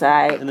 Fuck's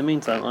sake. In the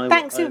meantime, I will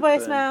Thanks for your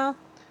open voicemail.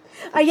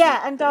 Oh,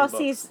 yeah, and the inbox.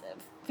 Darcy's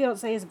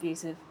fiance is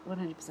abusive.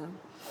 100%.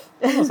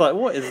 I was like,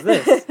 what is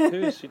this? Who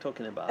is she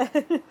talking about?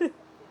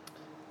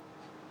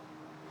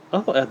 I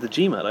thought I had the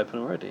Gmail open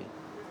already.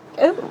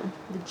 Oh,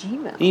 the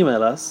Gmail.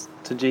 Email us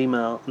to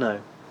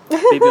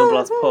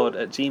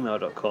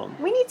bbonblastpod@gmail.com.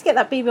 We need to get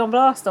that BB on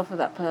blast off of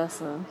that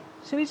person.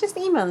 Should we just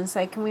email and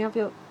say, can we have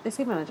this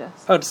email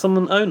address? Oh, does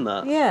someone own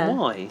that? Yeah.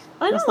 Why?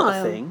 I That's not a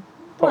know. thing.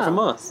 Apart from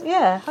Well, us.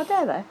 Yeah, how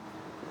dare they?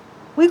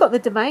 We got the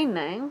domain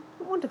name.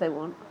 What do they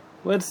want?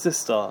 Where does this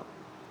start?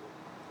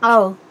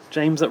 Oh.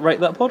 James at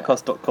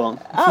ratethatpodcast.com.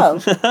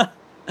 Oh.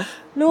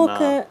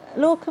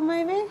 Lorca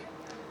maybe?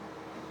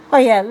 Oh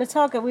yeah,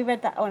 Lataga, we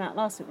read that one out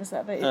last week, was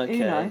that about Okay.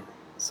 Uno?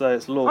 So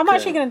it's Lorca. I'm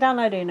actually going to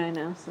download Uno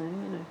now, so,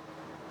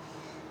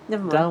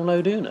 Never mind.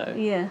 Download Uno?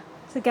 Yeah,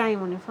 it's a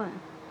game on your phone.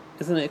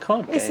 Isn't it a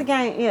card game? It's a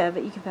game, yeah,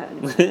 but you can play it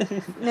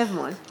anyway. Never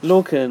mind.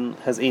 Lorcan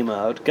has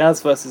emailed,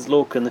 Gaz versus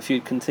Lorcan, the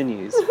feud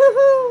continues.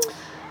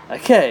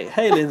 Okay,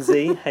 hey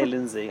Lindsay. Hey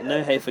Lindsay.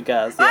 No hate for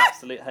Gaz, the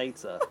absolute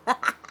hater.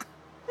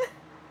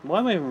 Why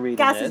am I even reading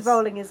Gaz this? is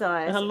rolling his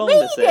eyes. How long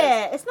Read this is.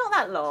 it! It's not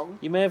that long.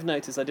 You may have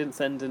noticed I didn't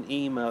send an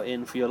email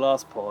in for your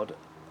last pod.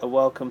 A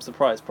welcome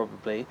surprise,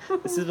 probably.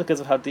 This is because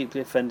of how deeply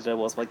offended I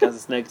was by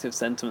Gaz's negative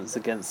sentiments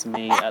against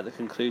me at the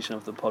conclusion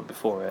of the pod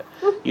before it.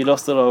 You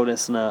lost a loyal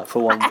listener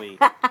for 1 week.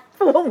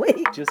 For 1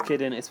 week. Just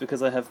kidding, it's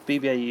because I have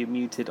BBAU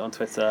muted on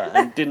Twitter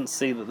and didn't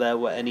see that there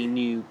were any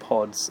new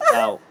pods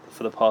out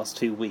for the past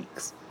 2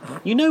 weeks.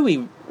 You know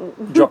we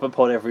drop a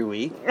pod every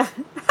week.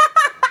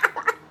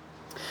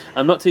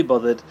 I'm not too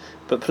bothered,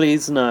 but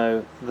please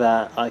know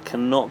that I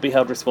cannot be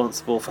held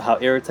responsible for how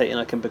irritating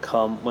I can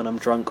become when I'm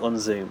drunk on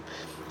Zoom.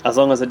 As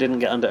long as I didn't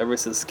get under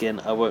Arissa's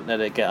skin, I won't let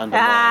it get under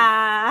mine.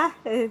 I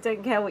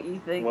don't care what you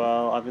think.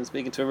 Well, I've been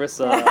speaking to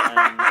Arissa,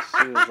 and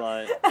she was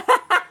like,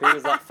 who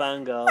was that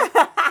fangirl?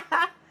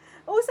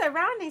 Also,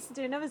 Rowan needs to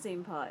do another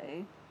Zoom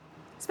party.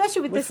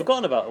 Especially with We've this...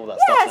 forgotten about all that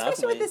Yeah, stuff now,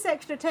 especially with haven't we? this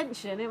extra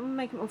tension. It will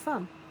make it more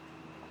fun.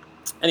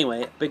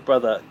 Anyway, Big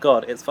Brother,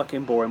 God, it's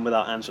fucking boring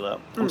without Angela.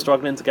 I'm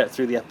struggling to get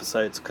through the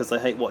episodes because I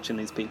hate watching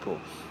these people.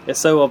 It's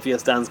so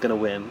obvious Dan's going to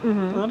win.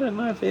 I don't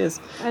know if he is.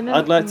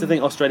 I'd like to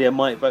think Australia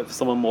might vote for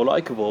someone more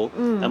likeable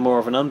and more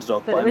of an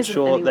underdog, but there I'm isn't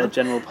sure their anyone.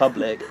 general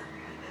public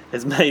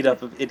is made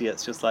up of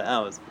idiots just like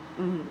ours.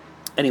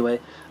 Anyway,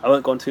 I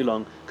won't go on too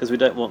long because we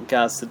don't want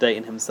Gaz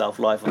sedating himself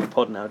live on the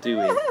pod now, do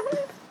we?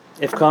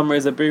 If karma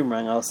is a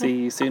boomerang, I'll see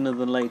you sooner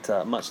than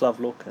later. Much love,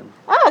 Lorcan.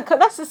 Ah,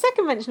 that's the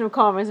second mention of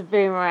karma as a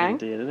boomerang.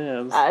 Indeed it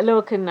is.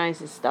 Lorcan knows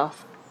his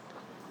stuff.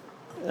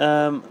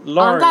 Laurie...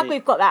 I'm glad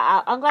we've got that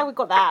out. I'm glad we've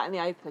got that out in the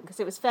open because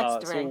it was Oh,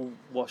 it's festering. all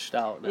washed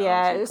out now.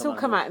 Yeah, it's all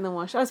come out in the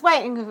wash.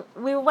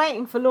 We were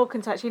waiting for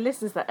Lorcan to actually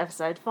listen to that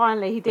episode.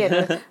 Finally, he did.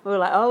 And we were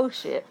like, oh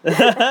shit.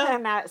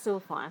 And now it's all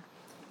fine.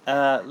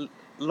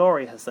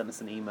 Laurie has sent us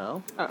an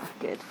email. Oh,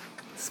 good.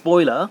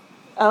 Spoiler,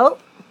 Oh,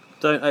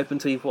 don't open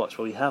till you've watched.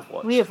 Well, you have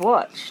watched. we have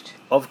watched.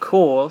 Of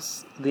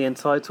course, the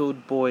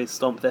entitled boys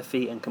stomp their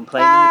feet and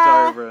complain in the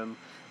diary room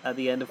at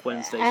the end of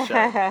Wednesday's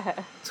show.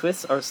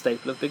 Twists are a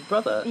staple of Big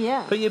Brother.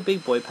 Yeah. Put your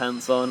big boy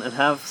pants on and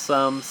have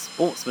some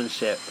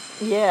sportsmanship.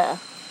 Yeah.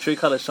 True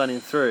colours shining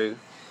through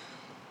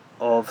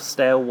of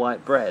stale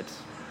white bread.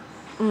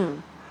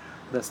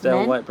 The stale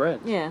Men? white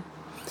bread. Yeah.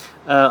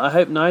 I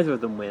hope neither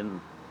of them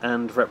win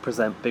and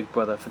represent Big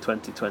Brother for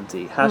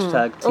 2020.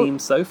 Hashtag Team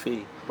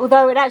Sophie.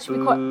 Although it'd actually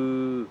be quite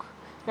Boo.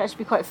 It'd actually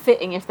be quite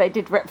fitting if they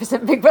did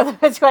represent Big Brother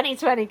for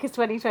 2020 because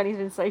 2020's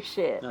been so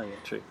shit. Oh yeah,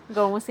 true.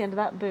 Go on, what's the end of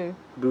that? Boo.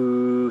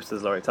 Boo,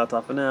 says Laurie.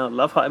 Ta-ta for now.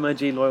 Love heart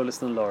emoji, loyal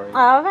listener Laurie.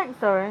 Oh, thanks,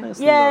 Laurie. Thanks,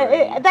 Yeah,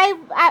 Laurie. they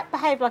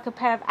behave like a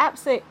pair of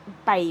absolute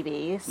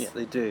babies. Yeah,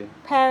 they do.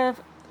 Pair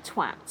of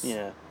twats.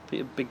 Yeah, put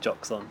your big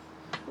jocks on.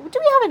 Do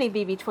we have any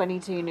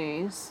BB22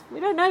 news? We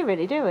don't know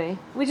really, do we?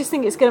 We just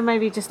think it's going to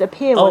maybe just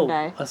appear one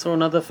day. I saw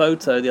another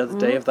photo the other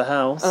day of the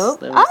house. Oh.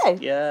 There was, Oh,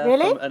 yeah,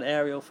 really? from an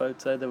aerial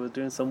photo. They were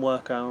doing some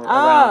work around Oh.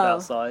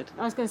 outside.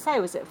 I was going to say,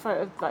 was it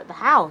for like the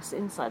house,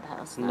 inside the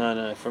house?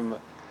 No, from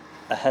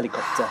a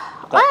helicopter.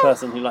 That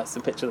person who likes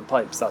to picture the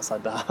pipes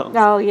outside the house.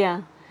 Oh,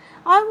 yeah.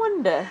 I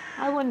wonder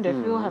if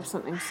we will have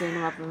something sooner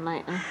rather than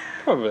later.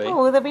 Probably. Oh,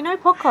 well, there'll be no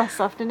podcast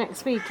after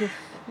next week if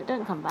it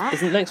don't come back.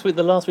 Isn't next week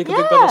the last week of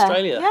Big Brother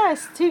Australia? Yeah,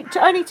 it's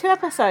only 2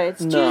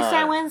 episodes. No. Tuesday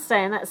and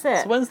Wednesday, and that's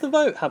it. So when's the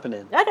vote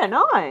happening? I don't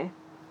know.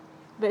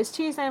 But it's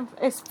Tuesday and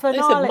it's They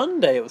finale. said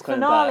Monday it was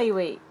coming finale back.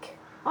 week.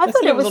 I thought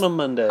thought it was on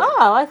Monday.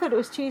 Oh, I thought it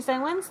was Tuesday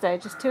and Wednesday,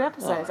 just 2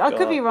 episodes. Oh, I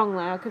could be God. wrong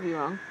though. I could be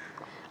wrong.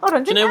 Hold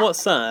on. Do you know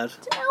what's sad?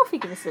 Didn't Alfie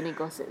give us any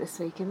gossip this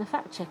week in the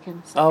fact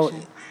checking section? Oh,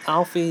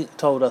 Alfie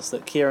told us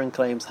that Kieran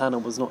claims Hannah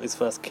was not his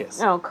first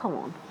kiss. Oh, come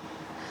on.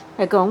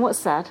 Yeah, go on. What's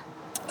sad?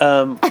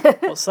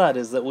 What's sad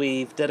is that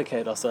we've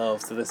dedicated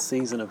ourselves to this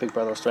season of Big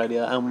Brother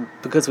Australia, and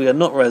because we are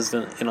not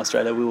resident in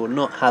Australia, we will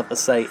not have a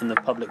say in the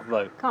public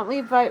vote Can't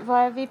we vote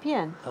via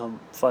VPN?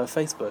 via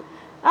Facebook.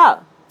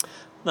 Oh,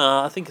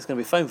 No, I think it's going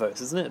to be phone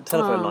votes, isn't it?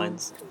 Telephone Oh.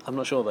 lines. I'm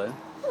not sure though.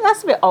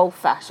 That's a bit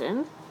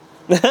old-fashioned.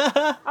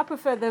 I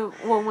prefer the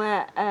one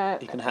where...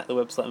 You can hack the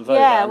website and vote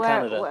yeah, like in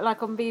Canada. where,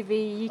 like on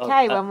BB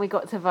UK Oh, when we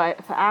got to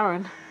vote for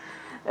Aaron.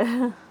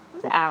 Was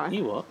it Aaron?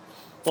 You what?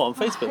 What, on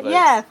Facebook votes?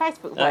 Yeah,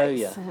 Facebook votes. Oh,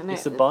 yeah. And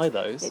Used to buy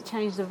those. It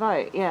changed the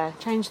vote, yeah.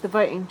 Changed the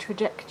voting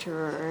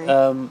trajectory.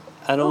 And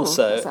Ooh,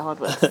 also, that's a hard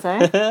word to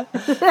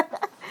say.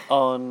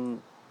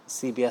 on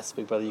CBS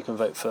Big Brother, you can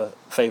vote for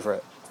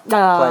favourite Oh, player,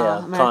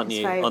 America's can't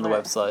you, on the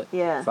favourite. website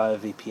Yeah. via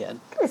VPN.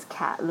 Look at this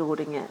cat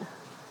lording it.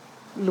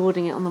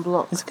 Lording it on the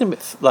block. It's going to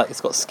be like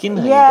it's got skin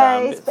hanging Yeah,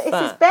 down, a it's bit his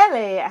fat. belly.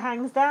 It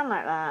hangs down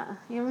like that.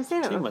 You haven't seen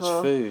it Too before?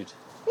 much food.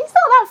 He's not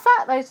that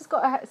fat though. He's just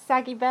got a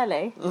saggy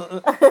belly.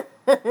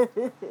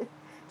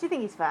 Do you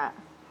think he's fat?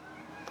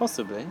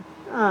 Possibly.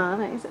 Oh,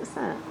 no, he's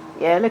upset.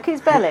 Yeah, look at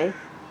his belly.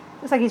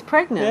 Looks like he's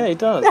pregnant. Yeah, he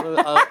does.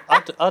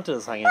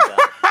 Udder's hanging down.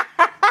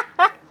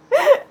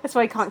 That's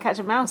why he can't catch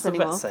a mouse What's the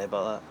anymore. vet say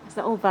about It's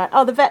not all bad.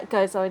 Oh, the vet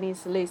goes, oh, he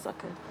needs to lose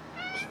like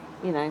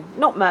a,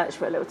 not much,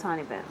 but a little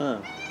tiny bit. that?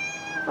 Oh.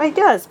 Well, he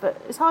does,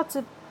 but it's hard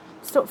to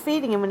stop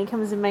feeding him when he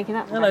comes in making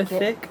up. Hello,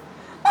 Thick.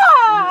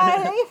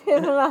 Ah, leave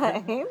him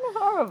alone.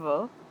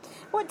 Horrible.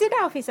 What, did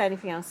Alfie say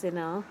anything else in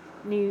our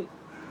new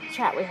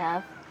chat we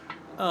have?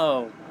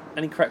 Oh,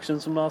 any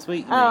corrections from last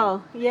week? You mean?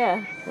 Oh,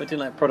 yeah. We're doing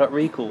like product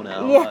recall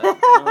now. Yeah. Like,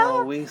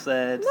 oh, we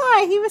said.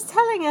 No, he was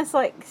telling us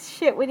like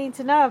shit we need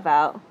to know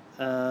about.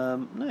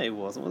 No, he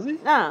wasn't, was he?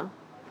 No.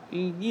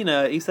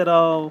 He said,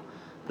 oh,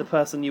 the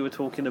person you were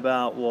talking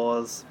about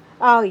was,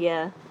 Oh,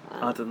 yeah.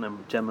 I don't know,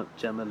 Gemma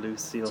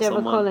Lucy or Gemma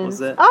someone, Collins.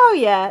 was it? Oh,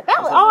 yeah.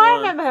 That was, that oh, the I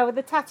one? remember her with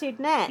the tattooed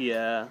neck.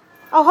 Yeah.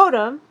 Oh, hold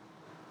on.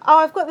 Oh,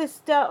 I've got this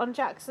dirt on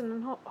Jackson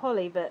and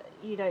Holly, but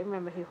you don't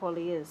remember who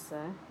Holly is, so.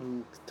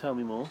 Tell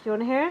me more. Do you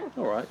want to hear it?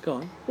 Alright, go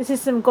on. This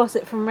is some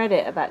gossip from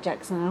Reddit about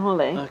Jackson and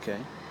Holly. Okay.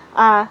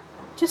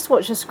 Just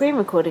watched a screen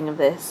recording of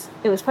this.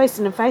 It was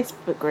posted in a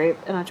Facebook group,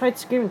 and I tried to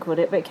screen record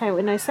it, but it came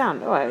with no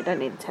sound. Alright, we don't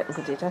need the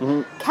technical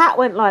detail. Kat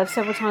went live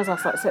several times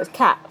last night, so it's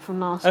Kat from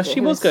last Oh, year. she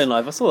who was going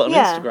live. I saw that on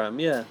Yeah. Instagram,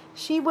 yeah.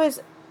 She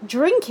was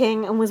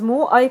drinking and was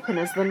more open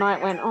as the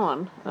night went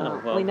on.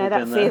 Oh, well, we know we've that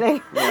been there.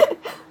 feeling. Yeah.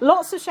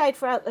 Lots of shade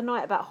throughout the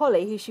night about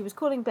Holly, who she was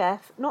calling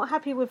Beth, not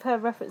happy with her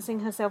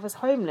referencing herself as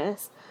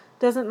homeless,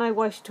 doesn't know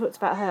why she talked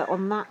about her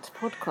on that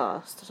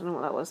podcast. I don't know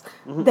what that was.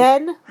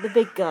 Then, the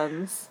big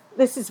guns.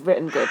 This is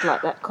written good,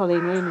 like that Colleen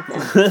Rooney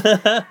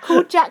thing.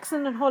 Called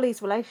Jackson and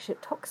Holly's relationship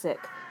toxic.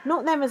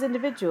 Not them as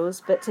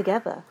individuals, but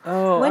together.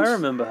 Oh, When I she-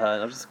 remember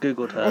her. I've just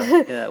Googled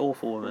her. Yeah,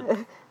 awful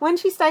woman. When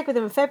she stayed with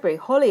him in February,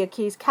 Holly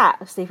accused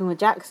Kat of sleeping with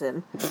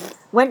Jackson.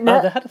 Went Oh,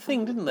 nuts. they had a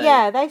thing, didn't they?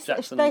 Yeah, they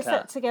Jackson they and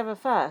slept Kat. together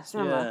first,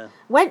 remember? Yeah.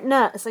 Went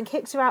nuts and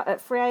kicked her out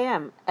at 3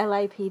 a.m.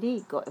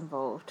 LAPD got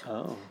involved.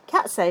 Oh.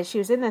 Kat says she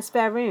was in their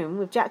spare room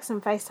with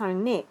Jackson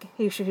FaceTiming Nick,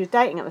 who she was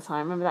dating at the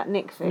time. Remember that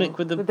Nick thing? Nick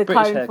with the British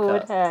comb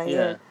forward haircut. hair.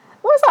 Yeah.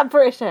 What was that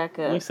British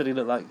haircut? We said he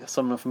looked like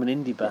someone from an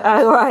indie band.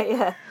 Oh, right,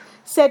 yeah.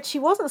 Said she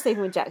wasn't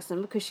sleeping with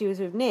Jackson because she was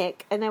with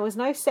Nick and there was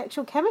no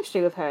sexual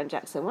chemistry with her and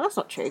Jackson. Well, that's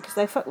not true because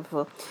they fucked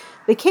before.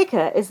 The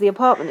kicker is the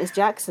apartment is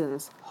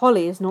Jackson's.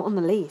 Holly is not on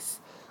the lease.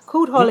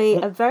 Called Holly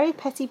a very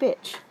petty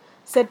bitch.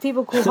 Said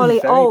people call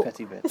Holly Very old.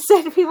 petty bitch.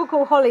 Said people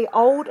call Holly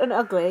old and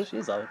ugly,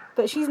 She's old.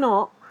 but she's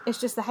not.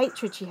 It's just the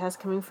hatred she has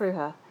coming through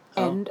her.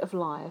 Oh. End of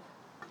live.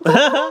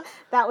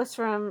 That was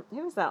from,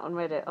 who was that on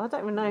Reddit? I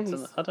don't even know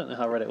who's. I don't know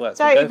how Reddit works.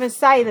 Don't but even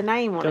say the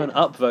name on go it. and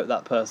upvote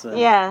that person.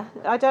 Yeah,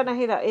 I don't know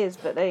who that is,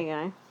 but there you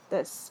go.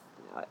 That's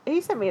who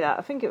sent me that.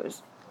 I think it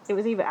was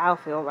either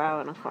Alfie or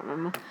Rowan. I can't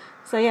remember.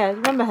 So yeah, you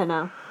remember her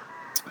now.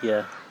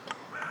 Yeah,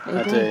 There you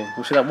I go. do.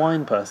 Was she that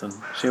wine person?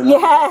 She a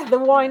Yeah, the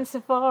wine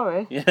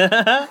safari.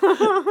 Yeah.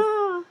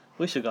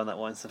 We should go on that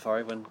wine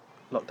safari when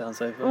lockdown's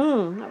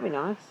over. That'd be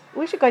nice.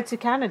 We should go to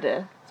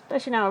Canada,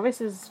 especially now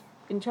Arissa's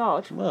in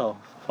charge. Well,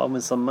 if I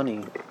win some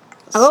money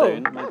Oh,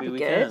 soon, that'd maybe be we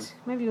good. can.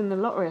 Maybe win the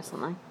lottery or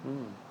something.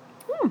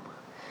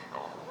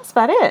 That's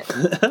about it.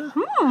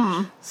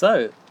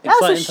 So, That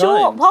was a exciting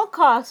short times.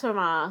 podcast from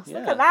us.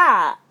 Look Yeah. at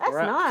that. That's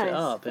Wrapped nice. it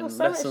up in Feels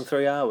so less much- than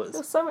 3 hours.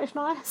 feels so much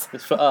nice.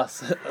 It's for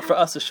us. For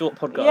us, a short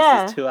podcast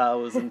Yeah. is 2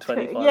 hours and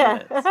 25 Yeah,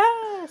 minutes.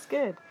 that's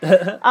good.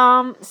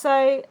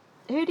 So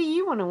who do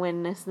you want to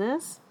win,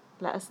 listeners?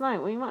 Let us know.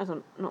 We might as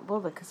well not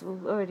bother because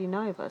we'll already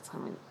know by the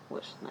time we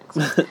watch the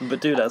next one. But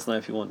do let us know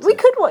if you want to. We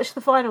could watch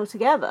the final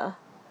together.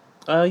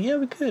 Yeah,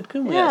 we could,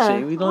 couldn't we, Yeah,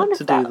 actually? We'd I like wonder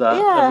to if do that- that,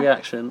 yeah. a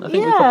reaction. I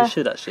think we Yeah. probably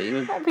should, actually.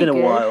 It's That'd been be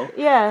a good. while.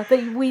 Yeah,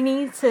 but we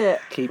need to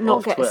Keep not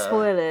off get Twitter.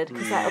 spoiled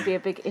because that'll be a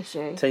big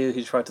issue. Tell you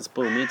who tried to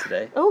spoil me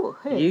today. Oh,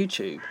 who?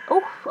 YouTube.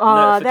 Oh,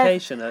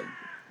 Notification at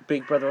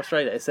Big Brother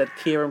Australia. It said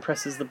Kieran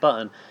presses the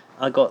button.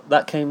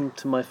 That came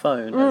to my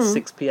phone at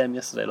 6 p.m.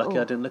 yesterday. Lucky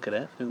I didn't look at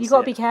it. Didn't you see got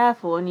to it. be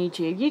careful on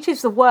YouTube.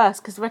 YouTube's the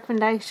worst because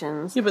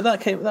recommendations. Yeah, but I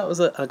got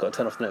to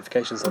turn off the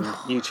notifications on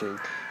YouTube.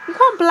 You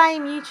can't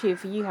blame YouTube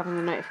for you having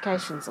the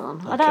notifications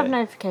on. I don't have Okay.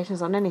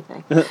 notifications on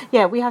anything.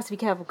 Yeah, we have to be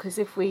careful because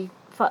if we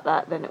fuck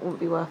that, then it wouldn't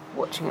be worth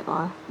watching it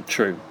live.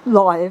 True.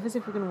 Live, as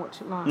if we're going to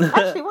watch it live.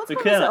 Actually, what We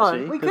time could, is it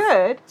actually, on? We 'cause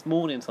could. It's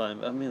morning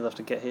time. That means I have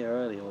to get here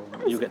early, or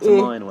you'll get As to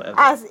if- mine, or whatever.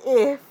 As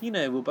if. You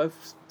know, we'll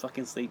both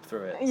fucking sleep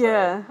through it. so-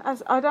 Yeah,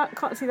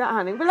 can't see that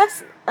happening. But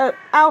let's,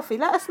 Alfie,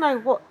 let us know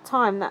what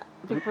time that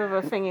Big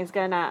Brother thing is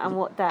going out and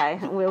what day,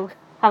 and we'll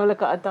have a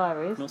look at our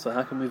diaries. And also,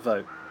 how can we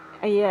vote?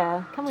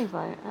 Yeah, can we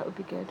vote? That would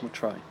be good. We'll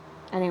try.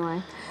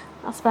 Anyway,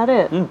 that's about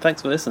it.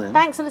 Thanks for listening.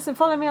 Thanks for listening.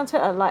 Follow me on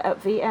Twitter, like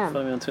at VM.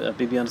 Follow me on Twitter,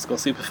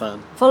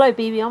 BB_superfan. Follow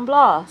BB on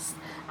Blast.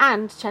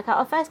 And check out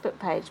our Facebook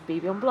page,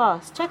 BB on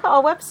Blast. Check out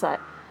our website,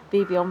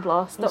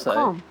 bbonblast.com.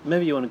 Also,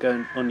 maybe you want to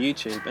go on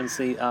YouTube and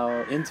see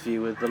our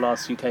interview with the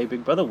last UK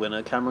Big Brother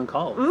winner, Cameron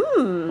Cole.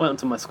 Went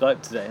onto my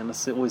Skype today and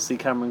I always see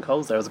Cameron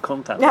Cole's there as a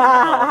contact. Those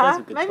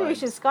are good Maybe we times.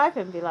 should Skype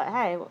him and be like,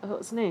 hey,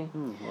 what's new?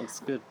 That's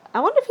good. I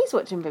wonder if he's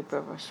watching Big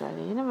Brother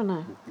Australia. You never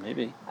know.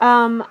 Maybe.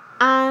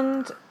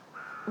 And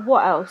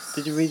what else?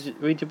 Did you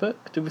read your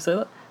book? Did we say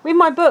that? Read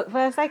my book,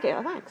 first take it.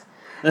 Oh, thanks.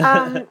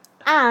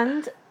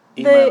 And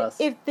Email us.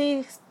 if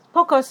the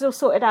podcast is all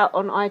sorted out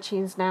on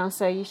iTunes now,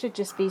 so you should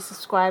just be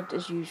subscribed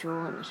as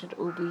usual, and it should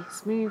all be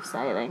smooth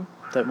sailing.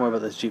 Don't worry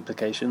about those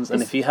duplications.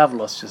 And if you have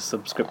lost your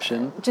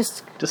subscription,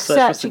 Just Just search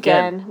us search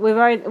again.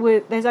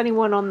 again. There's only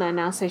one on there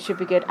now, so it should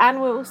be good.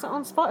 And we're also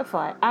on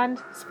Spotify and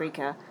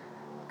Spreaker.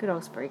 Good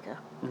old Spreaker.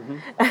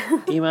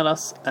 email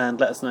us and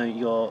let us know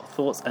your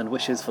thoughts and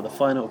wishes for the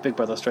final of Big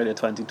Brother Australia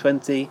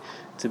 2020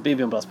 to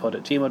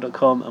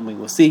bbonblastpod@gmail.com, and we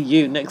will see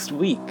you next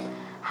week.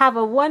 Have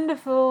a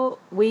wonderful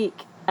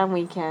week and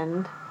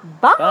weekend.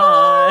 Bye.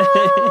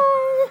 Bye.